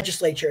to the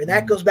legislature, and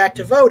that goes back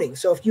to voting.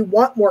 So if you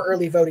want more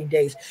early voting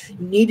days,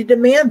 you need to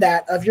demand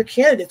that of your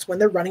candidates when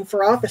they're running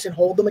for office and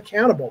hold them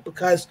accountable,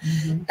 because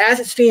as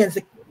it stands,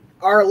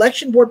 our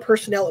election board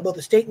personnel at both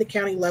the state and the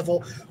county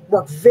level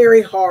work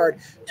very hard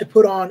to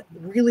put on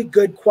really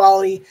good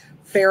quality,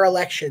 fair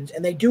elections,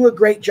 and they do a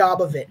great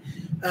job of it.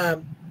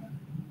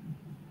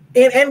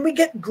 And we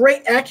get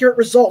great, accurate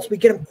results. We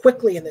get them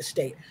quickly in this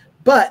state.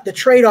 But the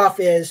trade-off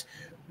is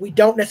we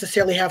don't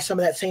necessarily have some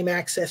of that same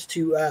access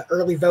to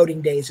early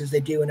voting days as they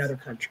do in other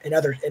countries, in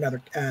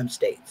other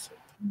states.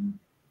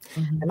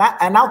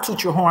 And I'll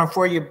toot your horn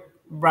for you,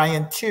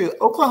 Brian, too.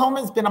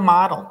 Oklahoma has been a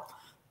model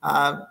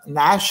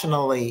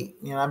nationally.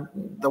 You know,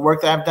 the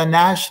work that I've done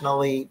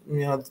nationally,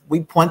 you know,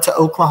 we point to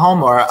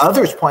Oklahoma, or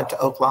others point to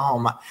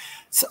Oklahoma.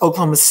 It's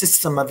Oklahoma's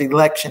system of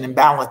election and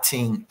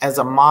balloting as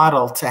a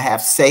model to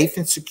have safe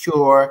and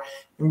secure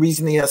and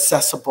reasonably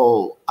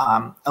accessible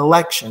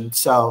elections.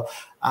 So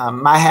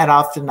my hat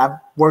off, and I've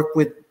worked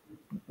with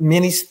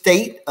many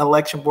state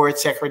election board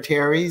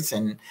secretaries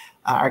and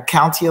our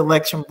county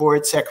election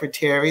board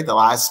secretary, the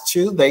last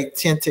two. They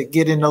tend to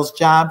get in those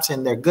jobs,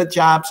 and they're good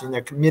jobs, and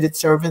they're committed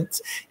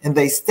servants, and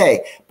they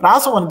stay. But I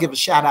also want to give a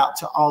shout out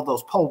to all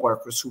those poll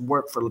workers who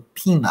work for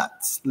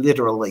peanuts,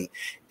 literally.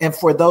 And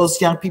for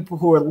those young people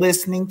who are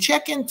listening,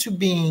 check into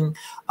being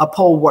a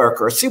poll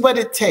worker. See what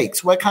it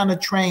takes, what kind of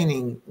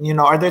training, you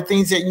know, are there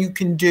things that you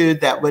can do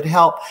that would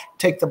help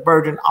take the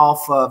burden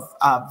off of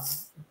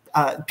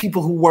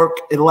people who work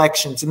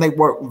elections, and they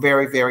work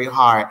very, very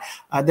hard.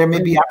 There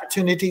may be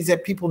opportunities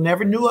that people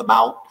never knew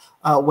about,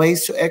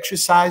 ways to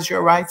exercise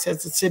your rights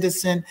as a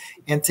citizen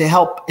and to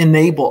help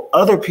enable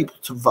other people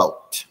to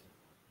vote.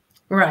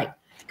 Right.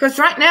 Because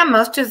right now,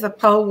 most of the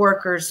poll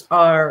workers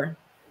are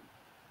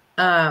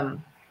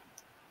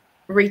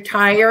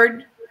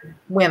retired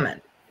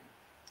women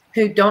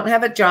who don't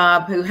have a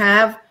job, who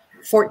have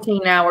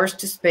 14 hours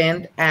to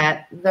spend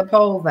at the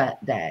poll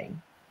that day.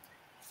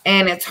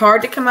 And it's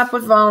hard to come up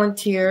with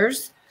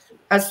volunteers,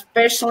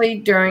 especially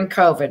during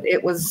COVID.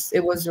 It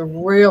was a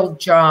real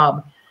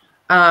job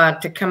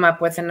to come up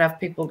with enough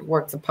people to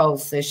work the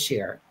polls this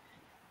year.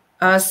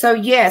 So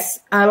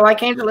yes,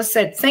 like Angela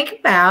said, think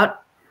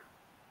about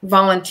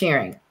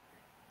volunteering.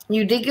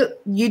 You do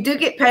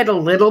get paid a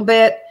little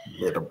bit,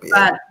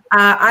 but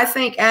I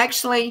think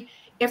actually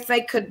if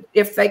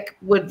they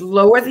would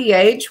lower the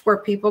age where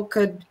people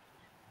could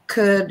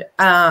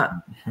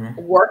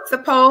work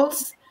the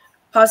polls,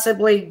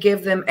 possibly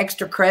give them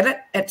extra credit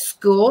at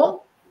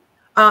school,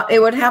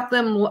 it would help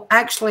them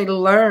actually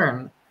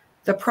learn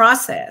the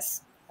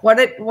process, what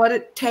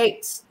it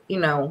takes, you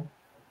know,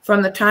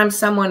 from the time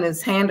someone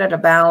is handed a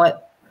ballot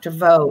to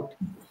vote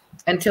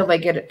until they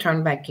get it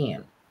turned back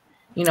in.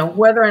 You know,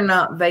 whether or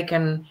not they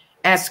can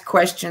ask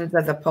questions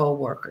of the poll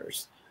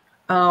workers,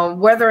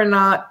 whether or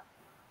not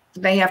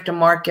they have to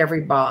mark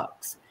every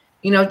box,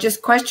 you know,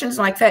 just questions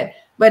like that.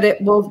 But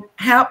it will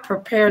help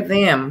prepare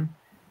them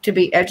to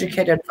be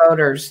educated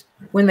voters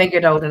when they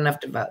get old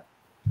enough to vote.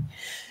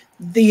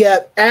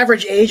 The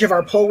average age of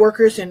our poll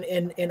workers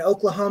in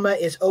Oklahoma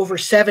is over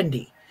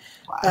 70.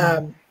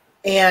 Wow.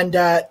 And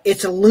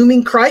it's a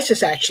looming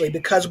crisis, actually,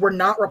 because we're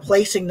not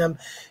replacing them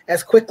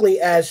as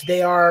quickly as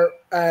they are,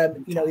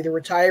 you know, either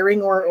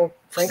retiring or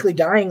frankly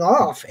dying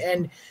off.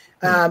 And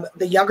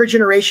the younger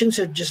generations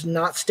have just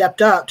not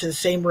stepped up to the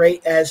same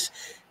rate as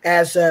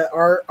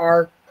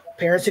our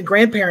parents and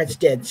grandparents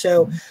did.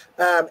 So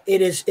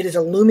it is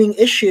a looming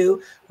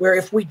issue where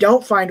if we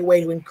don't find a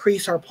way to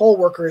increase our poll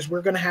workers,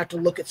 we're going to have to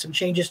look at some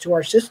changes to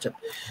our system.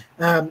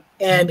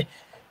 And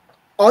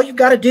all you've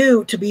got to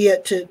do to be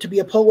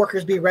a poll worker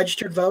is be a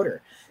registered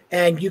voter.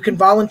 And you can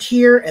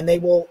volunteer, and they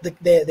will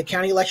the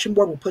county election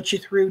board will put you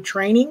through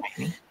training,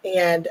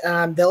 and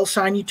they'll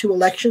assign you to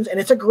elections. And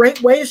it's a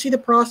great way to see the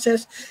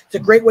process. It's a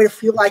great way to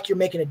feel like you're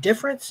making a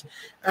difference.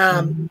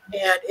 And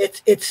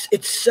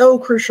it's so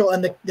crucial.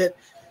 And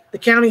the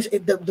counties,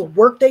 the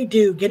work they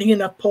do, getting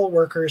enough poll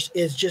workers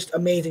is just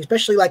amazing.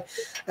 Especially like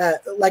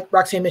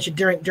Roxanne mentioned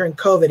during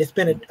COVID, it's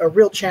been a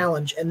real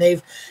challenge, and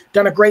they've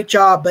done a great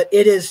job. But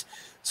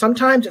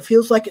sometimes it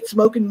feels like it's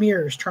smoke and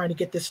mirrors trying to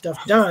get this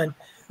stuff done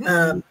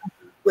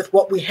with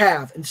what we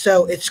have. And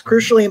so it's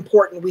crucially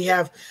important we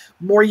have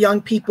more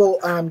young people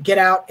get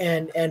out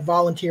and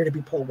volunteer to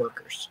be poll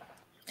workers.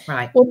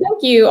 Right. Well,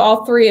 thank you,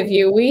 all three of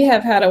you. We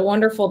have had a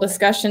wonderful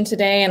discussion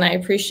today, and I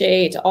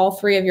appreciate all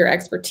three of your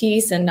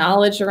expertise and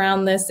knowledge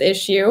around this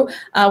issue.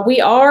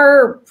 We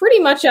are pretty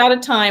much out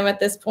of time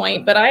at this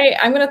point, but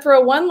I'm going to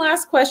throw one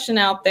last question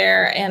out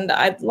there, and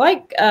I'd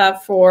like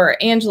for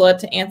Angela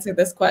to answer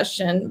this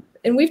question.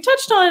 And we've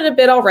touched on it a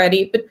bit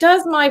already, but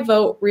does my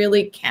vote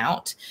really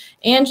count?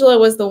 Angela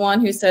was the one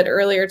who said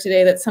earlier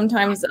today that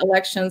sometimes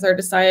elections are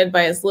decided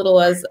by as little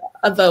as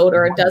a vote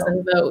or a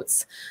dozen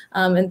votes.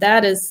 And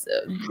that is,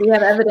 we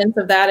have evidence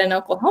of that in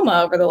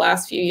Oklahoma over the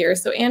last few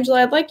years. So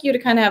Angela, I'd like you to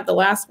kind of have the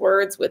last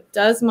words with,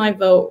 does my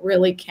vote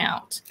really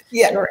count?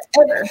 Yeah,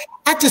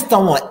 I just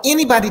don't want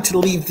anybody to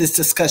leave this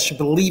discussion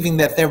believing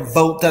that their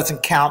vote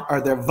doesn't count or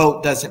their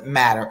vote doesn't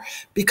matter,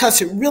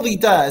 because it really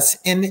does.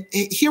 And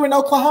here in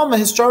Oklahoma,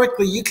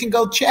 historically, you can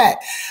go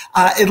check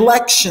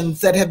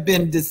elections that have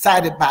been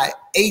decided by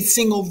a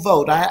single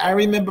vote. I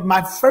remember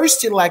my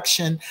first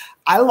election,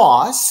 I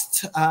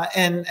lost,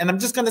 and I'm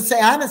just going to say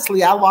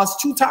honestly, I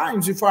lost 2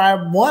 times before I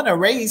won a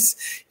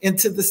race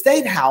into the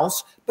state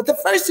house. But the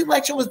first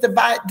election was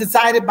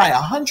decided by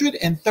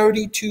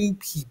 132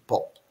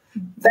 people.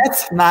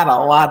 That's not a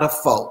lot of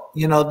folk.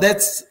 You know,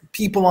 that's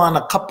people on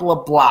a couple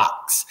of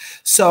blocks.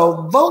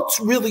 So votes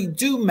really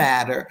do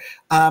matter.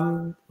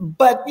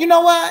 But you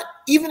know what?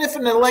 Even if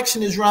an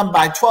election is run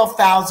by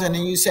 12,000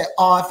 and you say,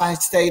 oh, if I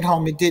stayed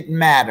home, it didn't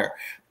matter.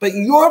 But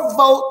your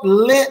vote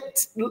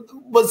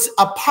was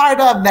a part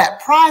of that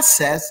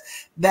process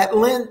that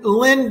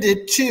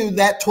lended to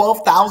that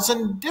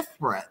 12,000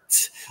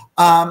 difference.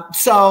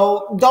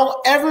 So don't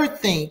ever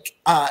think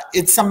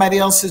it's somebody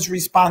else's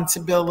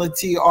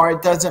responsibility or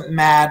it doesn't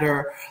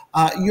matter.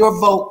 Your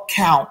vote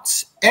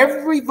counts.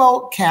 Every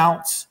vote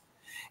counts,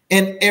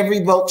 and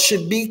every vote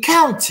should be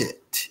counted.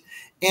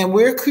 And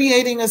we're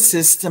creating a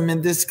system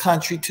in this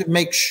country to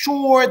make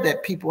sure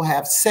that people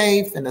have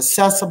safe and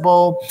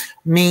accessible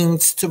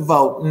means to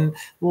vote. And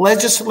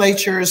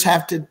legislatures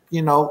have to,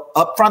 you know,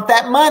 upfront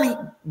that money.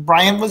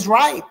 Brian was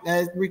right.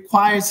 It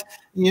requires,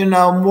 you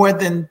know, more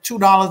than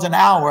 $2 an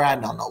hour. I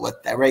don't know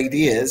what that rate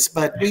is,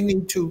 but we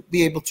need to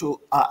be able to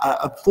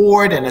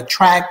afford and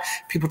attract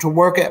people to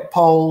work at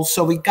polls.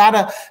 So we got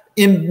to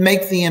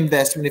make the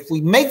investment. If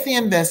we make the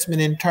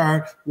investment, in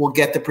turn, we'll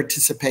get the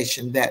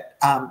participation that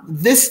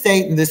this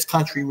state and this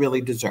country really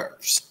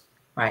deserves.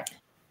 Right.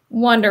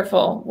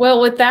 Wonderful.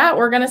 Well, with that,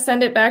 we're going to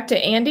send it back to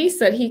Andy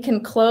so that he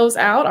can close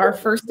out our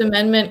First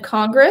Amendment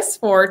Congress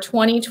for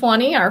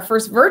 2020, our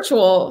first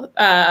virtual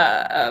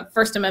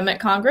First Amendment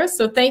Congress.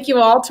 So thank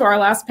you all to our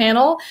last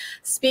panel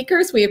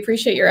speakers. We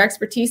appreciate your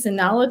expertise and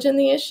knowledge in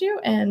the issue.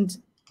 And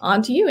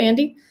on to you,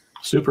 Andy.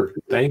 Super.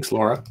 Thanks,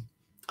 Laura.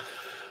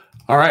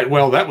 All right.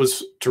 Well, that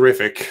was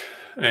terrific.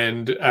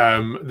 And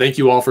thank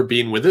you all for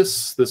being with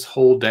us this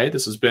whole day.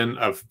 This has been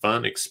a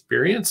fun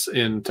experience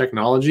in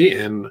technology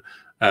and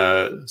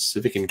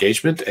civic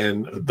engagement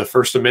and the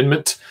First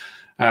Amendment.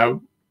 And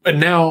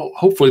now,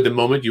 hopefully, the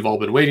moment you've all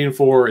been waiting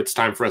for, it's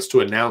time for us to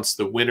announce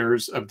the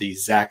winners of the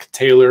Zach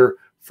Taylor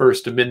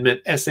First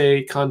Amendment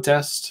Essay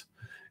Contest.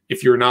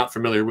 If you're not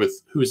familiar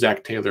with who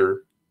Zach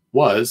Taylor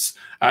was,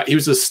 he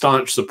was a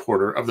staunch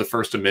supporter of the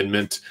First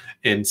Amendment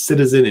and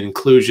citizen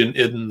inclusion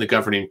in the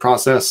governing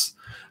process.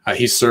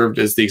 He served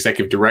as the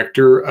executive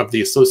director of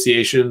the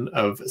Association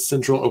of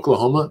Central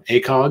Oklahoma,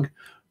 ACOG,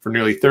 for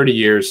nearly 30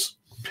 years.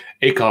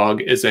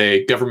 ACOG is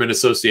a government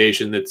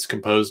association that's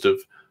composed of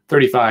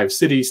 35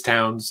 cities,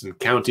 towns, and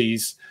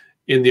counties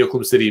in the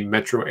Oklahoma City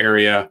metro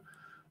area.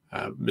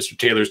 Mr.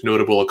 Taylor's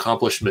notable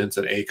accomplishments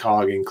at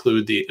ACOG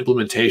include the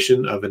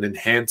implementation of an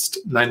enhanced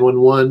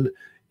 911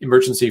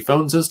 emergency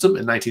phone system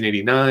in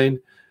 1989,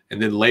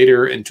 and then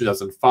later in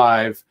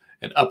 2005,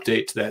 an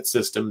update to that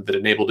system that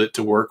enabled it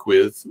to work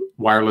with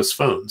wireless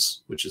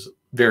phones, which is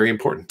very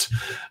important.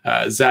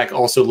 Zach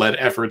also led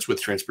efforts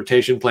with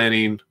transportation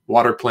planning,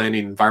 water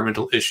planning,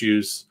 environmental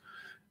issues,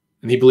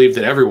 and he believed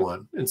that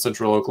everyone in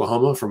central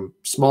Oklahoma, from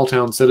small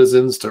town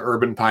citizens to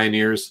urban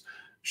pioneers,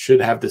 should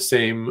have the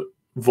same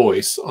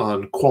voice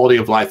on quality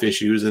of life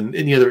issues and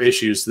any other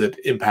issues that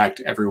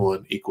impact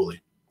everyone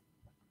equally.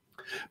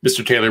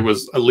 Mr. Taylor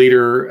was a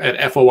leader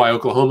at FOI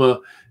Oklahoma.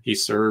 He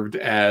served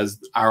as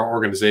our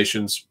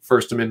organization's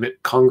First Amendment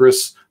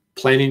Congress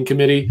Planning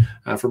Committee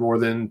for more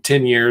than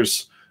 10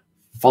 years.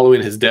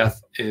 Following his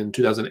death in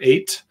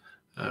 2008,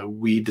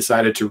 we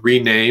decided to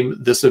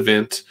rename this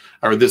event,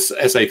 or this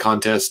essay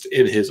contest,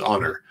 in his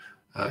honor.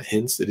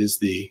 Hence, it is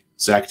the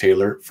Zach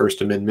Taylor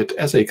First Amendment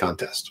Essay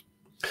Contest.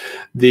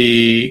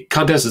 The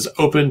contest is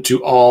open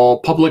to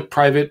all public,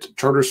 private,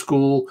 charter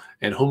school,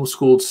 and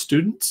homeschooled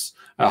students.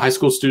 High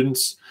school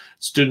students.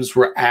 Students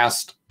were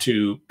asked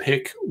to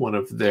pick one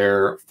of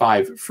their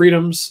 5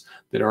 freedoms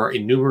that are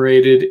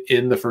enumerated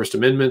in the First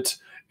Amendment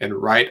and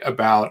write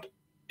about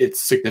its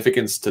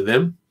significance to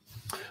them.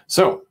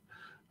 So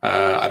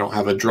I don't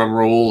have a drum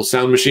roll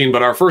sound machine,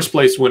 but our first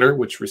place winner,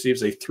 which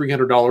receives a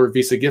 $300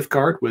 Visa gift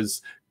card,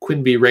 was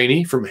Quinby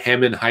Rainey from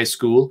Hammond High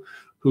School,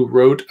 who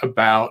wrote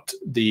about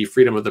the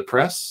freedom of the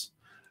press.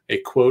 A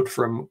quote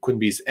from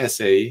Quinby's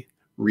essay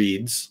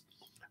reads,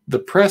 "The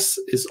press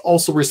is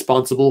also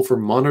responsible for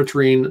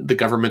monitoring the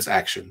government's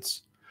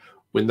actions.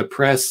 When the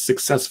press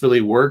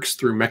successfully works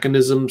through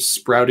mechanisms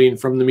sprouting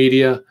from the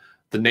media,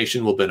 the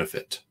nation will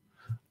benefit.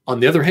 On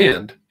the other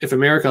hand, if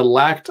America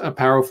lacked a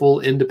powerful,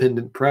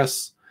 independent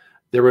press,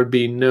 there would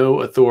be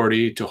no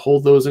authority to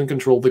hold those in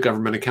control of the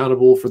government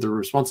accountable for the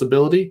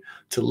responsibility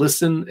to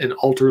listen and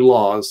alter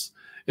laws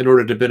in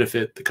order to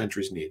benefit the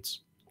country's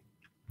needs."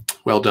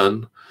 Well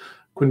done,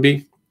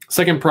 Quinby.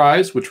 Second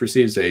prize, which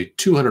receives a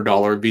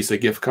 $200 Visa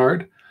gift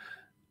card,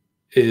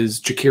 is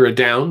Jakira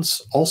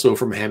Downs, also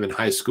from Hammond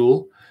High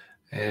School.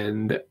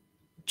 And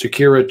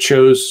Jakira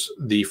chose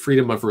the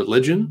freedom of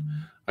religion.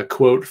 A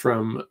quote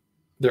from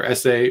their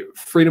essay,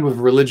 "Freedom of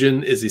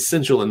religion is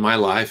essential in my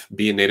life,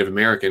 being Native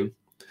American.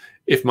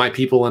 If my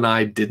people and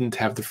I didn't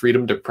have the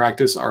freedom to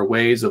practice our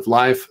ways of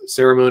life,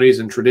 ceremonies,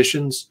 and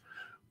traditions,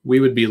 we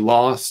would be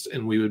lost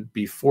and we would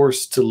be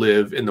forced to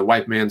live in the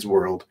white man's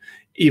world,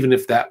 even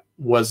if that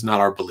was not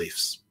our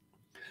beliefs.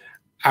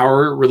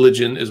 Our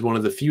religion is one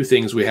of the few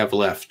things we have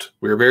left.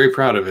 We're very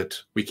proud of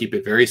it. We keep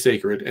it very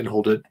sacred and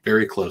hold it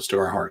very close to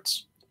our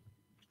hearts."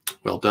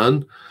 Well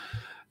done.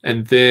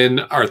 And then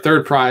our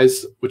third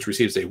prize, which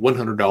receives a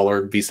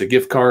 $100 Visa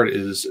gift card,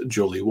 is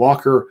Jolie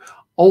Walker,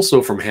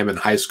 also from Hammond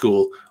High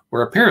School,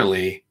 where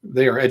apparently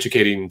they are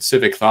educating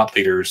civic thought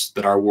leaders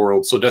that our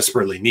world so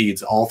desperately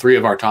needs. All three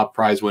of our top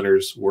prize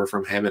winners were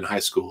from Hammond High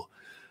School.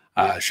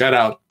 Shout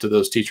out to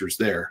those teachers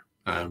there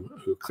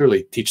who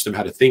clearly teach them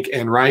how to think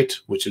and write,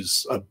 which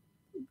is a,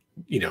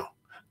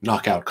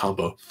 knockout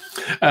combo.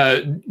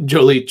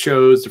 Jolie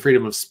chose the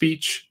freedom of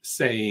speech,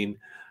 saying,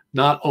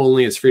 "Not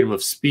only is freedom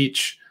of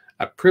speech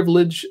a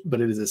privilege, but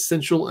it is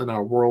essential in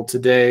our world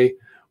today.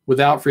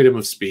 Without freedom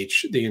of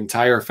speech, the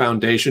entire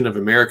foundation of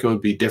America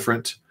would be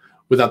different.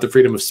 Without the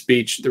freedom of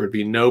speech, there would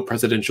be no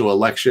presidential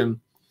election.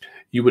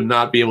 You would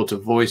not be able to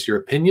voice your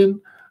opinion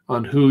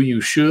on who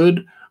you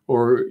should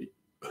or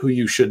who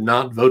you should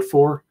not vote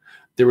for.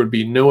 There would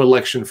be no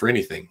election for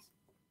anything.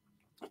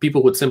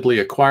 People would simply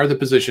acquire the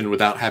position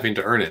without having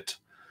to earn it.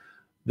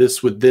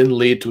 This would then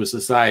lead to a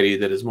society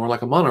that is more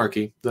like a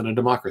monarchy than a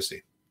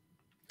democracy."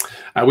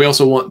 We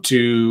also want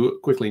to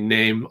quickly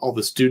name all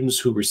the students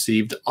who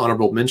received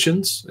honorable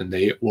mentions, and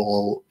they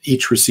will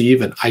each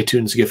receive an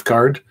iTunes gift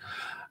card.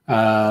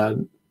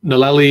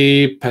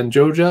 Naleli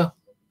Panjoja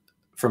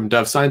from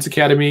Dove Science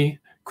Academy,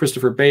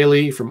 Christopher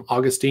Bailey from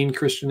Augustine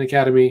Christian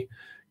Academy,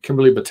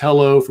 Kimberly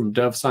Botello from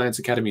Dove Science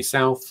Academy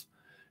South,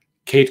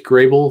 Kate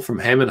Grable from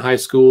Hammond High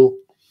School,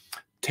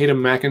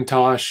 Tatum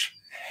McIntosh,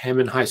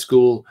 Hammond High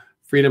School,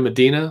 Frida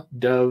Medina,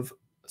 Dove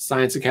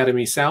Science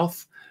Academy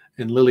South,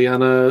 and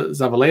Liliana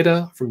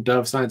Zavaleta from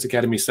Dove Science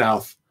Academy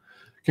South.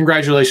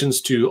 Congratulations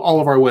to all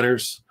of our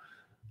winners.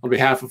 On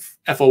behalf of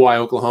FOI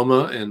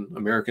Oklahoma and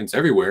Americans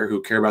everywhere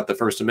who care about the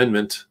First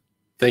Amendment,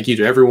 thank you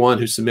to everyone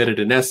who submitted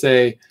an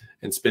essay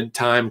and spent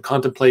time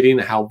contemplating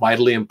how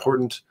vitally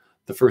important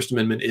the First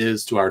Amendment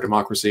is to our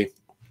democracy.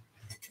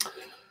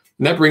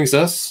 And that brings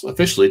us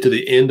officially to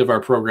the end of our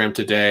program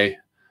today.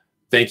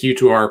 Thank you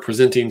to our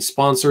presenting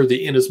sponsor,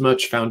 the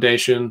Inasmuch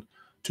Foundation,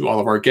 to all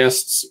of our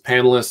guests,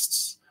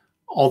 panelists,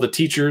 all the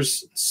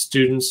teachers,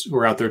 students who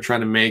are out there trying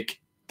to make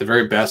the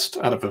very best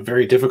out of a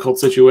very difficult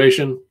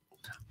situation.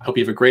 I hope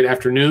you have a great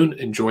afternoon,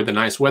 enjoy the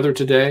nice weather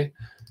today,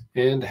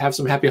 and have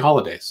some happy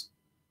holidays.